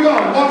 here we go.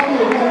 Walk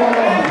through it.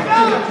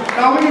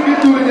 Now, we can get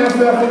through the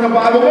incest in the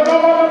Bible. But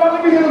no, let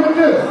me hit it with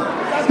this.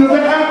 Because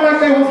they act like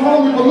they was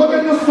holy, but look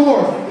at the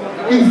source.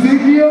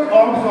 Ezekiel,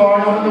 I'm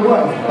sorry, I'm in the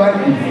way. Thank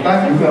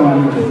you,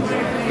 family.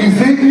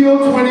 Ezekiel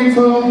 22,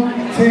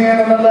 10,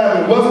 and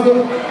 11. What's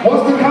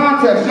the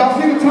context? Y'all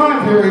see the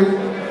time period?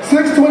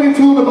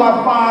 622 to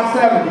about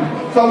 570.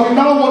 So we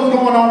know what's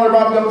going on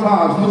about them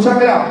times. So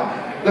check it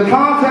out. The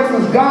context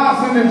is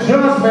God sending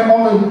judgment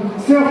on the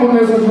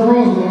sinfulness of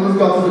Jerusalem. Let's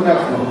go to the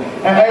next one.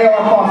 And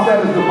A.R.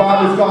 Marcet is the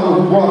Bible scholar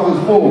who brought this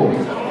forward.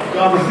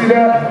 Y'all can see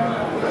that?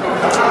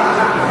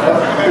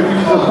 If you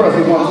just press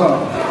it one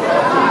time.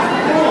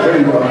 There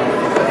you go.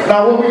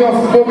 Now what we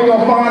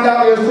gonna find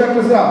out is, check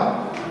this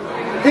out.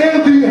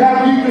 In thee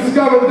have ye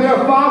discovered their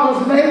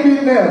father's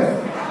nakedness.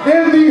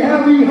 In thee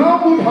have ye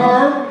humbled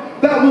her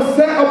that was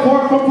set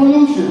apart from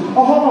pollution.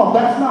 Oh, hold on,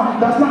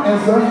 that's not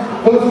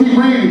incest. But let's keep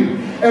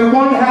reading. And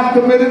one hath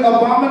committed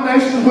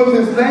abominations with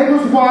his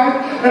neighbor's wife,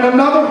 and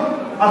another,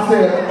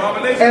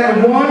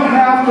 and one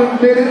hath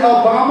committed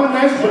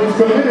abomination, but he's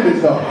committed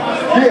it though.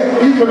 Yeah,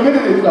 he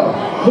committed it though.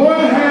 One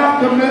hath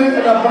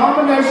committed an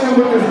abomination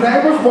with his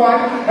neighbor's wife,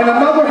 and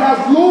another has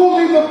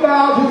lewdly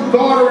defiled his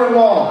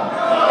daughter-in-law,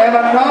 and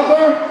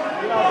another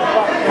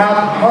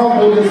hath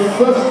humbled his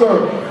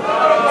sister.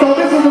 So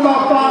this is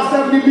about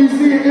 570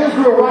 BC in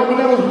Israel, right, when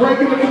they was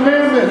breaking the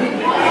commandments.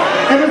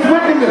 And it's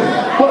wickedness.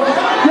 But,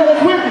 yeah,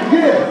 it's wicked,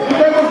 yeah. But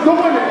they was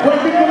doing it,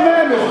 breaking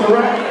commandments,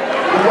 correct?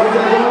 And what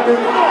they doing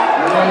it?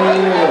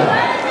 Yeah.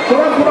 So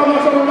that's what I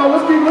want y'all to know.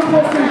 Let's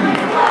proceed.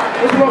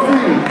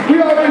 We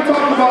already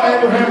talked about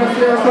Abraham and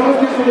Sarah, so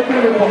let's get to the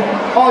finish point.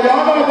 Oh,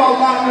 y'all know about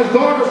Lot and his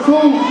daughters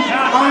too.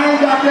 I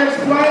ain't got to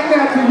explain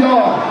that to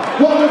y'all.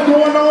 What was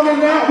going on in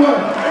that one?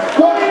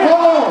 Hold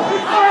on.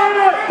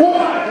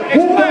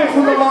 Who comes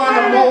from the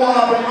line of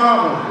Moab and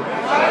Ammon?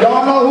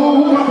 Y'all know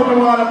who comes from the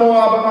line of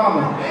Moab and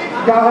Ammon?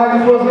 Y'all have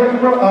your first name,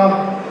 bro?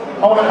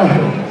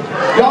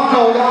 Y'all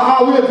know,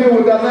 we'll deal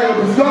with that later,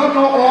 but y'all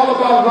know all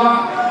about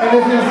Lot and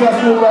his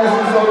incestual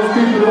relations, so let's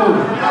keep it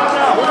moving.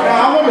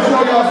 Now, I want to show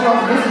y'all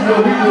something. This is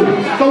what we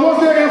do. So was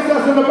there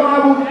incest in the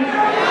Bible?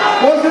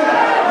 Was it?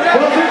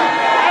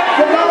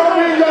 So that don't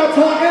mean y'all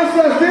taught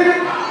incest, did it?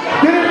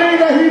 Did it mean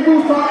that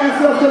Hebrews taught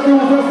incest because there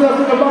was incest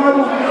in the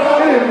Bible?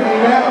 It didn't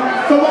mean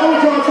that. So why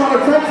would y'all try to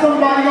take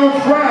somebody on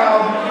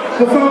trial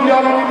for something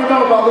y'all don't even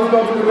know about? Let's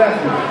go to the next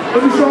one. Let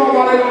me show them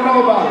why they don't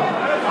know about it.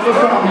 Let's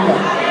try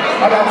them.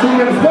 I got 2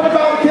 minutes. What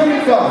about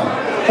Kemet though?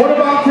 What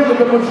about Kemet?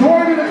 The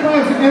majority of the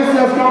claims of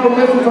incest come from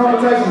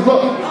misinterpretations.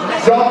 Look,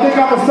 y'all think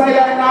I'm going to say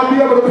that and I'll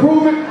be able to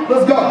prove it?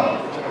 Let's go.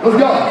 Let's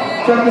go.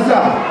 Check this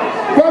out.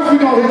 First,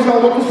 we're going to hit y'all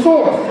with the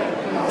source.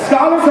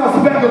 Scholars have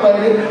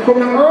speculated from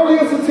the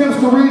earliest attempts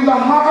to read the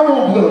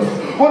hieroglyphs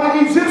on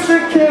the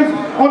Egyptian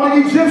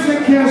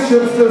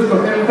kinship system.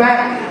 In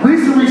fact,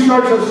 recent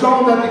research has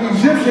shown that the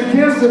Egyptian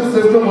kinship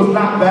system was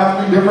not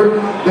vastly different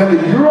than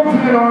the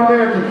European or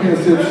American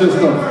kinship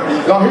system.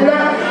 Y'all hear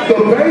that?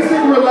 The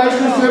basic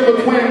relationship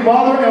between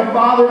mother and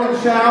father and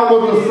child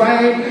was the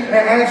same in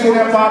ancient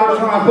and modern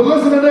times. But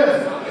listen to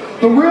this.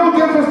 The real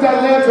difference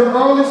that led to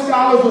early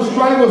scholars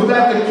astray was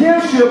that the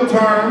kinship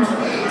terms,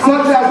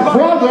 such as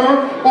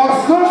brother or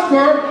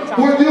sister,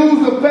 were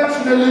used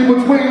affectionately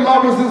between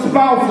lovers and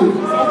spouses.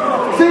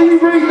 See,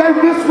 they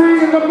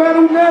misreading the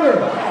Medu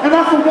Neter. And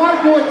that's a white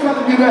boy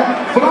telling you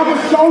that. But I'm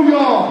going to show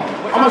y'all.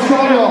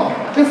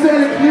 It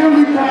said it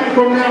clearly came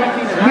from them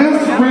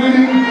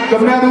misreading the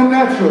Medu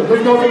Neter.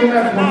 Let's go to the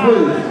next one,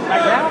 please.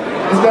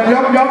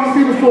 Y'all can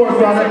see the source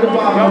right at the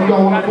bottom.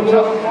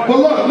 But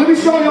look, let me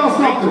show y'all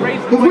something.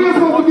 Because we're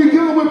supposed to be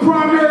dealing with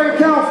primary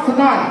accounts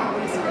tonight.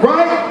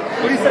 Right?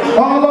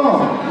 Hold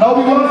on. No,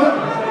 we wasn't?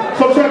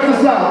 So check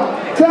this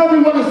out. Tell me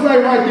what it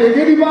say right there.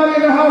 Anybody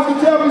in the house can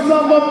tell me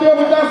something up there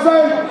what that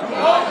say?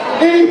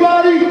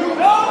 Anybody?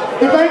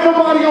 If ain't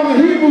nobody on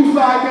the Hebrew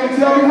side can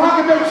tell me, how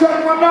can they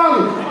check my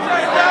knowledge?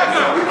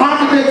 How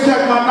can they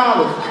check my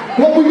knowledge?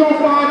 What we're going to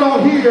find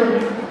on here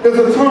is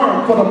a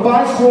term for the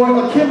Viceroy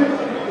of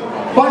Kemet.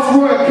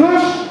 Viceroy of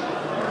Kush,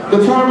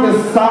 the term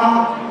is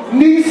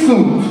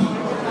Sa-Nisut.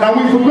 Now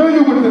we're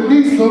familiar with the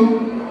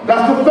Nisut,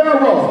 that's the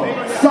Pharaoh.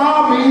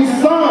 Sa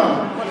means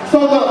son. So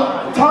the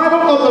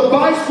title of the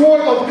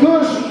Viceroy of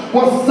Kush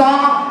was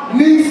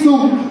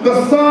Sa-Nisut,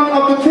 the son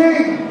of the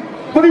king.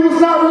 But he was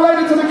not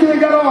related to the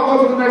king at all.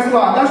 Go to the next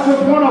slide. That's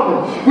just one of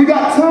them. We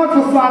got tons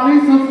of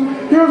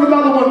Sa-Nisut. Here's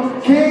another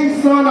one. King,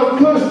 son of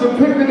Kush,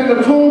 depicted in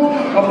the tomb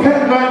of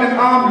Petna and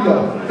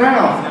Amia.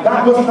 Now,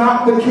 that was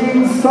not the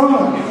king's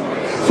son.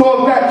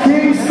 So if that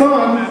king's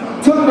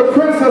son took the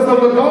princess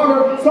of the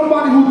daughter,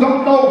 somebody who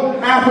don't know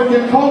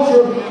African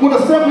culture would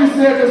have simply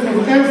said this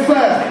was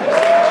incest.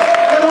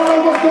 They don't know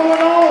what's going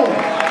on.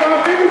 Now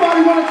if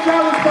anybody want to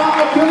challenge my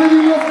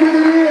ability, let's get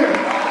it in.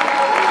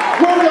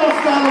 Where y'all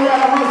scholar at?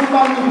 I heard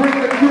somebody was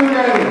bringing the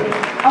curator.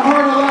 I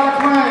heard a lot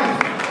of claims.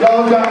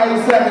 Y'all got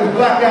 8 seconds.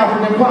 Black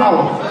African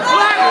power.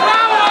 Black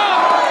power!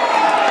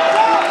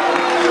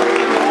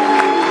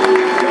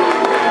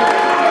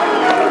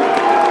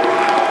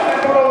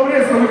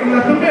 So we can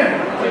let them in.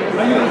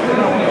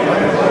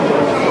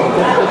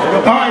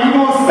 Alright, we're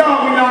going to start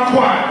when y'all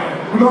quiet.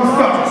 We're going to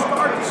start.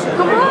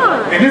 Come on.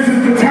 And this is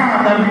the time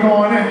that we're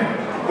going in.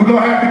 We're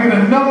going to have to get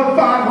another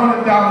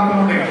 $500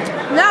 donation.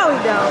 No, we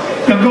don't.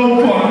 To go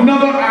for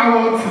another hour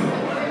or 2.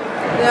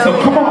 No, so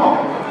come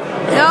on.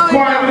 No,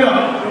 quiet it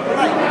up.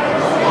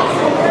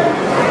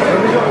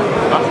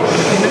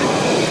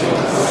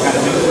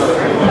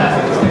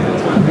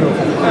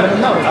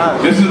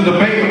 This is a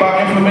debate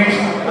about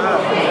information.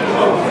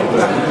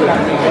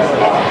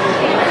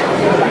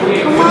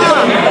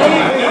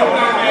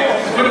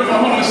 For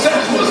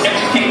homosexuals,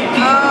 educate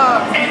people.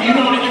 And you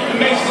know the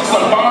information,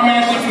 some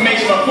bomb-ass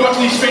information.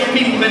 Unfortunately, straight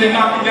people didn't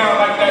knock it down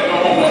like that. No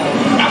homo.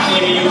 I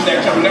shouldn't even use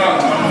that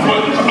terminology.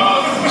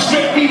 But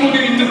straight people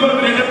didn't deliver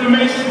that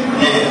information,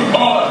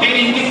 or they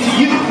didn't get to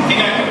you in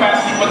that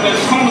capacity. But the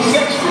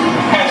homosexual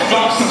has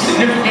dropped some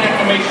significant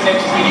information that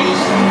you can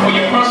use for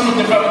your personal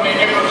development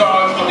in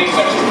regards of their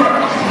sexual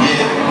preference.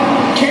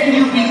 Can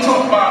you be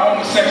taught by a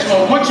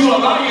homosexual? Would you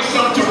allow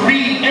yourself to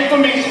read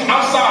information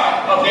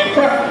outside of their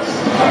preference?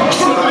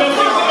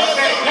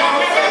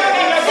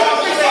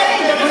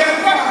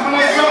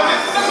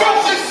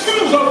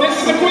 So this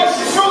is the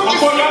question.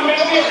 Before y'all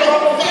make me a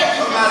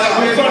homosexual.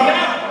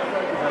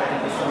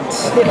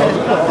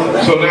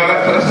 So now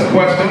that's the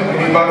question.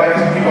 Anybody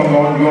ask? Keep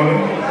on going.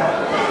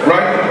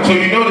 Right? So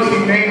you notice he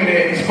named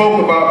it, he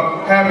spoke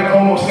about having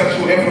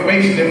homosexual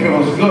information if it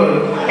was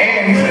good.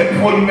 And he said,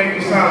 before you make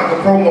me sound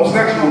like a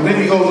homosexual, then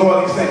he goes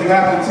on, he said, you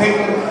have to take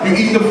it, you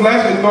eat the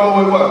flesh and throw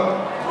away what?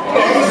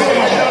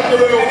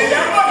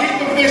 Eat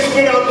the fish,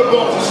 spit out the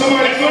bones.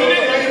 Somebody put it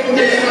in,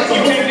 you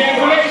take the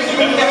information.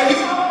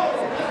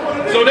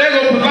 So they're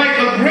going to like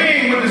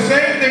agreeing with the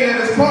same thing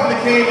that his partner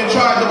came and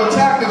tried to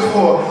attack us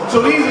for.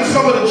 So these are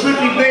some of the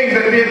tricky things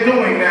that they're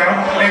doing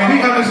now. And we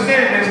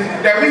understand this,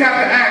 that we have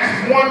to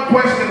ask one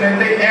question that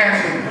they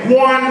answer.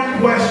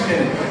 One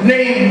question.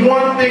 Name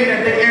one thing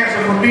that they answer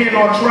for being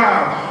on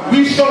trial.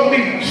 Show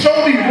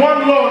me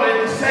one law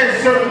that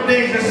says certain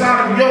things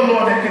inside of your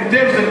law that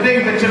condemns the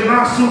things that your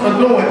Nasut are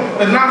doing.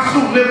 The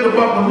Nasut lived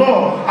above the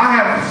law. I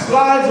have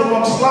slides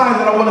among slides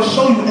that I want to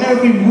show you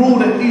every rule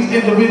that these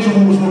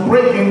individuals were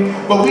breaking,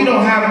 but we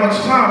don't have much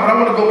time. But I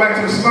want to go back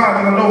to the slides,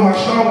 and I know how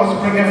Sean wants to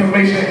bring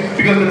information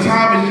because the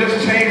time has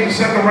just changed. The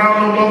second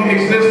round no longer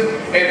exists,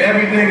 and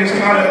everything is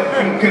kind of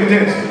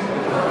condensed.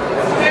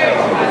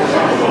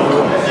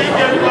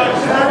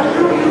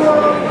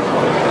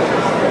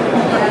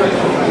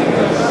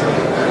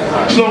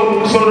 So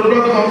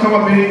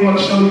come up here, he want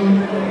to show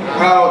you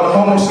how the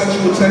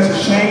homosexual text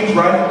has changed,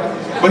 right?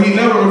 But he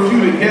never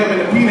refuted Gavin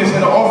the penis in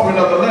the offering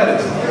of the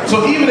letters.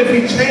 So even if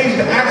he changed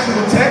the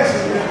actual text,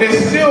 there's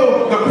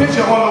still the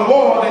picture on the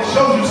wall that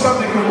shows you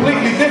something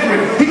completely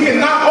different. He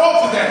cannot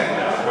alter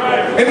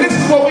that. And this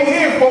is what we're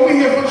here for. We're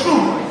here for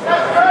truth.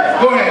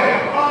 Go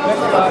ahead.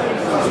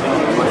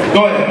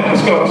 Go ahead.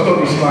 Let's go. Let's go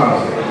through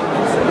slides.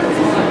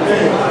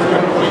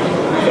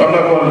 I'm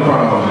not going to the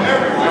problem.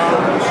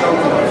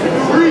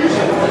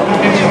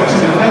 Into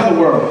the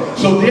netherworld.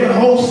 So their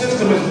whole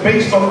system is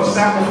based off of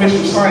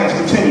sacrificial science.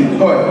 Continue.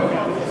 Go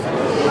ahead.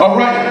 All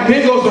right,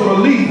 here goes the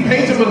relief.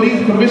 Painted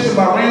relief commissioned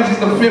by Ramses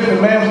V and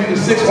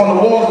Ramses VI on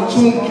the walls of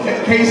tomb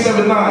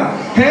K79.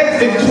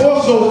 Heads and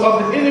torsos of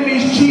the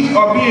enemy's chiefs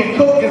are being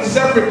cooked in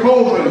separate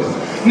cauldrons.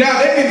 Now,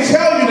 they can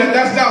tell you that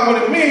that's not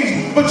what it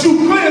means, but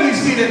you clearly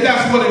see that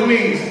that's what it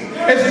means.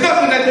 It's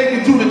nothing that they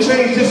can do to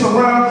change this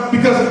around,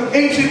 because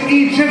ancient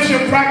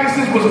Egyptian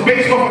practices was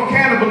based off of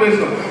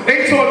cannibalism.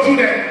 They taught you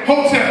that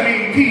Hotep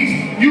means peace.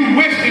 You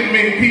wish it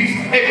meant peace.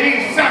 It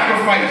means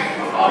sacrifice.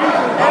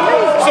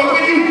 So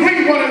when you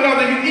greet one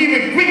another, you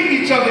even greet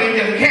each other in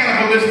your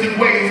cannibalistic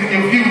ways and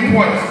your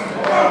viewpoints.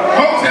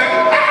 Hotep,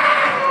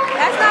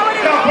 that's not what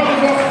it y'all brothers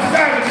want some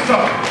savage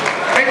stuff.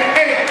 And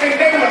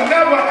they will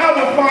never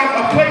ever find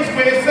a place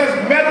where it says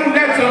medu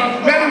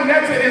netta. Medu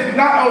netta is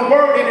not a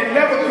word, and it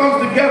never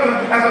comes together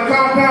as a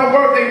compound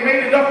word. They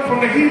made it up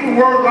from the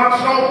Hebrew word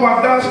lashon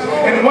quadash.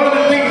 And one of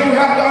the things you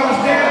have to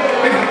understand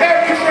is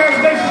every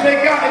translation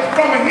they got is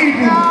from a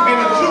Hebrew, and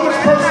a Jewish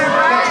person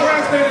that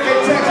translated their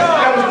text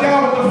that was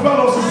down with the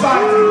fellow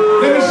society.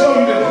 Let me show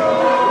you this.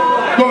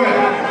 Go ahead.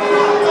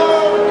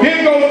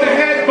 Here goes the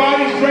head,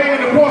 body, strain,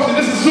 and the portion.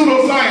 This is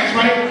pseudoscience,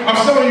 right? I'm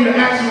showing you the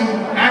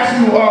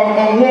actual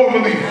wall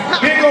relief.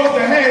 Here goes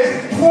the heads.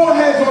 4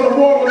 heads on the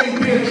wall relief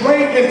being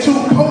drained into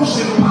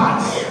potion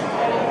pots.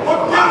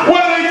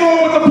 What are they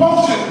doing with the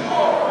potion?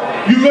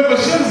 You remember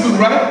Shinzu,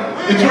 right?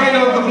 The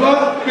draining of the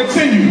blood.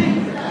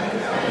 Continue.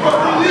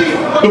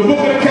 The book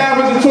of the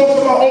Caverns, it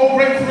talks about old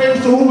great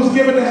friends to whom was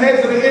given the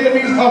heads of the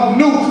enemies of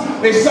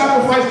Nut. They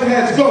sacrificed the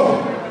heads.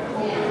 Go.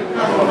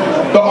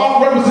 The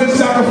ark represents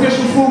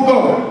sacrificial food.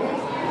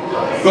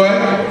 Go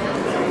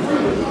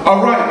ahead.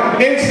 All right.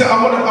 Incest.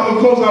 I'm gonna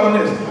close out on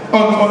this.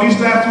 On these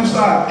last 2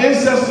 sides.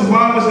 Incest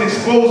survivors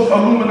exposed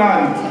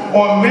Illuminati.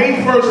 On May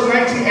 1st,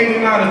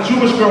 1989, a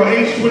Jewish girl,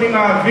 age 29,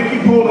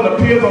 Vicky Poland,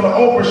 appeared on the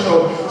Oprah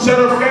show.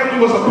 Said her family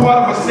was a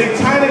part of a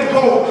satanic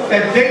cult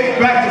that dated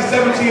back to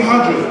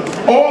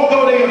 1700.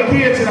 Although they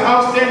appeared to the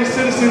outstanding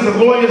citizens and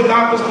lawyers,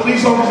 doctors,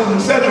 police officers,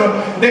 etc.,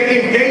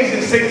 they engaged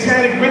in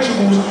satanic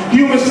rituals,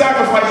 human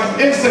sacrifices,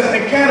 incest,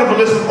 and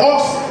cannibalism,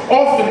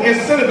 often in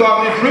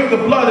synagogue, and drink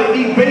the blood and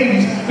eat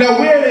babies. Now,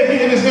 where are they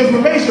getting this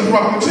information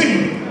from?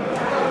 Continue.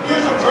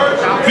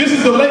 This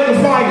is the lake of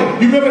fire.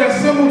 You remember that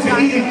symbol to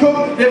eat and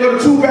cook? There go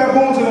the 2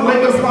 baboons in the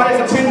lake of fire.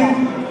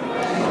 Continue.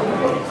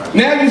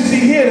 Now you see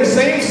here the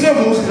same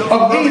symbols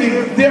of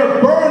eating. They're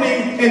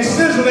burning and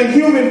sizzling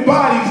human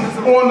bodies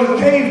on the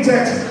cave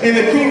text in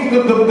the king,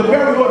 the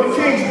burial of the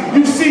kings.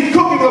 You see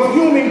cooking of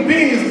human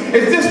beings.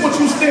 Is this what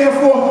you stand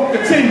for?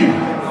 Continue.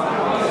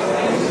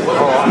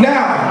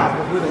 Now,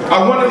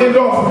 I want to end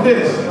off with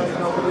this.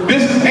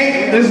 This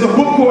is a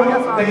book called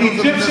The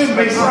Egyptian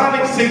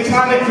Masonic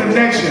Satanic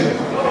Connection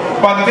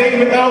by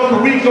David L.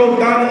 Carrico,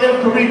 Donna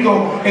L.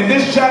 Carrico. In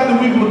this chapter,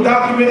 we will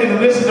document and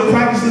elicit the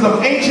practices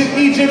of ancient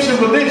Egyptian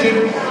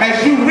religion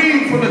as you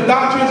read from the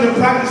doctrines and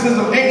practices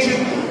of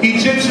ancient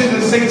Egyptian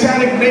and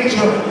satanic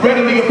nature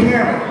readily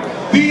apparent.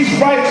 These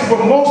rites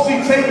were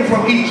mostly taken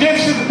from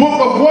Egyptian book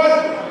of what?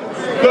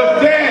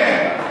 The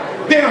Dead.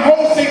 Their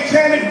whole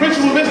satanic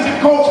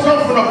ritualistic cults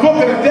come from the book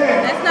of the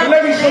dead. And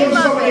let me show you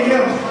some of the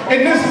hymns.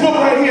 In this book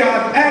right here,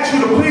 I ask you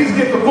to please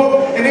get the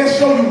book and then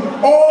show you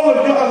all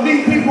of your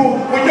elite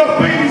people. When your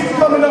babies are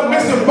coming up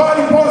missing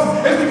body parts,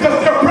 it's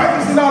because they're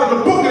practicing out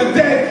of the book of the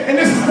dead, and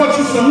this is what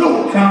you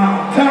salute.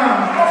 Time.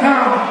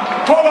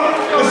 Hold on,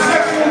 the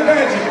sexual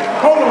magic.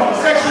 Hold on, the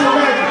sexual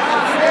magic.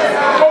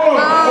 Hold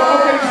on.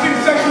 Okay, you see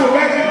the sexual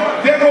magic?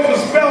 There goes a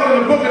spell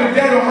in the book of the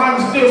dead on how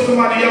to steal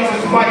somebody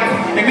else's life.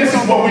 And this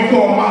is what we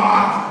call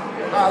ma'at.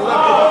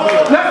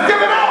 Let's give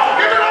it up!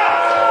 Give it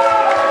up!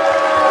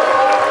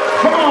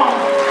 Come on.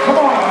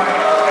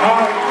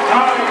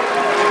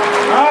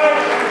 All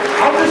right.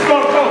 I'm just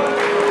gonna go.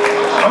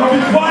 I'm gonna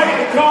be quiet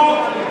and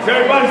calm.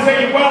 Everybody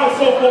saying well and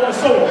so forth and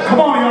so on. Come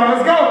on, y'all,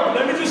 let's go.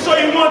 Let me just show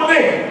you one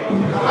thing.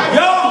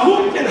 Y'all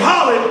hooped and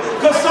hollered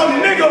because some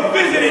nigga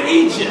visited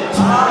Egypt.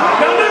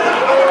 Now listen,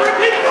 I'm gonna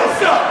repeat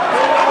myself.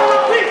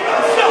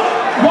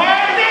 Why?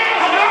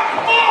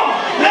 Come on.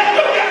 Let's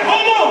do that.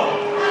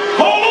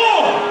 Hold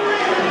on.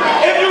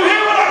 If you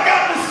hear what I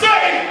got to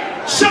say,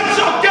 shut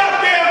your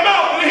goddamn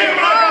mouth and hear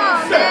what I got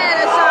to say.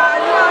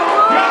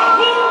 Y'all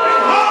hooped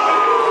and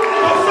hollered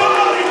because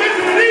somebody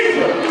visited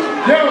Egypt.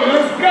 Yo,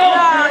 let's go.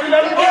 I'm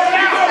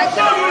gonna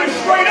show you this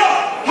straight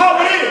up how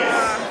it is.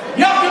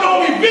 Y'all can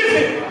only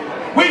visit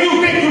where you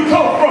think you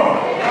come from.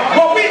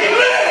 But we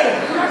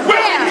live where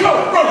we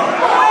come from.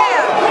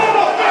 Hold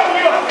on.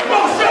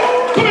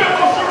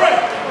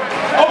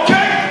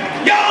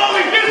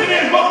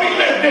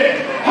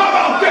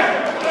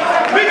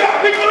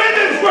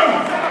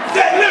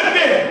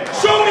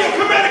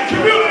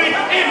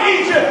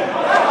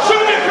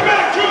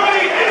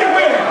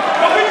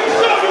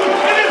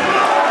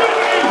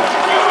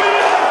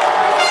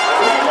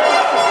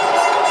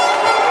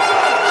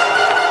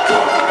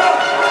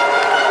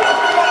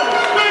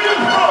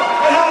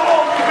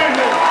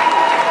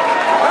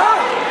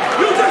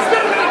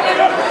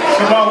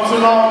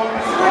 Shalom.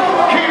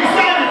 King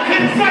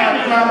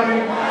Simon.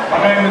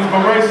 My name is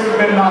Baresa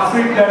Ben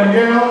Nasif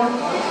Daniel.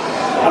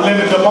 I live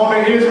in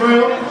Dimona,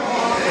 Israel.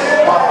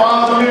 My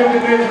father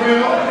lived in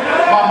Israel.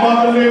 My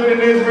mother lived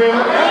in Israel.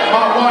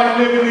 My wife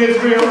lived in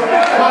Israel.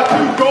 My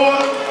two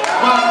daughters,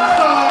 my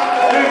son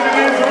lived in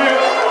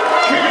Israel.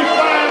 King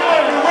Simon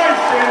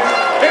generations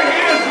in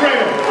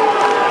Israel.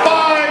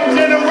 5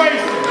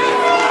 generations.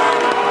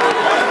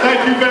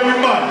 Thank you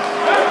very much.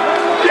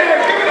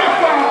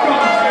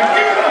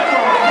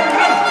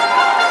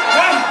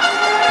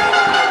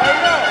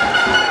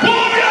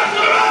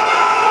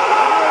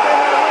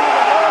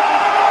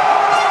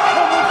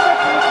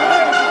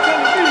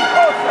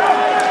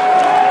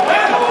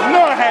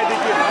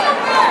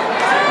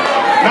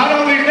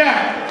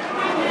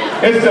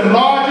 It's the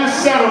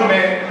largest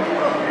settlement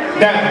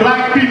that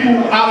black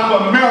people out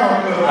of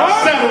America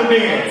settled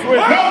in.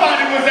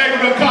 Nobody was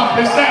able to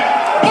accomplish that.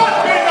 But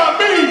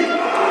me,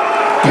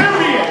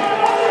 period.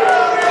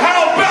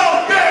 How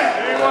about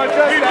that? How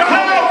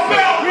about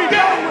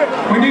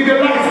that? We need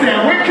the lights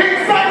down. We're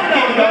King Simon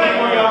out there.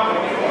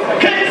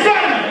 King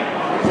Simon.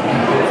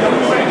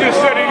 He just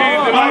said he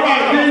needs the lights. All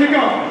right, there you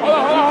go.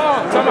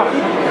 Hold on.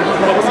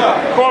 What's up?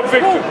 Call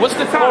Victor. What's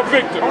the time? Call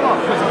Victor.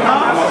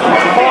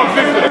 Call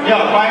Victor. Yo,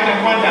 quiet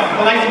and run down.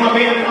 The lights my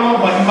band on,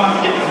 but I'm about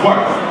to get this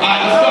work.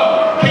 Alright, let's go.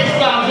 Case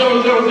file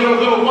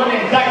 00001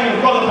 indictment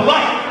of brother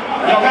Polite.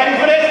 Y'all ready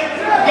for this?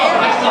 Go,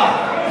 next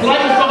slide.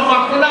 Polite is talking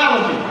about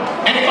chronology.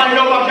 Anybody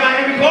know about John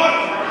Henry Clark?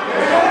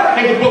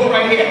 Take the book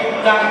right here.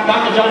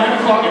 Dr. John Henry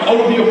Clark, An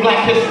Overview of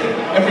Black History.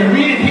 If we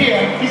read it here,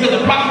 he says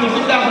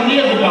approximately 6,000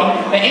 years ago,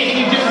 the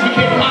ancient Egyptians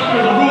became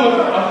conquerors and rulers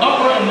of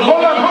upper and lower.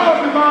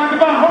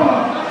 Hold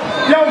on.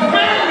 Yo,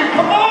 family,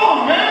 come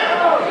on, man.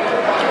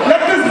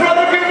 Let this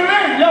brother get it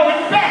in. Yo, in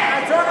the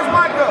back. Turn his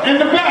mic up. In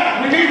the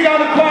back. We need y'all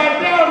to quiet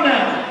down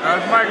now.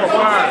 That's Michael,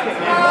 quiet.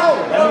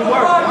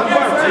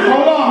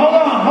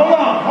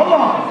 Hold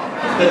on.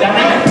 The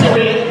dynamic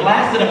period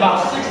lasted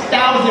about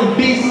 6,000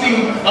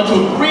 BC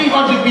until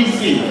 300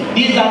 BC.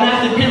 These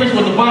dynastic periods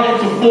were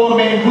divided into 4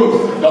 main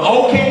groups: the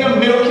Old Kingdom,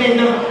 Middle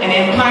Kingdom, and the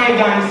Empire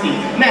Dynasty.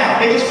 Now,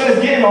 they just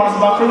finished getting on us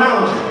about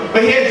chronology.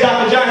 But here's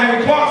Dr. John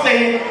Henry Clark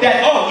saying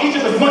that, oh,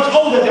 Egypt is much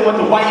older than what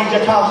the white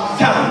Egyptologists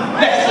tell me.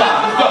 Next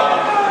slide, let's go.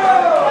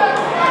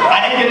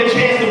 I didn't get a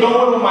chance to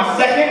go in with my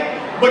second,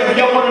 but if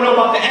y'all want to know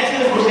about the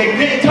Exodus, which they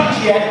didn't touch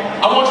yet,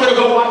 I want you to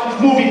go watch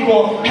this movie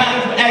called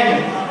Patterns of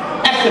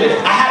Exodus.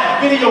 I had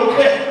a video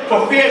clip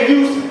for fair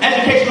use,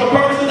 educational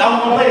purposes. I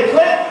was going to play the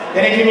clip.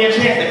 They didn't give me a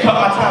chance to cut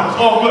my time. It's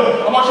all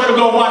good. I want you to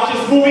go watch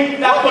this movie.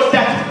 That puts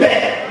that to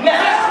bed.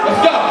 Next,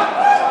 let's go.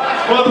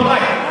 Brother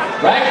Polite,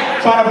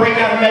 right? Try to break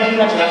down the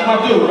measurement. That's my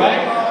dude,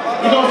 right?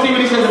 You're going to see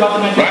what he says about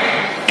the measurement.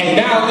 Right. And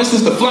now this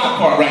is the flat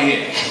part right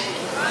here.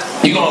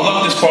 You're going to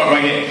love this part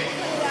right here.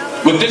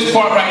 With this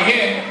part right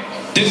here,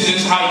 this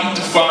is how you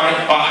define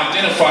or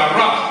identify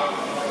rock.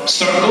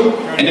 Circle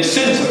and the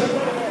center.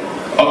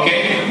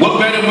 Okay? What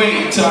better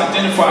way to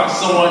identify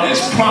someone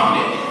as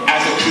prominent,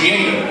 as a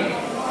creator,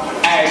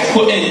 as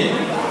putting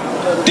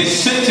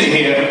this center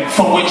here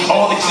from which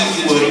all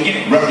existence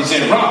would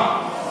represent rock.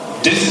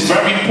 This is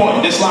very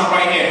important. This line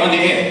right here, under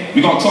here.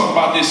 We're going to talk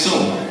about this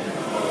soon.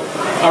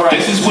 All right.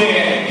 This is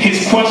where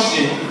his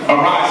question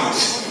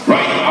arises.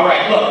 Right? All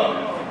right, look.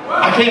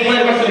 I can't play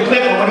the rest of the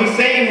clip, but what he's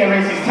saying here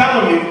is he's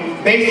telling you,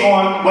 based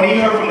on what he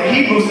heard from the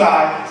Hebrew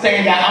side,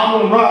 saying that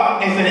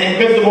Amun-Ra is an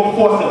invisible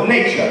force of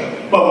nature.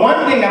 But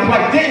one thing that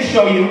Polite didn't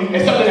show you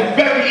is something that's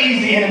very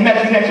easy in the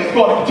metric, it's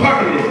called a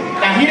determinative.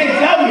 Now, he didn't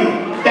tell you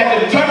that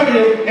the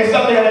determinative is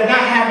something that does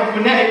not have a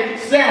phonetic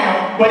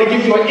sound, but it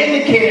gives you an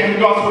indicator in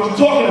regards to what you're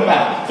talking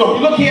about. So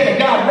if you look here at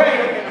the God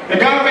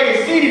Ray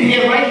is seated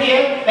here, right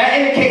here, that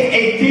indicates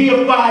a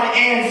deified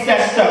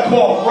ancestor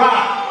called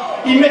Ra.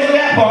 He missed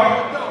that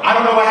part. I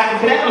don't know what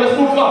happened to that, but let's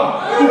move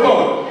on.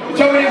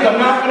 Determinatives are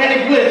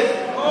non-phonetic glyphs,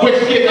 which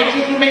give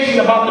extra information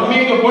about the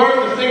meaning of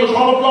words, distinguish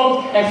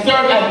homophones, and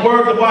serve as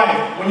word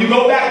dividers. When you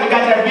go back, we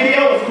got that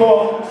video, it's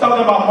called something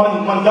about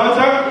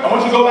Mundunter. I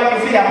want you to go back and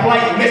see that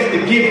Polite missed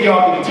to give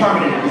y'all the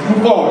determinative. Let's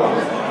move forward.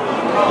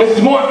 This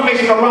is more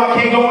information on Rock,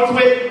 can't go into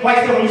it.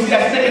 Polite said when you see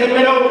that stick in the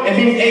middle, it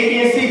means A,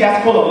 B, and C.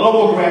 That's called a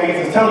logogram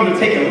because it's telling you to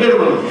take it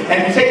literally.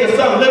 And if you take the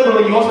sun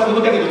literally, you also have to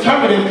look at the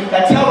determinative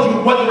that tells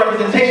you what the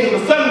representation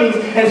of the sun means,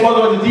 and it's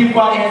whether it's a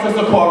deified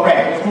ancestor called Ra.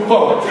 Let's move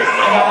forward.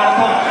 I got a lot of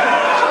time.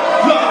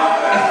 Look,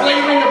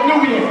 enslavement of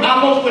Nubians.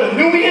 Amos with a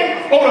Nubian?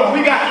 Hold on,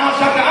 we got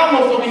Al-Shaka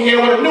Amos over here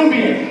with a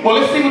Nubian.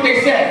 Well, let's see what they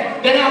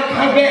said. Then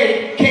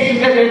Al-Khabay came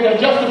to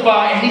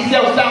justify, and he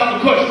sailed south to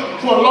Kush,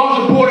 to the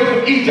larger borders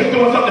of Egypt,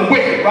 doing something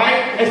wicked,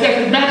 right? It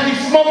says his majesty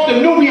smoked the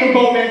Nubian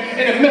bowmen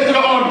in the midst of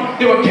the army.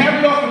 They were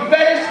carried off in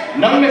fetters,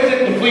 none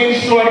missing, the fleeing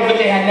destroyed as if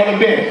they had never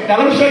been. Now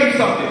let me show you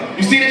something.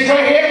 You see this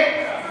right here?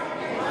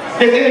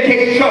 This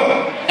indicates choke.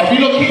 If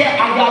you look here,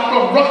 I got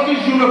from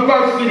Rutgers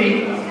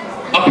University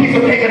a piece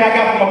of paper that I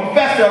got from a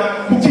professor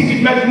who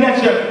teaches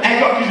mesonetia at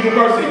Rutgers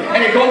University.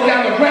 And it goes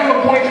down to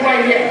grammar points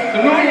right here.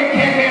 The Nubian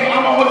campaign,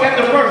 Amos was at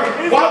the first.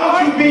 Why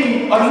would you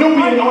be a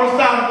Nubian on the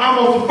side of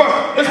Amos first?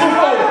 Let's move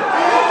forward.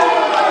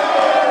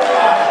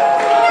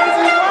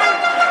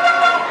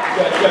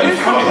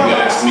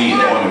 ask me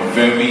on a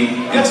very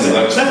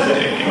intellectual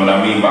day, and what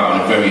I mean by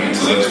on a very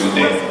intellectual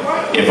day,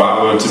 if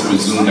I were to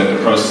presume that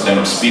the person that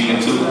I'm speaking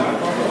to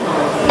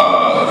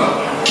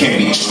can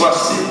be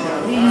trusted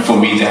for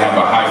me to have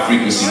a high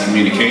frequency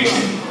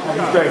communication,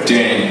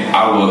 then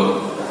I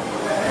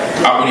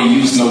wouldn't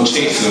use no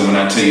chaser when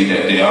I tell you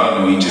that there are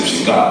no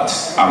Egyptian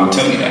gods. I will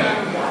tell you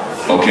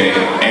that, okay?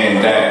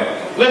 And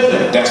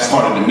that's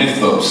part of the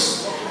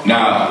mythos.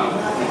 Now,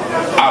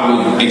 I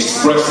would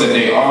express that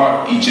they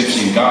are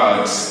Egyptian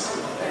gods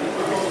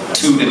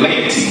to the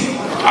laity.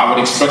 I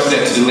would express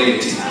that to the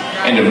laity.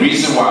 And the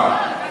reason why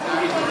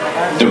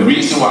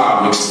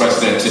I would express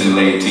that to the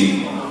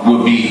laity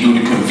would be through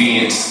the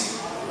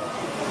convenience.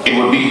 It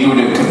would be through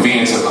the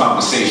convenience of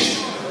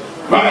conversation.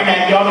 Right?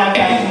 And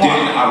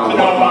then I would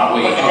work my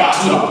way up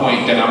to the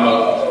point that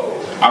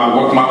I would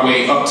work my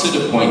way up to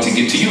the point to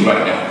get to you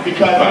right now.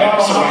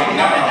 Right? So right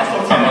now,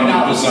 I'm under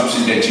the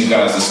presumption that you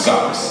guys are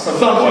scholars,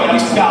 or at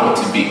least purport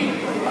to be.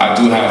 I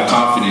do have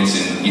confidence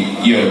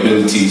in your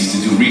abilities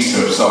to do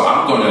research, so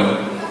I'm going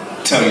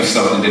to tell you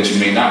something that you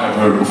may not have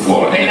heard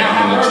before, and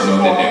I'm going to let you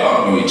know that there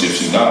are no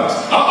Egyptian gods.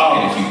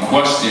 And if you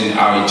question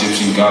our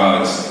Egyptian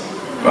gods,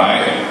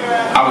 right,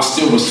 I will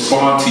still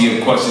respond to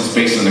your questions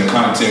based on the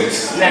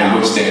context in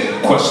which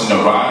that question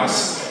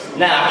arises.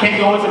 Now, I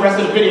can't go into the rest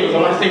of the videos,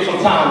 I want to save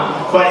some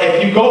time, but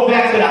if you go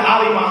back to the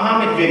Ali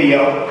Muhammad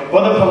video,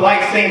 Brother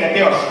Polite saying that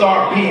there are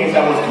star beings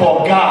that was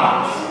called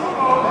gods,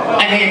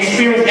 and they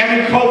experienced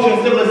every culture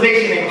and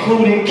civilization,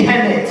 including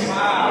Kemet.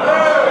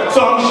 So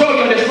I'm showing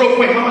you this real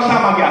quick. How much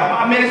time I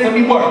got? 5 minutes, let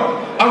me work.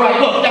 All right,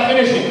 look,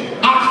 definition.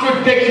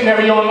 Oxford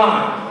Dictionary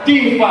online.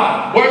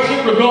 Deify,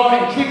 worship, regard,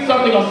 and treat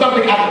something or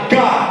something as a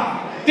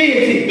god.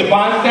 Deity,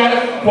 divine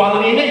status,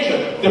 quality, and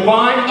nature.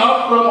 Divine,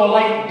 up from, or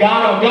like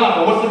God or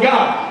God. But what's a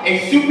god?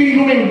 A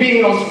superhuman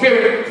being or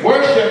spirit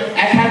worshipped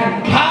as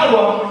having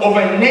power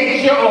over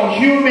nature or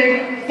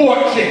human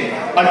fortune.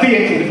 A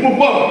deity. Let's move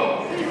forward.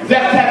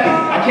 Zep Tepi.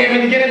 I can't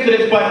really get into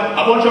this, but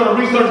I want you to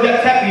research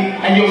Zep Tepi,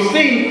 and you'll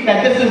see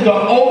that this is the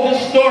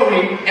oldest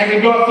story in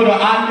regards to the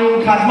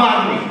Anu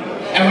cosmogony.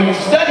 And when you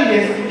study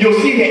this, you'll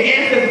see the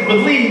ancestors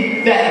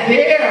believe that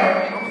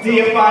their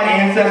deified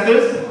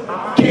ancestors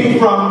came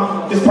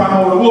from this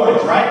primordial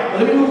waters, right?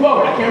 But let me move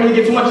forward. I can't really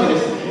get too much of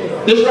this.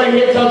 This right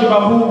here tells you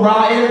about who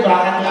Ra is, but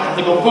I have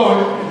to go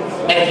forward.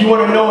 And if you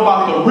want to know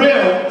about the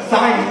real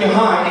science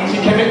behind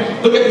ancient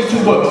Kemet, look at these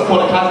two books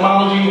called The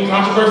Cosmology and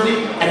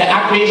Controversy and The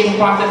Activation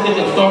Processes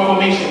and Star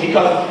Formation,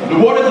 because the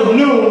waters of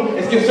Nu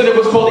is considered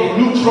what's called a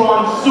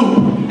neutron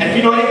soup. And if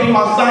you know anything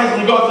about science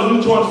in regards to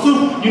neutron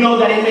soup, you know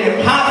that it made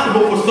it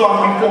possible for stars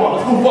to be formed.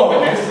 Let's move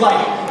forward, man. It's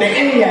like the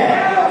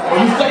Ennead.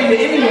 When you study the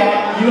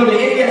Ennead, you know the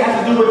Ennead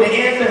has to do with the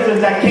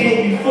ancestors that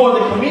came before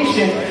the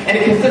Commission, and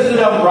it consisted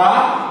of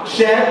Ra,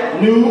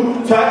 Shem, Nu,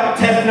 Tut,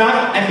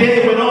 Tefnut, and then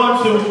it went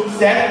on to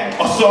Set,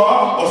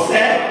 Asar,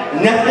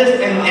 Osset, Nephthys,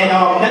 and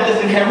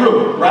Nephthys and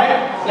Heru,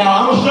 right?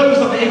 Now, I'm going to show you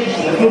something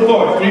interesting. Let's move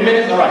forward. 3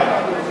 minutes? All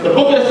right. The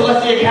Book of the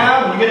Celestial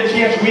Cow, when you get a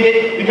chance, read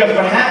it, because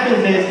what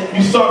happens is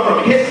you start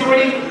from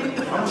history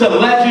to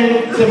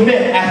legend to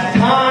myth. As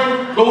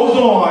time goes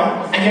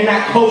on, and you're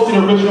not close to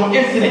the original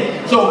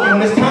incident. So when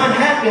this time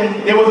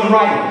happened, there wasn't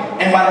writing.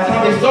 And by the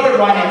time they started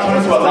writing, it turned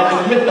into a legend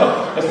and myth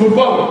though. Let's move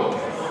forward.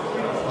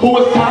 Who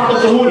was Tata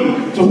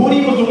Tahuti?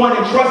 Tahuti was the one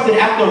entrusted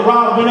after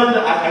Ra went under,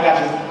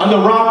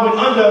 Ra went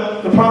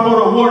under the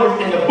primordial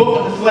waters in the Book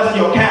of the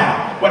Celestial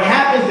Cow. What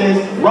happens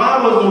is,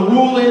 Ra was the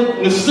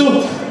ruling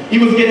Nasut. He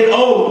was getting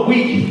old,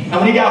 weak, and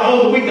when he got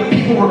old and weak, the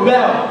people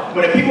rebelled.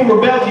 When the people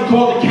rebelled, he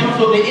called the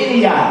council of the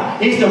Ennead.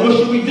 He said, what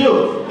should we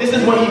do? This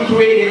is when he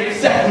created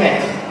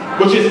Sekhmet,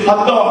 which is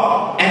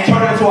Hathor, and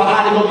turned her into an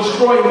eye to go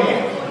destroy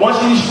man.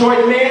 Once he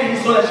destroyed man,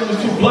 he saw that she was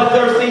too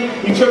bloodthirsty.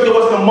 He took her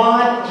with the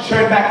mind to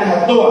turn back to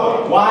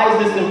Hathor. Why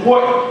is this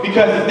important?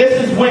 Because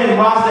this is when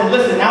Ra said,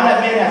 listen, now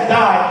that man has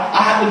died,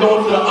 I have to go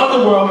into the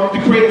underworld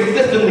to create a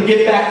system to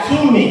get back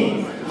to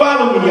me.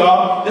 Follow me,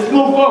 y'all. Let's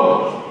move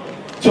forward.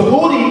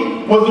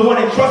 Tahuti was the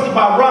one entrusted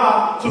by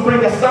Ra to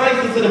bring the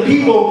sciences to the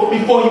people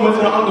before he went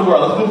to the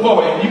underworld. Let's move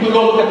forward. And you can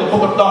go look at the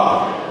Book of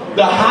Thoth.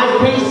 The high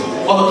priest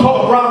or the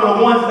top of Ra were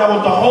the ones that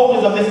were the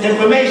holders of this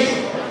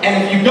information.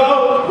 And if you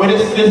go where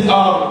this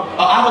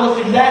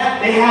obelisk is at,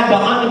 they have the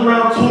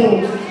underground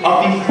tombs of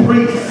these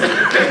priests.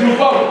 Let's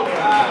move forward.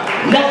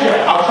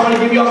 Netra, I was trying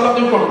to give y'all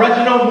something from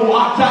Reginald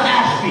Muata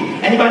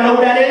Ashby. Anybody know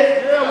what that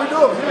is? Yeah, we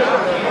do.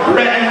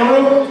 And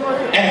Haru?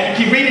 And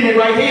keep reading it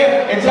right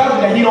here, it tells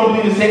you that he don't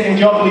believe the same thing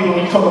y'all believe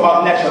when you talk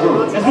about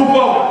Necharu. Let's move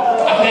forward.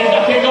 I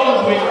can't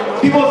go into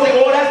it. People will say,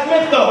 oh, that's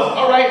mythos.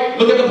 All right,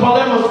 look at the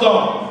Palermo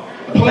stone.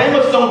 The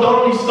Palermo stone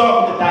don't only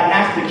start with the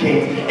dynastic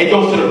kings. It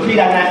goes to the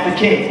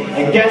pre-dynastic kings.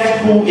 And guess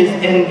who is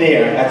in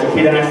there as the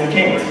pre-dynastic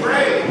kings?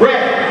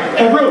 Red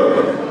and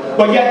Ru.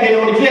 But yet they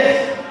don't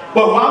exist.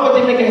 But why would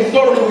they make a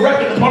historical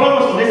record of the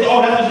Palermo stone? They say,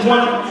 oh, that's just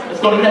one. Let's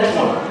go to the next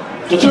one.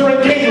 The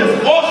Turin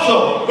Kingdoms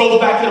also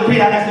goes back to the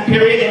pre-dynastic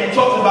period, and it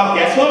talks about,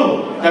 guess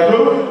who?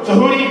 Heru,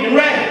 Tahuti, and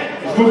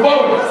Red. Let's move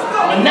forward.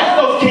 The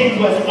Nephthos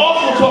Kings list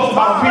also talks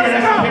about the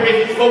pre-dynastic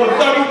period over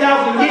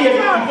 30,000 years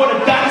before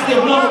the dynasty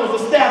of Noah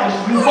was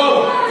established. Move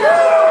forward.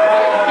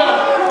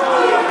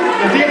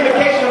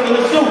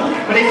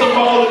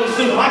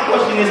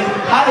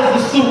 How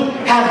does the suit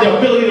have the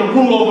ability to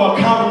rule over a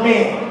common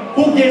man?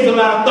 Who gives him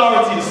that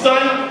authority? The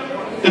sun?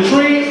 The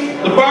trees?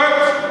 The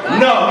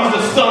birds? No, he's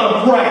the son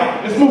of Ray.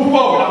 Let's move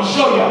forward. I'm going to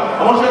show you.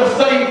 I want you to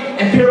study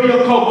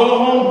Imperial Code. Go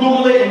home,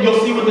 Google it, and you'll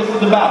see what this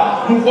is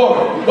about. Move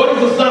forward. What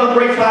is the son of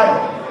Ray title?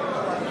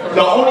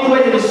 The only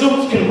way that the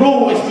suits can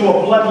rule is through a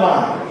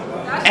bloodline.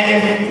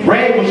 And if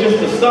Ray was just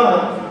the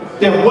son,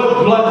 then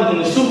what blood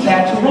did the suits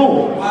have to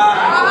rule?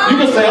 You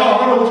can say, oh,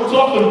 I don't know what you're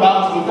talking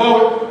about. Let's move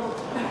forward.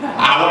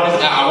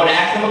 I want to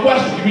ask him a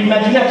question. You read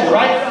Medjugorje,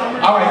 right?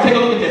 All right, take a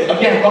look at this.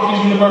 Again,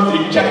 Rutgers University,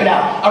 you can check it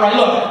out. All right,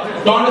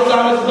 look. Darnus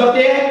Sinus is up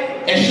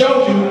there and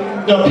showed you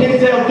the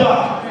pintail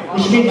duck,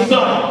 which means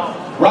sun,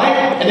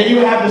 right? And then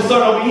you have the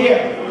sun over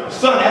here.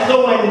 Sun,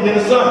 S-O-N, and then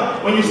the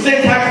sun. When you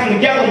syntax them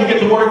together, you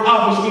get the word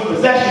of, which means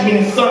possession,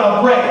 meaning son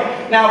of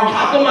Ray. Now,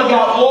 how come I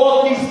got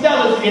all these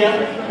stellars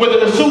here, whether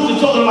the suits are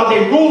talking about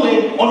they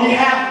ruling on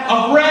behalf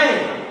of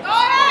Ray?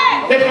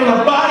 They're from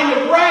the body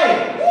of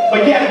Ray.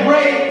 But yet,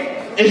 Ray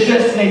is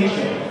just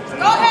nature.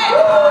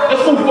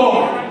 Let's move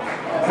forward.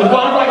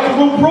 Divine right to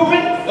rule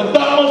proven, the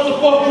thutmose, the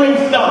fourth dream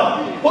stellar.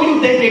 Who you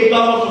think they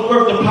thought was the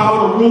first the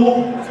power to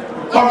rule?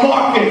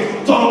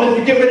 Marcus told him, if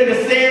you get rid of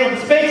the sand of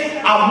the space,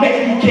 I'll make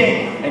you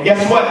king. And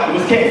guess what? It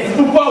was king. Let's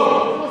move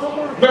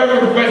forward.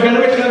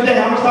 Veneration of the day.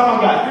 How much time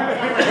I got?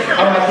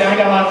 All right, I ain't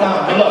got a lot of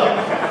time. But look.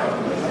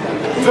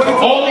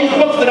 All these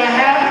books that I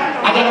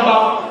have, I got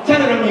about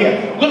 10 of them here.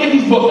 Look at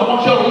these books. I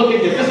want y'all to look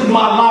at this. This is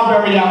my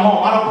library at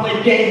home. I don't play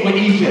games with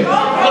Egypt.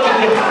 Look at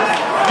this.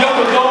 Y'all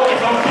can go,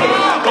 it's on tape.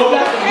 Go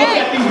back and look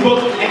at these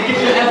books and get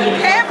your evidence.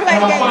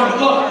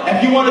 Look,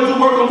 if you want to do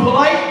work on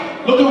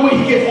Polite, look at where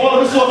he gets all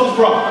of the sources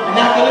from.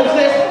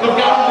 Analysis, the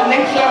God of the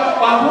nature,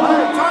 by who?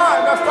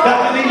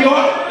 Dr. New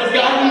York, the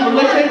God of the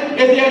religion,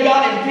 is there a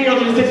God? And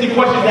 360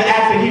 questions to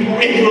ask the Hebrew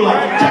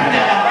Israelite. Check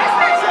that out.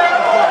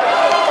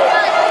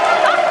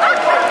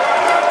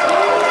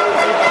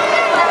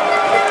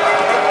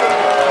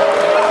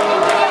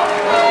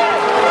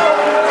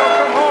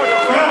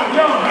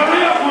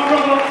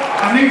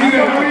 I need you to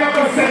hurry up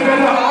and set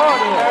that up.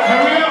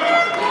 Hurry up.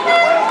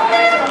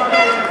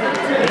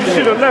 You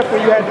should have left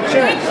when you had the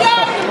chance.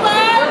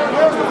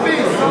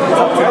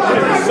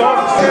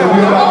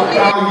 We're about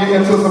to get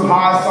into some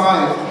high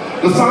science.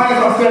 The science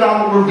I said I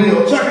will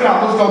reveal. Check it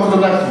out. Let's go to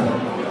the next one.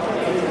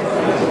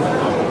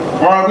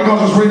 All right, we're going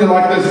to just read it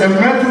like this. In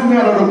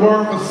Medjugorje, the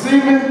word for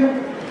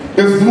semen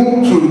is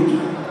mutut.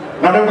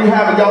 Now that we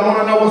have it, y'all want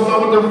to know what's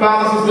up with the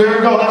phalluses? There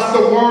you go. That's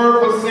the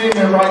word for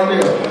semen right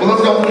there. Well,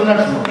 let's go to the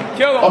next one.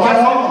 Okay,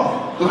 hold on.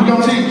 Because we're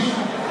going to teach.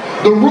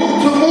 The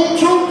root to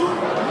mutut,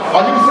 or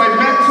you can say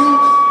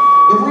metut,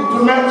 the root to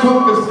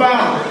metut is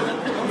phallus.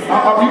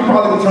 You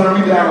probably can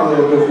turn me down a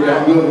little bit.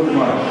 I'm good.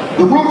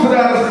 The root to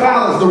that is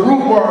phallus. The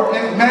root word,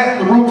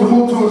 the root to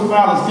mutu is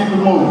phallus. Keep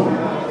it moving.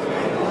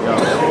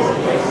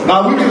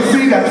 Now we can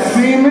see that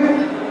semen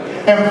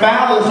and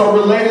phallus are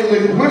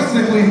related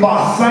linguistically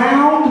by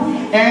sound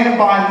and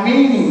by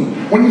meaning.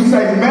 When you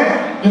say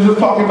met, you're just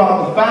talking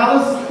about the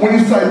phallus. When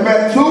you say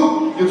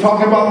metu, you're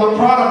talking about the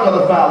product of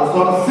the phallus,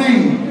 or the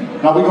seed.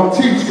 Now we're going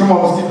to teach. Come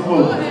on, let's keep it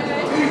moving.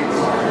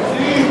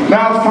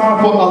 Now it's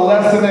time for a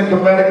lesson in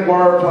comedic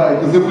wordplay.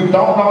 Because if we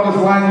don't know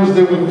this language,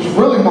 then we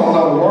really won't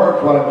know the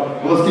wordplay.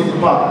 But let's keep it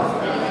popping.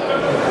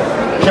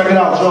 Check it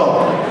out,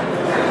 y'all.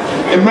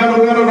 In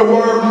Medjugorje, the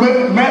word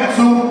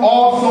metu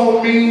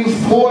also means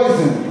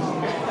poison.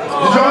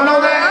 Did y'all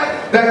know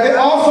that? That it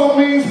also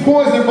means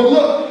poison. But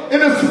look, it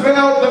is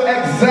spelled the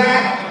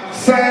exact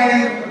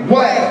same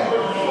way.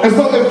 And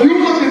so if you're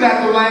looking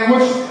at the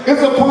language,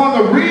 it's upon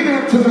the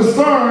reader to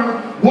discern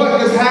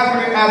what is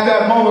happening at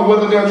that moment,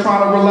 whether they're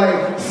trying to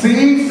relay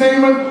seed,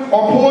 semen,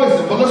 or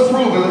poison. But let's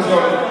prove it. Let's go.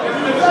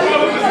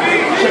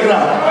 Check it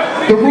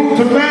out. The root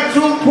to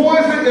metu,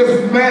 poison,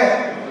 is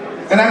met.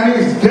 And that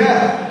means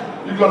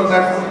death. You go to the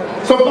next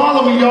one. So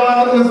follow me,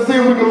 y'all. Let's see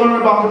if we can learn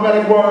about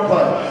comedic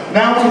wordplay.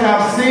 Now we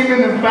have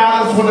semen and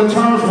phallus when the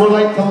terms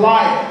relate to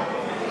life.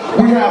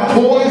 We have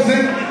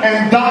poison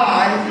and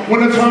die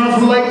when the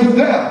terms relate to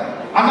death.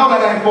 I know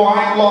that ain't for,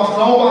 I ain't lost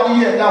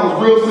nobody yet. That was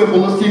real simple.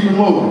 Let's keep it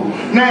moving.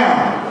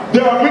 Now,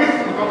 there are many...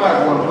 Go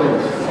back one,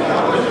 please.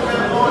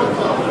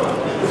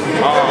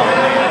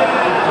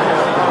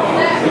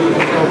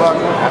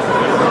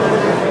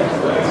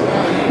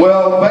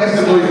 Well,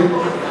 basically,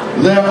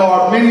 there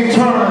are many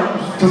terms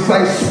to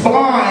say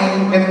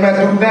spline in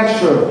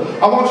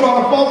Medjugorje. I want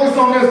y'all to focus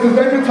on this because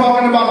they've been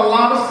talking about a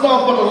lot of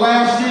stuff for the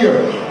last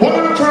year. One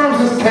of the terms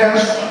is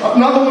tesh,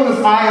 another one is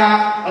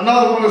ayat,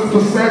 another one is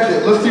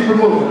pasejet. Let's keep it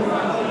moving.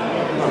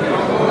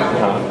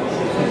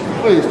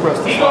 Please press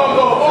the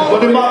button.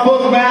 But in my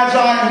book,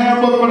 Magi,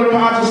 Handbook for the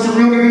Conscious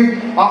Community,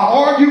 I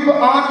argue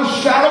beyond the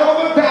shadow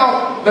of a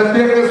doubt that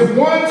there is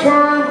one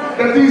term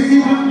that these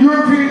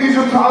European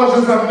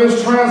Egyptologists have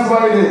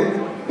mistranslated.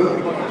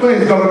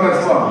 Please go to the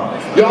next slide.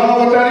 Y'all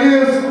know what that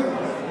is?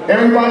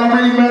 Everybody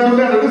read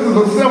Medjugorje. This is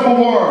a simple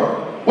word.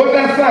 What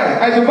that say?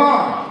 Hey,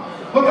 Devon,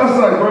 what that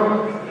say, bro?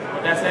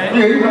 What that say?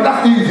 Yeah,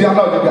 that's easy. I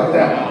know you got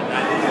that.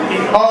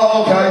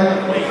 Oh, okay.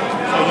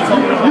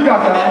 You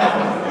got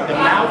that. the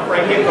mouth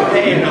right here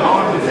prepared, and the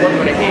arms is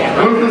working the hand.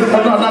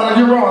 No,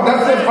 you're wrong.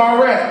 That says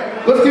alright.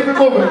 Let's keep it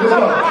moving. Let's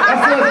go. That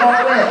says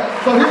alright.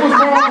 So he was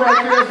wrong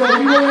right there, so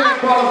he really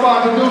ain't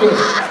qualified to do this.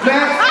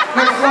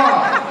 Next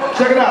slide.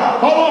 Check it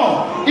out. Hold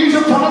on.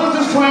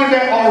 Egyptologists claim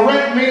that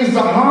alright means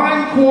the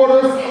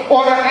hindquarters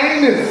or the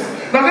anus.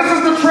 Now this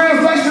is the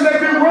translation they've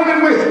been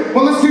running with.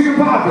 Well, let's keep it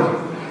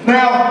popping.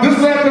 Now, this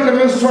led them to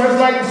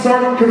mistranslate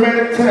certain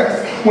Kemetic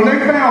texts. When they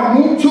found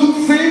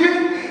Mutut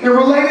semen and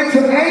related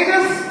to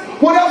anus,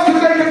 what else could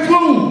they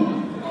conclude?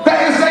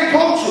 That is their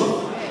culture.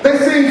 They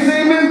seen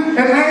semen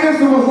and anus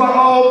and was like,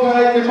 oh,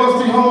 okay, it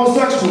must be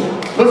homosexual.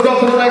 Let's go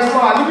to the next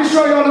slide. Let me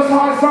show y'all this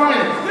high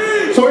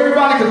science so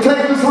everybody can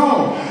take this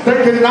home.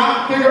 They could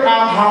not figure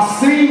out how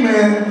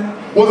semen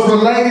was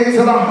related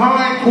to the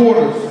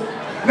hindquarters.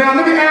 Now,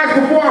 let me ask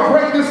before I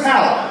break this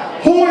out.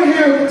 Who in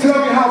here can tell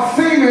me how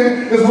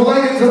semen is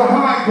related to the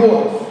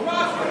hindquarters?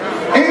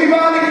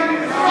 Anybody?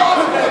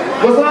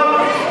 What's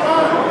up?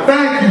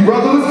 Thank you,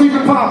 brother. Let's keep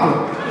it popping.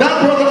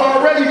 That brother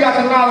already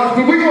got the knowledge,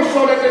 but we're going to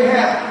show that they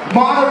have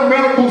modern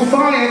medical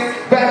science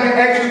back in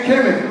ancient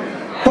Kemet.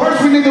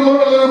 First, we need to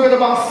learn a little bit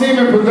about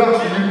semen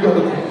production.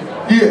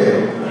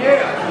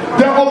 Yeah.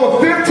 There are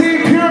over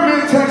 15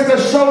 pyramid texts that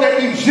show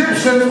that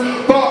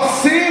Egyptians thought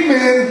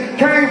semen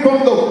came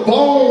from the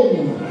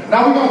bone.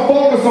 Now we're going to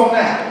focus on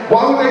that.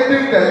 Why would they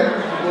think that?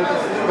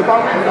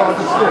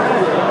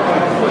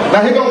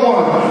 Now here go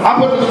one. I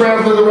put the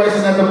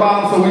transliteration at the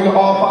bottom so we can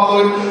all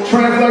follow it.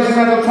 Translation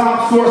at the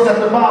top, source at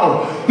the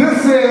bottom.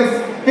 This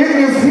says, it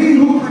is he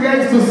who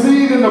creates the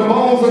seed in the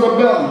bones of the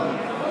belly.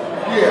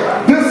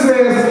 Yeah. This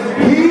says,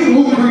 he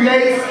who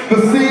creates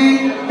the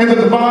seed in the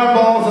divine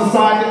bones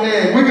inside the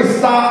egg. We can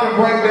stop and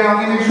break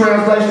down any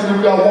translation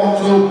if y'all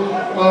want to.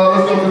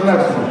 Let's go to the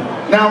next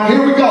one. Now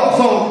here we go.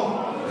 So,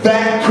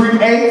 that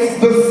creates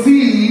the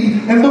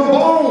seed in the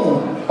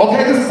bone.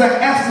 Okay, this is an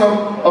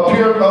Esnam, a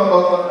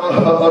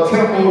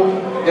temple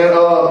in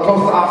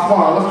close to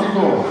Aswan. Let's keep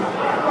going.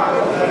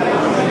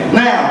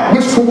 Now,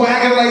 which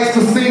coagulates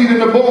the seed in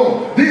the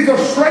bone. These are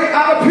straight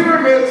out of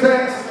pyramid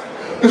texts.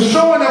 It's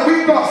showing that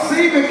we thought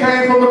semen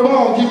came from the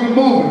bone. Keep it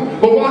moving.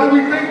 But why do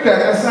we think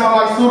that? That sounds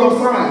like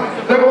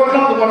pseudoscience. There go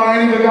another one. I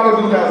ain't even got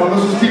to do that one.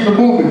 Let's just keep it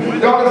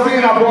moving. Y'all can see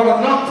I brought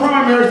enough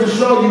primaries to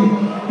show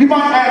you. You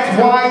might ask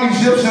why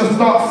Egyptians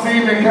thought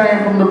semen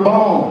came from the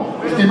bone.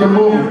 Let's keep it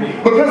moving.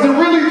 Because it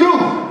really do.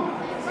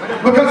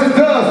 Because it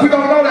does. We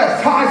don't know that.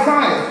 It's high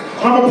science.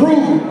 I'm going to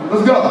prove it.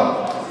 Let's go.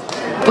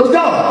 Let's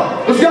go.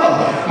 Let's go.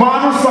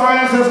 Modern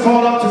science has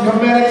caught up to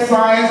Kemetic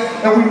science,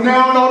 and we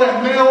now know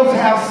that males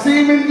have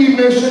semen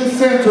emission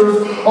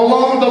centers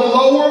along the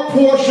lower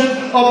portion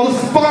of the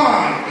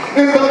spine,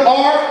 in the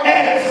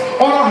RX,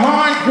 or the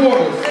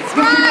hindquarters. Let's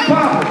keep it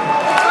popping.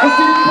 Let's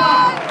keep it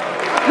popping.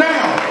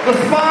 Now, the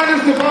spine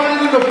is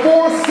divided into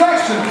 4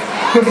 sections.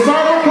 The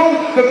cervical,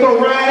 the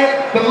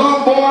thoracic, the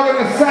lumbar, and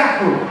the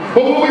sacral.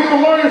 But what we're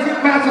going to learn is it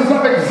matches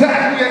up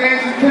exactly in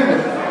ancient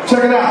Kemet.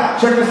 Check it out.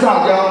 Check this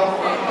out, y'all.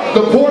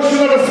 The portion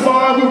of the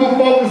spine we will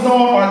focus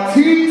on are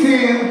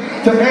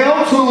T10 to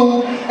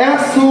L2,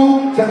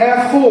 S2 to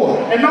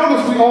S4. And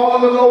notice we all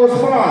in the lower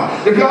spine.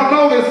 If y'all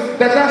notice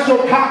that that's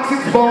your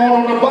coccyx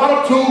bone on the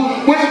bottom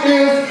 2, which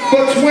is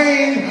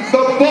between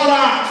the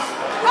buttocks.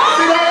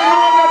 See, they ain't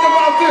knowing nothing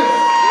about this.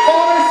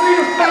 All they see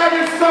is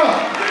faggot stuff.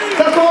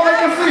 That's all they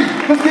can see.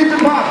 Let's keep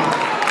it popping.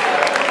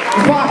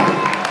 Popping.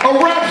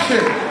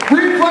 Erection.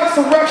 Reflex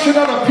erection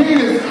of the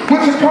penis,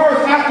 which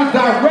occurs after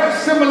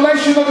direct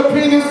stimulation of the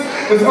penis,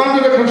 is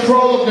under the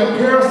control of the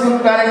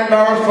parasympathetic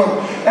nerves from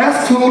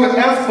S2 to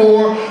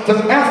S4 to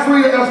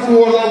S3 to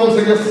S4 levels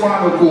of your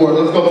spinal cord.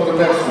 Let's go to the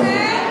next one.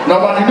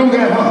 Nobody knew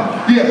that,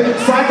 huh? Yeah.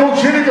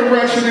 Psychogenic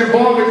erection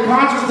involving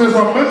consciousness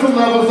or mental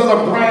levels of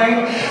the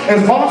brain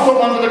is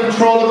also under the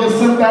control of your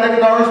sympathetic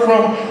nerves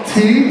from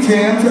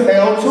T10 to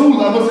L2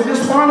 levels of your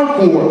spinal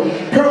cord.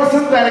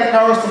 Parasympathetic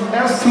nerves from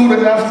S2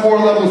 to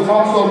S4 levels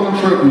also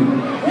contribute.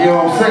 You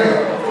know what I'm saying?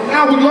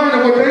 Now we're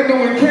learning what they do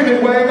in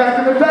Kemet way back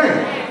in the day.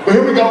 But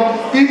here we go.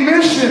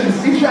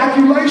 Emissions,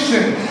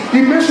 ejaculation.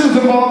 Emissions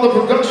involve the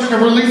production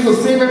and release of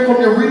semen from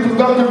your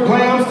reproductive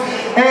glands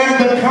and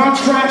the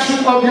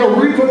contraction of your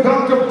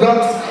reproductive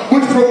ducts,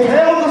 which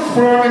propel the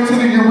sperm into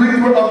the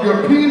urethra of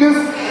your penis.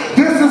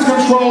 This is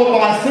controlled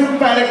by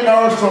sympathetic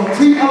nerves from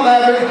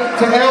T11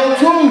 to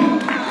L2.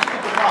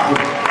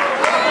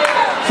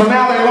 So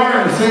now they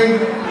learn,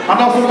 see? I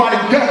know somebody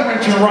gut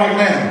wrenching right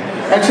now.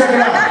 And check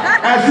it out.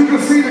 As you can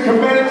see, the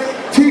Kemetic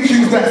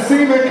teachings that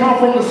semen come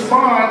from the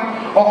spine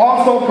are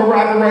also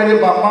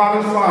corroborated by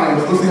modern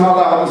science. Let's see how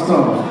loud this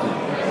comes.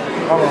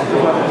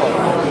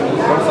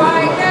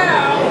 Right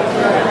now.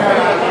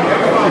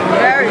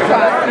 Very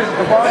tight.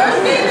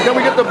 Can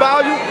we get the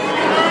value?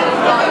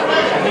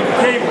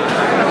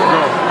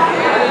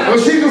 Well,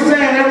 she's just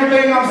saying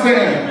everything I'm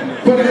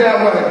saying. Put it that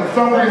way. For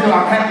some reason,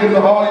 I can't get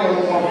the audio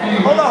on my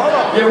feed. Hold on.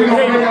 Yeah, we're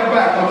going to bring that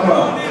back.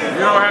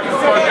 You don't have to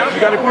fuck up. You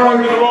got to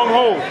plug in the wrong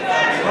hole.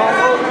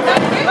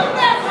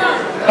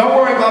 Don't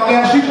worry about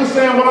that. She's just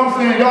saying what I'm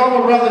saying. Y'all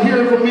would rather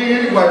hear it from me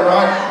anyway,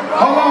 right?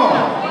 Hold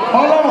on.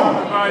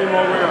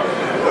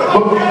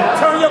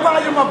 Turn your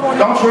volume up on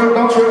Don't trip,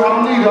 don't trip. I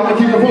don't need it. I'm gonna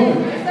keep it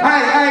moving.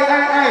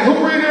 Hey, who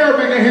read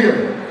Arabic in here?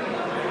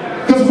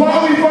 Because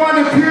while we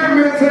find the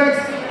pyramid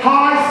text,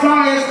 high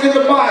science in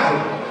the Bible.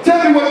 Tell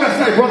me what that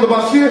say, Brother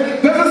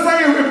Bashir. Does it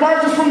say it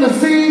emerges from the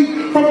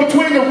seed, from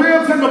between the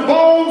ribs and the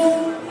bones?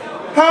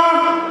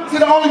 Huh? See,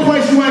 the only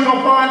place you ain't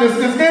gonna find this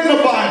is in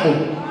the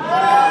Bible.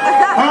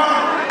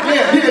 Huh?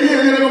 Yeah.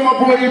 They got my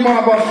boy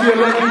Imam Bashir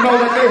letting you know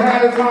that they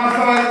had his high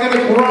science in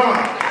the Quran.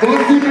 So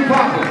let's keep it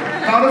popping.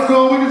 Now let's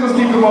go. We can just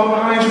keep it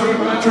moving. I ain't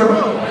tripping. Let's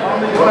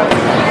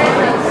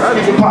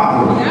keep it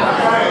popping.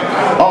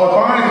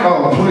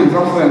 Oh, please,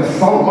 I'm saying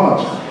so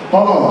much.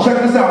 Hold on,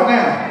 check this out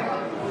now.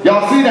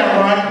 Y'all see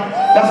that, right?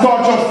 That's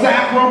called your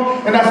sacrum,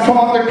 and that's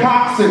called the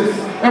coccyx.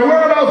 And where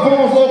are those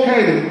bones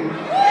located?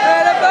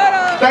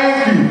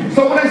 Thank you. So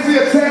when they see a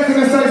text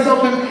and they say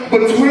something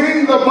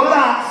between the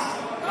buttocks,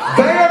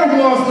 they're the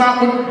ones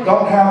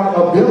don't have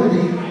the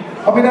ability.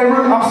 I mean,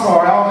 I'm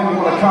sorry, I don't even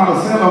want to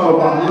condescend on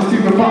about it. Let's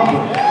keep it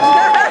popping.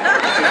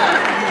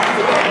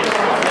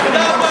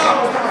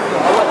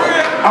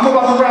 I'm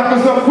about to wrap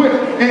this up quick.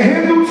 In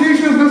Hindu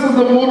teachings, this is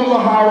the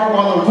Muladhara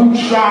or the root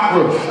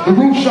chakra. The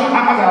root chakra, I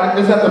got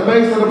it, is at the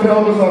base of the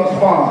pelvis of the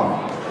spine.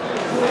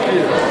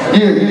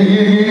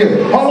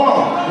 Yeah. Hold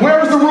on.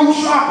 Where's the root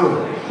chakra?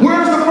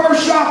 Where's the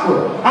first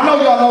chakra? I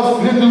know y'all know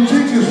some Hindu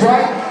teachings,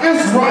 right?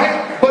 It's right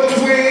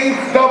between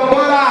the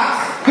buttocks.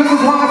 This is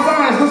high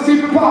science. Let's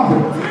keep it popping.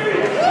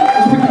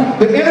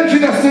 The energy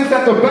that sits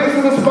at the base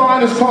of the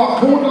spine is called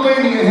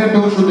Kundalini in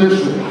Hindu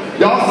tradition.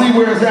 Y'all see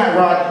where it's at,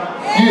 right?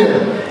 Yeah.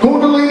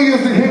 Kundalini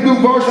is the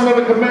Hindu version of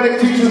the Kemetic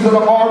teachings of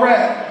the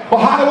Arat. But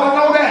how do I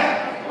know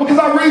that? Because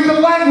I read the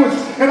language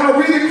and I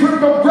read it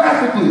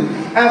cryptographically.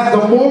 As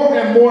the more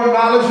and more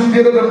knowledge you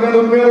get of the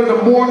meta,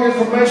 the more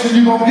information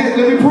you're going to get.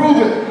 Let me prove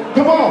it.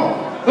 Come on.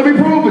 Let me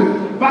prove it.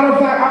 Matter of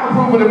fact, I can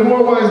prove it in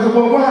more ways than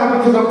one. What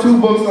happened to them 2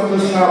 books I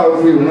just shot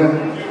over here, man?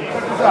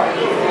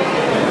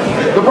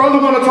 The brother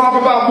want to talk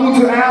about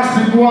Muta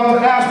Ashby, Muta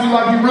Ashby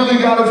like he really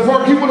got his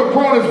work. He would have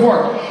brought his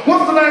work.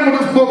 What's the name of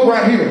this book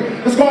right here?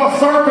 It's called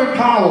Serpent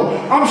Power.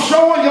 I'm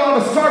showing y'all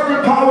the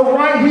Serpent Power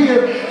right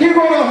here. He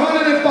wrote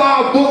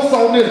 105 books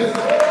on this.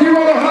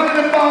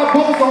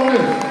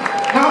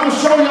 Now I'm going to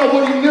show y'all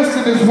what he missed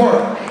in his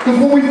work. Because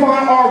when we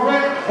find our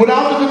wreck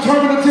without the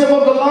determinative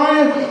of the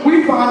lion,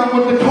 we find it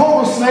with the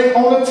cobra snake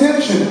on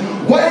attention.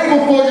 Way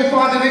before you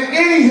find it in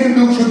any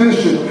Hindu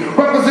tradition.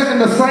 Representing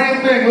the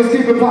same thing. Let's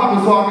keep it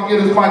popping so I can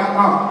get his mic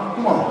on.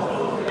 Come on.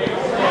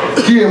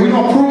 Yeah, we're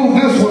going to prove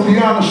this one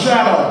beyond the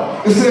shadow.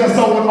 It says,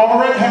 so when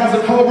Aret has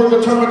a cobra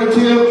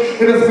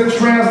determinative, it has been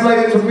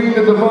translated to mean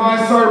the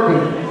divine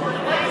serpent.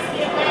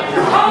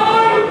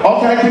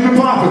 Okay, keep it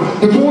popping.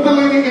 The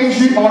Kundalini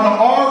energy on the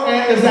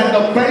RN is at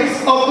the base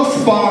of the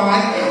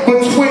spine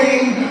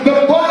between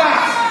the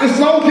buttocks. There's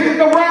no getting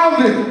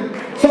around it.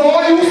 So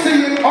all you're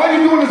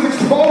doing is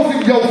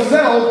exposing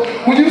yourself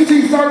when you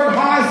see certain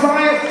high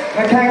science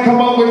that can't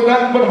come up with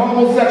nothing but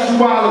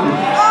homosexuality.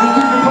 Just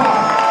keep it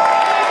popping.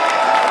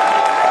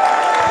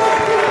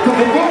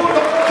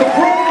 To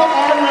prove the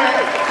RN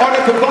or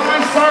the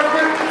divine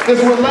serpent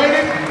is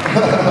related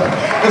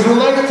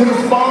to the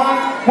spine,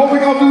 what we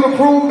gonna do to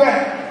prove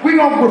that? We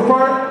gonna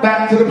refer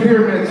back to the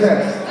pyramid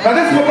text. Now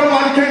this is what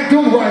nobody can't do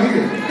right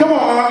here. Come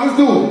on, let's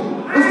do it.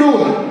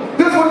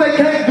 This is what they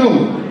can't do.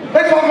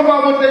 They talk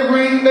about what they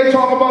read, they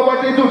talk about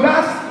what they do.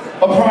 That's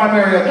a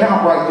primary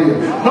account right there.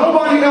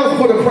 Nobody else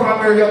put a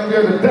primary up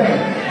there today.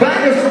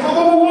 That is,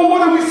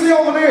 what do we see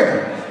over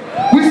there?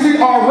 We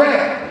see our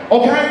red,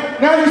 okay?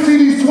 Now you see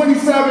these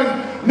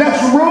 27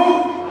 next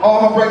room. Oh,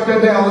 I'm gonna break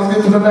that down. Let's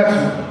get to the next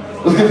one.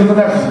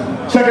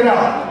 Check it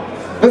out.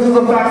 This is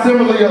a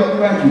facsimile of it.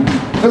 Thank you.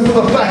 This is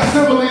a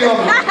facsimile of it.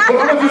 But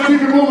I'm gonna just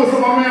keep it moving so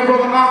my man,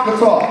 brother, Ak can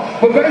talk.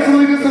 But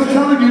basically, this is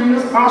telling you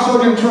this. I'll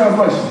show you the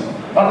translation.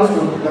 Let's do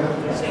it.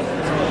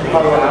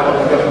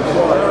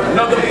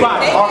 Another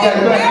body. Okay,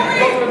 thank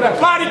you.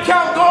 Body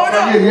count going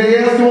up.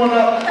 Yeah, it's going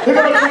up. Look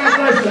at the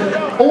translation.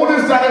 On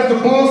this side is the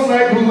bull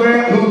snake who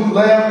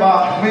led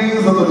by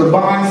means of the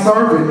divine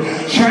serpent,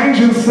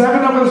 changing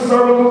 7 of his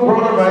cervical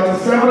vertebrae to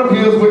 7 of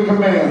his with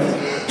commands.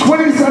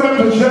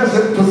 27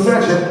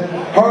 possession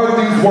heard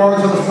these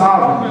words of the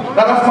sovereign.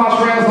 Now that's my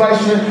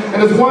translation,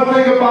 and there's one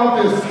thing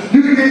about this.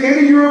 You can get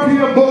any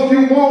European book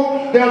you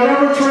want, they'll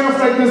never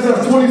translate this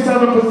as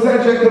 27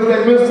 possession because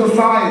they missed the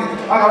science.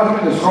 I gotta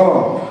finish, hold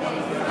on.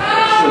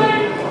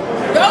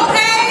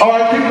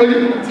 Alright,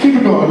 keep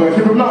it going, man.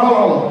 Hold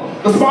on.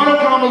 The spinal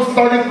column is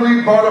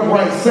 33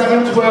 vertebrae,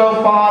 7,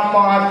 12, 5,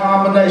 5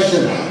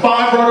 combination.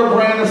 5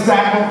 vertebrae in the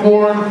sacrum,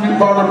 4 in the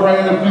vertebrae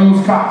in the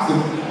fused coccyx.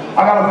 I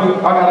gotta.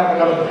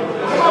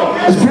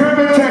 This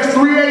pyramid text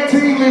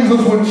 318 leaves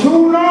us with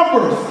 2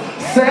 numbers,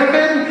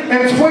 7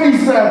 and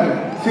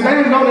 27. See, they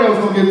didn't know they was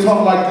gonna get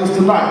taught like this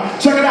tonight.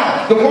 Check it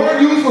out. The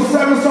word used for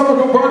 7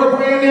 cervical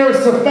vertebrae in there is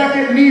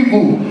Sefeket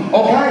Nivu.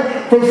 Okay?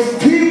 From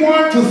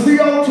T1 to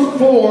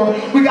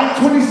CO4, we got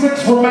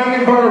 26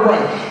 remaining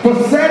vertebrae.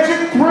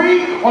 Possession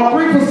 3 or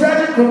 3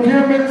 possession from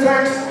pyramid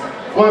text,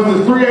 what is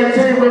this?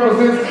 318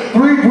 represents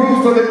 3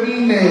 groups of the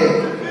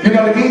Ened. You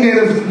know, the Indian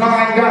is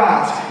 9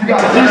 gods. You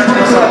got Vishnu.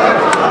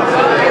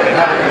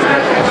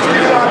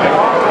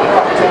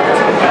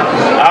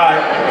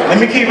 Alright, let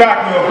me keep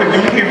rocking real quick,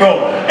 let me keep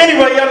rolling.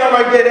 Anyway, y'all know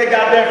right there, they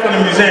got that from the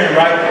museum,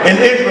 right? In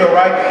Israel,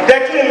 right?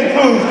 That clearly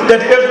proves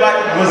that the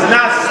Israelite was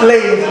not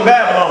slaves in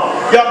Babylon.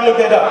 Y'all can look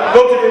that up.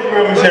 Go to the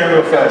Israel Museum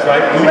real fast,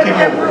 right? Let me keep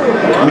moving.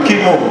 Let me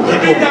keep moving.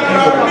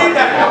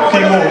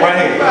 Keep moving right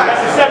here.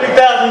 That's a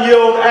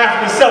 70,000-year-old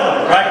African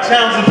settlement, right?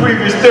 Challenging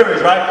previous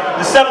theories, right?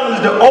 The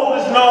settlement is the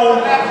oldest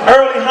known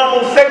early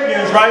Homo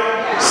sapiens, right?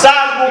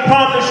 Sizable,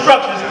 prominent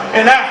structures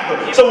in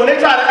Africa. So when they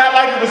try to act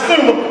like it was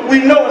Sumer, we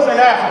know it's in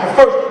Africa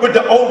first with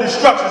the oldest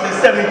structures at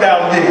 70,000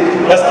 years.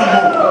 Let's keep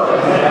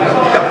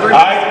moving.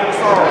 Alright?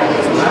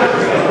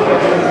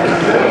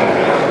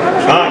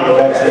 Trying to go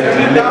back to the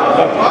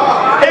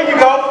here you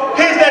go.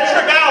 Here's that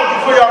trickology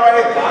for y'all right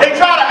here. They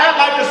try to act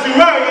like the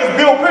Sumerians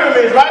built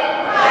pyramids, right?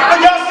 But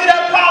y'all see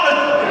that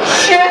polished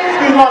shit?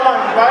 Excuse my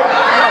language, right?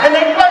 And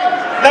they play.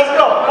 Let's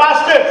go.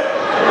 Watch this.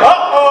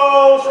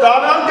 Uh-oh.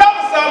 Starting to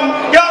uncover something.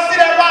 Y'all see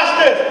that? Watch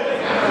this.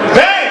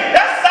 Bang.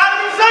 That's Saddam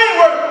Hussein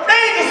work. They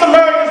ain't the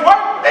Sumerians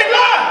work. They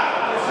lied.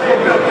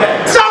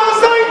 Saddam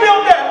Hussein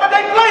built that, but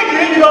they played it.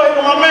 Here you go. Here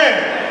go my man.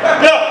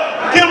 Look.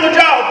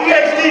 Kilimanjaro,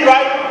 PhD,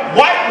 right?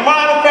 White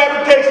modern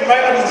fabrication,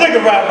 right? Like a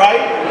cigarette,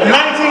 right? The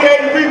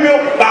 1980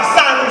 rebuilt by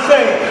Saddam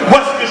Hussein.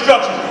 Western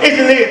construction.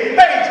 Engineer.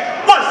 Page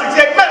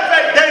 168. Matter of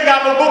fact, they ain't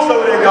got no books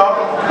over there, y'all.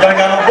 Y'all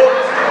ain't got no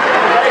books.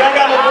 They ain't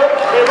got no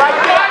books. They right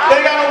there. They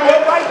ain't got no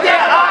books. Right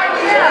there.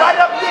 Right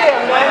up there,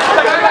 man.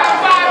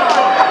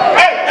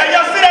 Hey,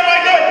 y'all see that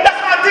right there?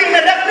 That's my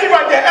DNA. That's me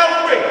right there.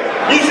 L3.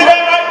 You see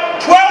that right?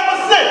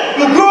 12%.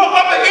 You grew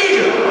up in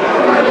Egypt.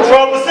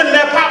 12% of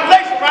that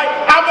population, right?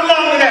 I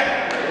belong to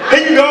that.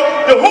 Here you go.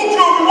 The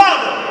Hutu of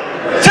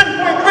Rwanda.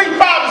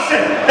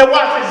 10.35%. Now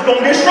watch this. It's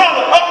going to get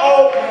stronger.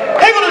 Uh-oh.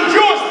 Here go the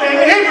Jewish thing,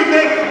 the Hebrew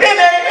thing. In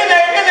there.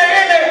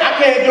 I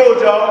can't do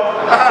it, y'all.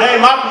 They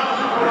ain't my people.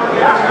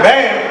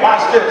 Man,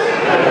 watch this.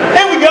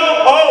 Here we go.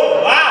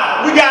 Oh,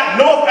 wow. We got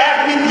North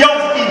African,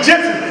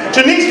 Egyptian,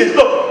 Tunisians.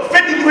 Look,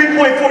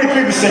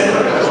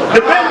 53.43%.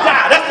 The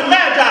Benjai, that's the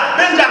Magi.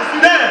 Benjai,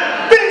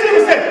 Sudan.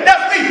 52%.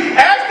 That's me.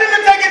 Ask them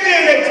to take a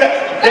DNA test.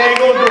 They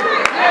ain't gonna do it.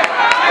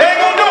 They ain't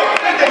gonna do it.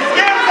 They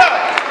scared us up.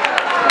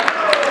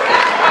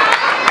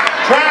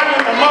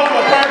 Traveling, my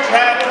mother, my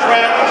parents,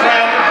 traveling.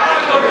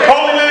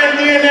 Holy man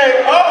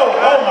DNA.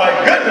 Oh my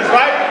goodness,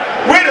 right?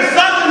 We're the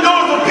sons and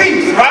daughters of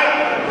peace,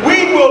 right?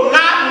 We will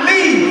not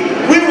leave.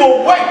 We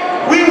will wait.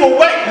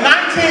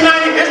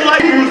 1990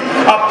 Israelite Hebrews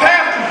a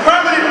path to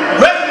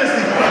permanent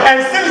residency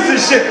and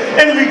citizenship.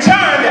 In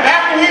return, the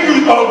African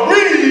Hebrews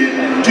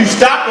agreed to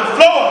stop the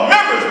flow of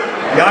members.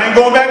 Y'all ain't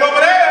going back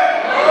over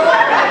there.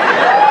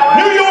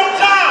 New York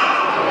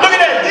Times. Look at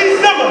that.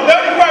 December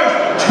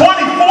 31st,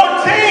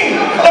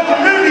 2014. The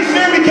community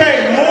soon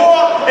became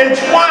more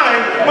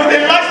entwined with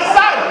Israelite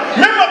society.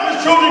 Remember,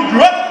 his children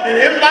grew up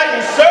in Israelite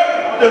and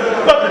served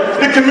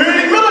the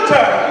community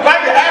military,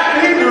 right? The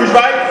African Hebrews,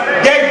 right?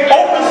 Gave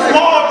open,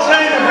 small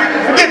chain of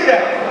forget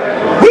that.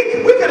 We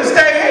could have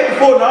stayed here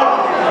before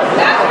now.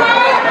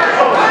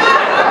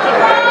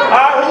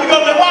 Alright, here you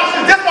go. Now watch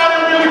this. That's why they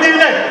don't really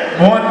DNA.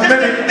 1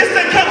 minute. This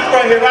thing counts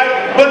right here, right?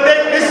 But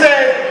they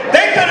said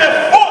they could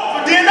have fought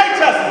for DNA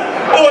testing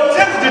or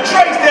attempted to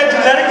trace their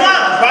genetic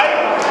lines,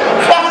 right?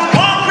 While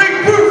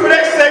concrete proof for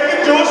their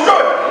sacred Jewish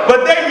story.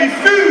 But they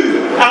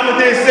refused,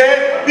 Ahmadiyya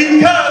said,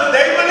 because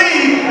they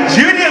believe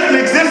Judaism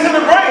exists in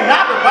the brain,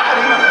 not the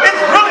body.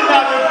 It's really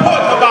not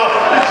important about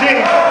the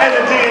genes and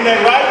the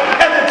DNA, right?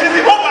 And the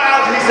physical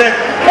biology, he said,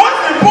 what's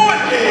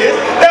important is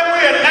that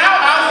we allow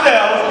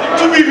ourselves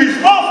to be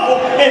responsible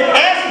in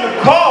answering the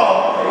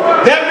call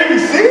that we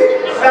receive.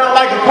 Sound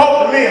like a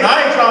call to me, and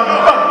I ain't trying to be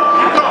funny.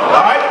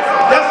 All right?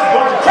 That's a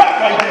bunch of crap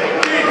right there.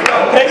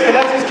 Okay, so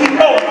let's just keep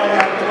going right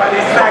now.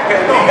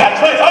 Got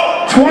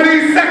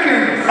 20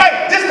 seconds.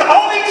 Hey, this is the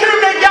only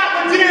tomb they got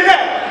with DNA.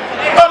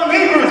 From the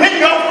Hebrews, here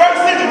you go,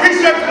 first century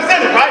research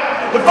presented, right?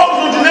 The focus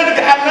on genetic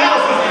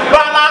analysis,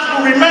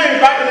 biological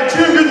remains, right? And the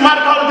tomb using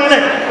mitochondrial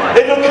DNA.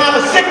 They look kind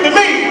of sick to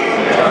me.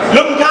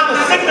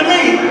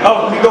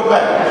 Oh, let me go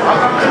back.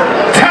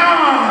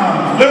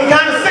 Time! Looking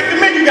kind of sick to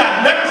me. You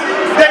got leprosy,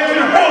 dating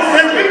to the 4th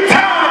century.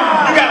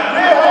 Time! You got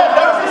red hair,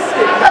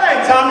 leprosy. That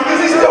ain't time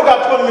because he still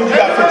got 20 minutes. You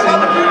got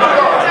 15 minutes.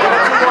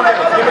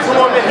 Give us 2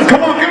 more minutes.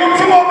 Come on, give him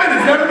 2 more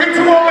minutes. Never get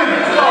 2 more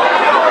minutes.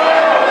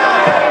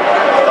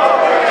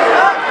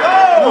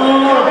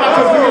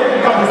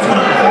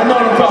 I know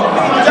what I'm talking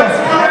about.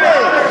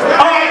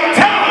 All right,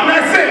 time.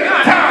 That's it.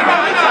 Time.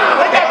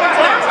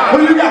 What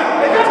do you got?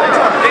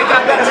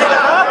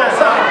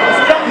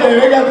 Yeah,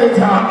 they got their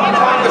time.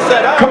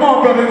 Come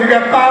on, brother. You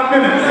got 5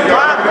 minutes.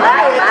 5 minutes.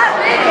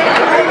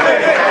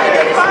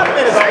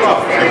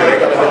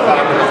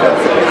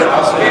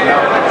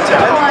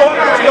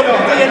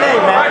 DNA,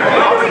 man.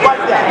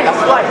 Like that.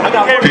 That's life. I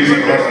got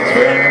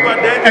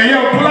hey, yo,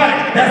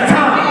 Black. That's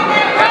time.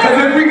 Because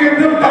if we give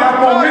them 5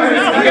 more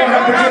minutes, we're going to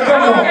have to get them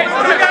more.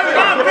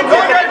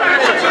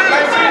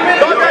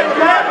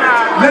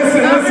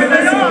 Listen.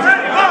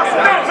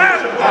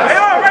 They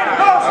already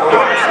lost.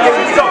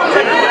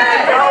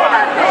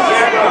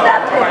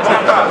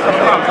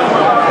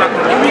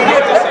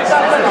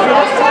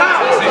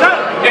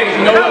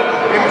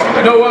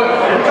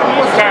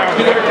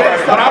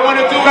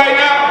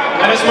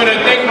 want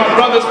to thank my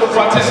brothers for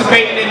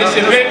participating in this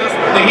event,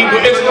 the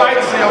Hebrew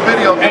Israelites.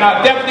 And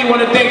I definitely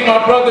want to thank my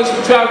brothers who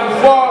traveled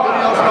far.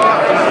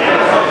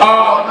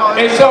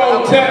 And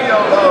so,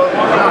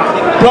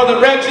 Brother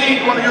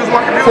Reggie,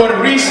 for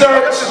the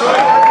research.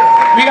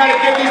 We got to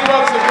give these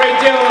brothers a great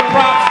deal of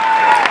props.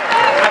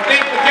 I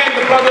thank again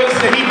the brothers,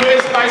 the Hebrew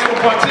Israelites, for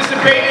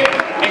participating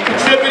and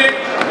contributing.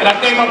 And I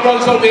thank my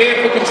brothers over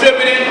here for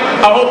contributing.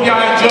 I hope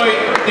y'all enjoyed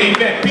the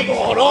event.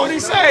 Hold on, he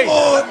say.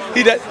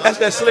 That's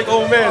that slick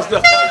old man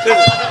stuff.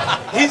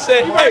 He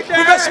said, hey,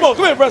 Brother Smalls,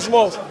 come here, Brother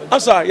Smalls. I'm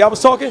sorry, y'all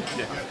was talking?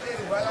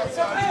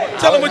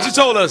 Tell them what you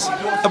told us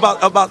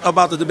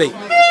about the debate.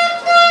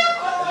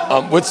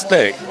 Which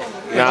thing?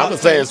 Now, I'm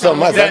saying so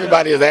much.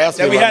 Everybody is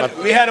asking we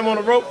had them on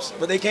the ropes,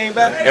 but they came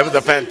back. It was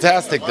a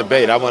fantastic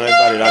debate. I want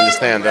everybody to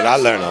understand that I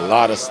learned a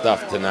lot of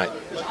stuff tonight.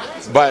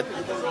 But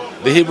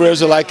the Hebrew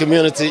Israelite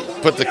community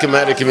put the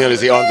Kemetic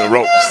community on the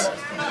ropes.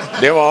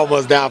 They were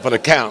almost down for the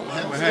count.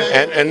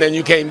 And then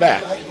you came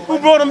back. Who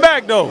brought them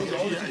back, though?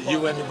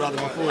 You and your brother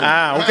before.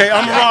 Okay.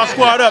 I'm all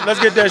squad up. Let's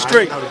get that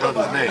straight.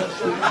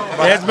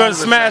 It's been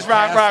Smash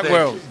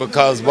Rockwell.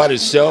 Because what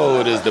it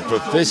showed is the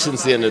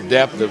proficiency and the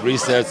depth of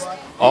research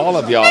all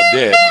of y'all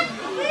did.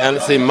 And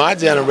see, my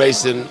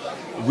generation,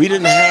 we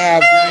didn't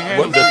have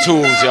the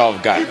tools y'all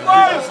have got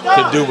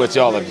to do what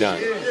y'all have done.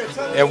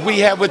 If we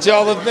had what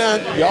y'all have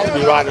done, y'all would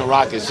be riding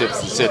rocket ships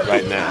and shit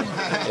right now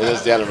in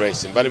this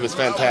generation. But it was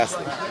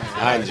fantastic.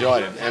 I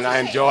enjoyed it. And I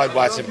enjoyed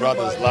watching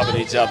brothers loving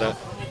each other,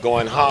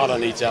 going hard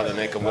on each other, and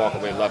they can walk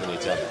away loving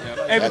each other.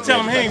 Hey, but tell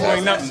him he ain't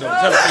doing nothing, though.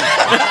 Tell him.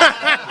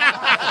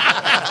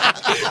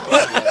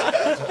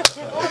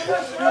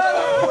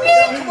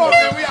 Come on,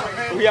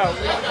 man. We out.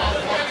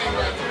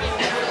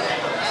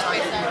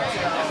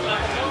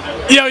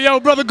 Yo,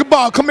 Brother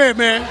Gabal, come here,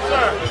 man.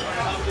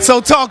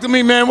 So talk to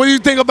me, man. What do you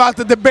think about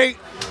the debate?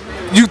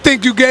 You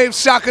think you gave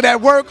Shaka that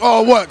work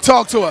or what?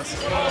 Talk to us.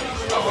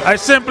 I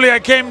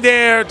came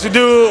there to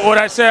do what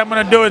I said I'm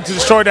going to do and to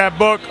destroy that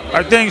book.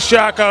 I think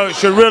Shaka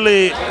should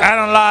really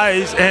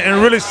analyze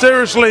and really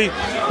seriously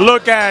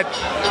look at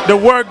the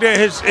work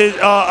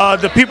that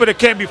the people that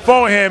came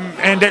before him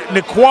and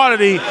the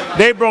quality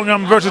they brought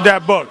him versus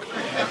that book.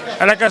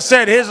 And like I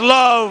said, his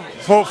love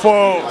for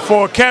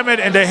Kemet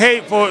and the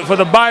hate for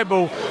the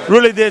Bible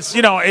really did,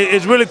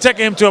 it's really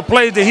taking him to a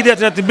place that he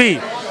doesn't have to be.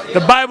 The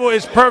Bible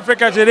is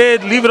perfect as it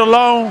is. Leave it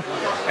alone,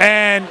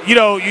 and you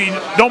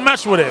don't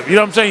mess with it. You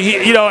know what I'm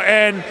saying?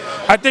 And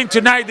I think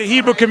tonight the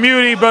Hebrew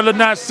community, Brother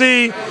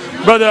Nasi,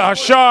 Brother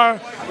Hashar,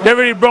 they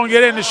really brought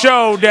it in to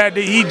show that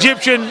the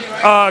Egyptian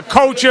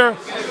culture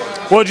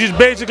was just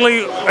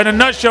basically, in a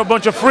nutshell, a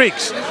bunch of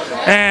freaks,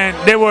 and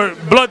they were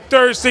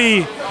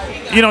bloodthirsty.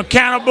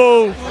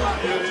 Cannibal,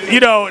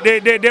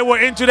 they were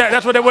into that.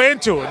 That's what they were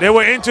into. They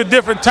were into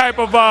different type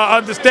of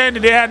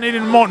understanding. They had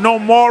no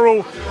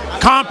moral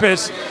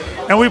compass,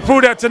 and we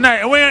proved that tonight.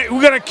 And we're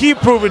going to keep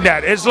proving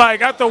that. It's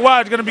like, after a while,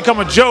 it's going to become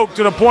a joke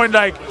to the point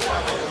like,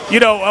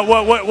 what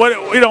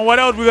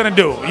else we're going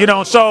to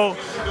do? So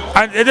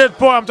at this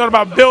point, I'm talking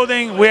about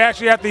building. We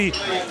actually have the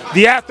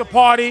after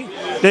party,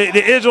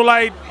 the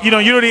Israelite,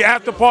 unity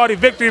after party,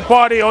 victory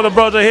party. All the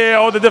brothers are here,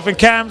 all the different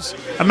camps.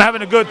 I'm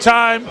having a good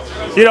time.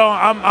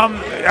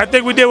 I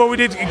think we did what we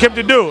came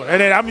to do,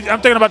 and then I'm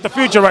thinking about the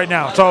future right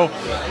now. So,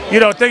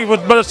 thank you for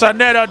Brother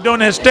Sanetta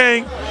doing his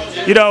thing.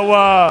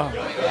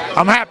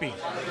 I'm happy.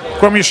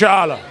 From Yeshua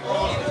Allah.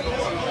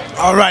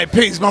 All right,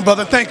 peace, my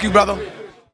brother. Thank you, brother.